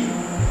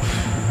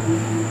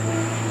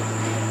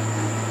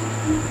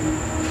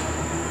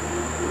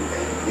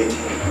eliminate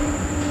him.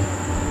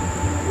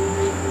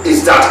 Is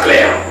that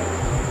clear?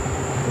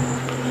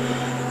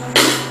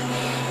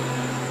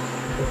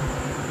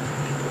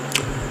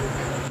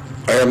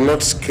 I am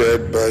not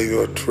scared by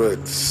your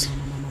threats,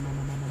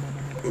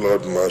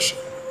 Lord Marshal.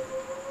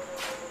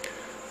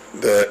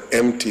 They are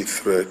empty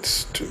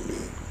threats to me.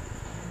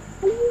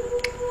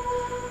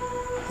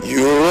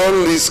 You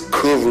run this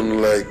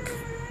coven like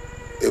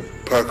a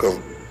pack of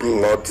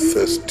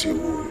bloodthirsty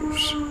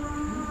wolves.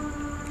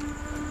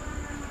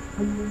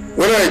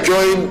 When I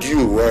joined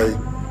you, I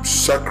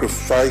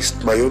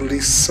sacrificed my only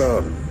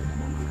son,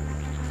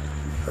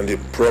 and you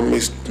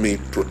promised me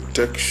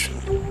protection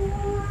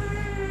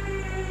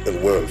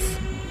and wealth.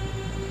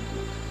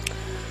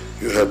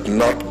 You have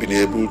not been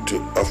able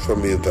to offer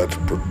me that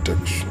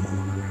protection.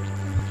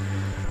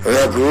 I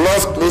have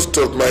lost most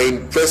of my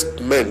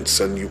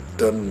investments and you've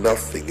done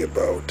nothing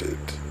about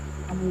it.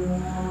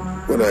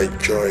 When I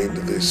joined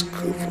this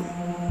coven,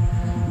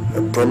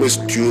 I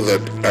promised you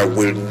that I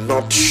will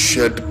not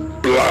shed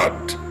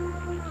blood,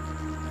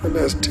 and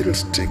I still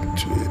stick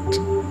to it.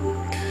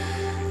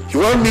 You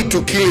want me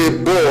to kill a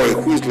boy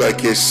who is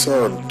like a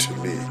son to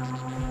me.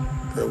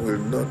 I will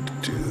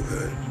not do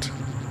that.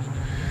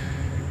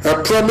 I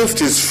promised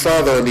his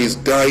father on his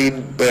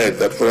dying bed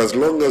that for as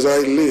long as I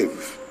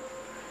live,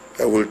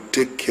 I will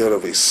take care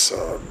of his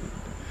son.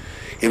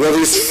 It was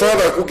his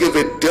father who gave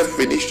a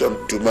definition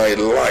to my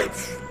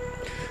life,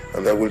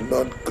 and I will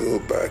not go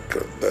back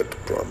on that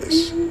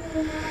promise.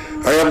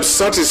 I am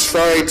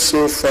satisfied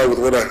so far with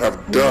what I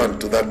have done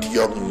to that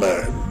young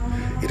man.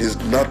 It is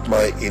not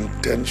my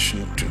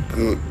intention to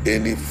go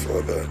any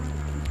further.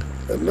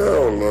 And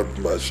now, Lord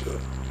Marshal,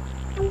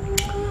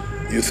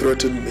 you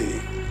threaten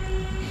me.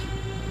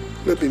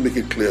 Let me make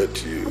it clear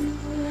to you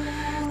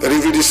that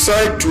if you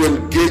decide to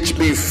engage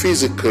me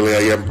physically,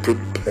 I am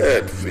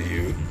prepared for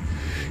you.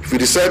 If you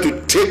decide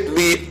to take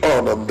me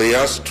on the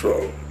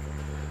astral,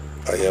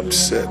 I am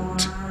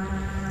set.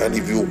 And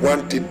if you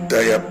want it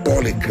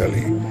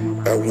diabolically,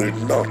 I will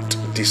not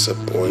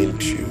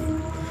disappoint you.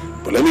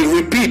 But let me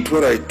repeat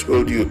what I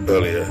told you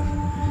earlier.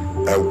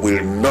 I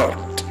will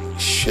not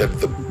shed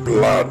the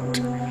blood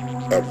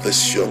of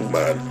this young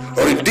man,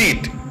 or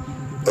indeed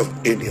of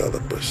any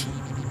other person.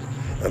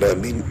 And I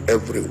mean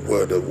every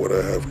word of what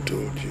I have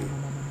told you.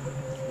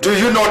 Do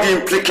you know the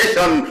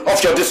implication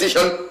of your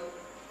decision?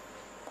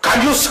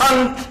 Can you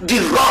stand the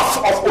wrath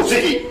of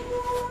Ozigi?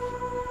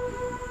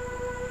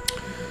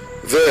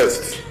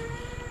 Death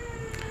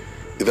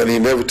is an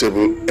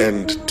inevitable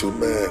end to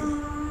man.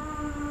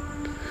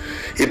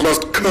 It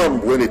must come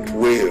when it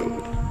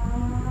will.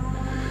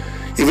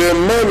 If a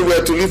man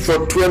were to live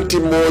for 20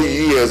 more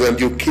years and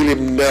you kill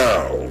him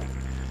now,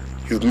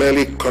 you've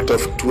merely cut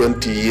off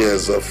 20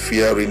 years of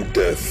fearing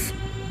death.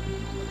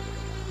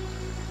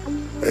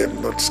 I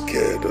am not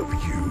scared of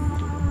you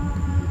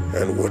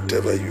and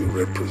whatever you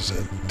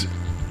represent.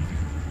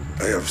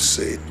 I have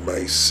said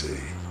my say.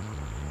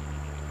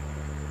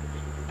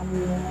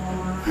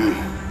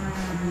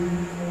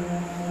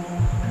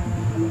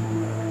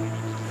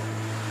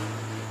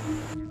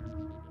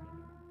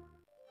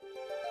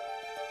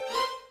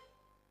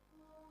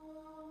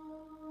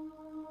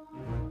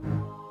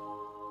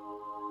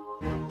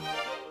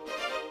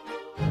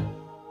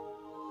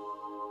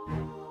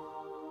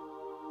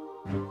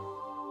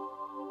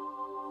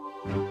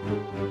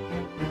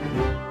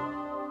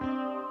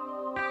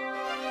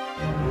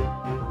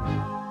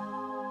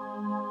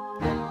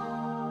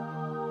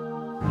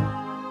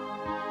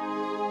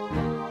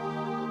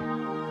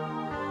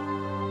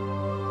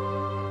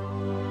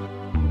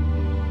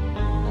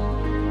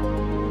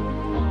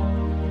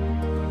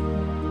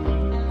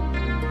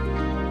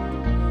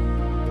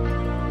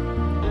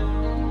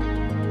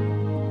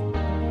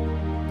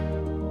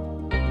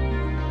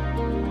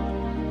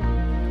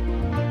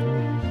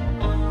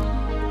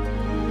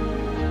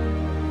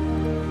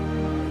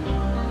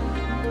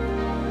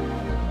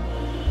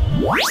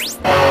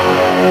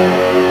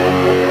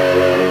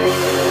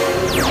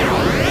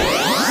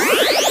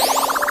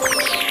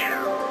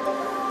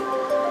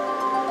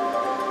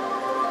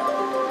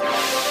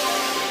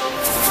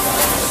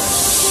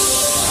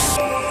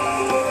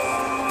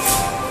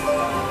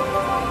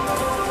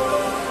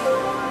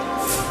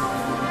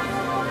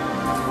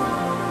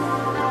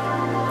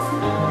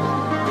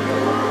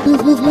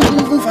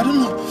 Move. I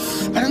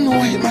don't know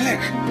why hit my leg.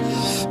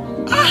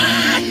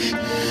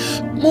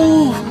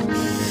 Move.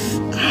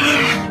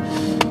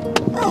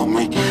 Oh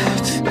my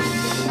God.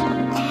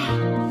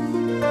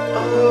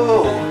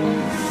 Oh.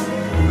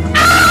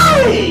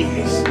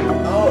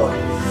 Oh.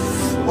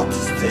 What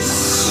is this?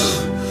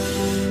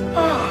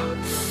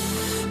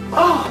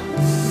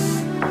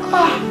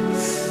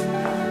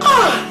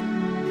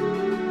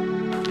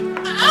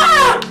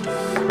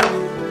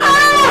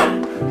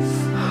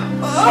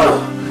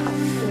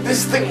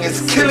 This thing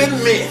is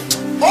killing me.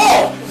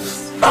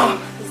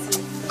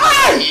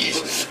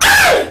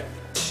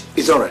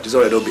 It's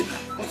alright, Obin.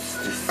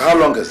 How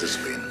long has this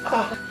been?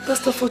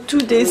 Pastor, for 2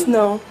 days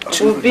now.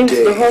 We've been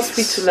to the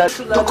hospital.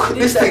 Look,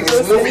 this thing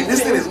is moving.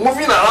 This thing is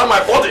moving around my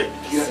body.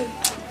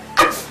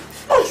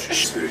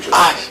 Spiritual.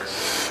 My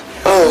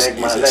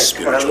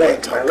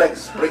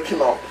legs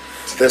breaking up.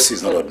 This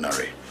is not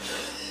ordinary.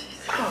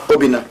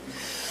 Obina.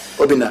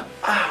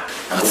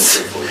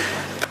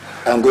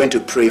 I'm going to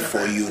pray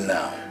for you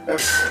now.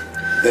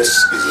 This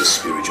is a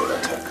spiritual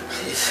attack.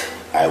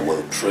 I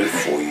will pray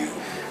for you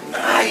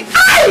now.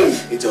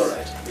 It's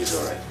alright.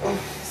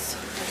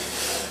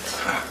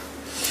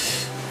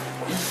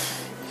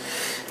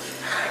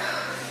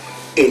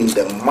 In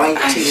the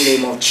mighty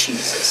name of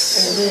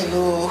Jesus,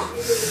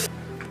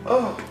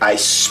 I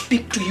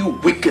speak to you,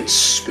 wicked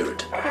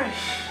spirit.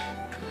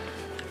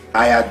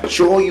 I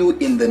adjure you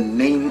in the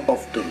name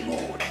of the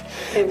Lord.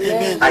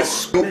 Amen. I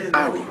speak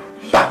arrow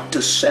back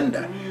to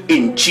sender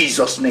in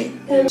Jesus'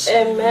 name.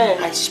 Amen.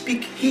 I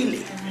speak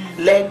healing.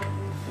 Leg,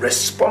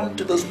 respond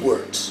to those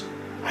words.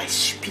 I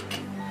speak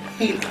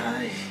healing.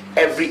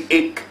 Every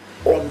ache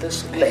on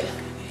this leg,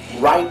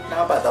 right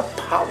now by the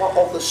power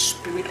of the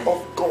Spirit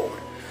of God,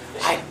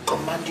 I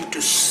command you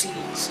to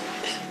cease.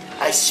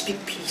 I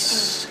speak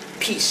peace,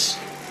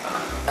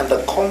 and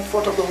the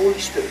comfort of the Holy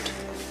Spirit.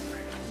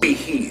 Be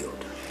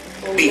healed.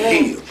 Amen. Be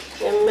healed.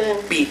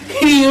 Amen. Be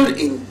healed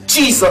in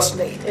Jesus'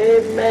 name.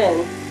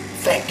 Amen.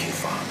 Thank you,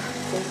 Father.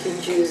 Thank you,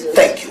 Jesus.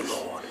 Thank you,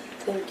 Lord.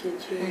 Thank you,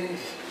 Jesus.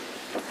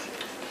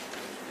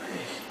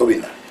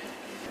 Obina,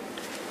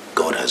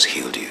 God has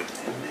healed you.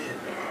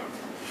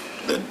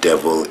 The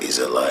devil is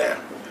a liar.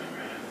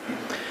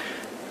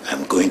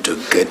 I'm going to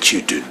get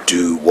you to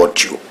do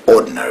what you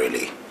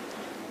ordinarily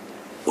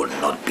would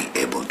not be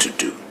able to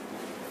do.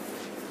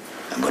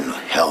 I'm going to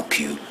help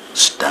you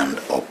stand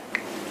up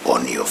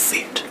on your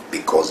feet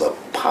because the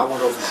power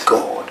of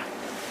God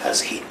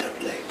has hit the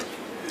blade.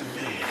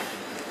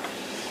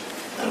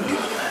 Now do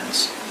your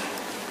hands.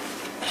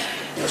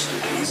 Just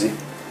take it easy.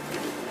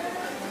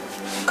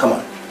 Come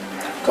on.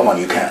 Come on,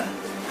 you can.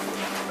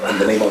 In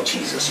the name of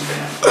Jesus, you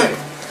can.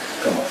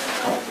 Come on,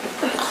 come on.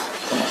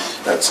 Come on.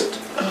 That's it.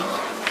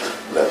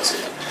 That's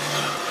it.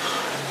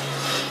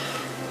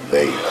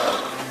 There you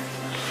are.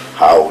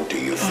 How do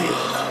you feel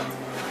now?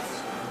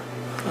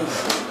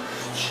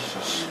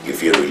 You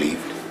feel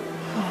relieved?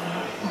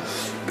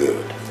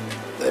 Good.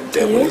 The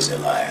devil is a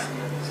liar.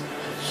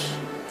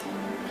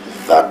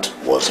 That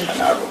was an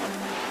arrow.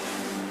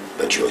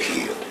 But you're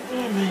healed.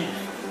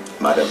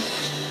 Madam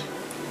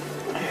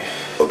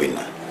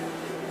Obinna,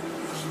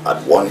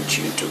 I'd want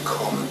you to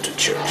come to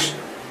church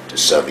to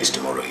service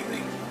tomorrow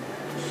evening.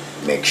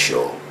 Make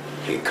sure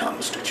he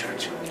comes to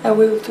church. I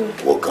will do.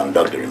 We'll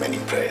conduct the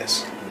remaining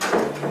prayers.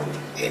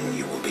 And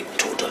you will be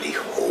totally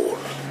whole.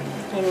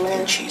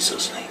 Amen. In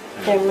Jesus' name.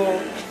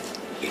 Amen.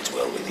 It's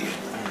well with you.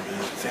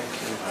 Thank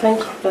you. Thank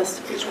you,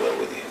 Pastor. It's well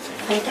with you.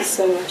 Thank you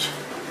so much.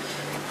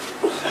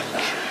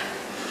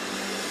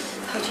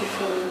 How do you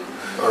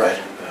feel? All right.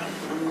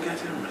 I'm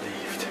getting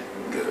relieved.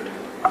 Good.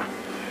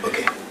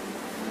 Okay.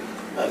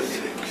 I'll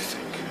leave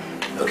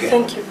it. Okay.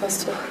 Thank you,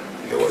 Pastor.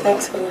 You're welcome.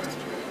 Thanks a lot.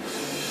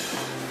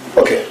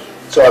 Okay.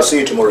 So I'll see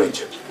you tomorrow in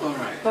church. All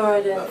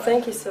right then. Bye-bye.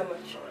 Thank you so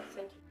much.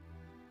 Thank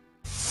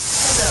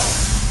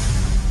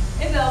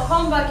you. Abel,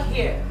 come back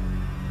here.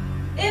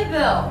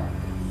 Abel.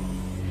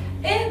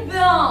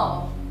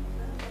 Abel.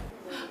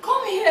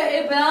 Come here,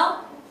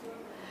 Abel.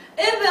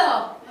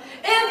 Abel.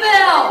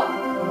 Abel.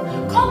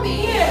 Come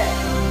here.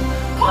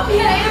 Come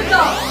here,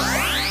 Abel.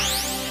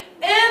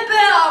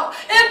 Abel.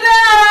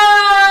 Abel.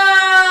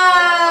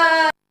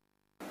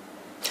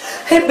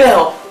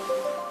 Abel.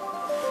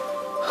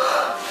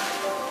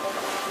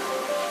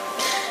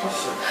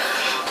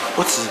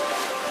 What's it?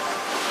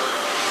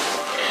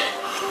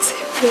 It's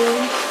Abel.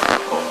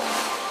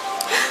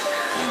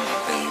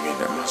 Baby,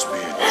 that must be a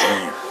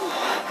dream.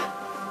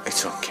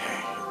 It's okay.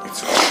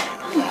 It's okay.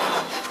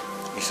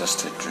 It's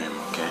just a dream,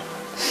 okay?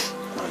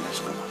 Now let's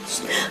go back to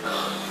sleep.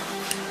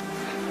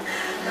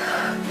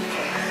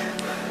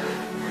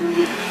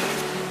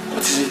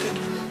 What is it?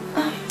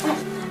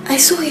 I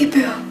saw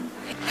Abel.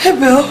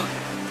 Abel?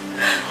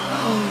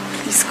 Oh,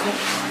 please come.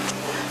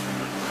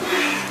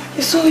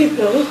 You saw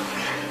Abel?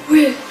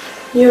 Where?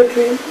 In your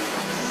dream?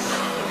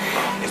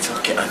 It's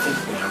okay. I think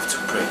we have to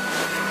pray.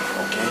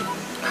 Okay?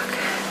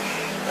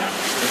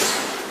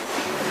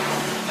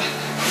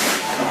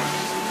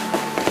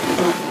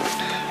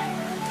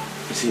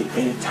 You see,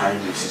 anytime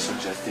you see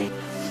such a thing,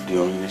 the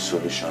only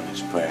solution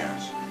is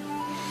prayers.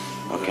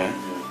 Okay?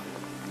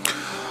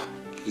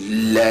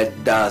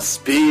 Let the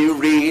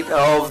Spirit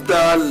of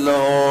the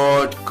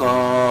Lord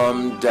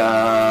come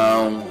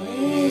down.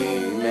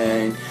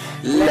 Amen.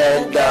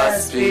 Let the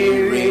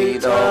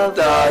Spirit of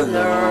the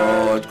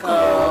Lord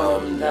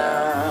come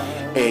down.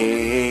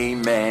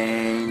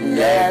 Amen.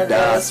 Let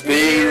the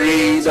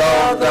Spirit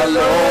of the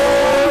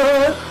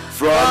Lord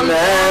from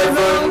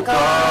heaven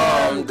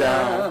come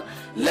down.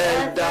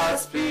 Let the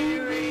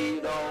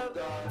Spirit of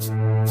the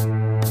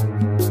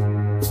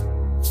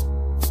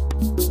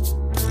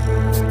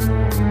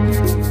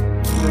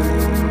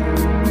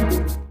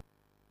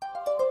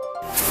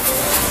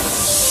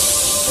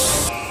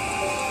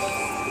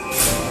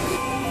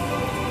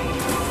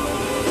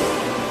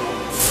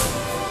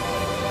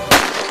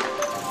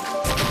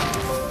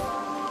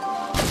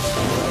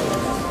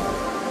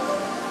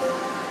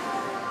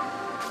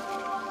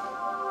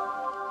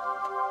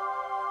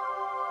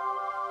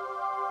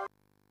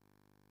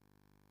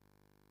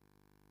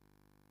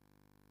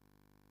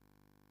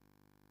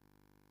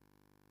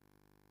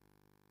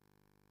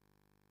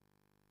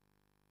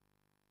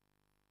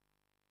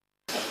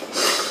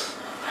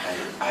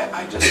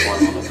I just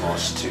want all of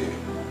us to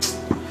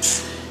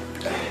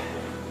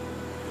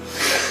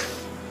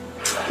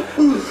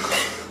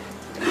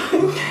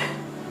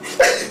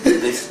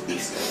this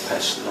is a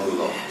personal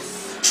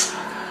loss.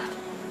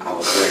 I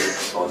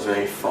was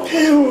very fond of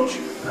you,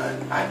 and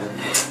I don't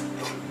know.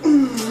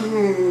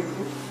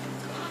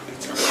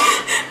 It's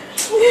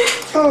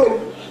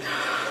okay.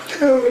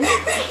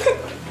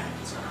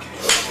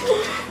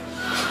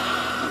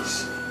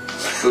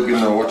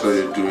 Obinna, what are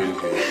you doing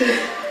here?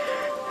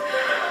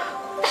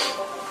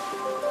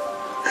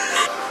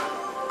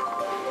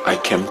 I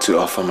came to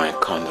offer my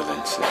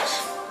condolences.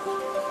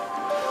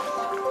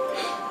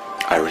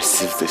 I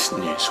received this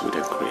news with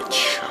a great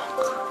shock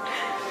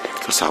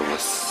because I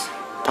was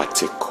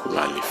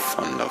particularly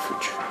fond of you.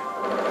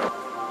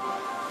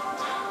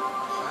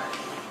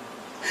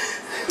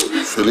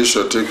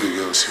 Felicia, take the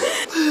girls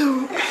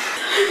in.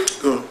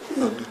 Go,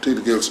 take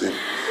the girls in.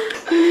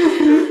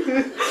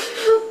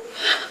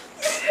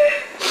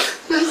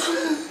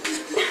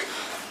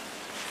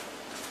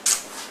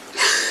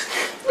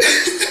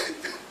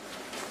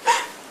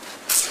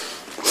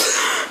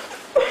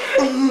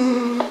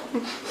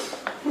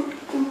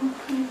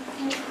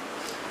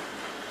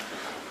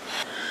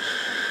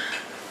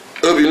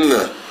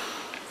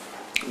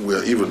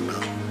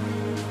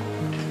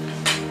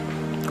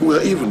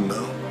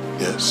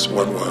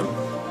 boys, 1-1.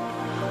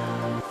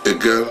 A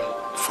girl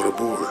for a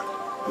boy.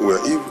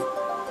 We're even.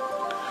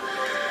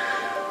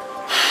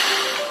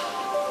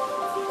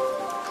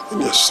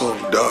 When your son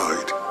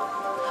died,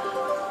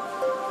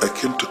 I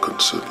came to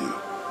console you.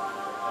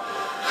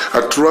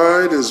 I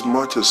tried as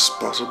much as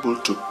possible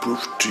to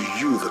prove to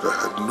you that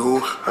I had no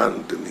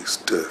hand in his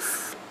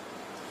death.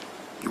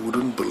 You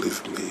wouldn't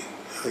believe me.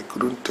 I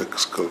couldn't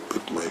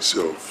exculpate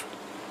myself.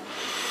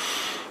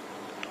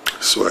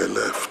 So I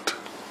left.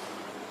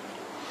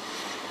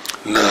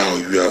 Now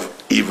you have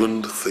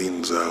evened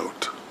things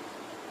out.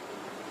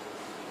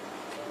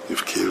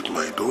 You've killed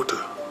my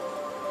daughter.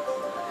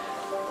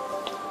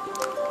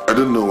 I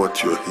don't know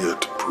what you're here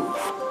to prove.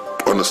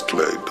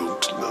 Honestly, I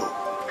don't know.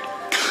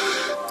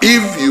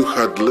 If you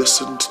had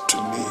listened to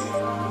me,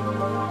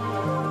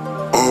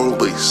 all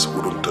this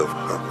wouldn't have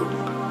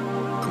happened.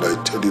 And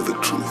I tell you the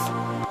truth,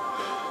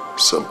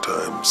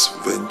 sometimes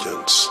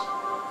vengeance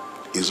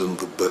isn't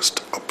the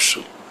best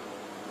option.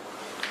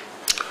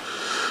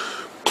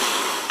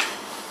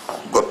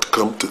 But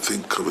come to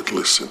think of it,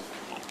 listen.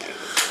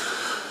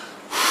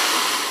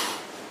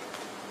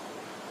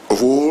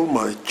 Of all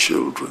my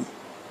children,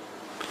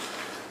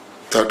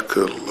 that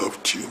girl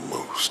loved you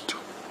most.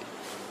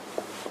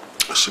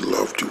 She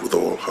loved you with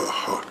all her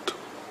heart.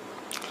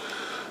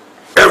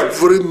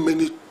 Every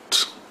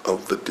minute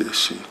of the day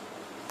she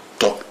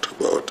talked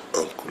about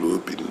Uncle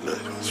Obinna.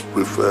 She was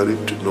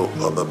referring to no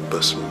other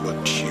person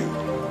but you.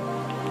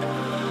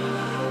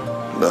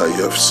 Now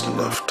you have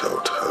snuffed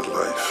out her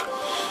life.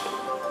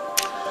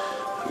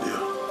 And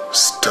you're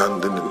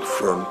standing in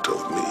front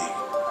of me,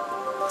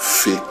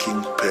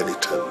 faking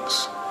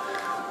penitence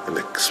and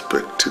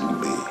expecting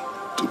me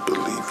to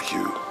believe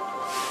you.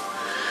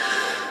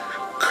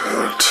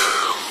 God.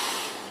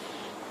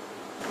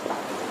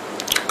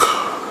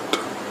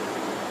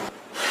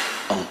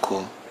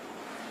 Uncle,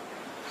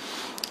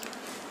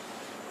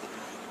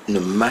 no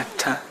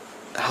matter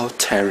how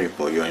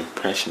terrible your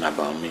impression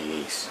about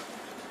me is,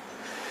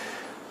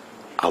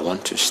 I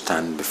want to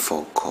stand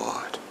before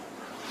God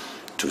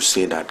to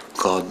say that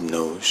God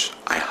knows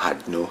I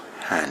had no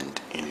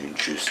hand in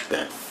Uju's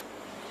death.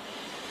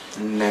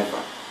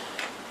 Never.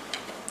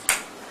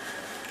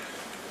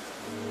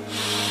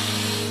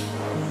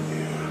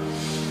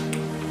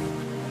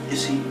 You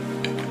see,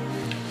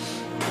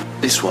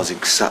 this was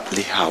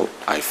exactly how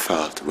I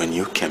felt when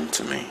you came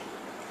to me.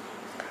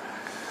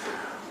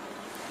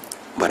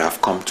 But I've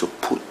come to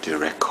put the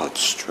record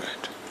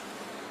straight.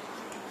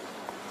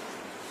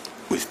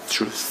 With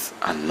truth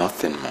and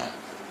nothing more,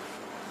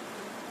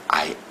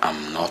 I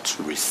am not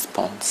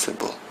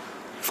responsible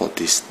for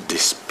this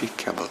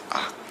despicable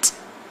act.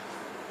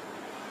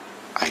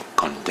 I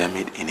condemn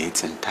it in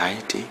its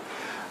entirety,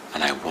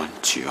 and I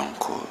want you,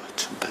 Uncle,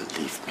 to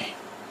believe me.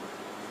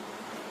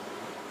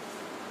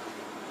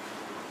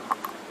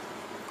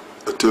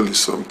 I tell you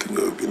something,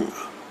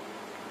 Obinna.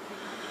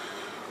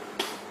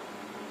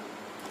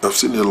 I've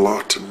seen a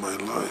lot in my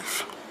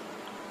life.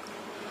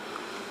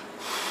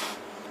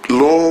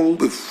 Long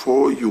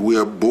before you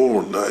were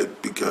born, I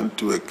began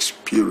to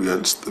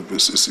experience the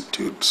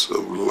vicissitudes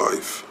of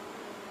life.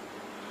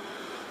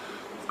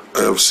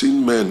 I have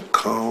seen men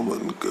come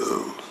and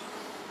go.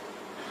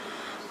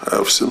 I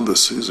have seen the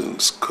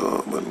seasons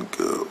come and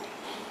go.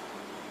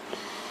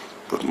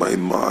 But my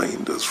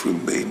mind has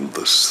remained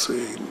the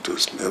same, it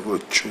has never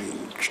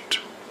changed.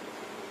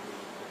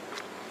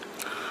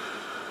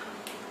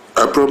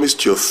 I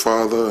promised your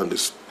father on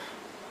his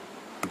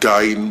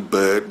dying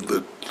bed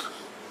that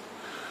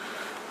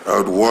I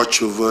would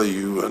watch over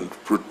you and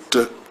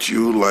protect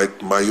you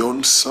like my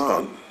own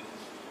son.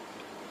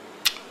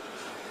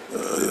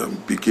 I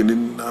am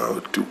beginning now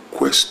to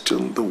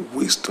question the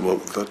wisdom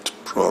of that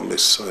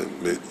promise I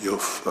made your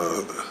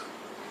father.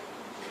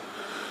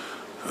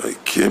 I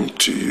came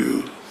to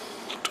you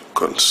to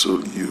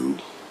console you.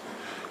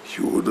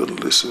 You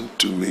wouldn't listen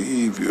to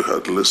me. If you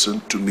had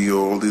listened to me,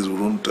 all this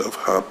wouldn't have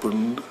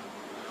happened.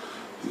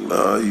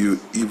 Now you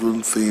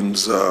even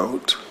things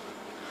out,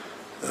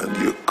 and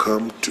you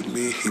come to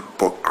me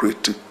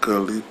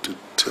hypocritically to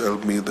tell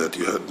me that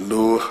you had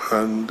no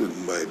hand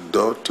in my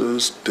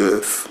daughter's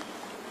death.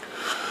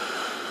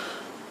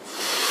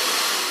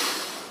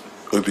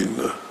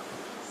 Obinna,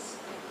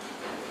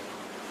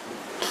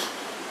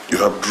 you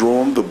have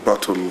drawn the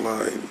battle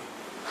line.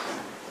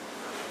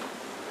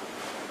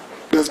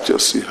 Let's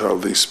just see how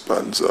this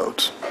pans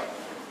out.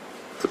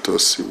 Let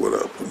us see what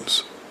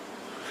happens.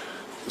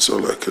 That's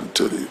all I can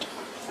tell you.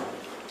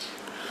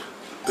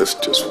 Let's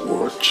just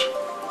watch.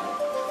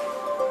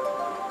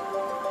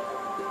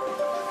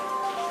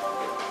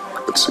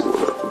 Let's see what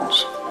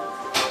happens.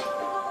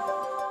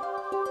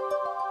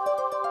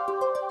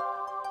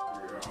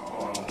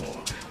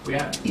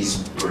 Where is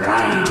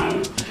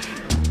Brown?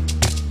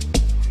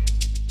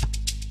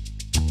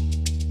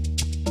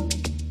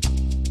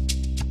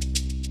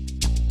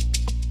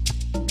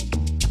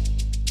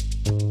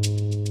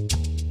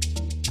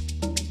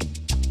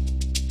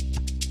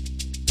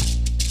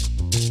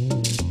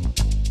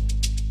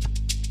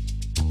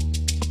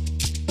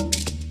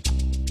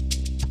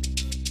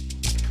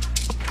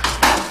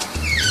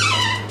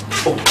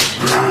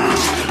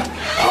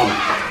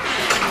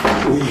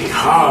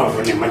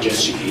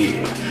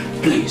 here.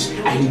 Please,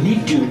 I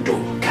need you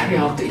to carry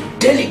out a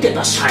delicate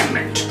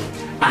assignment.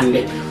 And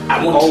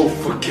I want Oh,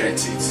 forget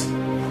it.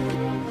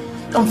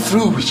 I'm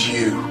through with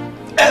you.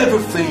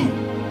 Everything.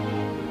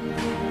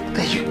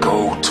 There you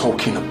go,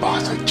 talking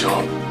about a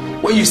job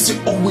where you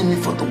still owing me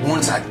for the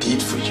ones I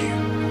did for you.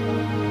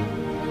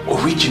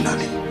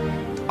 Originally,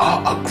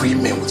 our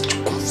agreement was to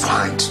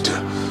confine to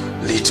the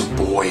little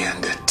boy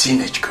and the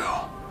teenage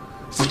girl,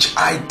 which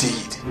I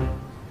did.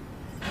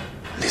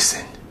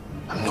 Listen,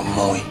 I'm no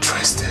more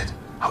interested.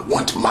 I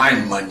want my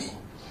money.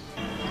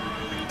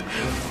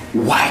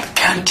 Why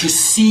can't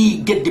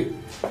you get the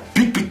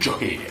big picture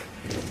here?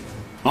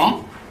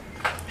 Huh?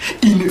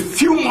 In a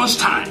few months'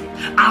 time,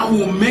 I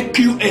will make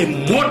you a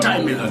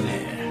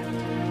multi-millionaire.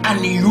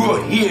 And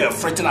you're here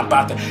fretting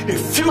about a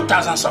few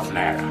thousands of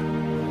naira.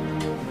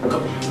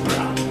 Come,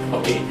 Brown,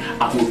 okay?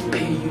 I will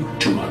pay you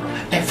tomorrow,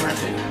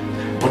 everything.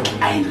 But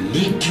I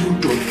need you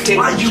to take care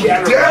of... Are you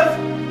deaf?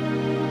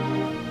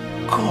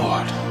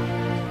 God,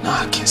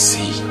 now I can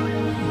see.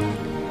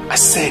 I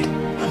said,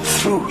 I'm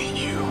through with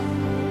you.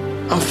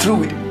 I'm through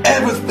with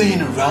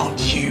everything around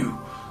you.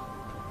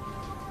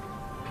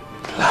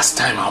 Last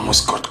time I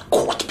almost got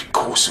caught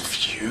because of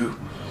you.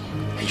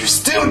 And you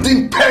still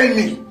didn't pay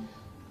me.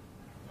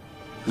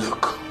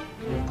 Look,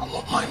 I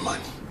want my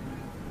money.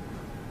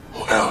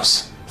 Or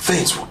else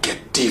things will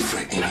get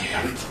different in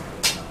here.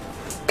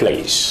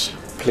 Please,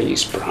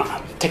 please,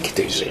 Brown, take it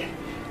easy.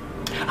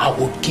 I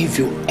will give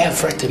you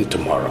everything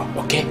tomorrow,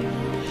 okay?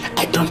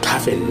 I don't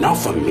have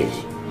enough on me.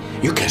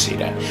 You can see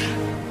that.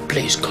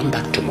 Please come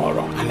back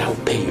tomorrow and I'll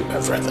pay you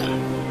everything.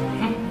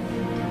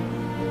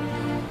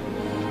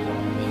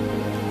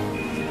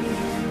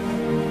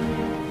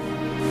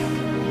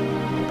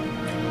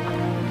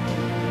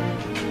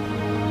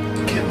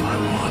 Get my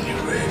money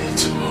ready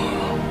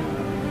tomorrow.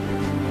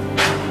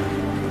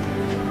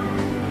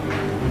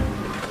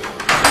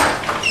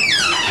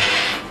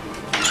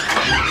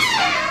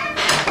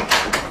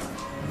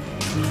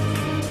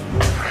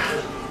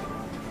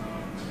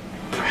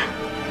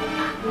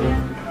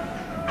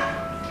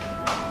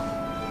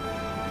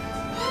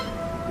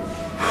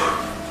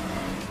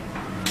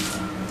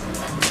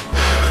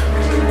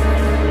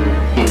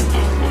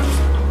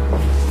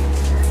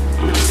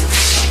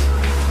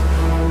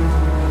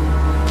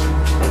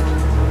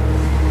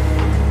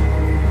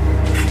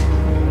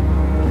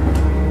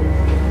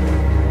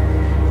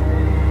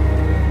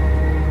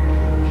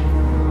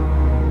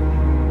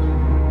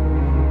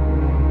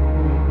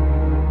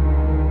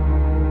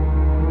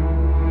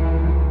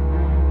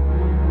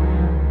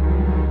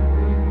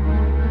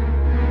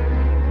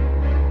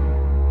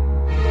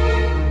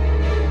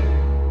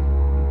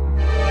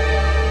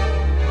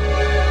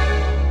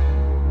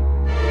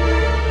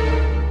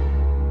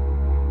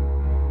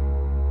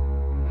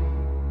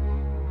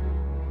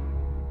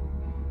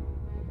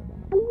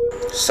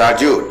 Sir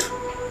Jude,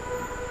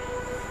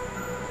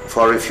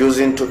 for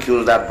refusing to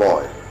kill that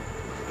boy,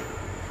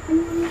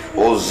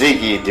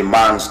 Ozigi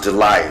demands the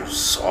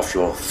lives of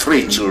your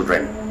 3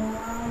 children.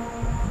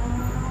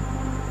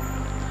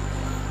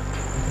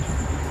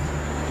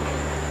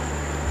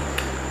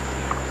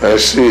 I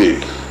see.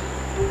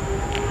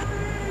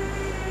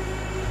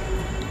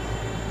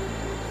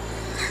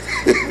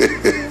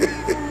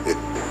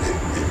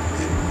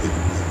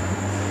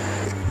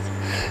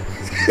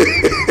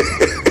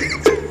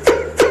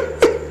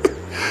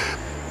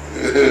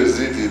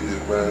 Ziti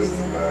demands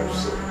the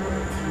lives of my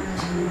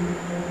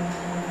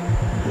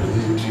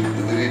 3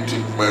 children. He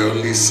took my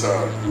only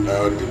son,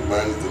 now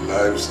demands the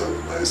lives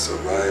of my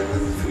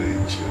surviving 3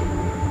 children.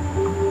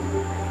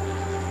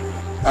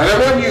 I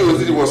never knew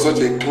Ziti was such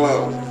a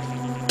clown.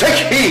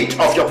 Take heed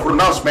of your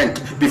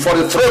pronouncement before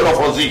the throne of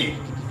Ozigi.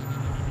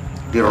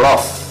 The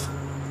wrath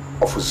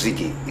of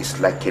Ozigi is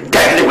like a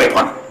deadly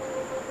weapon.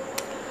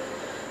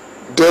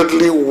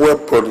 Deadly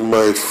weapon,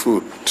 my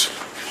foot.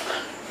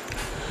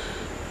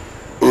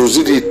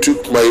 Ozidi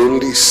took my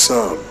only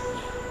son.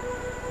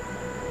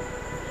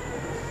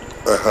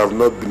 I have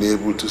not been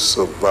able to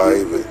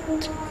survive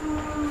it.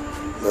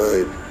 Now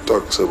it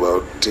talks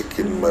about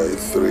taking my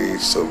 3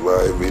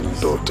 surviving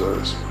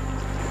daughters.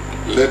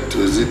 Let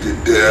Ozidi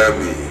dare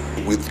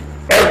me with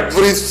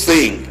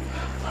everything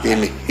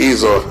in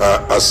his or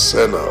her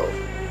arsenal.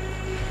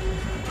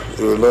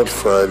 He will not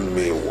find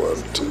me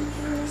wanting.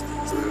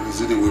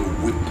 Ozidi will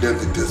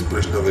witness the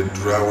desperation of a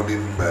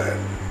drowning man.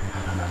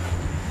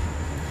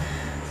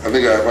 I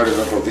think I have had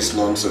enough of this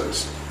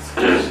nonsense.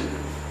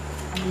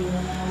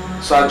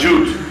 Sir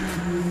Jude.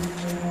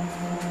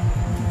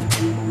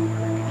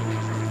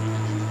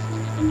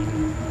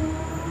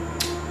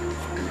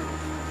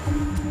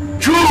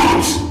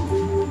 Jude!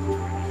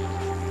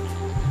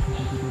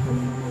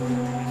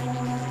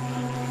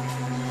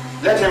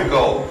 Let him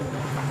go.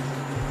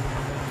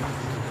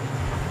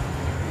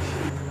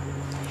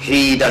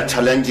 He that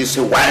challenges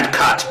a wild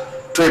cat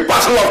to a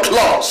battle of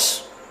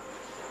claws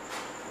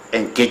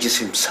engages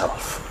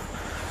himself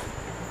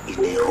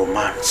in a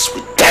romance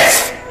with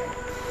death.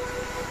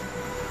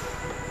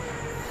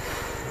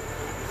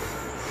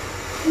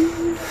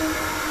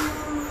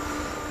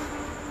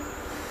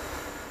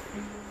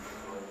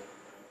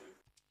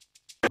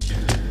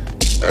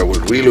 I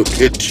will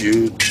relocate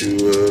you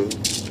to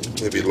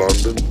maybe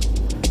London,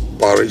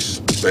 Paris,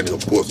 depending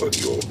of course on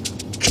your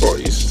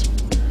choice.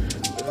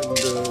 And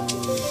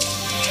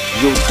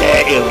you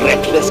dare a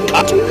reckless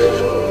cut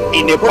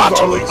in a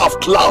battle of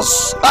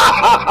class.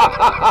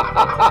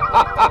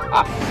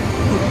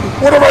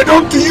 What have I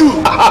done to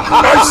you?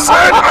 I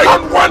said I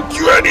don't want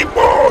you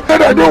anymore.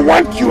 I don't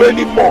want you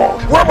anymore.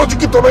 Why must you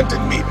keep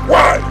tormenting me?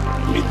 Why?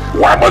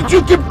 Why must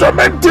you keep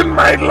tormenting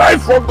my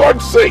life, for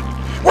God's sake?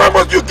 Why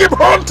must you keep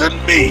haunting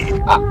me?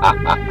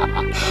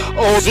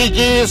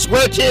 Ziggy is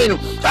waiting.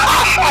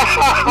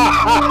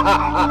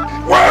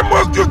 Why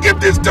must you keep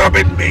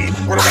disturbing me?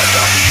 What have I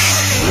done?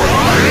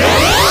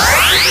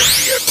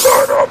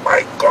 God, oh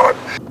my God.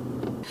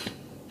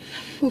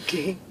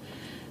 Okay.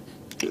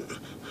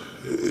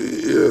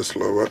 Yes,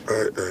 love, I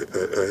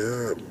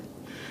am.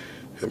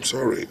 I'm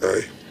sorry.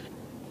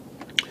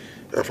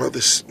 I've had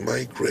this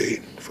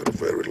migraine for a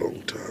very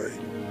long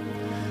time,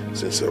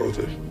 since I was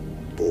a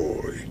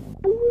boy.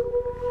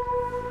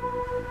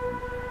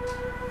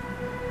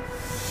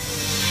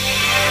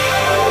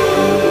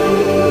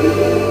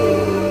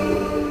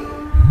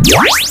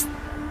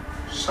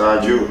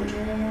 Sir Jude.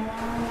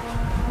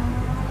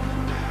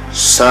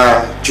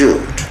 Sir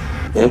Jude.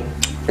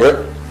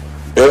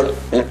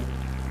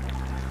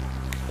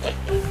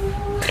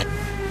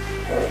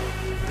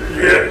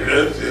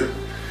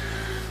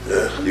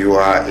 You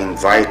are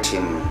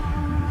inviting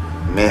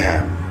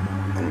mayhem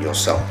on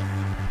yourself.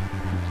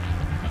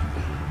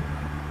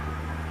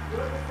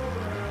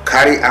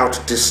 Carry out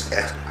this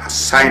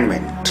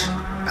assignment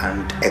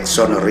and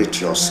exonerate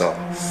yourself.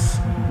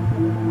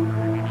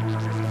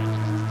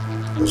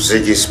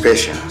 Ziggy's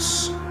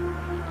patience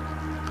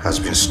has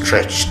been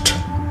stretched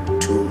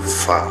too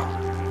far.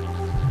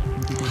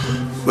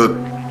 But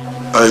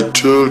I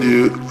told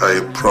you I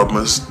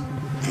promised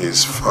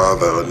his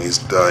father on his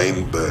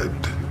dying bed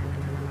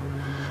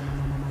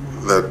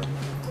that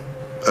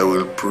I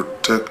will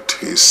protect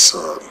his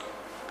son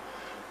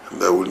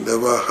and I will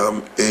never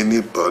harm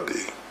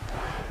anybody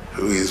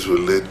who is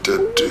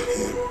related to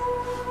him.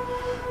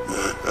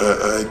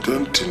 I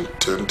don't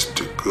intend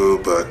to go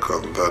back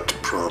on that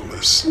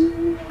promise.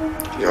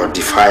 Your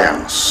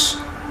defiance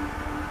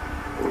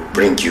will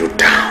bring you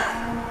down.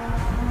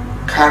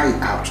 Carry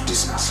out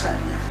this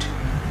assignment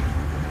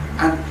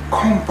and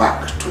come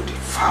back to the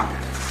family.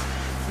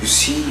 You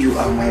see, you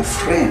are my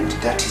friend.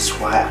 That is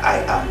why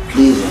I am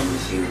pleading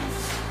with you.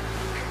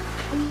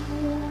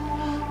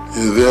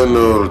 Is there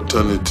no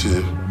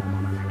alternative?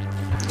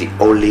 The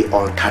only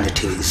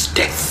alternative is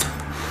death.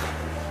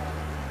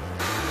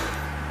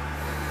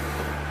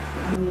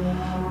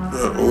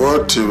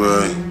 What if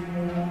I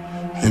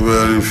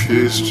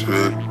refuse to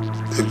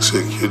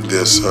execute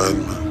the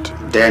assignment?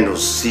 Then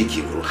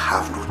Ozigi will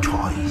have no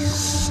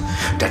choice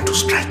than to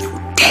strike you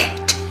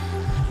dead.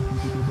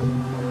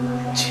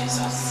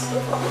 Jesus.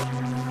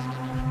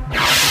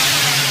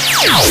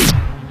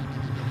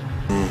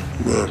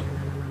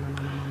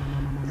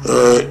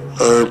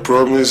 I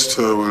promised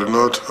I will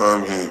not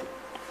harm him.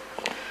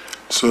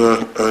 So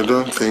I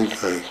don't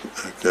think I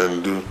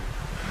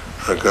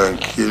can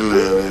kill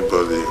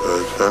anybody. I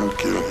can't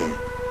kill him.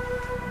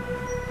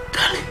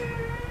 Darling.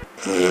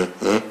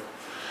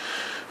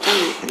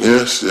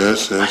 Yes.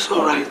 Are you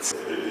alright?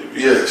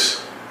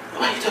 Yes. Who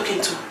are you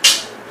talking to?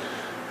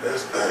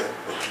 Yes, I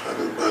had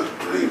a bad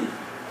dream.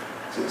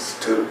 This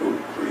terrible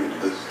dream,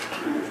 this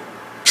dream.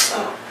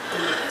 Oh,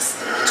 goodness.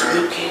 To be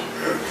okay.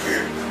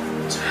 Okay.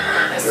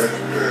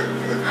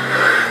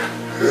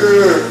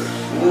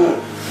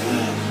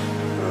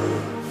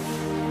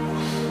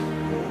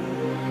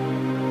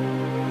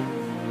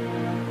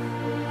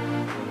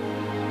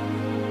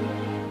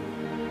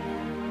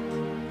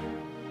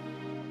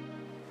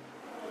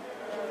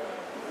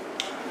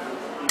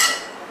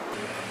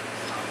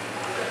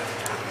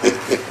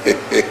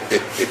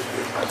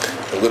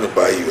 I'm going to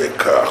buy you a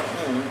car,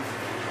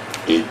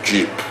 a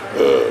Jeep,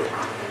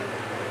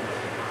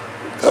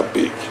 that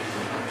big,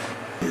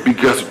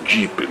 biggest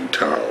Jeep in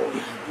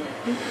town.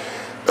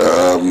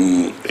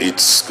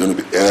 It's going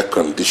to be air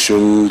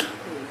conditioned.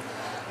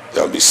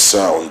 There'll be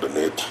sound in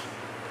it.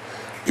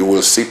 You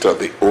will sit at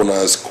the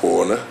owner's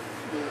corner.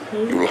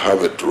 You will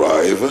have a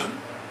driver.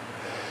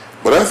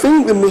 But I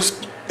think the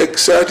most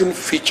exciting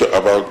feature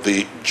about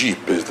the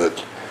Jeep is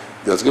that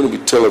there's going to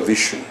be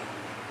television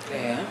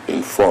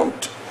in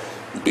front,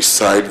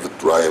 beside the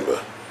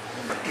driver,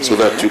 so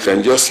that you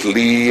can just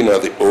lean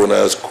at the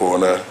owner's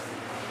corner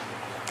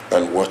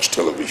and watch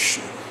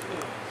television.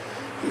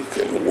 You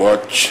can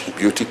watch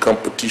beauty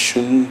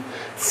competition,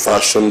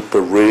 fashion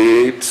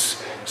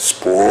parades,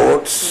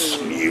 sports,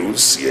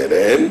 news,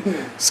 CNN,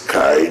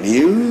 Sky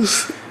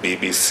News,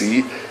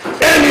 BBC,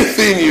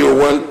 anything you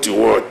want to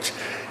watch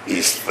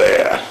is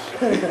there.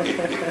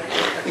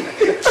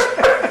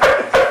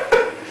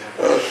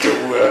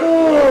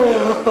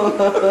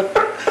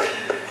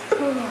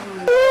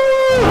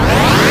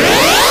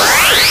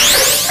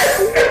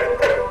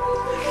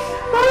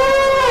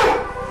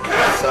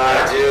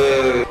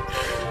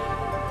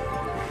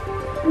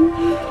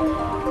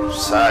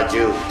 Sir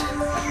Jude.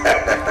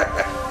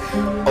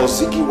 or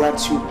Ziggy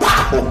wants you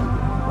back home.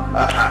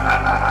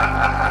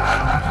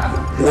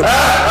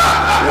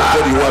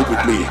 What do you want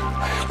with me?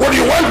 What do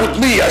you want with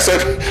me? I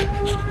said,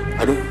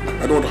 I don't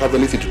want to have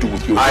anything to do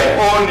with you. I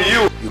own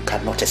you. You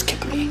cannot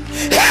escape me.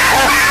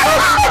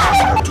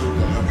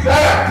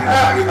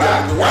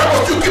 Why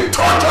must you keep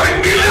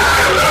torturing me? Leave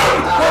me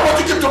alone. Why must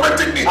you keep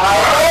tormenting me? I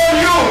own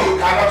you. You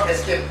cannot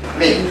escape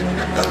me.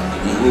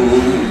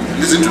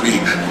 Listen to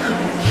me.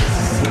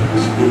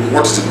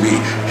 What is in me?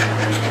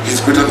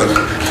 It's greater than...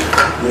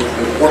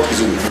 What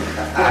is in me?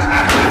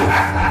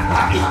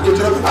 It's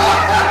greater than...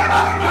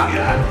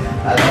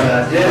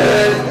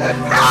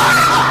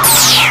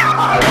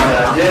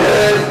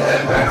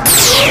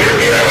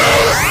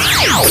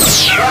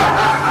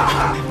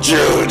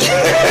 Jude,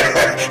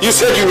 you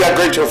said you were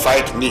going to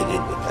fight me.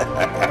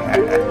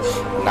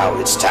 Now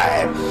it's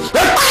time.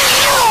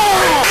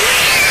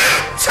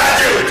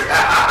 Jude!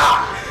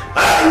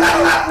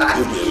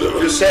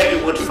 You said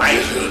you would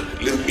fight me.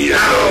 Leave me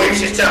now alone.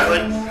 It's your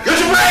turn. You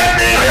should fight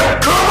me! I am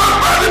covered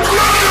by the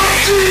blood of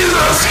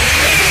Jesus!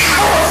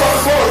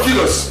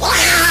 Jesus!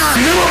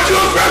 In the name of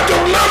Jesus Christ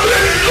of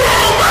Nazareth, go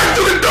back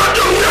to the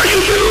dungeon where you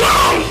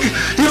belong!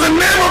 In the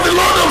name of the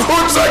Lord of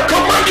hosts, I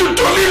command you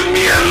to leave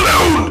me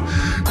alone!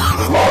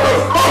 The Lord of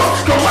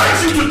hosts commands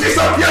you to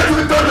disappear to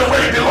the dungeon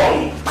where you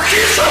belong!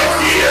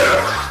 Disappear!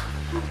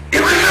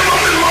 In the name of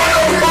the Lord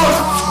of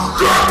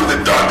hosts, go to the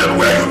dungeon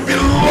where you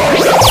belong!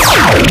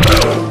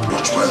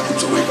 Watch my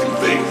lips away in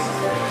vain.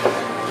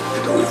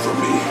 Get away from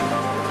me.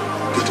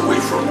 Get away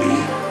from me.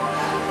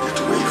 Get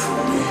away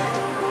from me.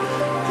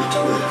 Get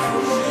away from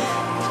me.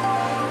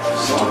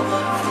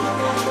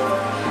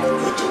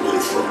 Get away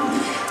from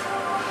me.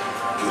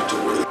 Get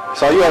away.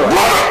 So are you alright?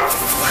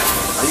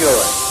 Are you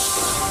alright?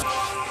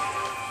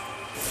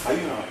 Are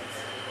you alright?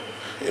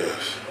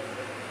 Yes.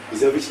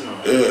 Is everything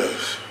alright?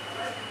 Yes.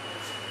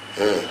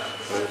 Yes.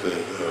 Yes.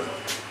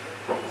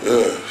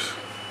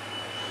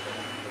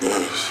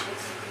 Yes.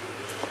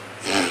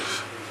 Yes.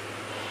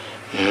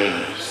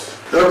 Yes.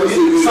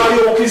 Everything. So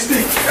you walking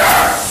stick?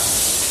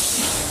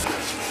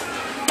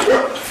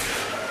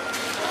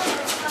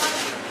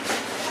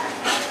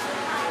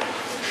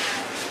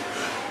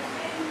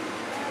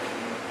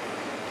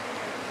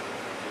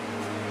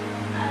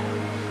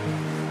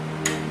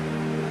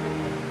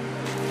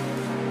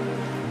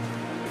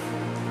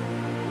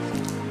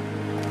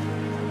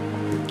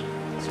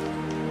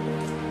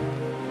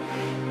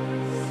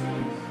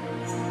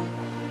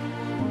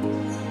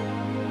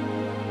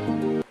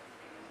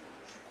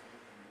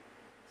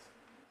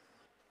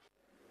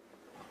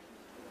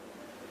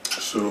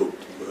 So,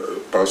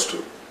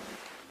 Pastor,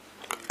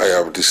 I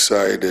have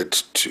decided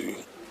to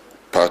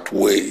part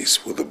ways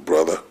with the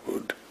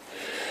Brotherhood.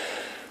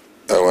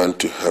 I want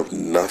to have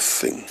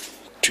nothing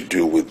to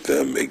do with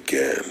them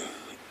again.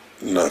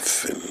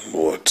 Nothing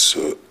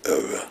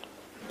whatsoever.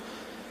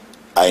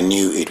 I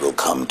knew it will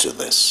come to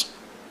this.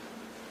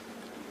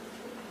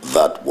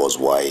 That was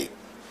why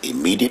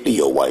immediately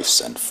your wife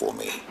sent for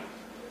me,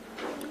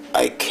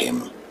 I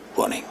came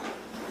running.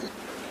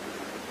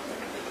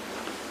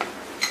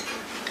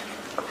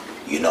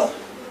 You know,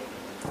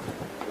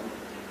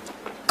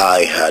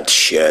 I had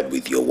shared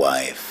with your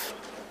wife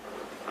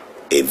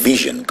a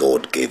vision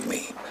God gave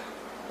me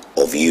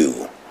of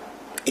you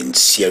in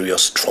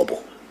serious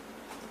trouble.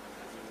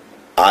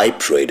 I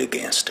prayed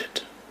against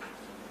it.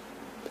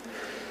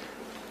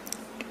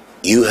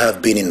 You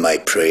have been in my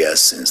prayers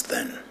since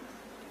then.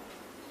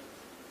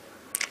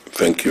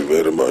 Thank you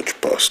very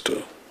much,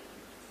 Pastor.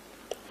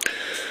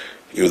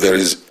 If there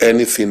is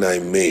anything I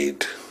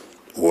made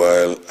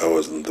while I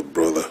was in the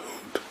Brotherhood,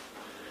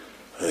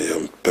 I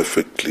am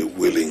perfectly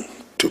willing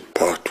to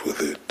part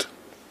with it.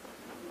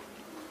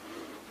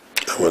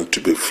 I want to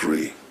be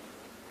free.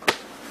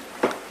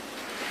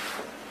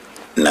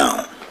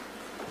 Now,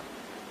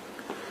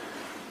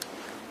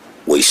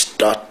 we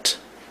start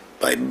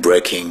by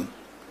breaking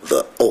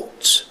the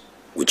oaths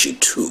which you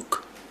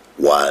took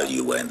while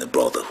you were in the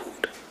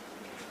Brotherhood.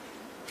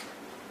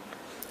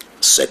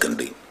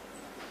 Secondly,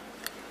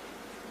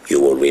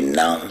 you will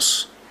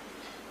renounce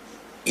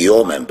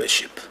your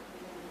membership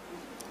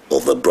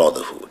of the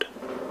Brotherhood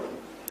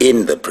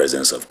in the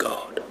presence of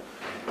God.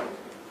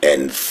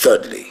 And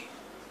thirdly,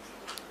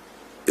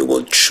 you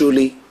will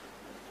truly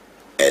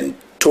and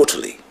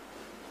totally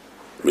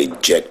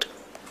reject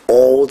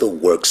all the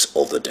works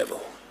of the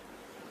devil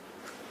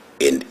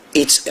in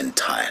its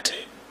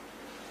entirety.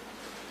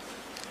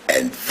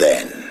 And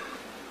then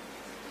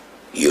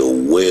you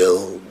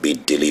will be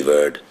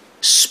delivered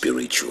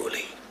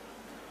spiritually.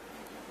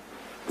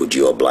 Would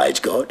you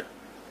oblige God?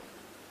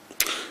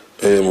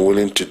 I am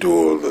willing to do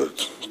all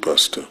that,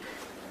 Pastor.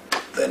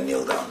 Then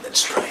kneel down,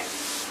 let's pray.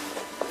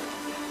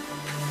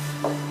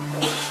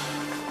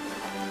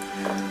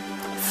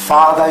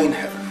 Father in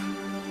heaven,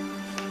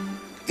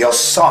 your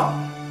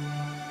Son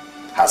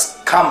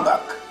has come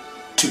back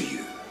to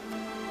you.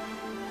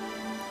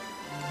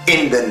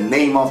 In the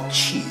name of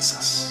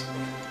Jesus,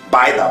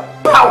 by the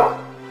power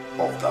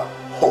of the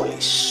Holy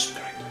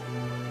Spirit,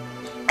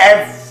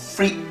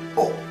 every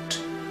oath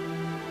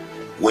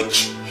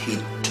which he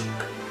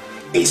took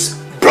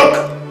is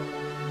broken.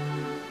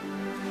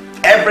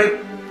 Every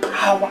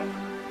power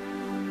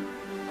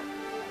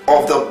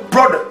of the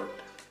brother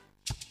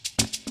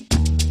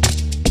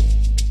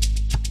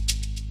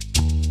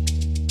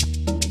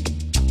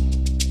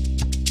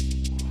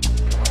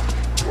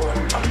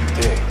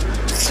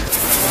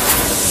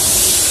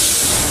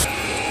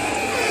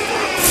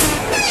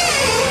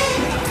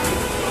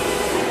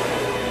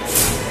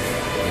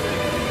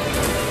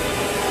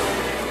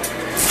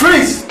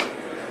Freeze!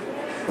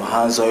 Your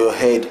hands on your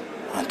head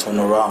and turn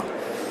around.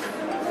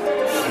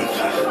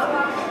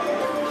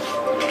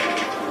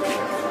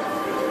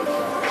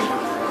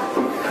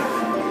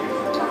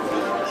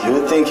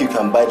 You think you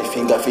can buy the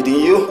finger feeding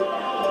you?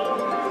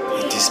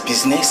 In this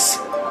business,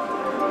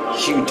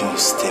 you don't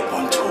step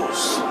on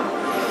toes.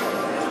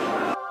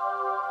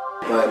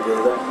 My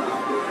brother.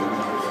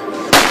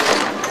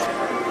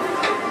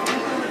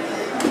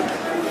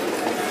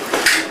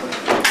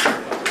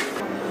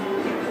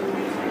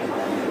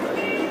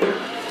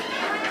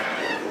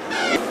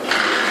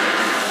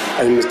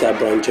 Are you Mr.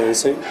 Brown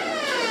Johnson?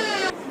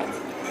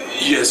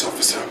 Yes,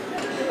 officer.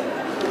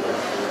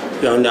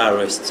 You're under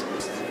arrest.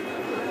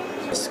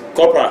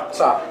 Corporal,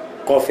 sir.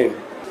 Cuff him.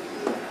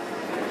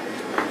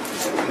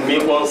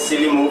 Make one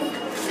silly move.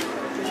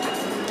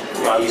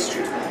 You are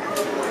history.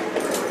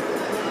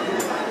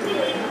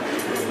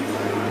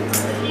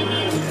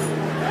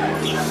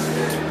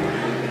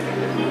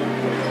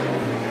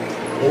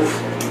 Move.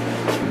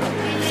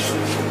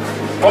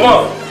 Come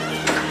on.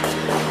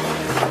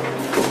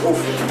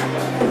 Move.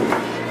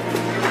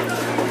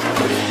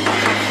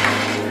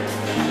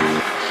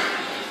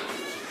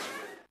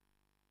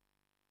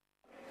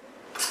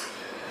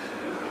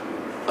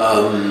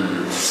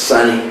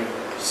 Sonny,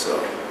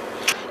 so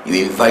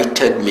you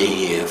invited me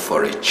here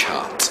for a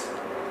chat,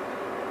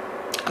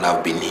 and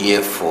I've been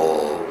here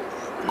for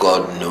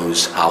God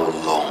knows how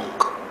long.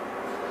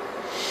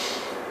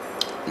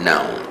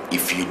 Now,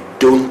 if you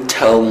don't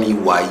tell me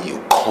why you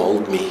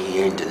called me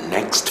here in the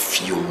next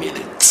few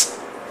minutes,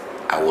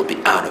 I will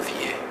be out of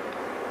here.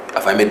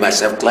 Have I made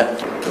myself clear?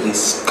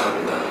 Please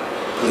calm down,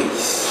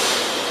 please.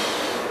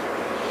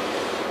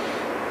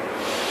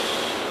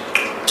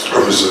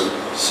 Officer.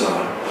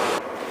 Sir.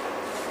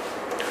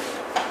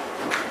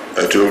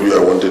 I told you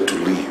I wanted to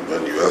leave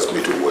and you asked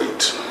me to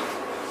wait.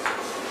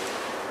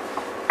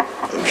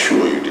 I'm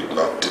sure you did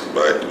not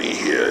invite me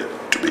here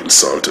to be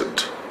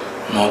insulted.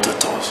 Not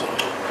at all, sir.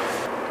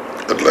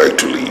 I'd like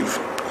to leave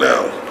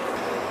now.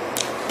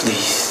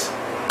 Please,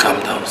 calm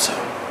down, sir.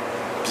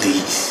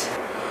 Please.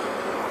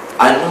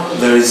 I know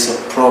there is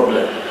a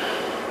problem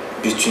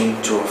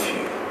between two of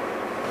you.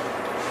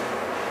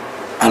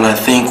 And I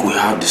think we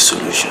have the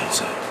solution,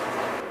 sir.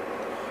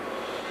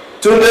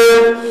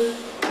 Today,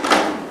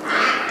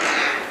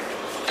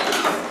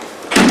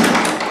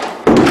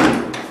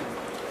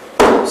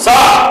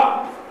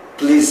 sir,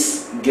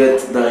 please get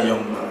that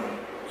young man.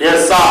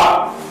 Yes,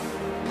 sir.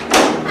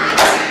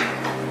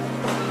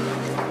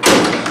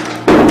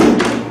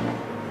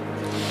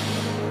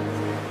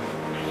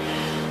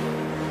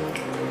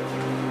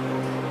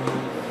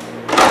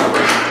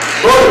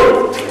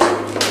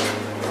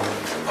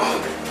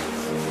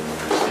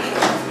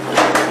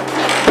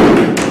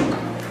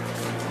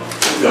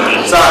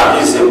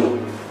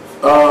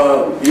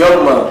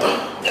 Young man.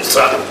 Yes,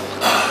 sir.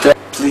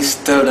 Please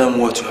tell them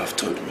what you have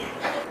told me.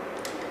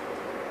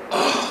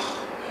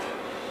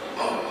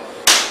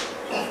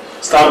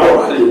 Stop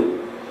already.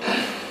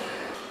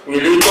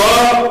 Will you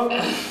go?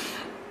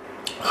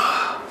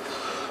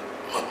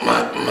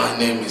 My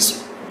name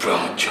is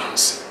Brown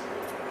Johnson.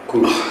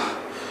 Cool.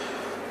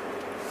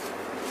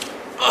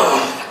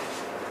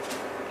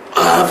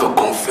 I have a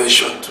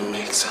confession to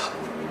make, sir.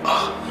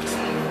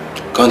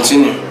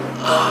 Continue.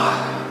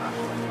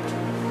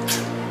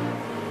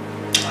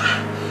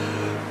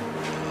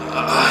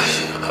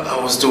 I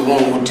was the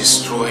one who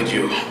destroyed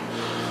your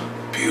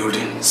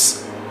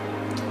buildings.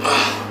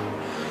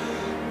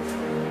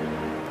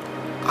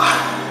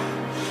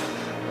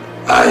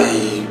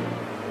 I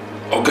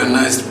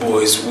organized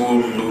boys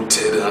who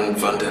looted and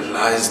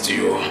vandalized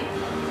your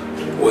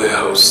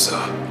warehouse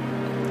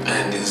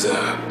and his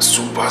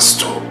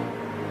superstore.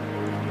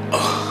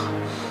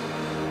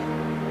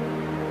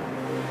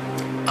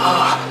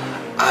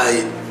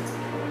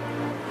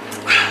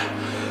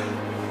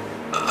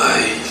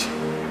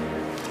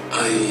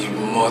 I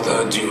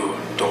murdered your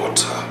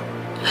daughter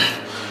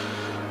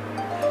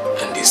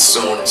and his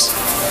sons.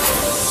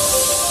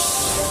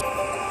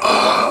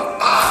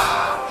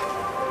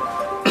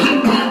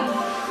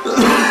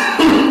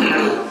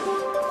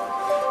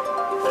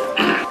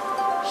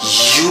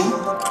 You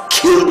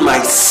killed my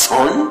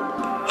son?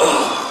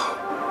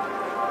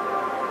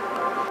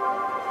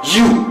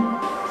 You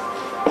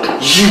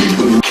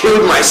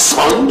killed my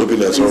son? Maybe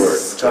that's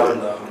alright. Calm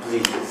down,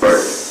 please.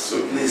 Alright.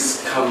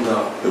 Please calm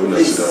down.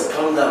 Please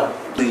calm down.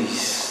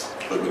 Please.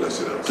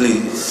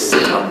 Please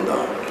calm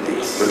down.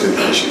 Please. Let him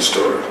finish his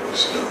story.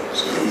 Sit down.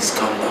 Please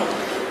calm down.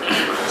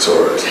 It's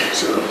alright.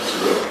 Sit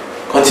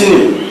down.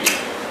 Continue.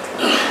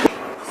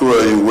 Who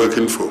are you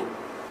working for?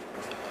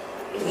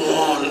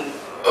 One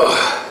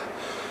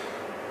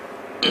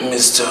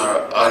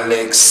Mr.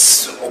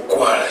 Alex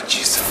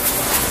Okwalajis.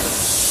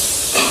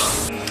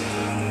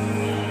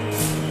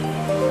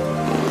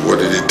 What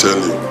did he tell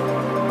you?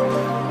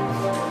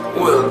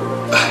 Well,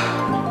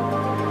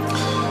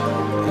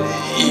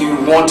 he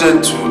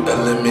wanted to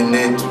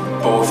eliminate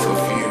both of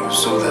you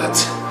so that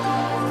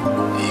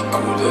he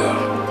could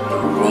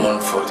run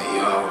for the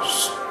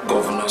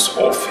governor's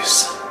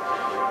office.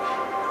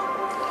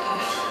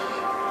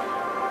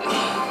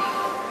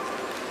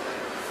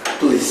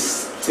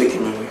 Please, take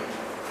him away.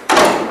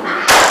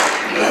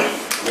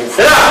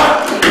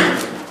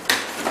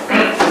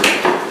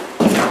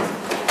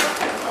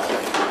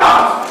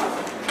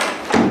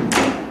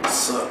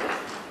 Sir.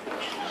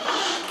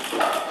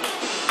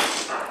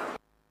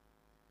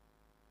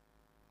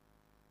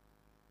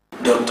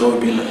 Dr.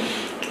 Obina,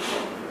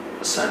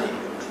 Sani,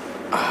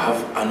 I have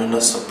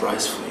another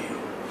surprise for you.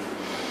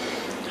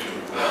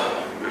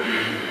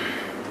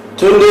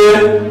 Tunde!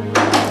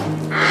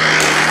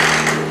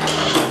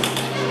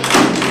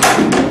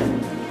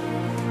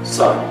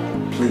 Sir,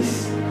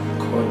 please,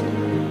 call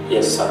him.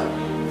 Yes, sir.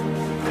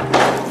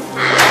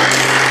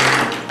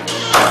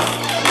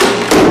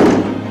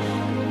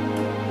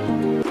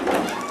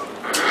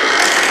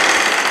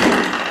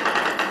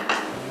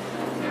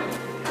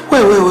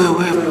 Wait.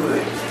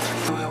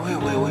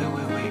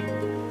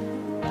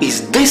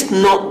 Is this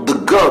not the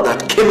girl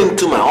that came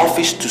into my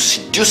office to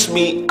seduce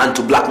me and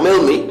to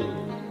blackmail me?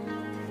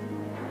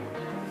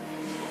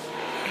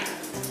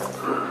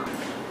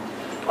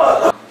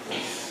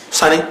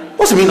 Sonny,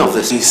 what's the meaning of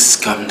this? Please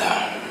calm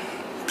down.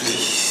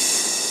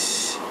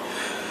 Please.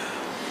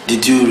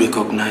 Did you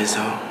recognize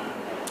her?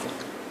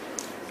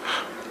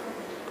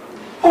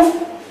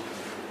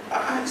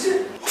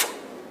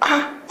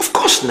 Of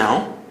course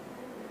now.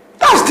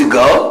 That's the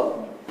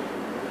girl.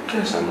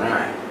 Guess I'm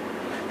right.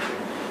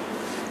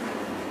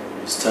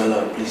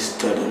 Stella, please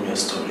tell them your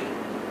story.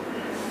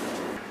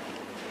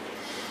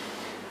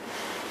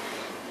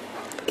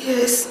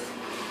 Yes.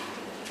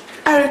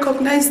 I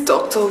recognize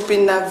Dr.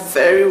 Obina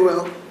very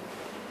well.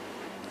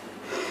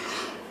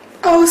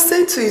 I was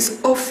sent to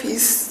his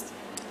office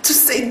to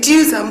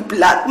seduce and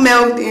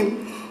blackmail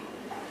him.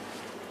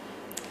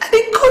 And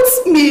he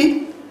caught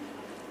me.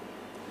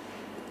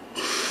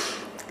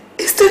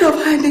 Instead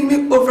of handing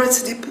me over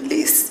to the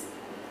police,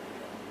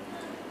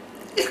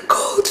 he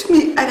called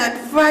me and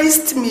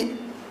advised me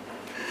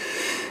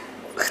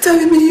that I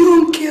am a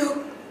young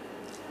girl.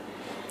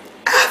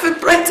 I have a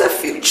brighter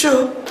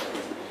future.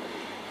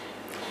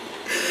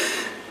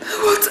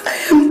 What I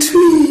am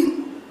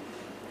doing.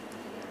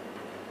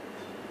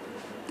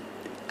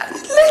 And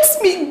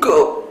let me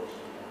go.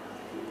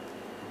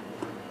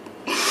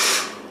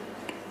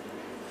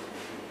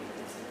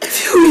 A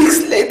few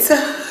weeks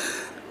later,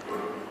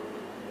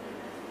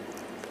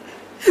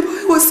 a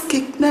boy was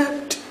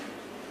kidnapped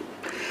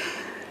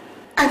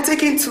and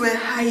taken to a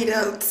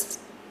hideout.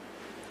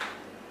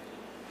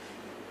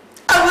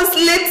 I was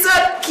later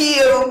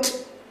killed.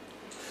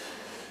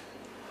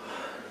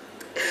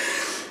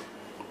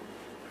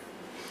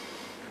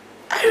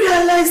 I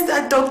realized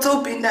that Dr.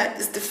 Obina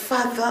is the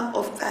father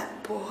of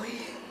that boy.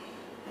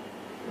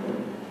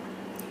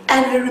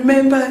 And I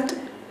remembered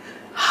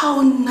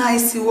how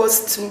nice he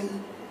was to me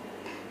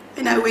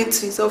when I went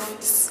to his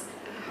office.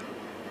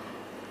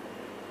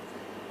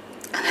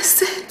 And I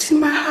said in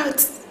my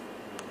heart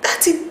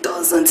that he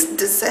doesn't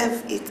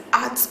deserve it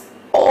at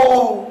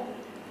all.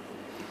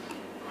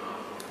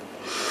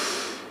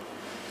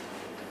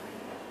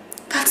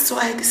 That's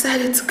why I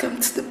decided to come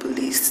to the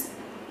police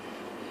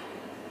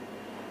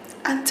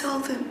and tell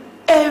them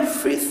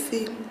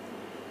everything.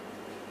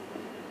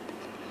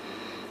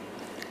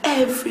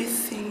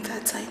 Everything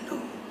that I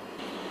know.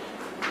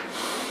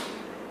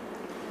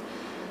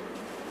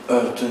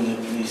 Tony,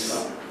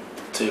 please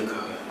take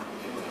her.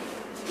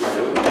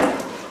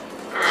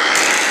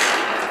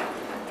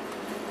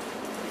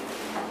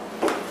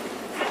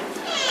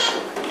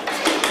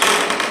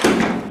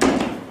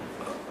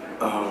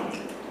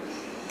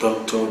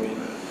 Dr.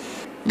 Obina,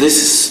 this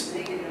is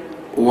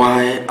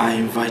why I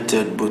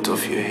invited both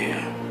of you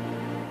here.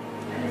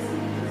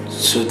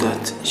 So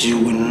that you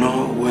will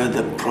know where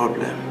the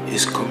problem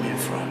is coming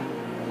from.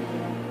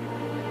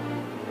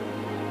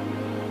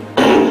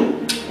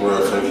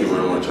 Well, thank you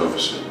very much,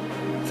 officer.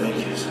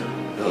 Thank you, sir.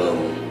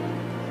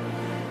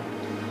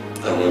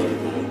 I must be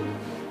going.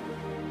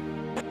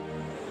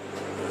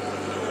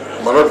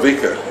 My Lord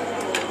Vicar.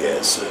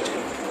 Yes, sir.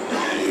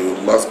 You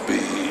must be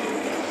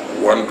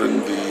wondering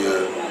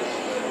the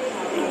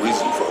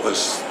reason for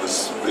this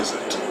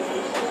visit.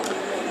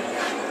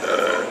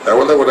 I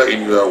wonder whether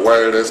in your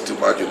wildest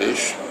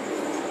imagination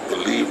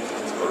believed,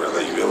 or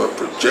rather you ever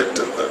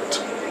projected that.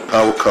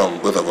 How come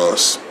both of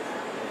us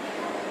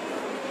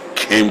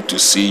came to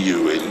see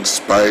you in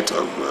spite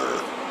of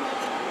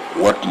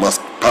what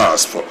must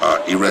pass for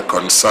our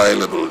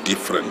irreconcilable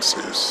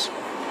differences?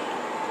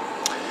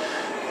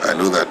 I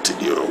know that in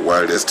your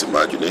wildest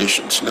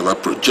imaginations you never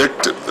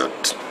projected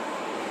that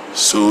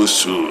so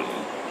soon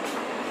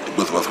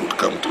both of us would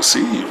come to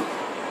see you.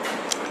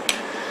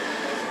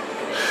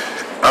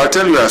 I'll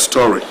tell you a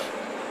story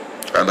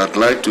And I'd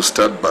like to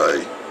start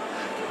by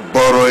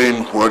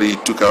borrowing what he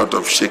took out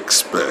of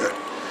Shakespeare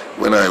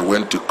when I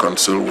went to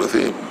console with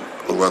him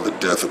over the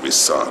death of his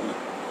son.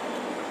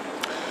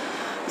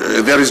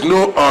 There is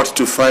no art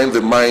to find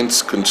the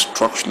mind's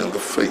construction in the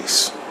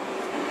face.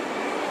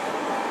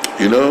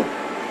 You know,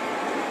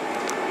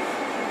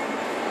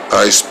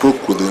 I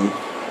spoke with him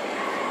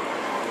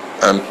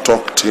and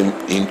talked him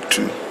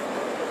into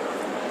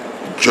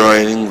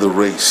joining the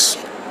race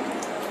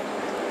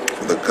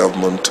for the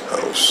government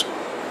house.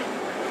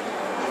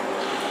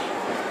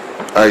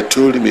 I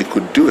told him he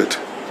could do it.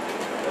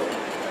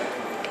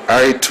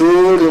 I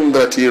told him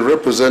that he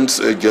represents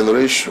a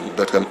generation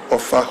that can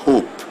offer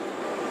hope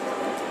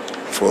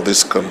for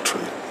this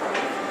country.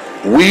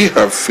 We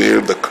have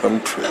failed the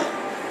country,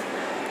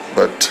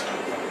 but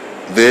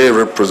they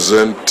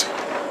represent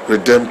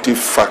redemptive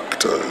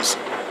factors,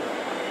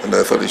 and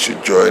I thought he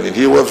should join in.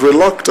 He was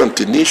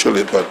reluctant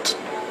initially, but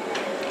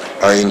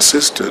I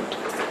insisted.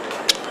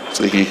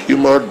 So he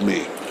humored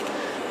me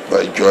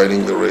by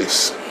joining the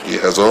race. He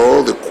has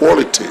all the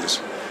qualities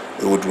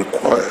we would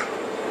require.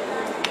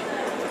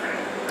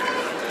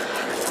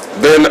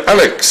 Then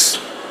Alex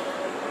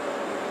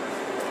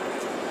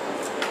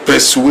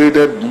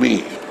persuaded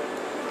me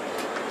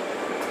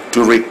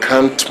to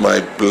recant my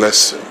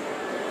blessing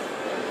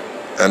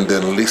and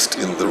enlist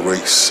in the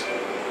race.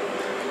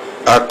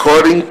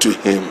 According to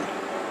him,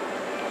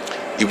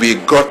 if he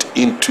got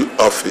into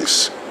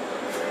office,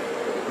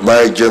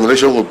 my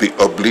generation will be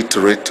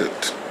obliterated.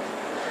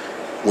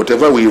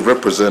 Whatever we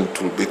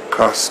represent will be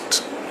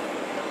cast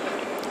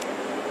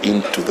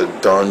into the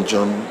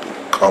dungeon,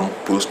 the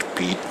compost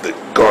pit, the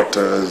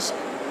gutters.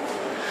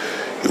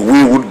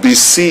 We would be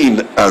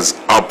seen as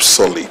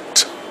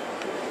obsolete.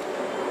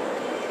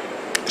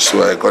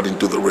 So I got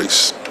into the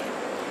race.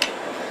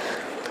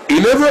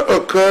 It never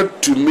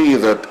occurred to me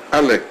that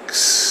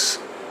Alex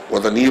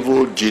was an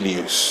evil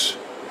genius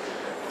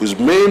whose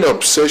main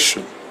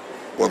obsession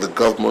was the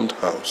government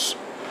house.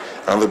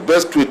 And the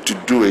best way to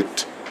do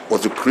it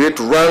was to create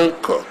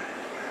rancor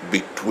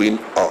between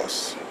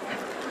us,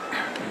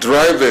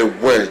 drive a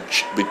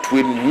wedge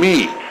between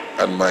me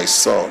and my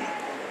son,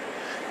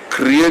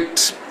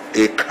 create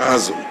a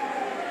chasm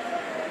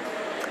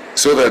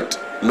so that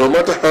no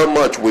matter how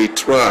much we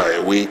try,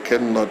 we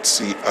cannot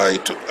see eye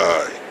to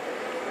eye.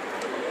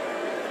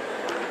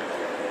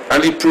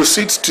 And he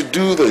proceeds to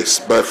do this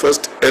by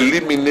first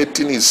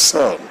eliminating his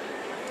son,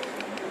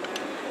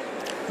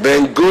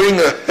 then going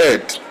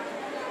ahead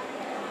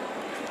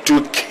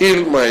to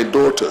kill my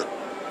daughter.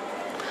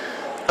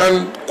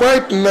 And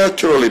quite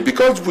naturally,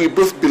 because we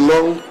both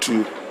belong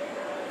to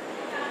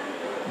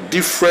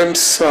different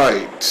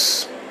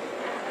sides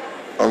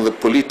on the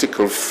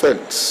political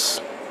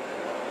fence,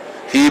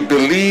 he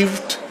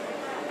believed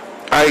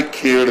I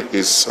killed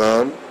his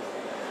son,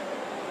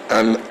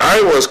 and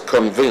I was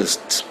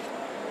convinced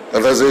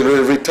that as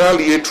a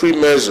retaliatory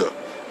measure,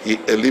 he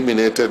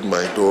eliminated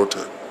my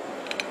daughter.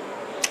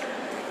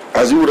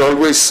 As he would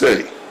always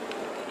say,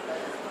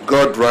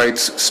 God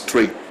writes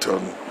straight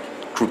on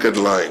crooked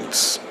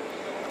lines.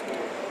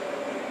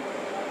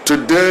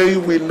 Today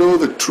we know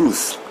the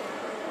truth.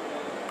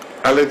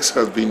 Alex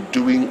has been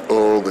doing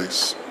all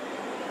this,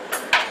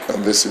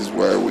 and this is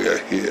why we are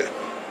here.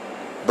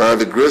 By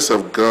the grace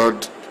of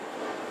God,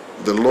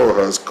 the law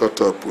has caught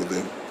up with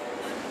him.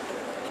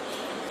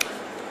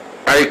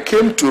 I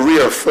came to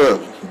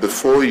reaffirm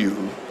before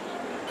you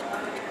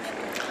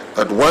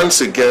that once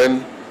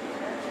again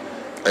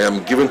I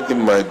am giving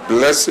him my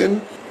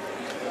blessing.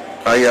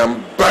 I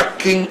am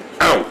backing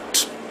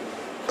out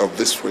of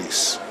this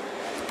race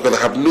because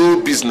I have no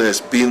business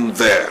being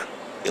there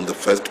in the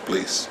first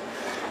place.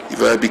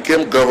 If I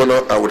became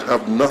governor, I would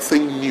have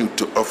nothing new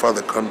to offer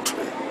the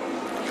country.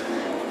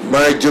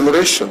 My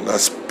generation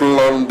has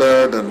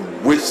plundered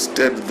and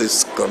wasted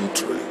this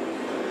country,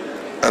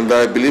 and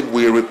I believe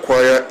we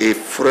require a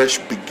fresh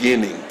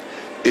beginning,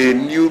 a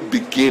new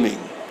beginning,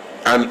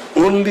 and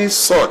only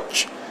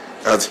such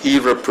as he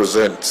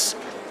represents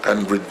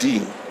can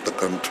redeem the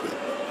country.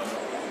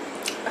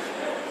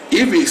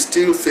 If he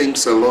still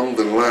thinks along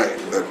the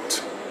line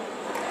that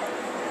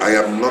I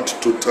am not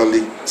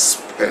totally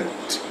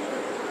spent,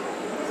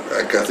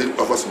 I can still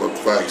offer some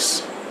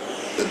advice.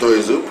 The door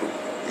is open,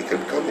 he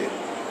can come in.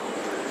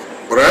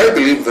 But I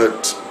believe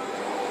that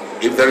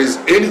if there is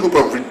any hope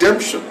of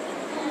redemption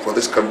for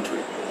this country,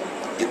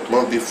 it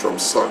must be from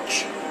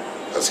such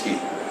as he.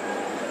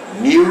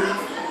 New,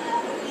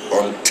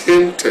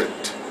 untainted,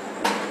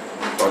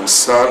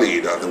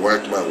 unsullied, as the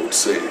white man would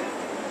say,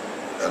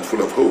 and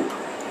full of hope.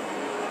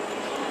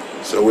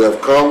 So we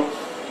have come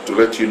to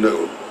let you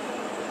know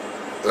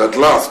that at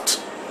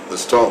last the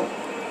storm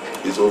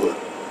is over,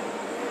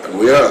 and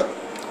we are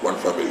one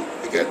family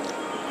again.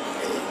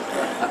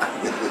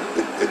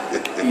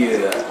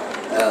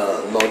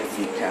 Lord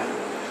Vicar,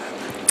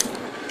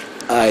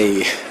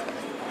 I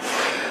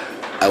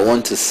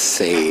want to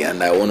say,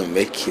 and I want to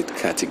make it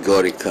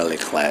categorically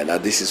clear,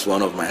 that this is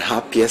one of my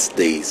happiest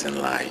days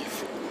in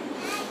life.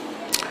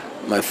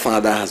 My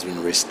father has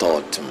been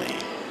restored to me,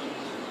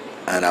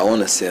 and I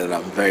want to say that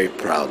I'm very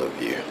proud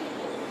of you.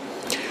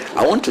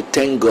 I want to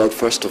thank God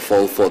first of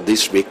all for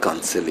this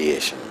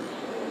reconciliation.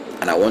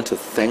 And I want to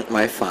thank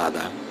my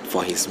Father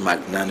for his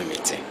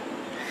magnanimity.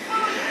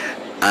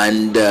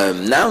 And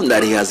now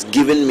that he has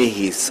given me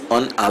his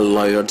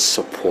unalloyed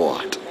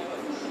support,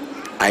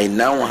 I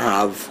now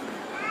have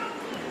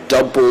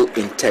double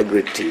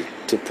integrity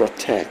to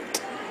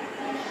protect.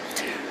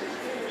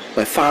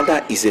 My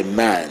father is a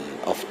man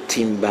of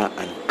timber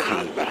and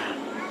caliber.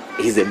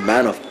 He's a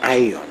man of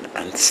iron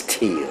and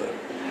steel.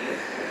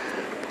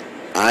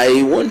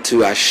 I want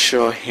to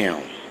assure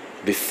him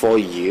before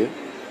you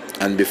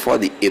and before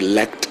the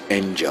elect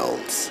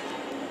angels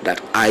that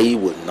I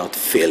will not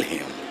fail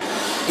him.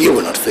 You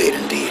will not fail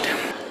indeed.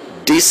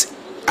 This,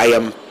 I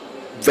am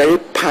very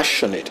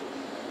passionate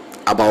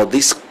about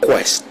this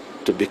quest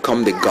to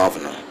become the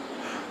governor,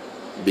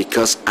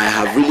 because I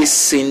have really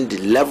seen the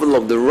level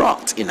of the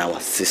rot in our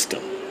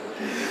system.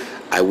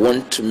 I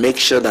want to make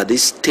sure that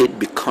this state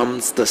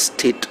becomes the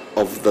state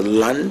of the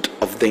land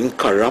of the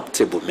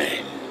incorruptible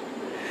man.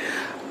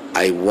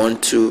 I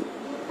want to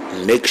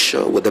make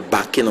sure, with the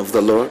backing of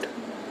the Lord,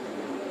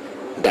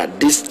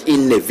 that this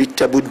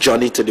inevitable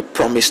journey to the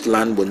promised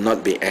land will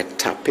not be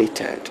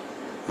extirpated.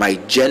 My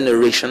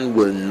generation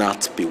will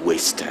not be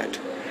wasted.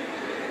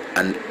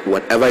 And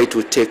whatever it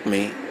will take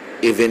me,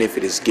 even if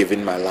it is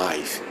giving my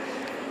life,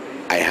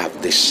 I have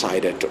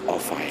decided to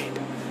offer it.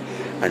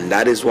 And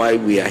that is why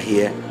we are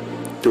here,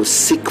 to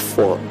seek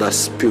for the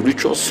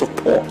spiritual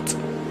support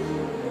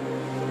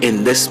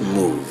in this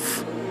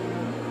move,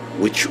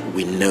 which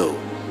we know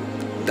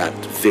that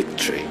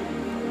victory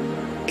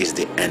is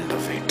the end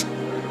of it.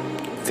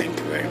 Thank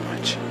you very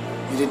much.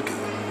 You did good.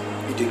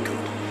 You did good.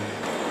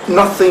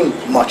 Nothing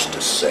much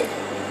to say,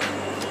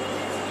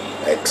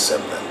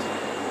 except that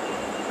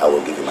I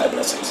will give you my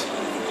blessings.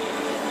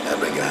 Now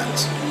bring your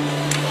hands.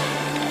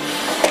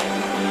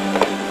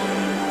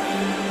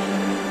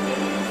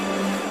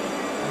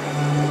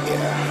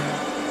 Yeah.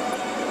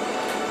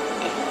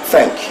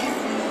 Thank you,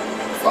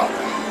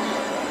 Father,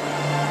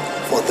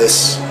 for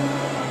this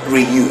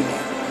reunion.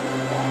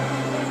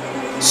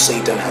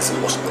 Satan has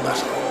lost the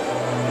battle.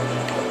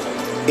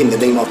 In the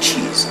name of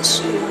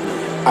Jesus,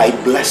 I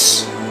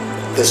bless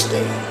this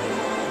day,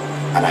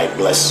 and I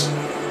bless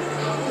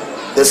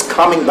this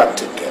coming back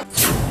together.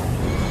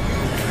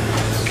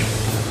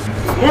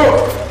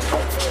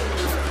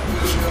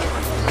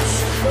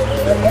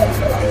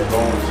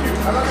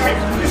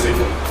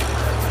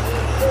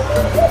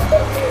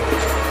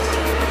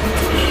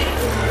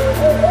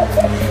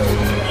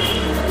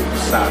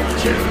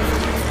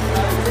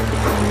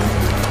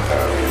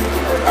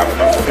 I'm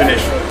not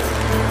finished.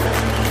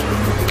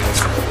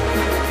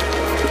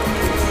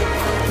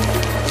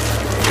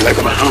 Like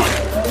my hand.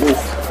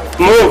 Move.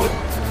 Move.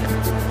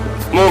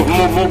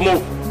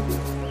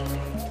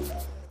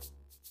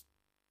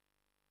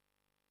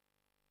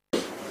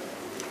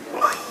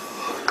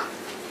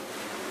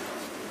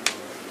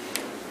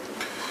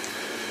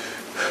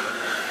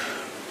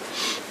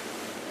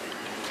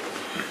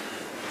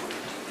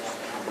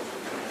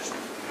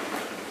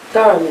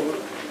 Darling,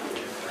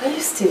 are you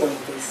still on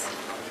this?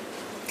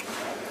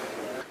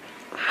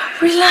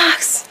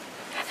 Relax.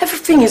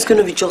 Everything is going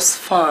to be just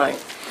fine.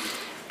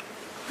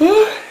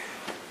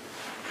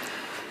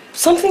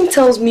 Something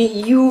tells me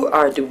you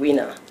are the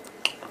winner,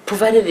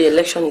 provided the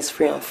election is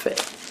free and fair.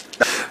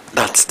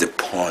 That's the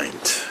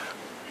point.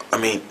 I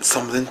mean,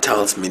 something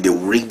tells me they will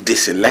rig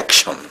this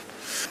election.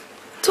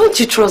 Don't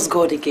you trust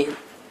God again?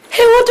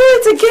 He will do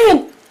it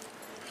again.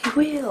 He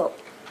will.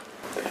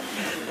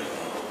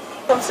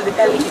 Comes to the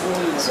early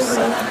news.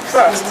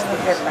 First, the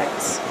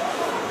headlines.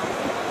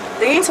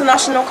 The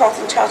international court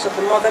in charge of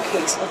the murder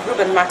case of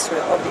Reuben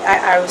Maxwell of the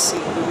IRC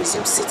will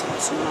resume sitting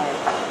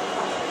tomorrow.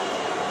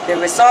 The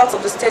result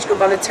of the state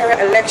gubernatorial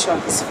election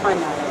is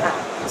finally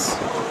out.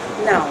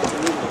 Now the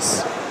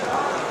news.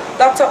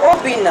 Dr.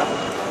 Obina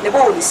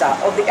Nebolisa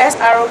of the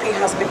SROP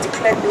has been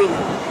declared winner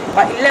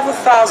by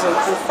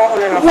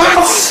 11,440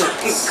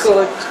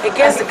 people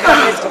against the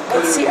candidates of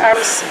both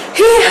CRC.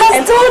 He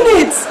has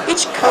done it!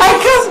 Each I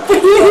can't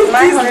believe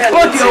this,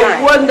 God, you're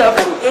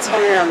wonderful. And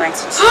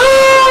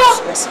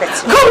 892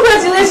 respectively.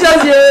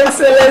 Congratulations, Your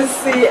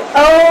Excellency.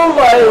 Oh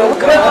my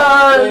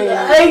God.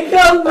 I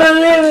can't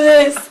believe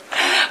this.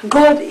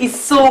 God is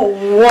so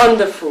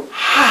wonderful.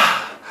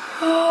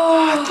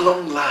 At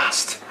long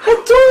last. I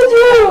told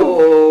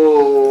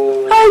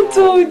you. I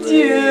told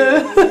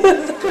you.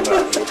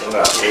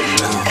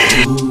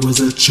 Who was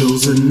a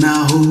chosen,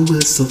 now who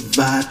will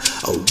survive?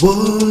 A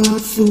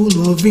world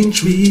full of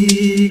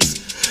intrigues.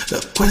 The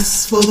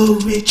quest for the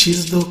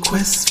riches, the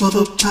quest for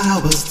the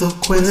powers, the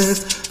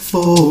quest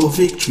for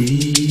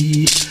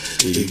victory.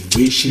 If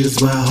wishes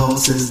were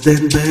horses,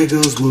 then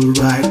beggars will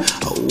ride.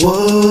 A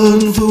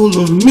world full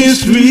of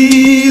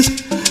mysteries.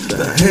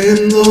 The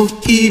hand of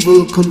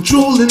evil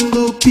controlling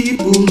the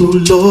people, oh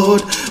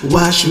Lord,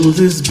 why should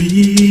this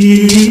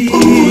be?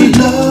 Oh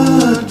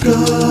Lord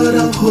God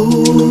of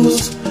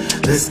hosts,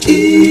 there's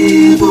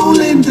evil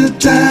in the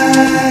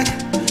dark,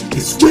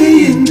 it's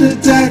way in the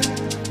dark.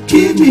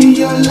 Give me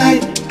your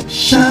light,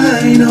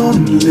 shine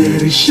on me,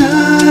 let it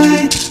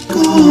shine.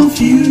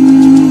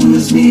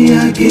 confuse me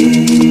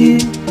again.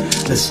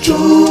 There's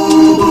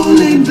trouble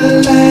in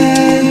the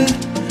land.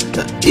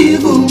 The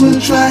evil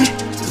will try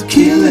to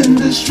kill and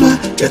destroy,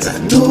 yet I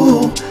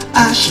know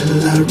I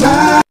shall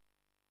arise.